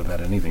actions have had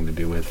anything to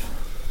do with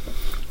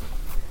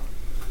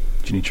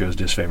Junichiro's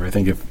disfavor. I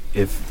think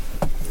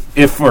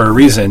if for a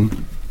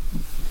reason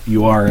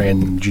you are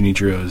in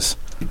Junichiro's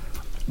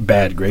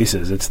bad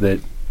graces, it's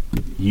that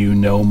you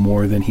know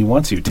more than he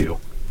wants you to.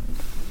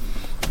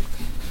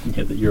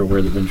 Yeah, that you're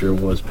aware that Renjiro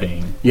was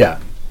paying. Yeah.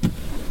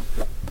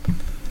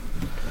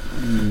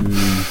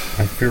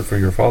 I fear for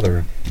your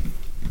father.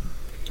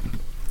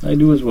 I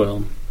do as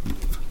well.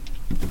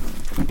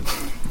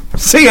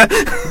 See ya!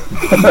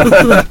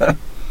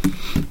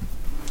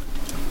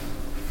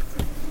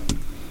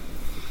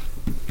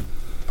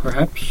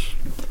 Perhaps.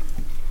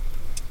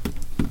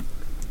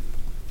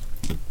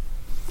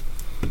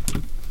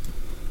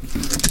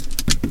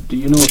 Do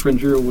you know if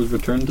Renjiro was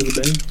returned to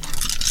the bay?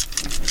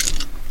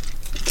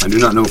 I do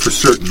not know for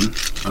certain.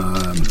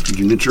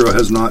 Junichiro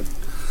has not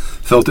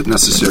felt it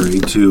necessary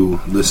to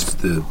list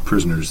the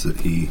prisoners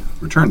that he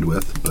returned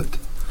with, but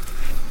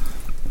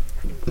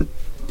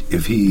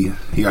if he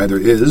either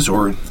is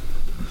or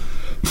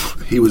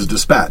he was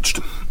dispatched,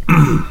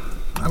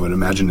 I would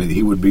imagine that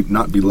he would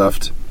not be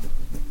left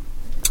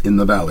in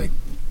the valley.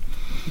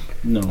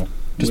 No.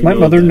 Does my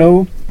mother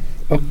know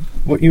of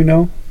what you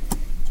know?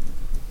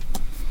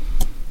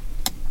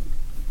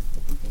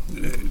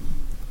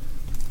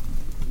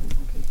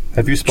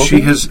 Have you spoken?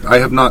 She has. I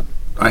have not.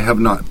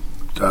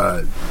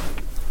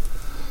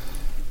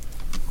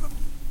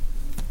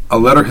 A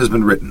letter has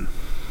been written.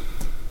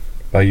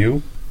 By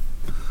you?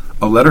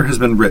 A letter has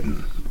been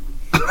written.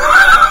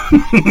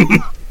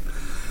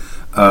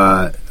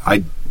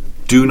 I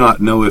do not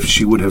know if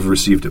she would have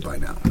received it by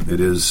now. It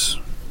is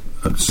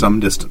some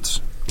distance.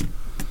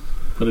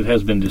 But it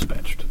has been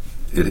dispatched.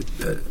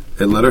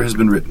 A letter has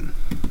been written.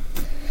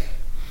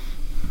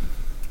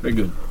 Very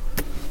good.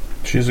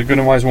 She's a good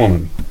and wise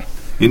woman.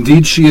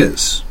 Indeed she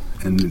is.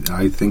 and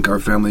I think our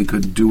family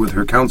could do with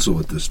her counsel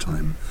at this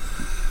time.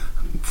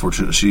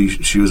 Fortunately,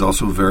 she was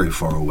also very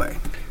far away,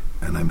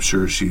 and I'm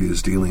sure she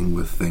is dealing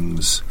with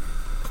things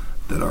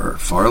that are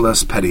far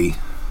less petty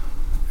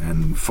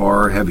and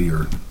far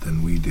heavier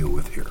than we deal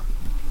with here.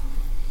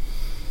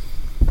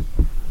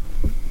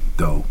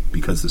 Though,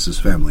 because this is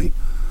family,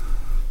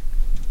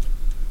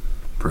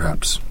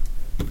 perhaps,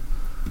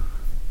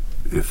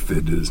 if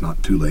it is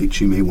not too late,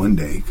 she may one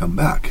day come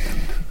back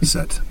and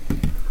set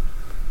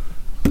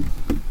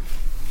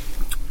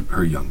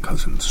her young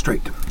cousin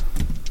straight.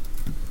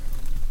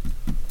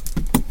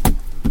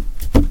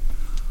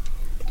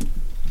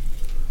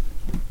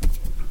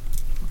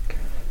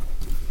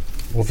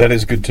 Well, that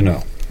is good to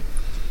know.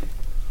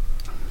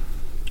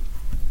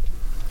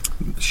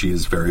 She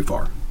is very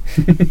far.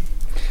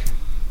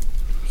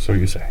 So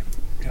you say.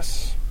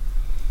 Yes.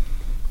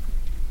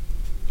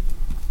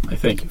 I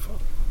thank you, Father.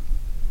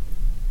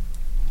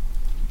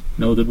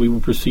 Know that we will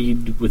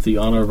proceed with the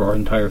honor of our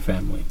entire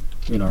family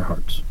in our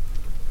hearts.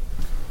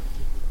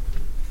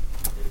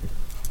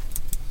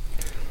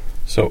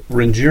 So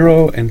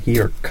Renjiro and he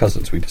are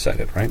cousins, we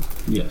decided, right?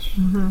 Yes.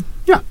 Mm-hmm.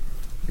 Yeah.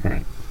 All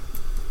right.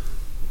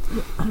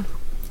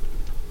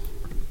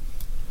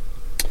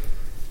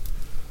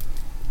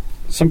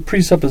 Some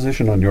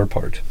presupposition on your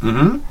part.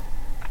 Mm-hmm.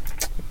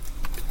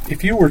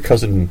 If you were your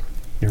cousin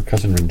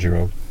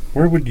Renjiro,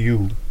 where would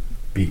you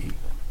be?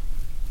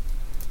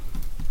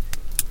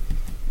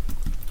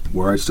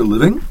 Were I still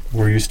living?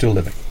 Were you still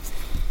living?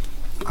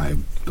 I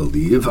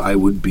believe I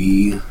would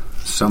be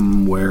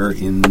somewhere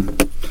in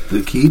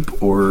the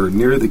keep or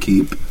near the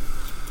keep,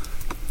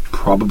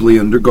 probably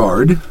under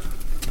guard,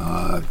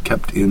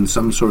 kept in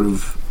some sort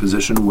of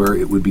position where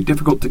it would be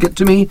difficult to get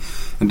to me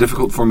and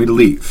difficult for me to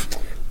leave.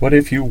 What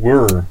if you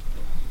were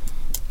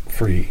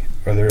free?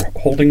 Are there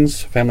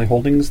holdings, family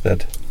holdings,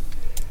 that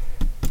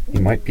you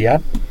might be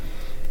at?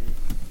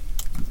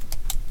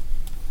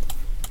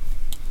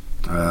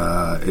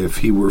 If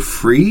he were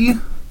free,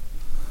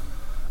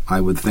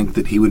 I would think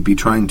that he would be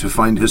trying to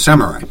find his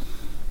samurai.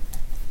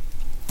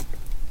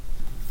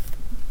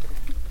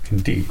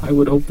 Indeed. I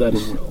would hope that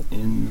as well.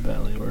 In the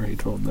valley where he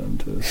told them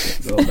to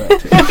go back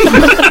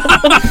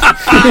to.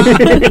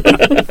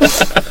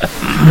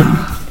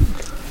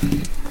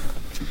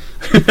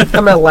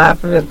 I'm gonna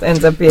laugh if it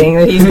ends up being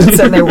that he's been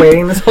sitting there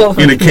waiting this whole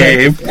In a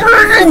cave.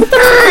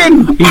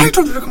 I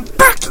told you to come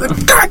back to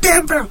the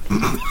goddamn barrel.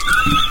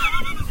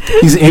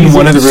 He's in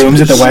one of the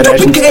rooms at the White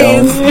Ashen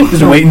Stone,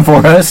 just waiting for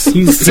us.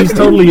 He's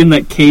totally in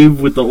that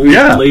cave with the old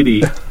Yeah.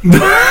 lady.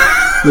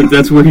 Like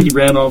that's where he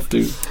ran off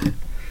to.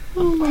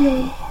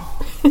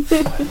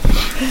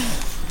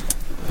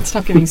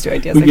 Stop giving Stu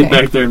ideas. We Okay. get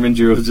back there and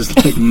Renjiro's just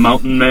like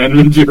Mountain Man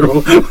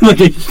Renjiro. Like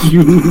a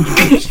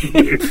huge...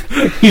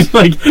 He's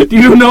like, do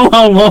you know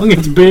how long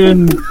it's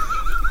been?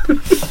 The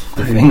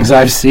things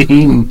I've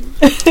seen.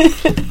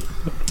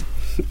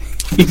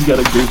 He's got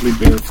a grizzly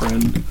bear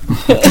friend.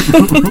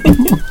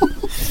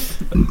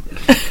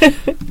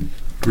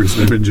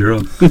 Grizzly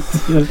Renjiro.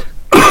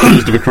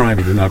 Used of a crime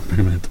he did not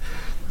commit.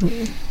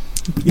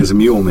 He has a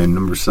mule named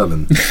Number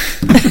 7.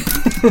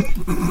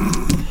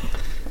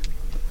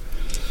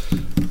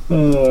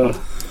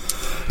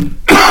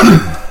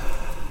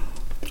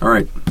 All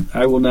right.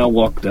 I will now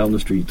walk down the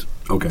street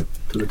Okay.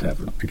 to the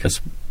tavern.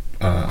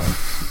 I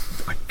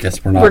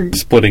guess we're not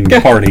splitting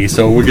the party,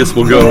 so I guess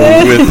we'll go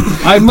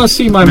with I must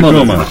see my mother.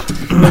 Nakoma.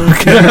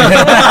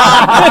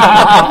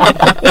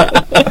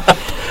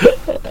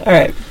 All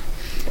right.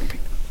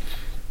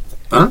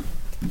 Huh?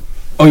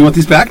 Oh, you want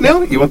these back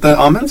now? You want the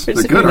almonds? They're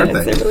good, aren't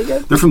they? They're really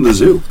good. They're from the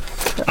zoo.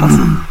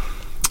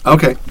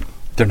 Okay.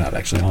 They're not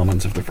actually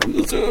almonds if they're from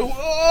the zoo.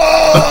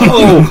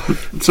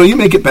 So you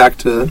make it back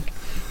to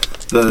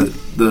the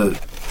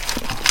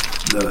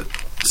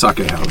sake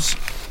house.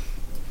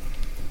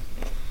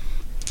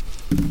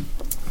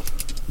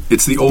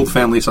 It's the old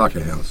family sake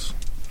house.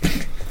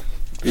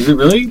 Is it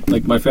really?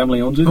 Like my family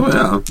owns it?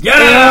 Oh,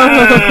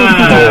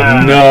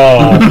 yeah. Oh,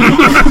 no.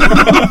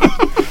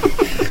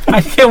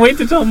 I can't wait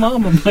to tell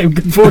Mom of my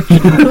good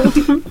fortune.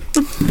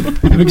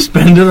 We've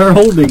expanded our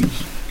holdings.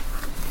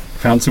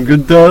 Found some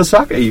good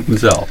sake you can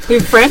sell. We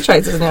have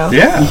franchises now.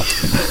 Yeah.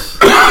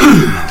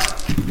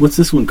 What's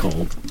this one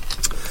called?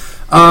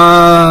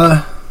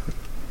 Uh,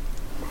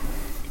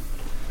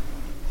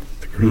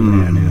 The Green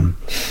Man Inn.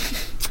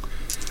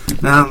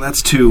 no,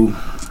 that's too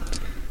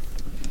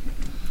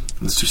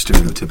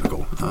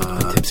stereotypical.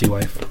 The tipsy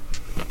wife.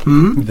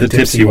 The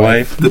Tipsy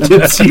Wife. The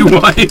tipsy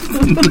wife.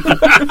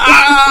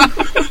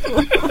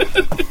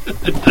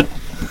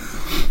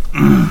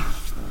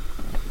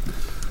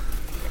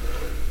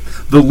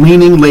 The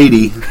leaning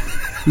lady.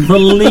 The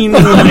leaning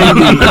lady.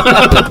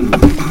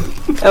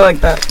 I like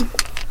that.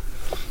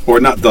 Or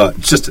not the,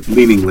 just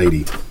leaning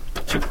lady.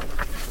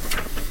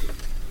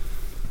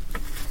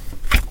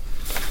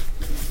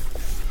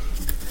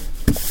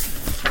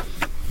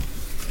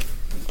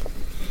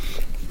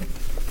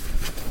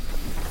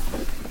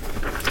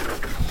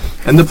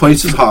 And the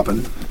place is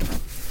hopping.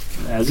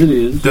 As it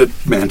is. The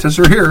mantis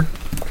are here.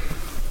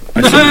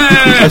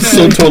 I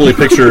still totally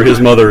picture his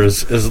mother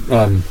as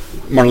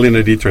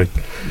Marlene Dietrich.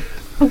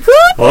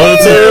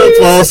 What's it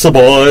plus the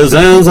boys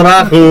in the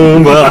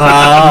bathroom will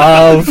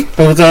have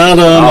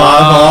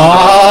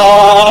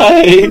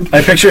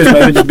I picture his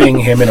mother just being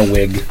him in a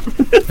wig.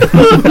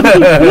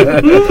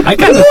 I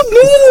kind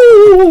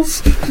of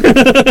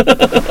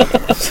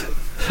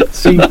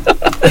see.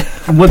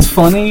 What's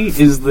funny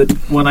is that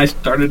when I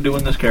started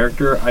doing this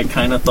character, I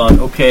kind of thought,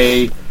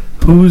 okay,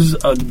 who's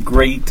a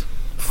great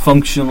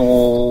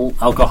functional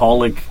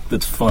alcoholic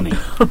that's funny?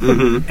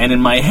 Mm-hmm. And in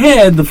my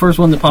head, the first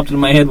one that popped into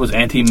my head was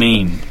Auntie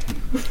Maine.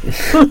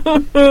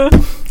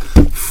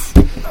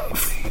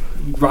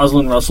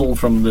 Rosalind Russell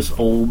from this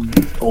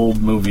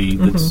old movie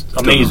that's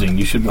amazing.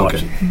 You should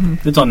watch it.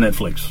 It's on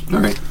Netflix. All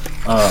right.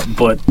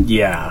 But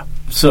yeah,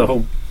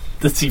 so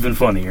that's even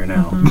funnier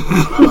now.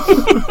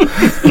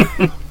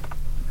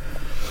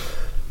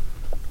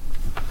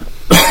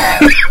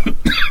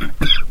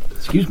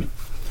 Excuse me.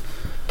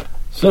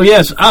 So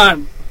yes,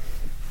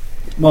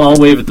 well, I'll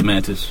wave at the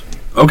mantis.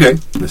 Okay.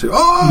 They say,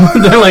 oh!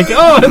 They're like,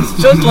 oh, it's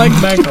just like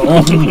back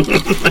home.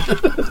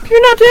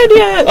 You're not dead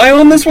yet. I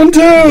own this one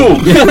too.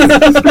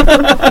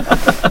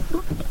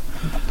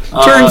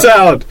 Turns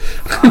out.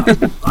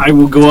 I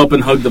will go up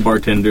and hug the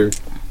bartender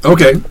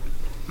Okay.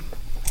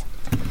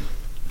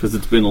 because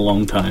it's been a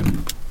long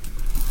time.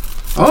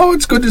 Oh,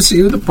 it's good to see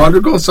you. The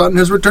prodigal son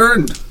has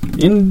returned.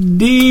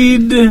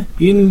 Indeed.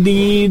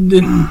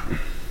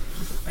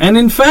 And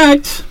in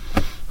fact,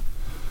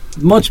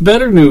 much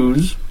better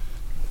news.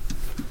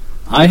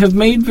 I have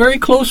made very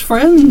close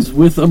friends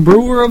with a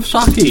brewer of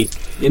sake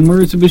in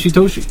Muritsubishi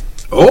Toshi,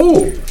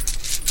 Oh.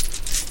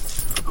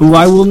 who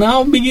I will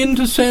now begin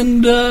to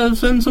send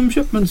some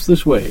shipments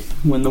this way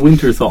when the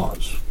winter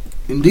thaws.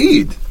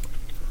 Indeed.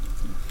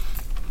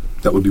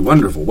 That would be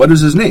wonderful. What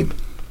is his name?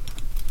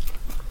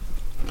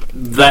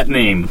 That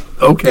name.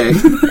 Okay.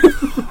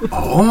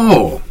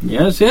 Oh.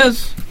 Yes.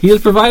 He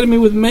has provided me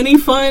with many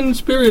fine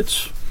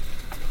spirits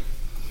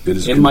It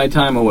is in my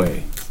time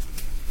away.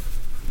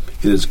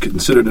 It is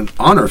considered an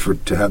honor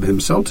to have him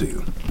sell to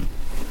you.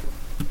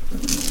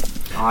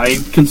 I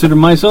consider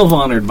myself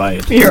honored by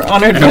it. You're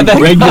honored by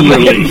that.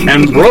 Regularly.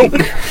 And broke.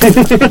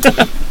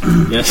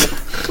 Yes.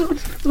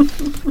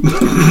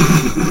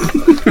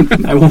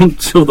 I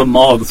won't show the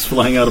moths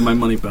flying out of my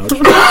money pouch. You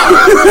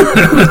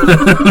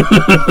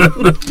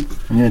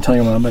gonna tell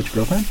your mom about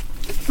your girlfriend?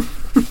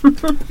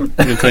 You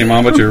gonna tell your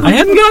mom about your? I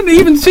hadn't gotten to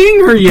even seeing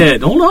her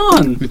yet. Hold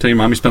on. You tell your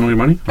mom you spent all your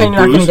money? And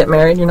you're not going to get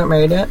married? You're not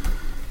married yet?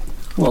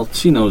 Well,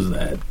 she knows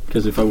that,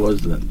 because if I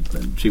was, then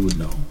she would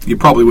know. You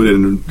probably would have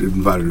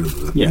invited her to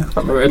the... Yeah,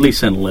 or at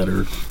least send a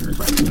letter.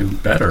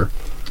 Better.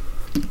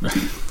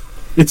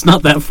 It's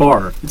not that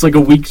far. It's like a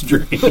week's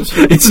journey.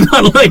 It's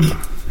not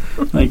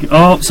like,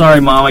 oh,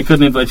 sorry, Mom, I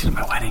couldn't invite you to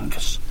my wedding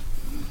because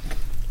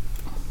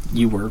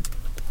you were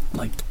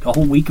like a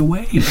whole week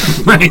away.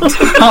 Right?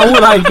 How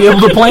would I be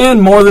able to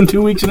plan more than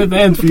 2 weeks in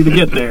advance for you to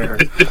get there?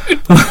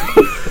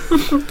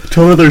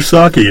 Tell her there's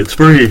sake. It's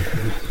free.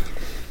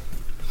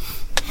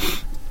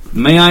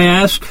 May I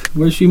ask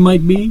where she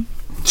might be?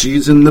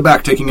 She's in the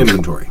back taking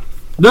inventory.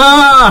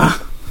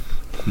 Ah!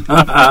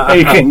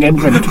 Taking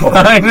inventory.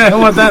 I know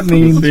what that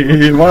means.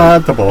 See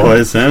what the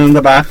boys in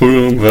the back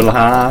room will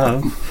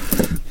have.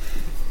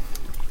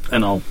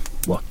 And I'll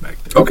walk back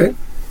there. Okay.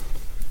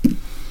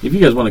 If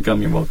you guys want to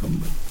come, you're welcome.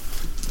 But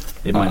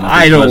it might not be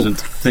I don't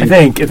pleasant. I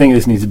think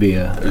this needs to be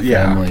a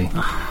Yeah. family.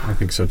 I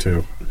think so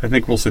too. I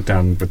think we'll sit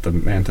down with the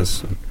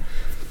mantis.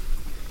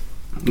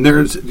 And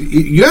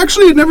you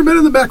actually had never been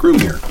in the back room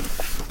here.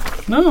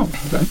 No.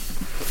 Okay.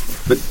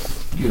 But,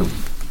 you know...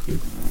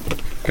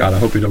 God, I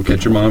hope you don't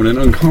get your mom in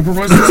an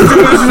uncompromising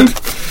situation.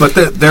 But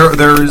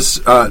there is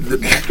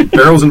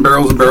barrels and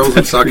barrels and barrels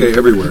of sake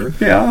everywhere.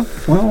 Yeah,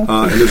 well.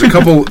 And there's a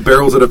couple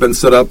barrels that have been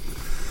set up,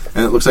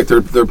 and it looks like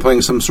they're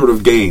playing some sort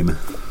of game.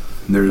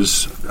 And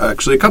there's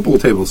actually a couple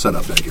of tables set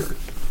up back here.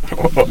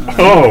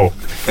 Oh.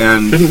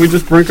 And Didn't we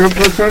just break up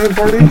the credit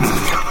party?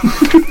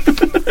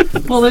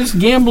 Well, there's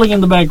gambling in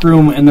the back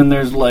room, and then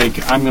there's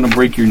I'm going to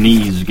break your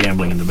knees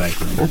gambling in the back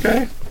room.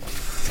 Okay.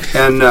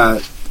 And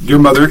your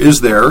mother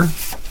is there,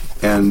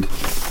 and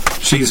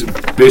she's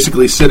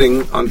basically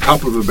sitting on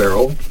top of a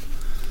barrel,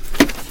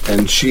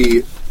 and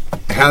she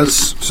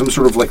has some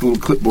sort of little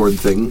clipboard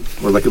thing,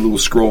 or a little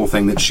scroll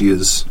thing that she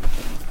is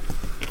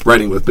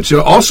writing with. But she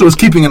also is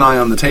keeping an eye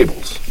on the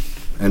tables,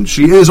 and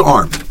she is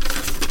armed.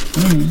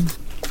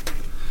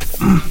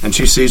 And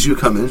she sees you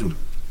come in.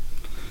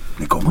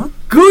 Nicoma?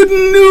 Good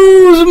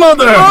news,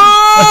 Mother!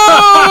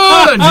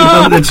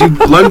 And she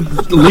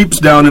leaps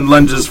down and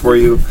lunges for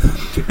you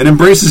and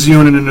embraces you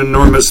in an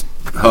enormous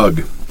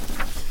hug.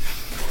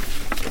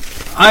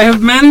 I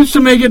have managed to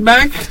make it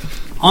back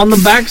on the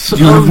backs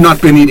You have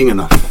not been eating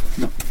enough.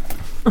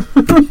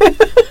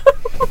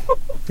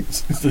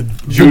 It's the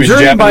The Jewish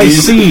journey by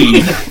Japanese.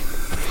 sea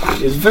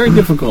is very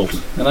difficult,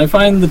 and I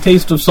find the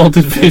taste of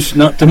salted fish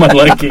not to my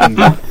liking.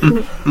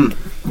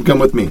 Come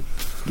with me.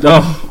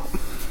 Oh,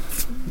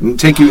 And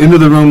take you into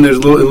the room. There's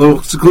a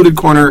little secluded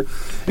corner,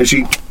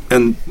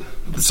 and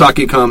the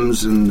sake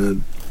comes,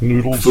 and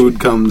Noodles. food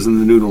comes in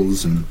the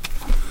noodles, and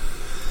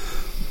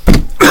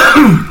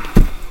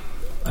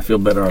I feel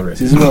better already.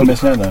 This is what we're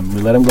missing out on.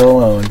 We let him go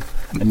alone,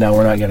 and now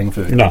we're not getting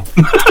food. No.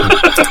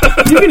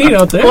 You can eat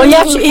out there. Well,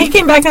 yeah, he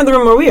came back into the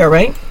room where we are,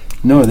 right?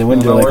 No, they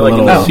wouldn't do like we're a like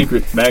in little... the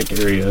secret back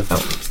area.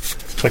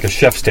 It's like a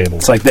chef's table.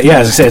 It's like,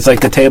 as I say, it's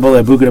like the table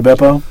at Buca de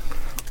Beppo.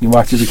 You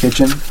walk through the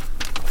kitchen.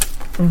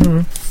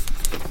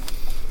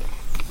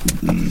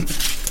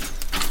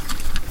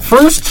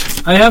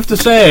 First, I have to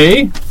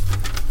say,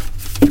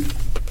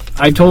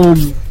 I told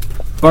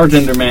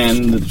bartender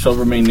man that shall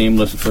remain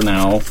nameless for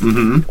now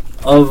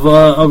of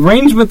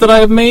arrangement that I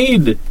have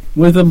made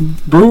with a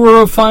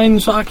brewer of fine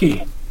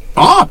sake.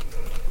 will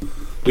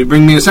you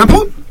bring me a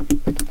sample?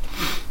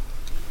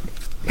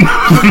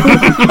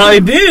 I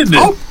did.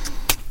 Oh.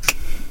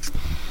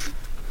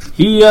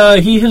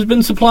 He has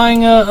been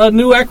supplying a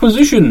new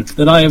acquisition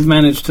that I have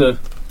managed to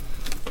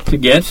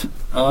get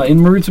in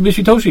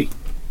Maritsubishi Toshi,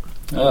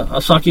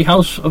 a sake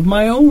house of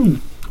my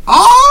own.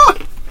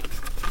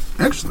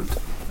 Excellent.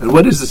 And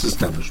what is this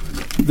establishment?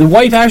 The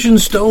White Ashen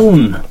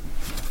Stone.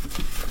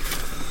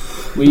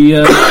 We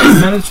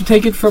managed to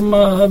take it from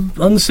an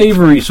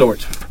unsavory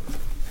sort,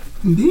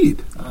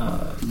 Indeed.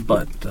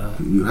 but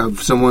You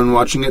have someone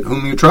watching it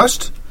whom you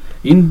trust?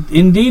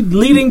 indeed,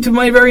 leading to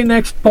my very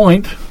next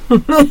point. You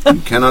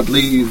cannot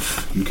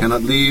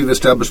leave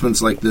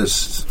establishments like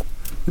this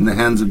in the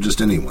hands of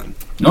just anyone.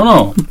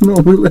 No. No,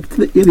 we left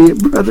the idiot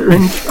brother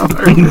in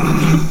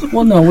charge.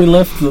 Well, no, we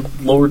left the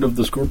Lord of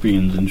the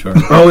Scorpions in charge.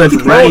 Oh, that's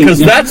right. Because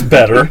that's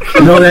better.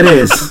 No, that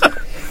is.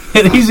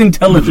 He's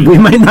intelligent. We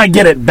might not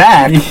get it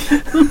back.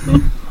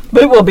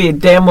 But it will be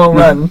damn well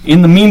run.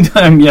 In the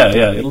meantime, yeah,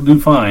 it'll do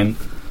fine.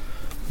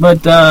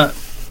 But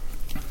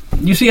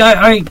you see,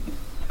 I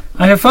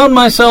have found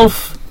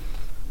myself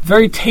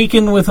very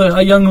taken with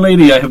a young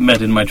lady I have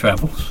met in my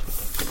travels.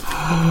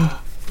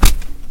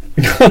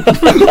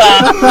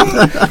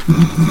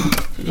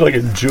 Like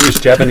a Jewish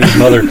Japanese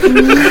mother. Am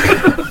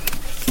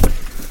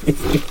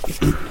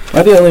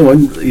I the only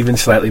one even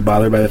slightly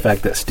bothered by the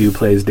fact that Stu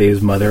plays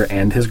Dave's mother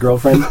and his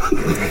girlfriend?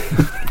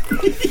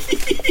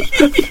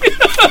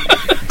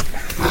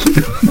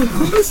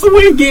 That's the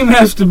way a game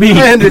has to be.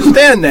 I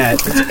understand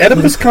that. It's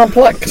Oedipus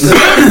complex.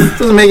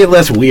 Doesn't make it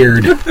less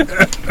weird.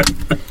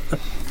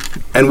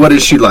 And what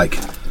is she like?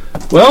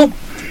 Well,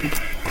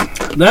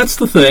 that's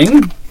the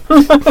thing.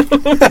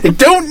 I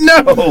don't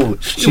know.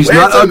 She's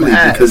not ugly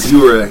because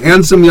you are a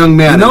handsome young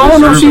man. No,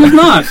 and she deserve- is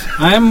not.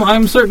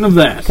 I'm certain of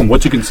that. From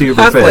what you can see of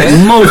her Halfway.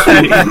 face. Mostly.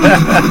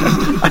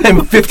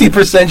 I'm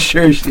 50%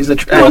 sure she's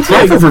attractive.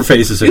 Half of her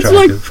face is It's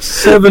like attractive.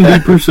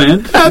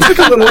 70%.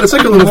 It's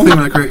like a little thing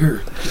like right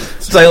here.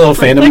 It's like a little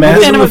Phantom Like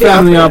Mask. Phantom of the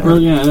Family Opera.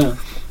 opera, yeah.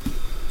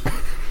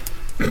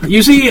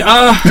 You see,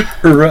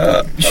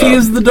 she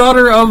is the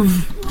daughter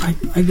of...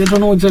 I don't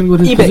know exactly what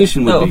his eBay.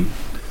 position would Oh. be.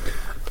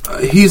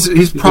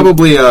 He's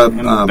probably a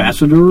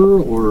Ambassador,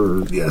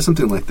 or... yeah,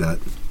 something like that.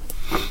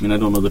 I mean, I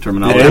don't know the An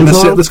terminology.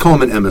 emissary, let's call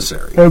him an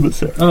emissary.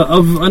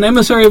 Of an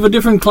emissary of a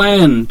different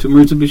clan to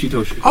Maritsubishi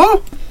Toshi.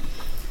 Oh,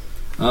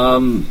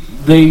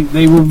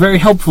 They were very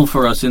helpful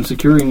for us in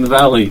securing the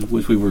valley,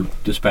 which we were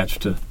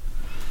dispatched to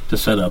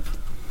set up.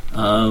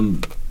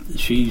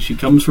 She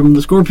comes from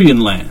the Scorpion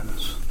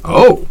lands.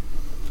 oh,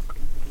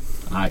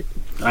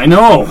 I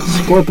know.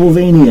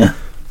 Scorpelvania.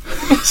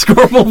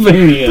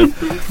 Scorpelvania.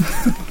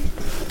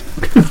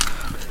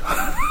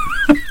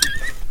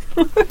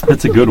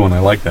 That's a good one. I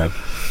like that.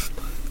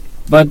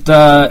 But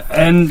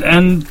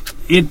and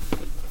it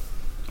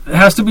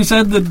has to be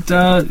said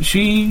that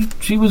she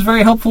was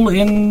very helpful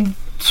in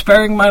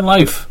sparing my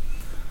life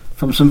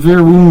from some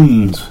severe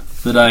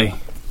wounds that I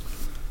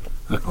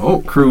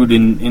accrued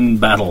in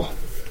battle.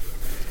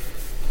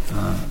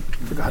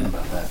 Forgotten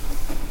about that.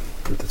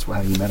 But that's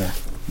why you met her.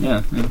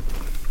 Yeah.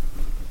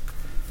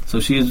 So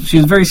she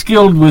is very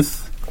skilled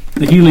with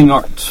the healing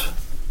arts.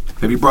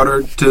 have you brought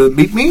her to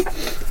meet me?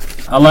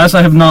 Alas,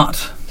 I have not,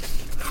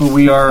 for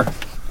we are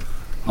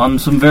on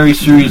some very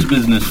serious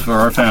business for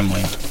our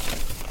family.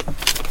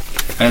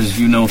 As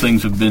you know,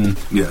 things have been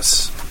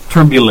Yes,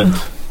 turbulent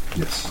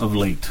yes. of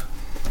late.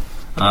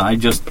 I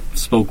just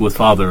spoke with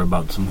Father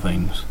about some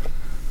things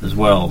as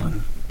well,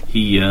 and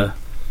he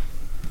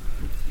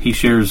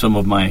shares some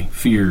of my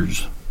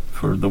fears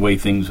for the way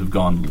things have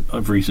gone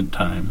of recent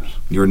times.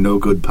 Your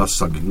no-good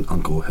pus-sucking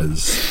uncle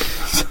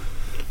has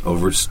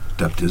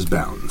overstepped his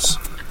bounds.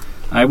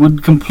 I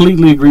would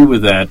completely agree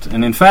with that,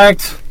 and in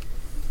fact,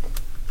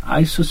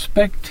 I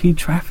suspect he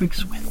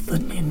traffics with the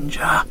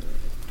ninja.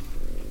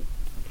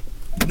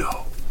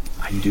 No,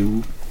 I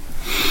do.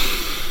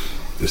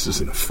 this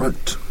is an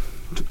affront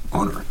to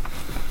honor.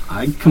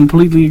 I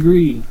completely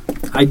agree.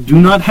 I do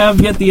not have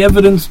yet the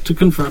evidence to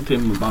confront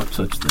him about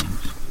such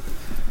things.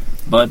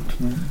 But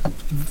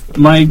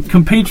my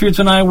compatriots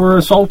and I were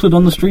assaulted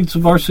on the streets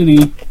of our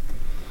city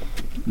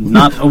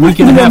not a week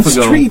and a half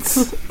ago.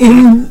 Streets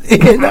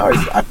in our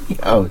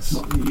house.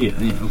 Yeah,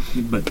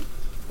 but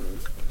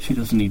she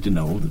doesn't need to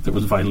know that there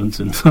was violence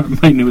in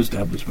my new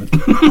establishment.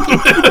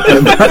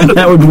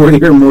 That would worry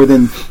her more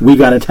than we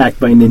got attacked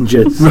by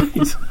ninjas.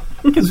 Right.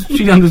 Because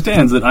she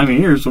understands that I'm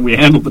here, so we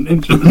handle the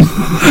ninjas.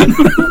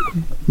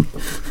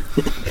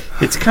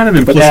 It's kind of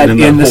But implicit that in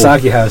in that the whole...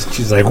 sake house,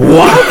 she's like,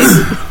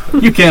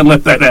 what? You can't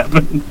let that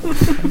happen.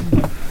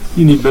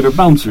 You need better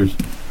bouncers.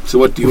 So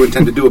what do you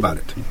intend to do about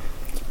it?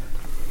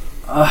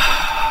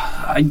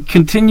 I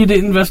continue to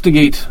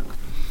investigate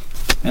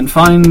and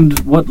find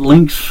what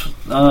links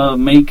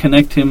may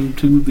connect him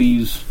to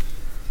these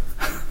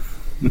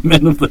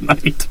men of the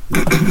night.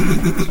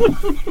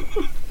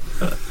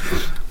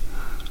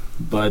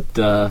 But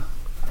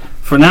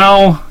for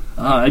now,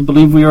 I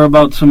believe we are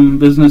about some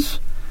business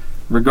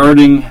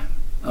regarding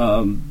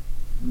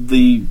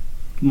the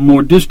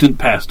more distant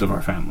past of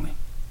our family.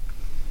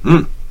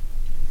 Hmm.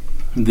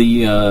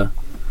 The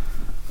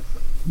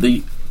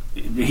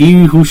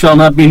he who shall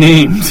not be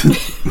named.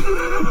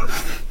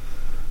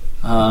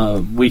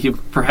 We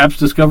have perhaps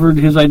discovered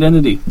his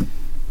identity.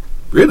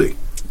 Really?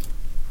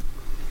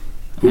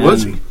 Who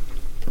was he?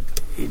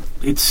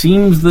 It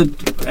seems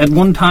that at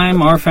one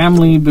time our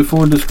family,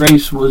 before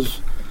disgrace,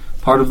 was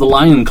part of the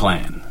Lion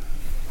Clan.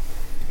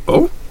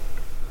 Oh?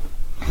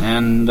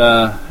 And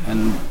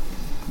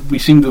we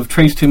seem to have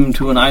traced him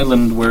to an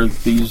island where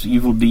these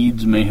evil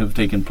deeds may have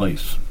taken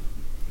place.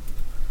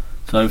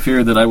 So I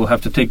fear that I will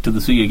have to take to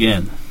the sea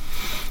again.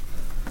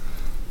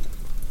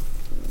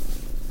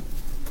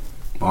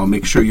 I'll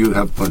make sure you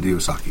have plenty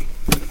of sake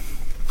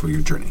for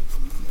your journey.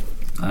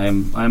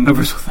 I'm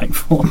ever so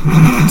thankful.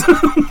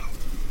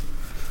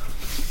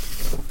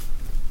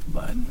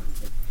 But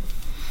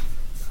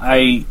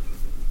I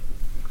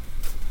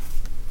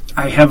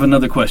have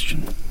another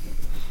question.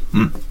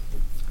 Hmm.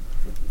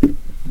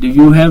 Do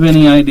you have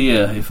any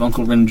idea if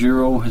Uncle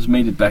Renjiro has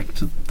made it back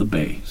to the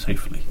bay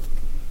safely?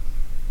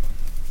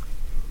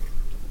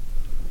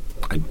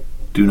 I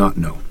do not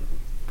know.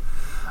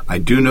 I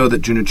do know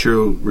that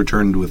Junichiro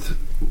returned with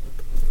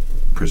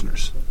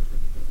prisoners.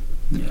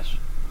 Yes.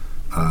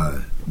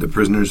 The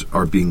prisoners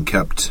are being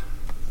kept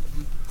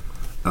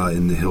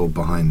in the hill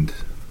behind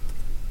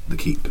the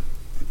keep.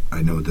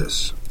 I know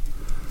this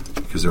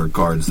because there are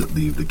guards that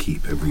leave the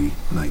keep every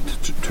night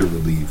to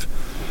relieve.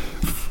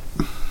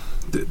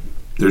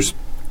 There's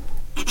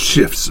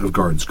shifts of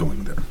guards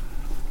going there.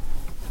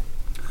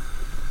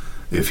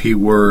 If he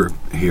were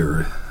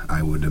here,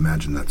 I would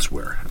imagine that's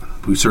where.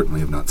 We certainly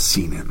have not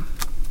seen him.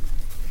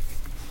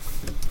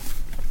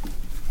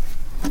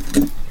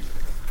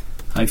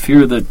 I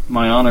fear that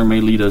my honor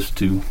may lead us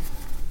to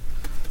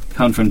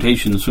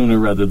confrontation sooner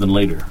rather than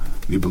later.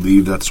 You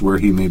believe that's where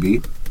he may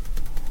be?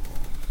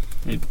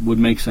 It would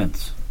make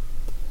sense.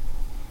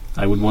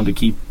 I would want to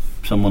keep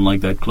someone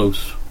like that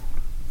close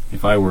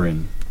if I were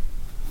in.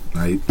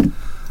 I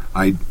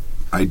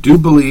do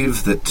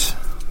believe that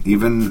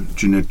even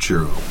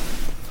Junichiro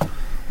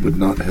would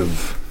not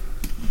have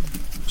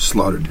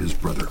slaughtered his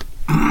brother.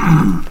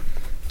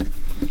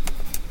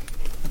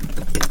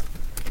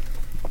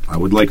 I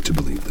would like to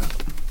believe that.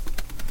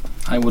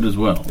 I would as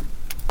well.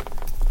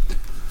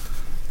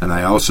 And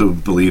I also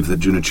believe that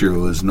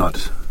Junichiro is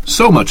not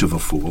so much of a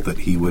fool that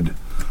he would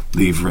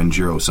leave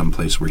Renjiro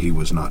someplace where he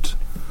was not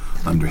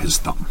under his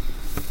thumb.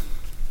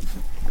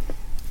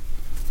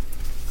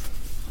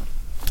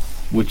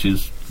 Which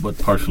is what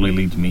partially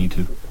leads me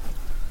to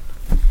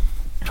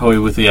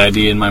toy with the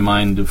idea in my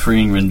mind of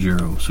freeing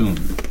Renjiro soon.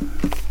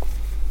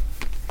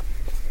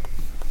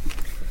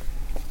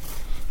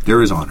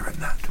 There is honor in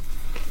that.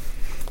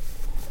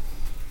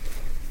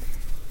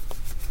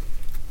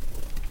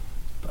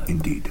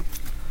 Indeed.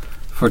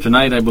 For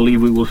tonight, I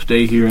believe we will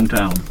stay here in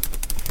town.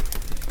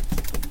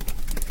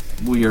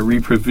 We are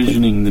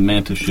reprovisioning the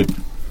Mantis ship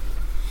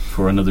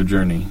for another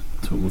journey,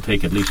 so it will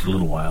take at least a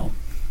little while.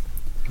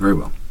 Very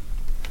well.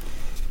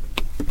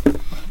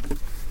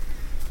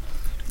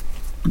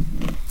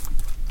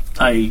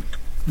 I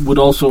would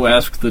also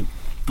ask that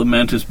the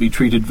Mantis be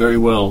treated very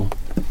well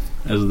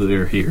as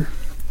they're here.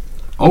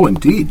 Oh,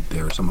 indeed. They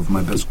are some of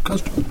my best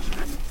customers.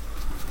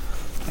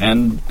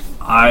 And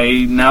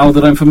now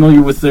that I'm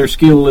familiar with their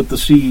skill at the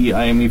sea,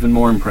 I am even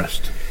more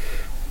impressed.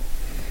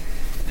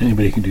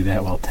 Anybody who can do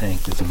that while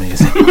tanked is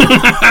amazing.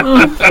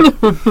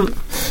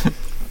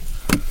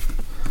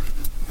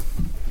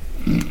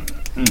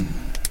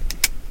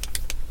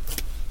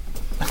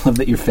 I love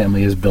that your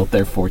family has built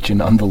their fortune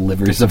on the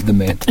livers of the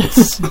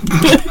mantis.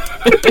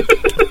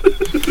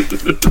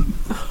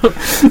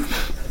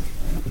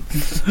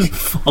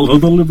 Follow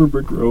the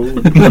Liverbrick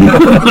Road.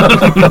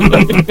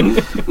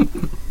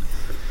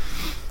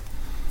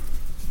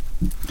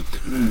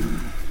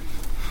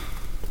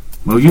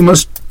 Well, you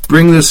must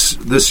bring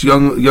this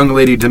young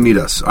lady to meet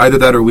us. Either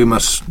that, or we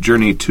must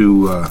journey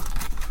to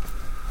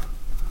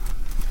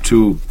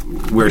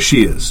where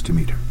she is to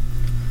meet her.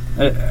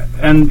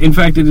 And in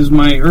fact, it is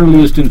my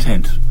earliest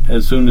intent,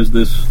 as soon as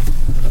this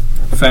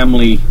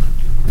family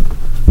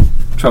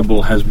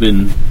trouble has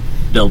been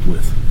dealt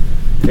with.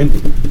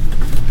 Indeed.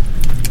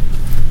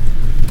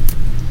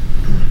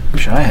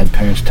 Wish I had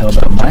parents tell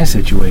about my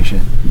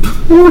situation.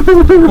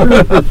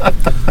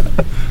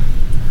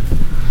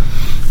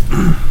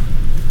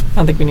 I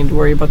don't think we need to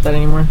worry about that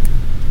anymore.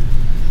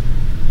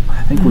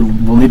 think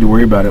we'll need to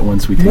worry about it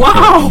once we take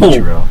Wow! care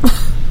of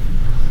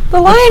Junichiro. The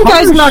lion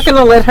guy's harsh. not going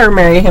to let her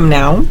marry him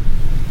now.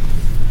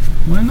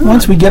 Why not?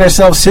 Once we get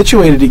ourselves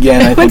situated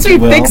again, I Once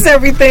think we we will. fix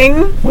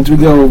everything. Once we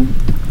go...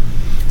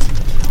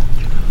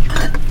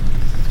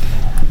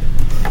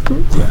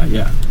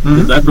 Yeah.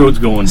 That road's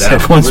going down.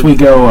 So once we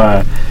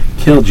go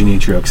kill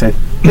Junichiro, because I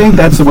think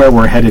that's where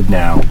we're headed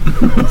now.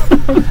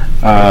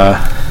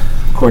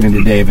 According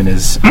to Dave and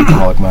his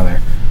alcoholic mother.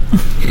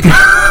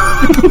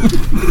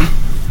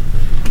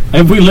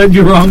 Have we led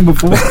you wrong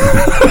before?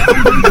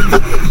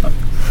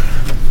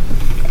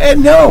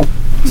 No.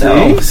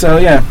 See? So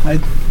yeah,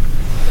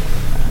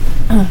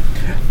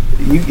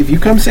 if you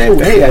come say,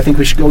 hey, I think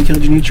we should go kill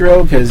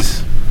Junichiro,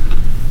 because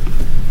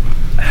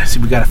see,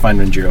 we got to find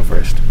Renjiro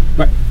first.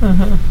 Right.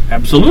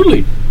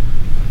 Absolutely.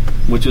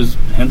 Which is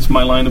hence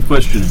my line of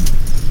questioning.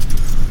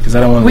 Because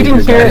I don't want to We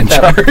leave your didn't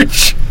dad hear in it,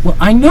 charge. Well,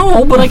 I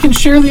know, but I can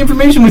share the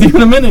information with you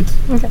in a minute.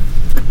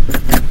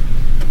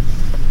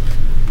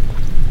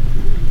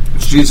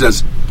 She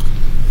says,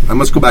 "I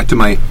must go back to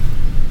my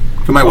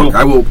work.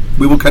 Oh.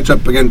 We will catch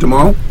up again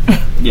tomorrow."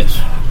 Yes.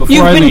 Before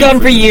You've I been leave, gone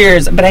for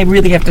years, but I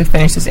really have to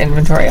finish this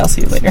inventory. I'll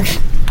see you later.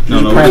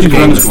 No, Crash she's,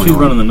 games running, going she's on.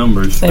 running the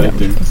numbers I right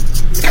know.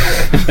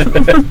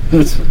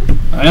 there.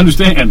 I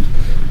understand.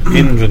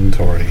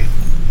 Inventory.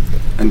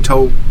 And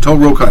tell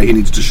Rokai he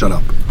needs to shut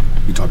up.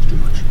 He talks too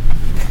much.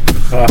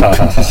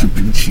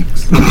 Big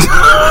cheeks.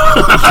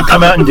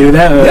 Come out and do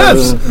that?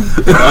 Yes.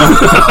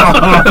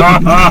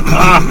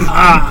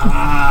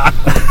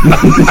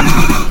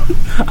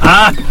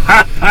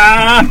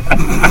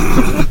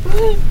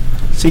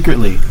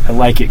 Secretly, I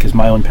like it because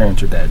my own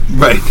parents are dead.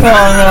 Right.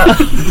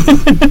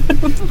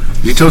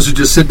 He tells you to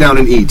just sit down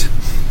and eat.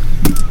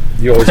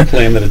 You always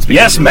claim that it's because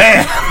Yes,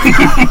 ma'am!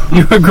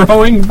 You're a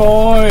growing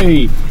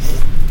boy.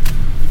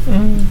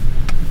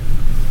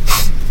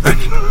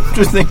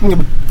 Just thinking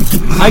about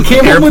I came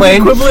up with the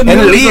airplane, equivalent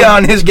and news.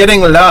 Leon is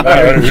getting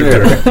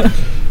larger.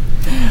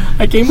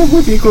 I came up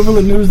with the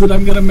equivalent news that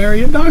I'm going to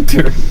marry a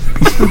doctor.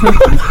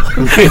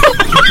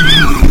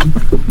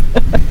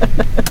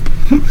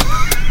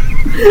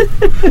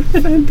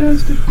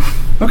 Fantastic.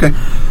 Okay.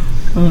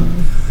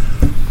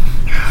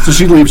 So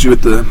she leaves you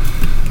at the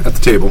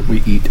table.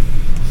 We eat.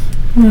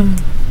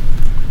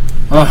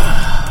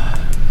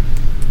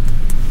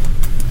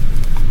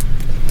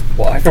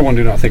 Well, I for one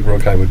do not think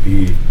Rokai would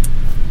be.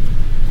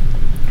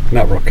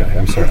 Not Rokai.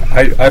 I'm sorry.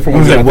 I for one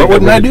Was do it, not what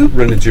think wouldn't I do?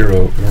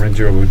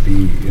 Renjiro would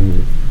be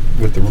in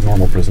with the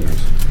normal prisoners.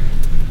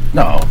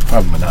 No,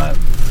 probably not.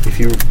 If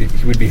he would be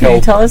Can you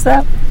held. tell us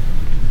that?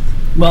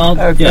 Well,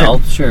 Okay. yeah, I'll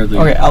share the...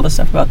 Okay, all the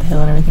stuff about the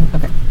hill and everything.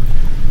 Okay.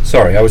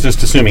 Sorry, I was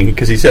just assuming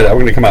because he said I'm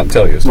going to come out and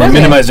tell you. So We're Okay.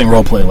 minimizing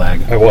roleplay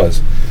lag. I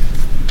was.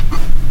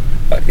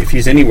 If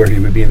he's anywhere, he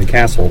would be in the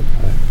castle,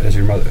 as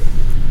your mother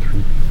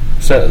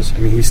says. I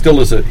mean, he still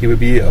is he would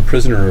be a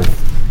prisoner.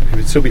 He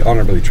would still be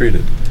honorably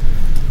treated.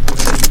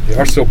 They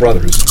are still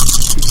brothers.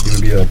 He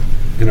would be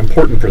an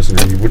important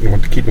prisoner. You wouldn't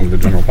want to keep him with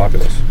the general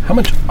populace. How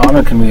much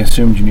honor can we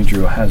assume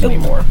Junichiro has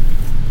anymore?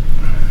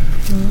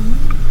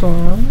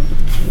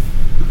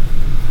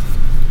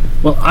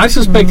 Well, I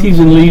suspect he's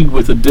in league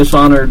with the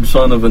dishonored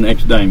son of an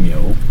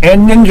ex-daimyo,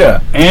 And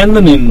ninja. and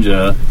the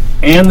ninja,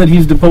 and that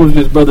he's deposed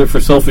his brother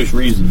for selfish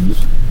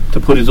reasons to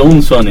put his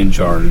own son in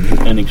charge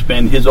and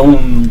expand his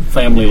own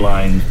family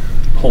line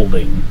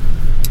holding.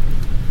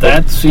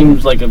 That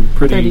seems like a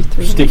pretty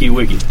 33. sticky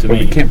wicket to But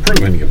me. we can't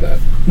prove any of that.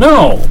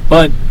 No,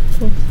 but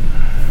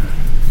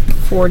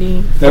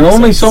 40. there are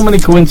only so many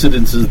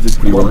coincidences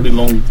that Lord.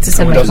 belong. To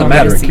send It my doesn't comment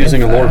matter. to see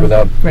Accusing a if, lord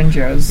without,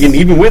 Renjiro's and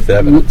even with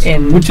evidence.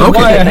 in. Which is Okay.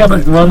 why I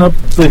haven't run up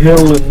the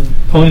hill and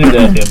pointed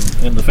at him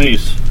in the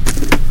face.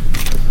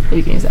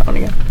 You can use that one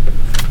again.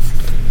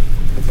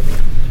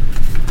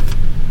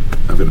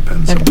 I've got a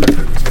pen somewhere.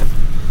 There it is.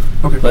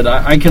 Okay. But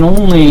I can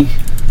only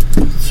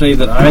say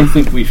that I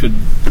think we should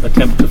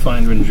attempt to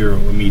find Renjiro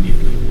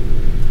immediately.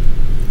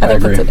 I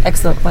think agree. that's an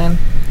excellent plan.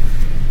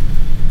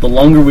 The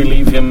longer we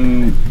leave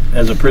him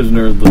as a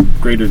prisoner, the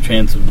greater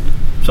chance of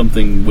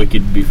something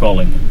wicked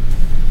befalling him.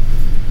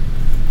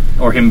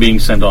 Or him being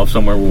sent off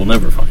somewhere we'll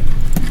never find him.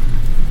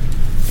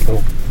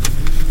 So,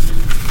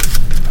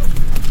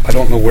 I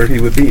don't know where he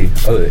would be.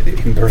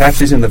 Perhaps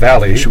he's in the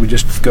valley. Should we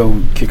just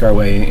go kick our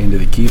way into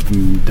the keep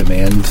and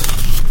demand?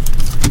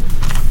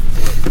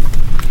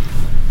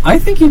 I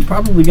think he's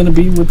probably going to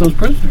be with those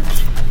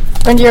prisoners.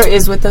 Renjiro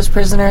is with those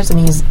prisoners and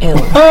he's ill.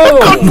 Oh!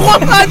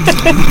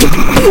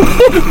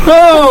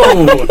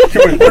 Oh!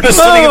 We're just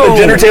sitting at the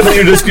dinner table.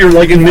 You're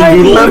like in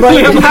mid-noodle.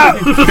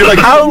 You're like,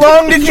 How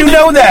long did you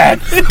know that?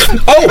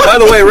 oh, by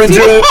the way,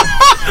 Renjiro.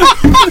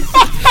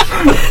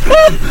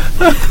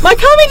 My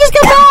commie just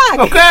got back!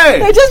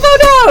 Okay. I just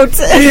found out!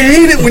 I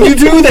hate it when you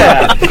do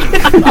that.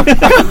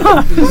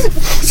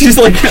 she's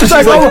like,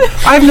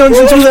 I've known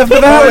since we left the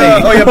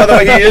valley. oh yeah. By the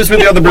way, he is with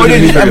the other Oh,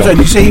 prisoners. I'm sorry, did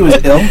you say he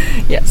was ill?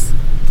 Yes.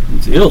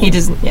 He's ill. He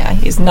doesn't, yeah,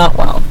 he's not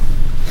well.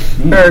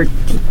 Or,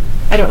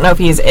 I don't know if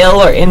he's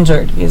ill or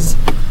injured. He's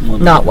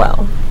not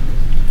well.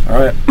 All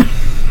right.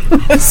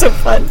 It's so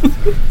fun.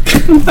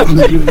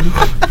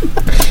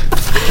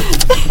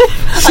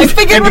 I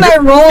figured when I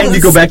rolled and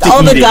you go back to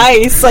all the eating.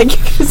 dice, like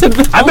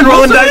I've been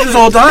rolling dice this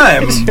whole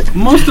time.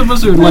 Most of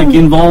us are like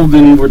involved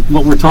in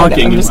what we're talking,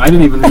 I'm and just- I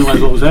didn't even realize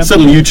what was happening.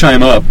 Suddenly you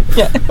chime up.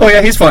 Yeah. Oh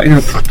yeah, he's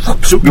fine.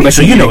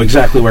 So you know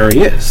exactly where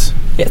he is.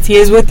 Yes, he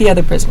is with the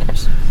other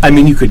prisoners. I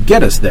mean, you could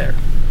get us there.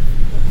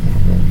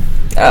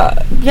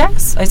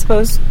 Yes, I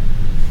suppose.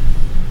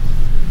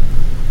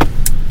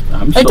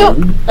 I'm I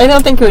sold.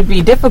 don't think it would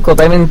be difficult.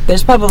 I mean,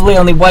 there's probably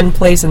only one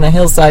place in the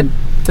hillside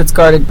that's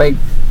guarded by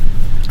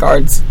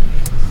guards.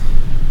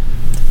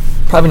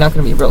 Probably not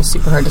going to be real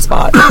super hard to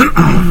spot.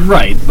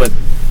 Right, but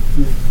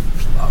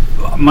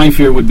my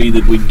fear would be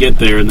that we'd get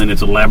there and then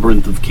it's a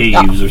labyrinth of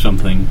caves or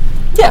something.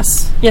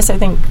 Yes, I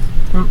think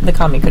the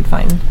kami could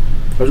find.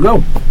 Let's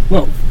go.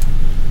 Well,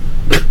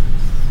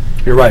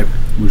 You're right.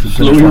 We should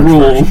slow finish your lunch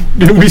roll.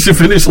 first. We should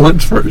finish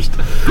lunch first.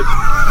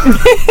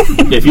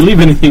 Yeah, if you leave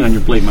anything on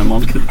your plate, my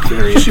mom's going to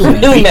carry it.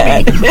 Really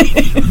mad.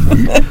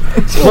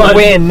 But,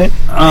 Win.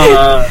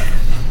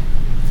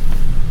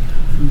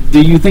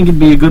 do you think it'd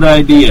be a good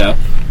idea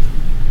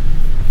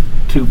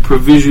to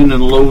provision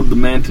and load the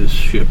Mantis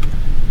ship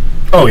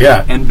Oh,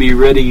 yeah. and be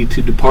ready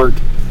to depart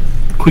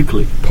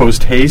quickly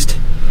Post haste.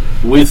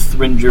 with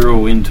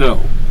Renjiro in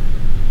tow?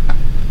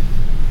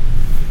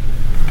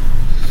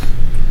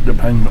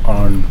 Depends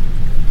on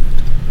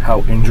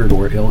how injured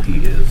or ill he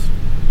is.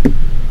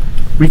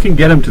 We can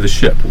get him to the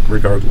ship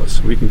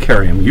regardless. We can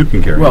carry him. You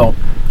can carry him. Well,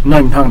 I'm not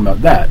even talking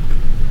about that.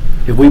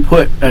 If we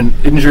put an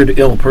injured,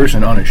 ill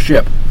person on a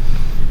ship,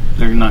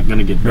 They're not going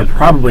to get they're better.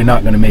 probably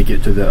not going to make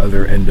it to the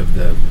other end of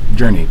the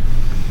journey.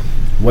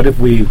 What if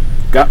we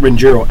got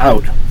Renjiro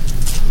out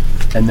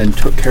and then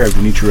took care of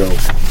Junichiro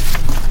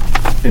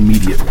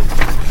immediately?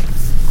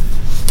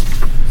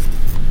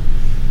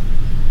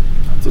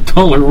 It's a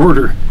taller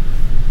order.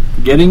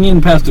 Getting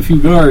in past a few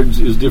guards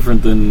is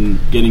different than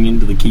getting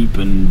into the keep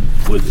and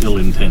with ill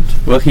intent.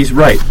 Well, he's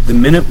right. The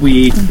minute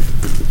we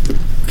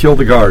kill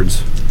the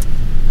guards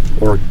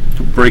or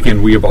break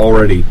in, we're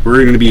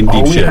going to be in All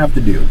deep we shit. have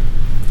to do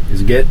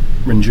is get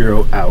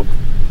Renjiro out,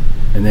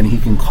 and then he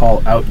can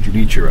call out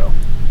Junichiro.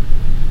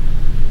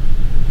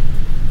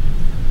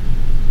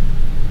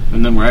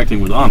 And then we're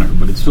acting with honor,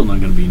 but it's still not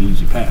going to be an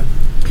easy path.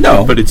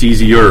 No, But it's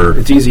easier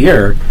it's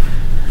easier.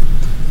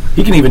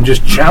 He can even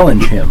just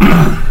challenge him.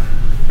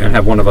 and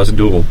have one of us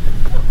duel.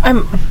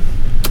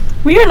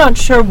 We are not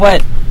sure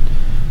what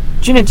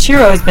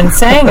Junichiro has been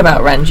saying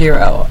about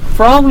Renjiro.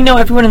 For all we know,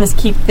 everyone in this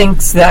keep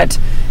thinks that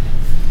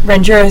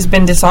Renjiro has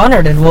been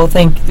dishonored and will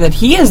think that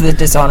he is the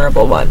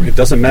dishonorable one. It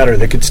doesn't matter.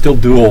 They could still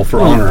duel for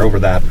honor over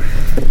that.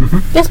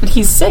 Yes, but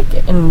he's sick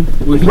and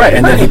Right,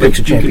 and then he picks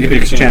a You can champion.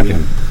 pick a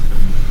champion.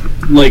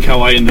 Like how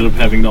I ended up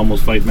having to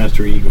almost fight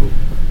Master Ego.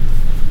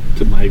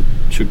 To my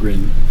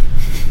chagrin.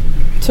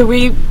 so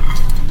we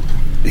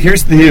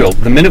Here's the deal.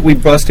 The minute we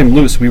bust him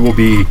loose, we will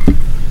be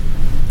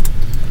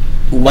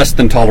less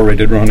than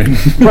tolerated running.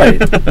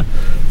 Right.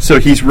 So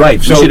he's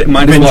right. So we should,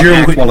 might as well Renjiro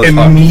act would while it's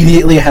hot.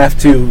 immediately have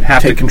to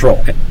take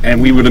control.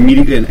 And we would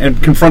immediately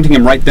and confronting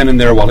him right then and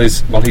there while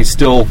he's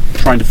still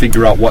trying to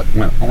figure out what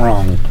went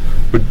wrong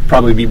would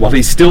probably be while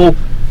he's still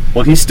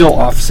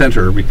off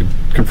center. We could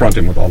confront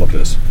him with all of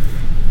this.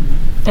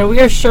 and we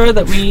are sure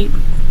that we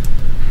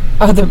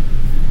are the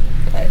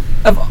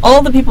of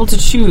all the people to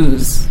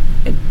choose.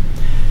 It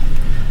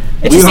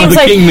We just are seems the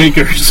like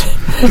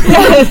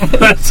kingmakers.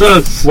 That's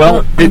us.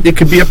 Well, it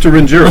could be up to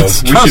Renjiro.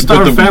 Let's trust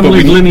our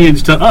family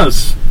lineage to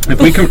us. If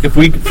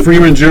we free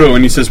Renjiro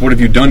and he says, "What have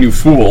you done, you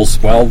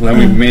fools?" Well, then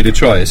we've made a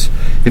choice.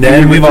 If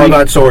Then we we've all free-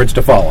 got swords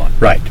to fall on.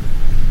 right.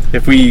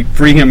 If we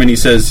free him and he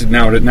says,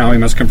 "Now he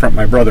must confront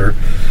my brother,"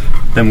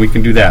 then we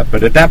can do that.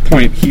 But at that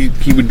point,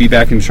 he would be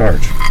back in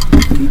charge.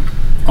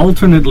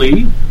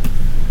 Alternately,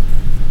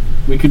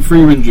 we could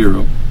free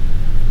Renjiro.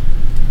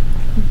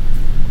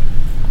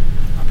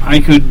 I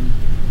could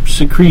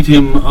secrete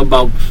him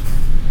about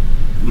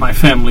my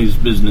family's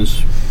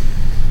business,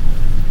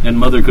 and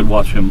Mother could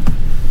watch him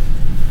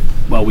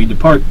while we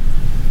depart,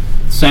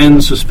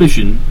 sans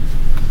suspicion,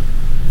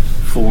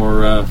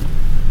 for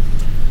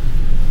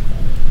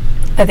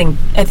I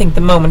think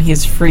the moment he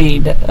is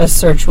freed, a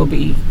search will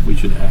be we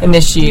should act.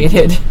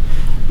 initiated. That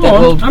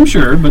Well, will I'm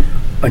sure, but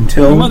my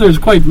Until mother's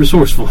quite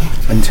resourceful.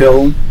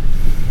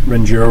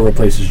 Renjiro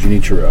replaces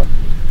Junichiro,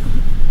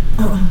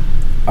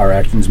 our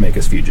actions make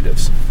us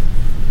fugitives.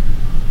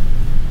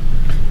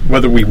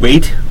 Whether we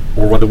wait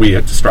or whether we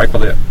have to strike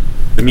while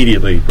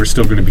immediately, we're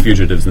still going to be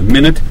fugitives. The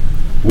minute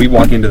we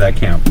walk into that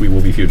camp, we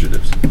will be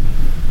fugitives.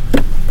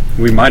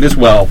 We might as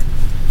well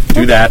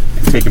do that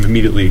and take him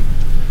immediately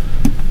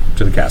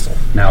to the castle.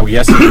 Now,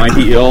 yes, he might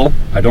be ill.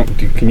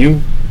 Can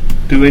you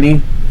do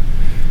any?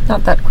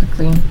 not that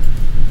quickly.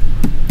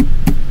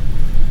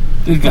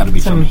 There's got to be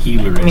some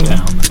healer in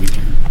town that we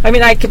can. I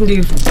mean, I can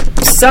do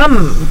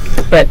some,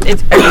 but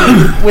it's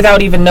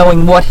without even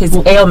knowing what his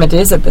ailment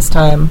is at this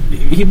time.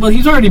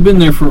 He's already been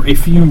there for a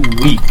few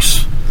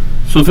weeks.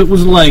 So if it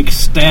was like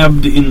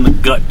stabbed in the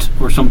gut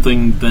or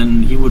something,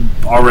 then he would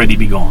already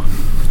be gone.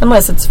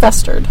 Unless it's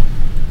festered.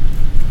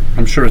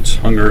 I'm sure it's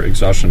hunger,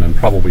 exhaustion, and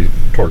probably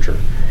torture.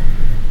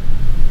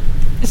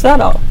 Is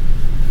that all?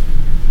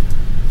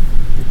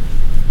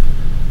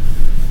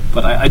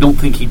 But I don't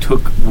think he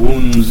took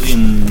wounds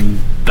in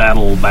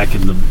battle back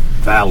in the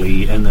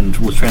valley and then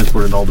was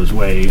transported all this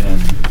way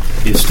and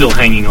is still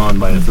hanging on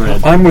by a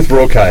thread. I'm with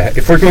Rokai.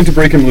 If we're going to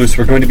break him loose,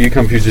 we're going to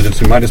become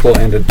fugitives. We might as well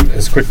end it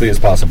as quickly as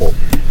possible.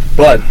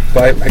 But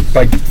by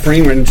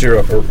freeing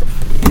Renjiro, or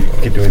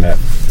keep doing that,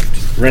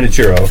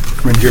 Renjiro,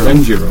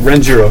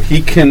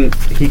 he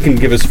can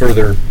give us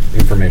further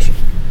information.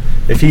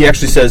 If he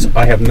actually says,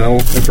 I have no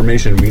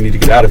information, we need to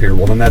get out of here,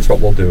 well, then that's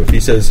what we'll do.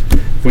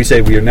 If we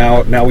say we are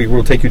now we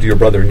will take you to your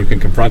brother and you can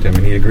confront him,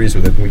 and he agrees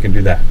with it, then we can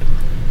do that.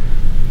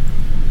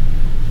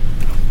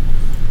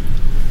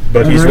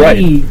 But he's right.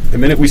 The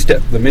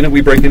minute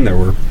we break in there,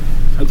 Are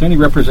there any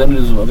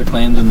representatives of other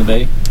clans in the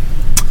bay?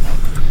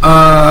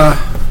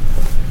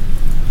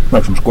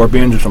 Like some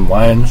scorpions or some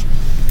lions,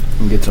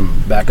 and get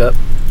some backup.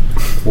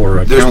 Or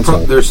a council.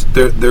 There's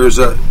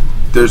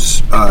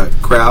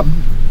Crab.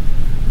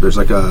 There's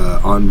like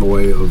a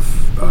envoy of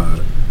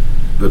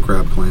the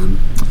Crab clan.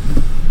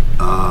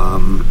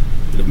 Along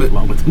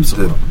with him,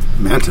 The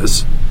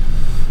Mantis.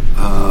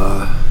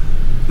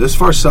 This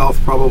far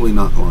south, probably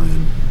not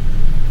Lion.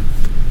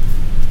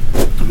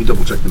 Let me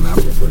double check the map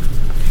real quick.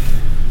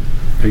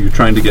 Are you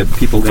trying to get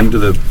people into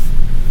the...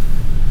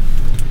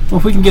 Well,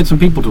 if we can get some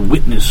people to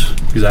witness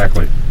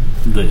Exactly.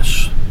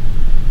 this,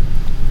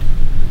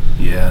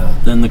 Yeah.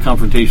 then the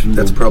confrontation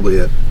That's will probably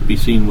it. be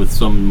seen with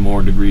some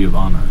more degree of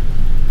honor.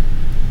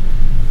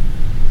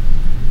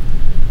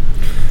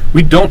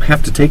 We don't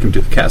have to take him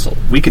to the castle.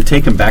 We could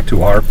take him back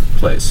to our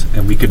place,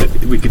 and we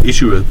could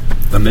issue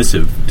a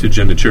missive to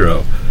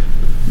Genichiro,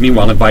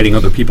 meanwhile inviting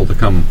other people to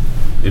come,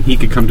 and he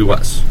could come to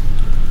us.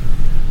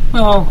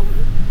 Well,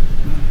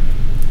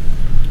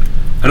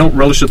 I don't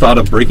relish the thought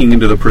of breaking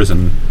into the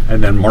prison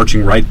and then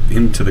marching right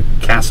into the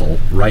castle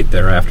right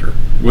thereafter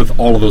with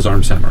all of those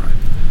armed samurai.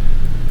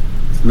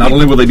 Not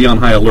only will they be on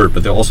high alert,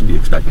 but they'll also be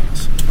expecting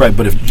us. Right,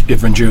 but if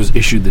Renjiro's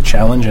issued the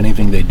challenge,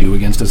 anything they do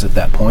against us at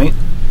that point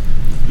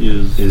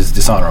is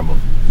dishonorable.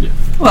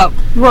 Well,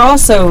 we're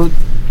also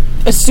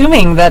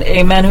assuming that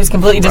a man who's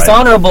completely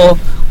dishonorable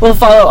will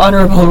follow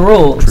honorable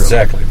rules.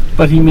 Exactly.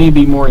 but he may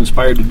be more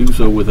inspired to do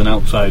so with an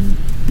outside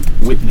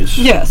witness.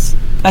 Yes,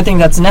 I think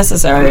that's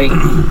necessary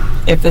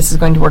if this is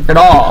going to work at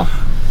all.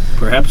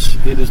 Perhaps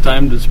it is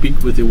time to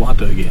speak with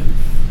Iwata again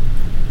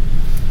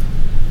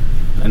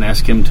and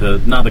ask him to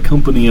not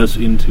accompany us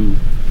into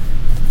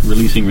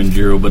releasing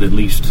Renjiro, but at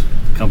least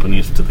accompany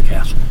us to the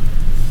castle,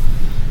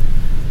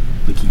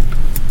 the keep.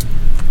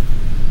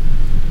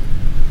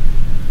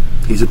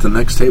 He's at the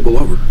next table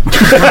over.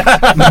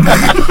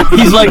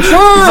 He's like,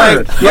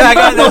 sure. Yeah, I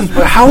got this.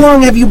 How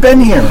long have you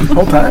been here? The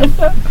whole time?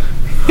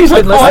 He's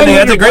like, I think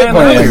that's a great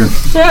plan.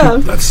 Yeah.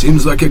 That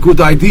seems like a good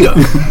idea.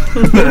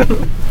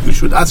 We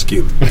should ask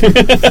him. Is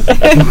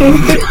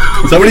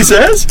that what he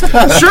says?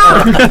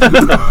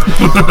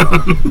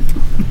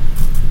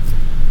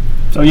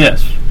 So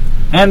yes,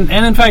 and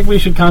in fact, we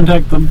should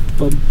contact the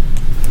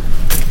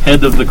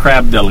head of the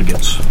crab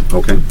delegates.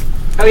 Okay.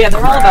 Oh yeah,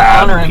 they're all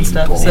about honor and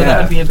stuff, so Yeah.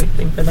 that would be a big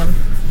thing for them.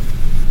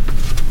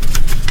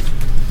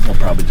 They'll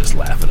probably just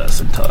laugh at us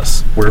and tell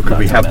us. Where could not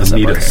we to have mess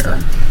them up meet our us hair.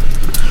 then?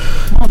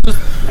 I'll just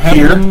have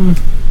Here? them.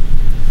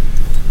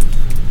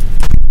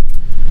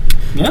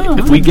 Yeah.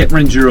 If we get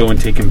Renjiro and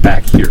take him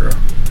back here,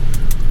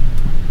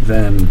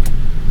 then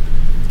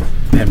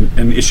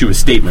and issue a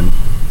statement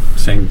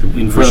saying that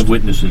in front of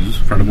witnesses.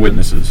 in front of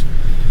witnesses,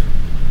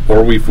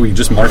 or if we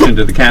just march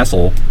into the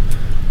castle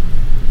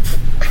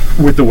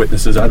with the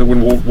witnesses, either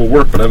one will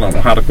work. But I don't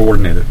know how to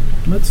coordinate it.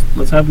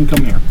 Let's have them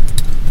come here.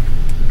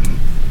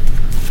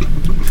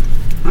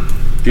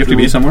 Do you have to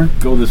be somewhere?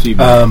 Go this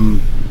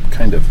evening.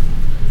 Kind of.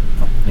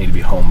 Need to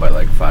be home by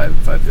like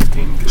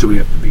 5:15. Should we-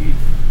 have to be?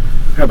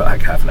 We got about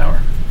like half an hour.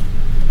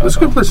 That's a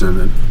good place to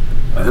end it.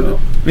 End it.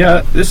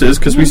 Yeah, this is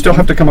because we still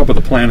have to come up with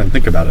a plan and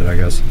think about it. I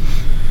guess.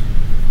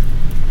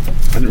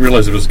 I didn't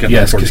realize it was getting.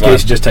 Yes, because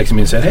Casey just texted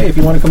me and said, "Hey, if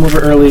you want to come over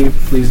early,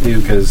 please do."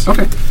 Because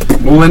Okay.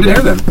 We'll end it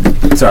here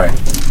then. sorry.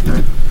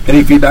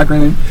 Any feedback or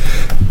anything?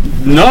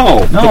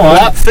 No, the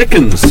plot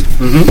thickens.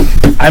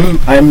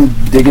 I'm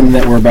digging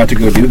that we're about to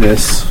go do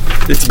this.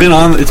 It's been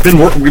on. We've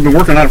been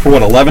working on it for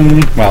what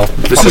 11? Well,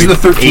 This is the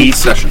 13th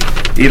session.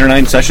 8 or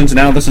 9 sessions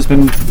now. This has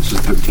been This is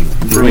 13.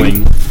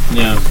 brewing.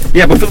 Yeah.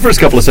 Yeah, but for the first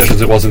couple of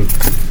sessions, it wasn't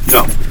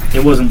No.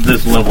 It wasn't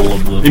this level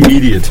of the.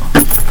 immediate.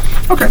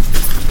 Okay.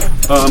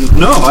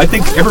 No, I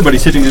think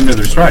everybody's hitting into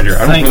their stride here. I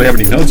don't Thank really have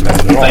any notes about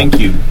it at all. Thank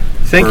you.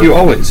 Thank for you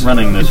always.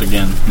 running this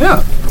again,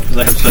 Yeah. because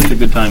I have such a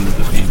good time with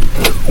this game.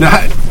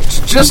 Now,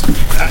 just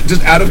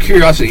out of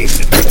curiosity,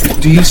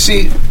 do you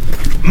see?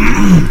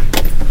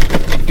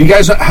 Do you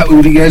guys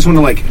want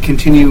to like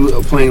continue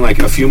playing like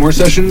a few more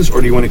sessions,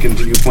 or do you want to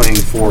continue playing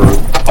for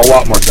a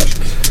lot more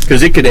sessions?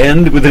 Because it could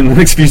end within the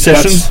next few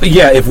sessions.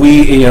 Yeah, if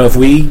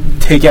we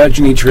take out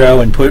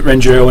Genichiro and put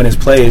Renjiro in his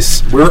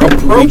place, We're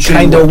approaching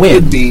kinda what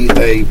win. could be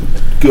a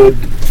good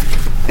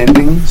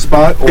ending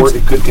spot, or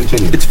it could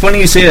continue. It's funny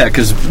you say that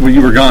because when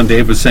you were gone,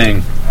 Dave was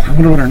saying, "I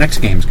wonder what our next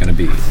game's going to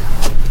be."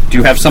 Do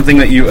you have something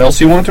that else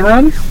you want to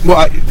run?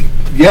 Well,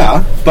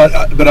 Yeah,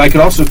 but I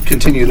could also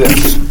continue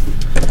this.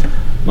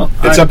 Well,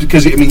 It's up to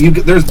because I mean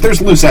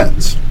there's loose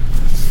ends.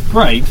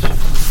 right.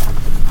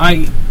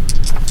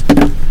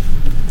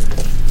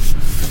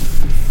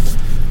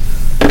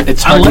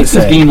 It's I hard like to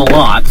this say. game a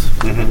lot.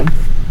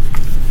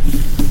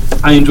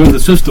 I enjoy the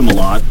system a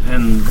lot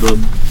and the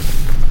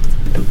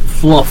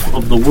fluff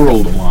of the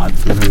world a lot.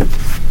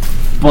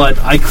 But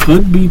I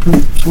could be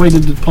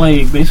persuaded to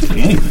play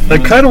basically anything. I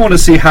kind of want to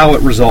see how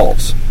it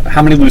resolves.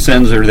 How many loose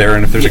ends are there,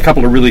 and if there's a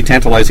couple of really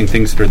tantalizing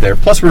things that are there.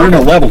 Plus, we're in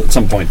a level at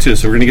some point, too,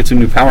 so we're going to get some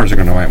new powers we're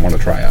going to might want to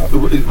try out.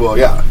 Well,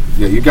 yeah.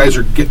 You guys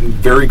are getting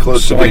very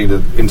close So to getting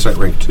to Insight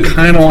Rank 2.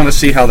 Kind of want to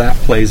see how that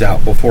plays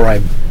out before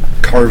I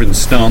carve in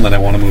stone that I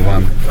want to move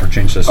on or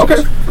change systems.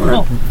 Okay. All right.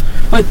 Well,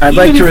 but I'd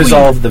like even to if we-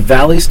 resolve the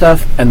Valley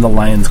stuff and the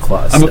Lion's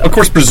Claw I'm, stuff. of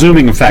course,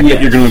 presuming, in fact, that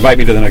Yeah. you're going to invite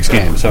me to the next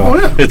game, so Oh,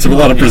 yeah. it's a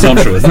lot of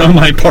presumptuous on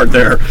my part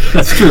there.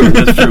 That's true.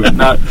 That's true.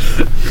 Not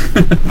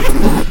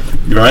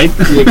Right?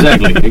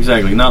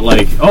 exactly. Not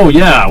like, oh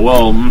yeah,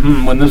 well,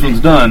 when this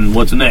one's done,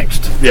 what's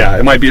next? Yeah,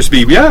 it might just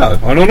be, I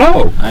don't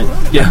know. I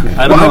don't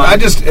Well, know.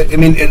 I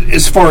mean,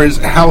 as far as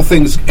how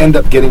things end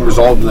up getting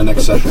resolved in the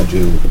next session,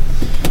 too,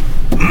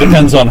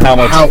 Depends on how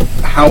much.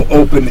 how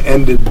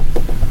open-ended.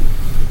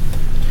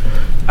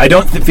 I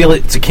don't feel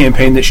it's a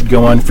campaign that should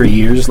go on for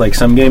years like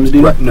some games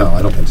do. Right, no,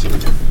 I don't think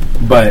so.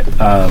 But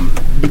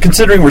But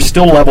considering we're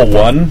still level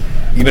 1,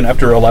 even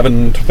after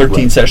 11 to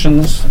 13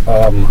 sessions,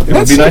 it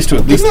would be nice to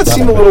at least... Doesn't that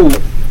seem a little?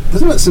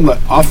 Doesn't that seem like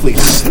awfully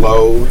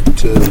slow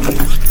to?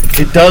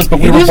 It does, but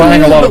we It were is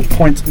buying a lot but- of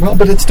points. Well,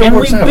 but it still and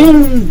works out.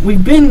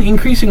 we've been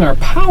increasing our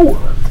power.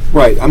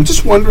 Right. I'm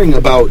just wondering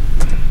about.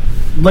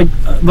 Like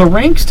the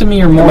ranks to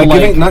me are more Am I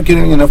like not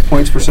getting enough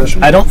points per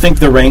session? I don't think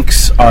the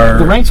ranks are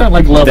the ranks aren't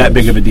like levels. that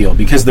big of a deal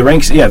because the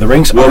ranks Well,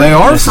 they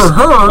are this for is-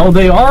 her. Oh,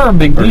 they are a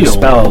big or deal.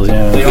 spells.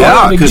 Yeah. They are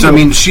Yeah, a big because I deal,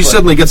 mean, she but-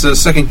 suddenly gets a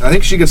second. I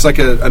think she gets like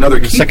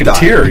another keep Second die.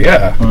 tier,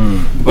 yeah.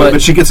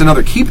 but she gets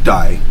another keep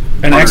die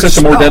And on her access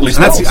to more deadly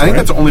And that's spells, I think right?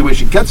 that's the only way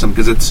she gets them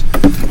because it's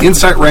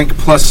Insight rank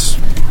plus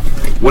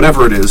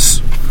whatever it is.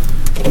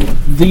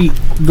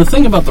 The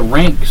thing about the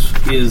ranks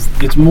is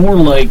it's more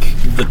like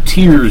the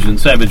tiers in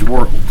Savage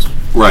Worlds,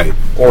 Right.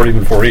 Or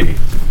even 4E.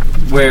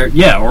 where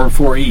or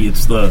 4E,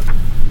 it's the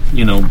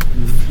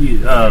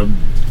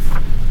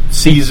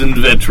seasoned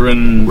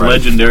veteran, Right.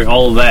 legendary,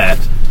 all of that.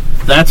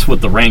 That's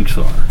what the ranks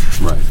are.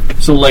 Right.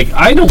 So like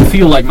I don't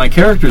feel like my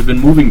character's been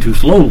moving too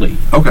slowly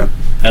Okay.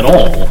 at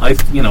all.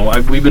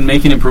 We've been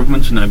making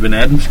improvements and I've been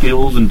adding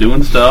skills and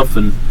doing stuff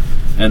and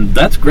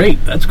that's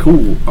great. That's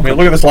cool. I mean,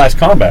 look at this last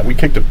combat. We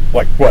kicked,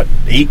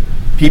 8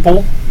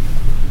 people?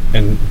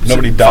 And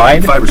nobody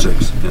died? 5 or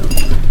 6. Yeah.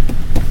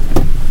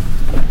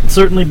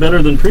 Certainly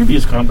better than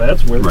previous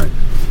combats where Right.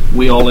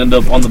 we all end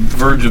up on the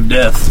verge of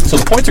death. So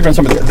the points are going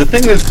somewhere. The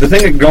thing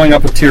that going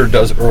up a tier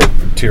does for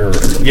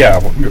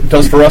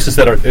us is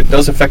that it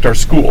does affect our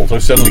school. So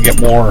suddenly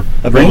get more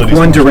abilities. Rank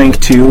 1 to rank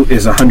 2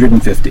 is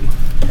 150.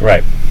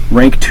 Right.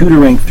 Rank 2 to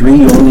rank 3,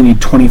 you only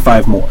need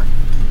 25 more.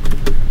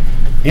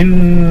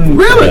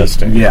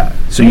 Interesting. Yeah.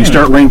 So you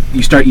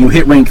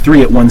hit rank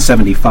 3 at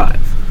 175.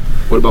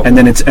 What about? And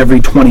then it's every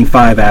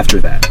 25 after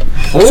that.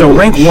 So Holy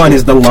rank 1 shit.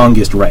 is the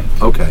longest rank.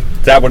 Okay.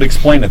 That would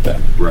explain it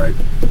then. Right.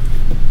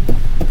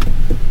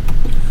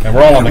 And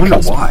we're all on I the wonder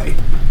cusp. why.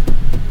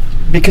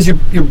 Because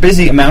you're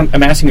busy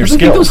amassing your I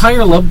think those skills.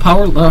 higher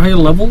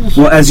levels.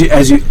 Well,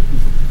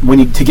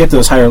 to get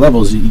those higher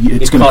levels, it's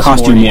It going to costs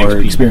cost you more in more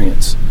XP.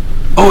 experience.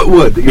 Oh, it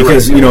would. You're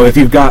Because right. if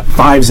you've got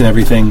 5s and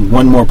everything,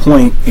 one more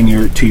point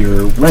to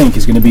your rank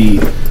is going to be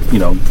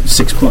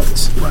 6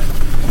 points. Right.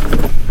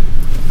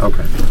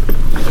 Okay.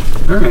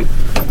 All right.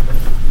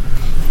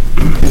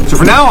 So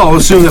for now, I'll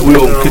assume that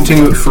we'll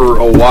continue it for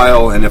a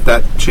while, and if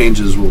that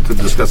changes, we'll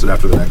discuss it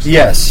after the next.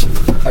 Yes.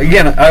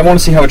 Again, I want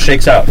to see how it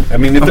shakes out. I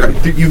mean,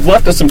 Okay. you've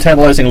left us some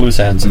tantalizing loose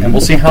ends, and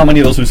we'll see how many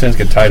of those loose ends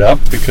get tied up,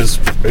 because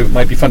it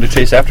might be fun to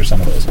chase after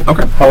some of those.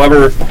 Okay.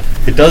 However,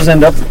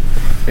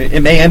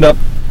 it may end up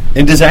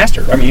in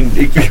disaster. I mean,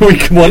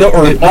 one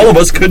or all of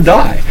us could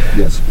die.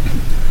 Yes.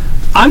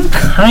 I'm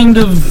kind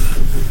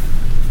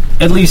of,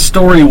 at least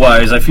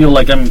story-wise, I feel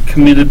like I'm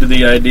committed to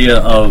the idea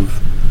of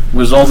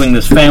resolving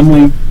this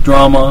family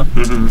drama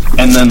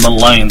and then the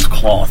Lion's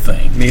Claw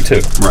thing, Me too.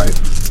 Right.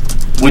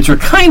 which are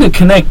kind of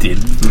connected.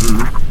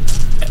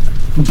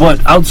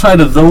 But outside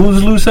of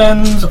those loose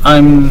ends,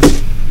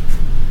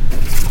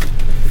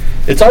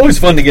 It's always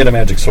fun to get a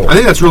magic sword. I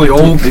think that's really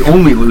the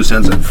only loose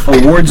ends I've.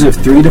 Awards of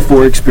 3 to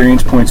 4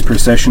 experience points per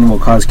session will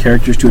cause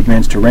characters to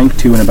advance to rank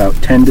 2 in about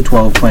 10 to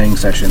 12 playing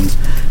sessions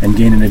and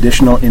gain an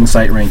additional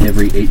insight rank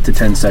every 8 to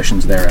 10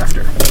 sessions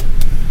thereafter.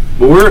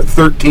 Well, we're at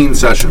 13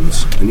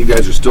 sessions, and you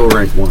guys are still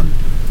rank 1.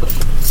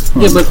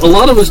 yeah, but a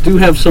lot of us do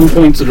have some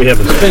points that we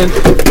haven't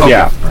spent,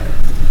 Yeah.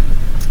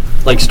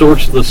 like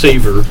Storch the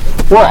Saver.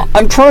 Well,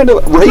 I'm trying to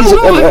raise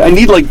it. I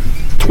need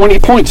 20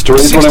 points to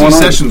raise what I 60 want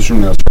on. sessions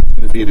from now, it's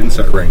going to be at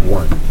Insight rank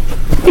 1.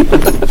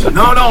 So,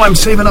 no, I'm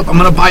saving up. I'm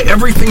going to buy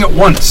everything at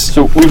once.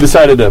 So we've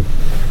decided to.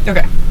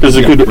 Okay. This is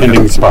a good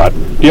ending spot. Do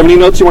you have any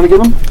notes you want to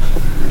give them?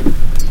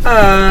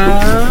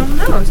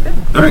 No, it's good.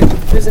 All right.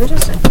 It was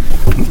interesting.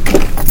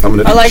 I'm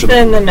gonna. I like the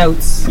in the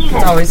notes.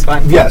 It's always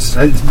fun. Yes,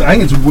 I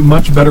think it's a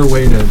much better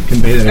way to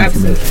convey that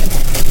Absolutely.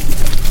 information.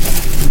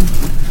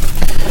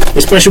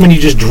 Especially when you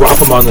just drop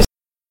them on the...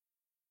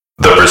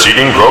 The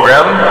preceding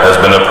program has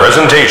been a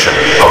presentation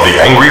of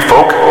the Angry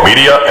Folk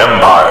Media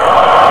Empire.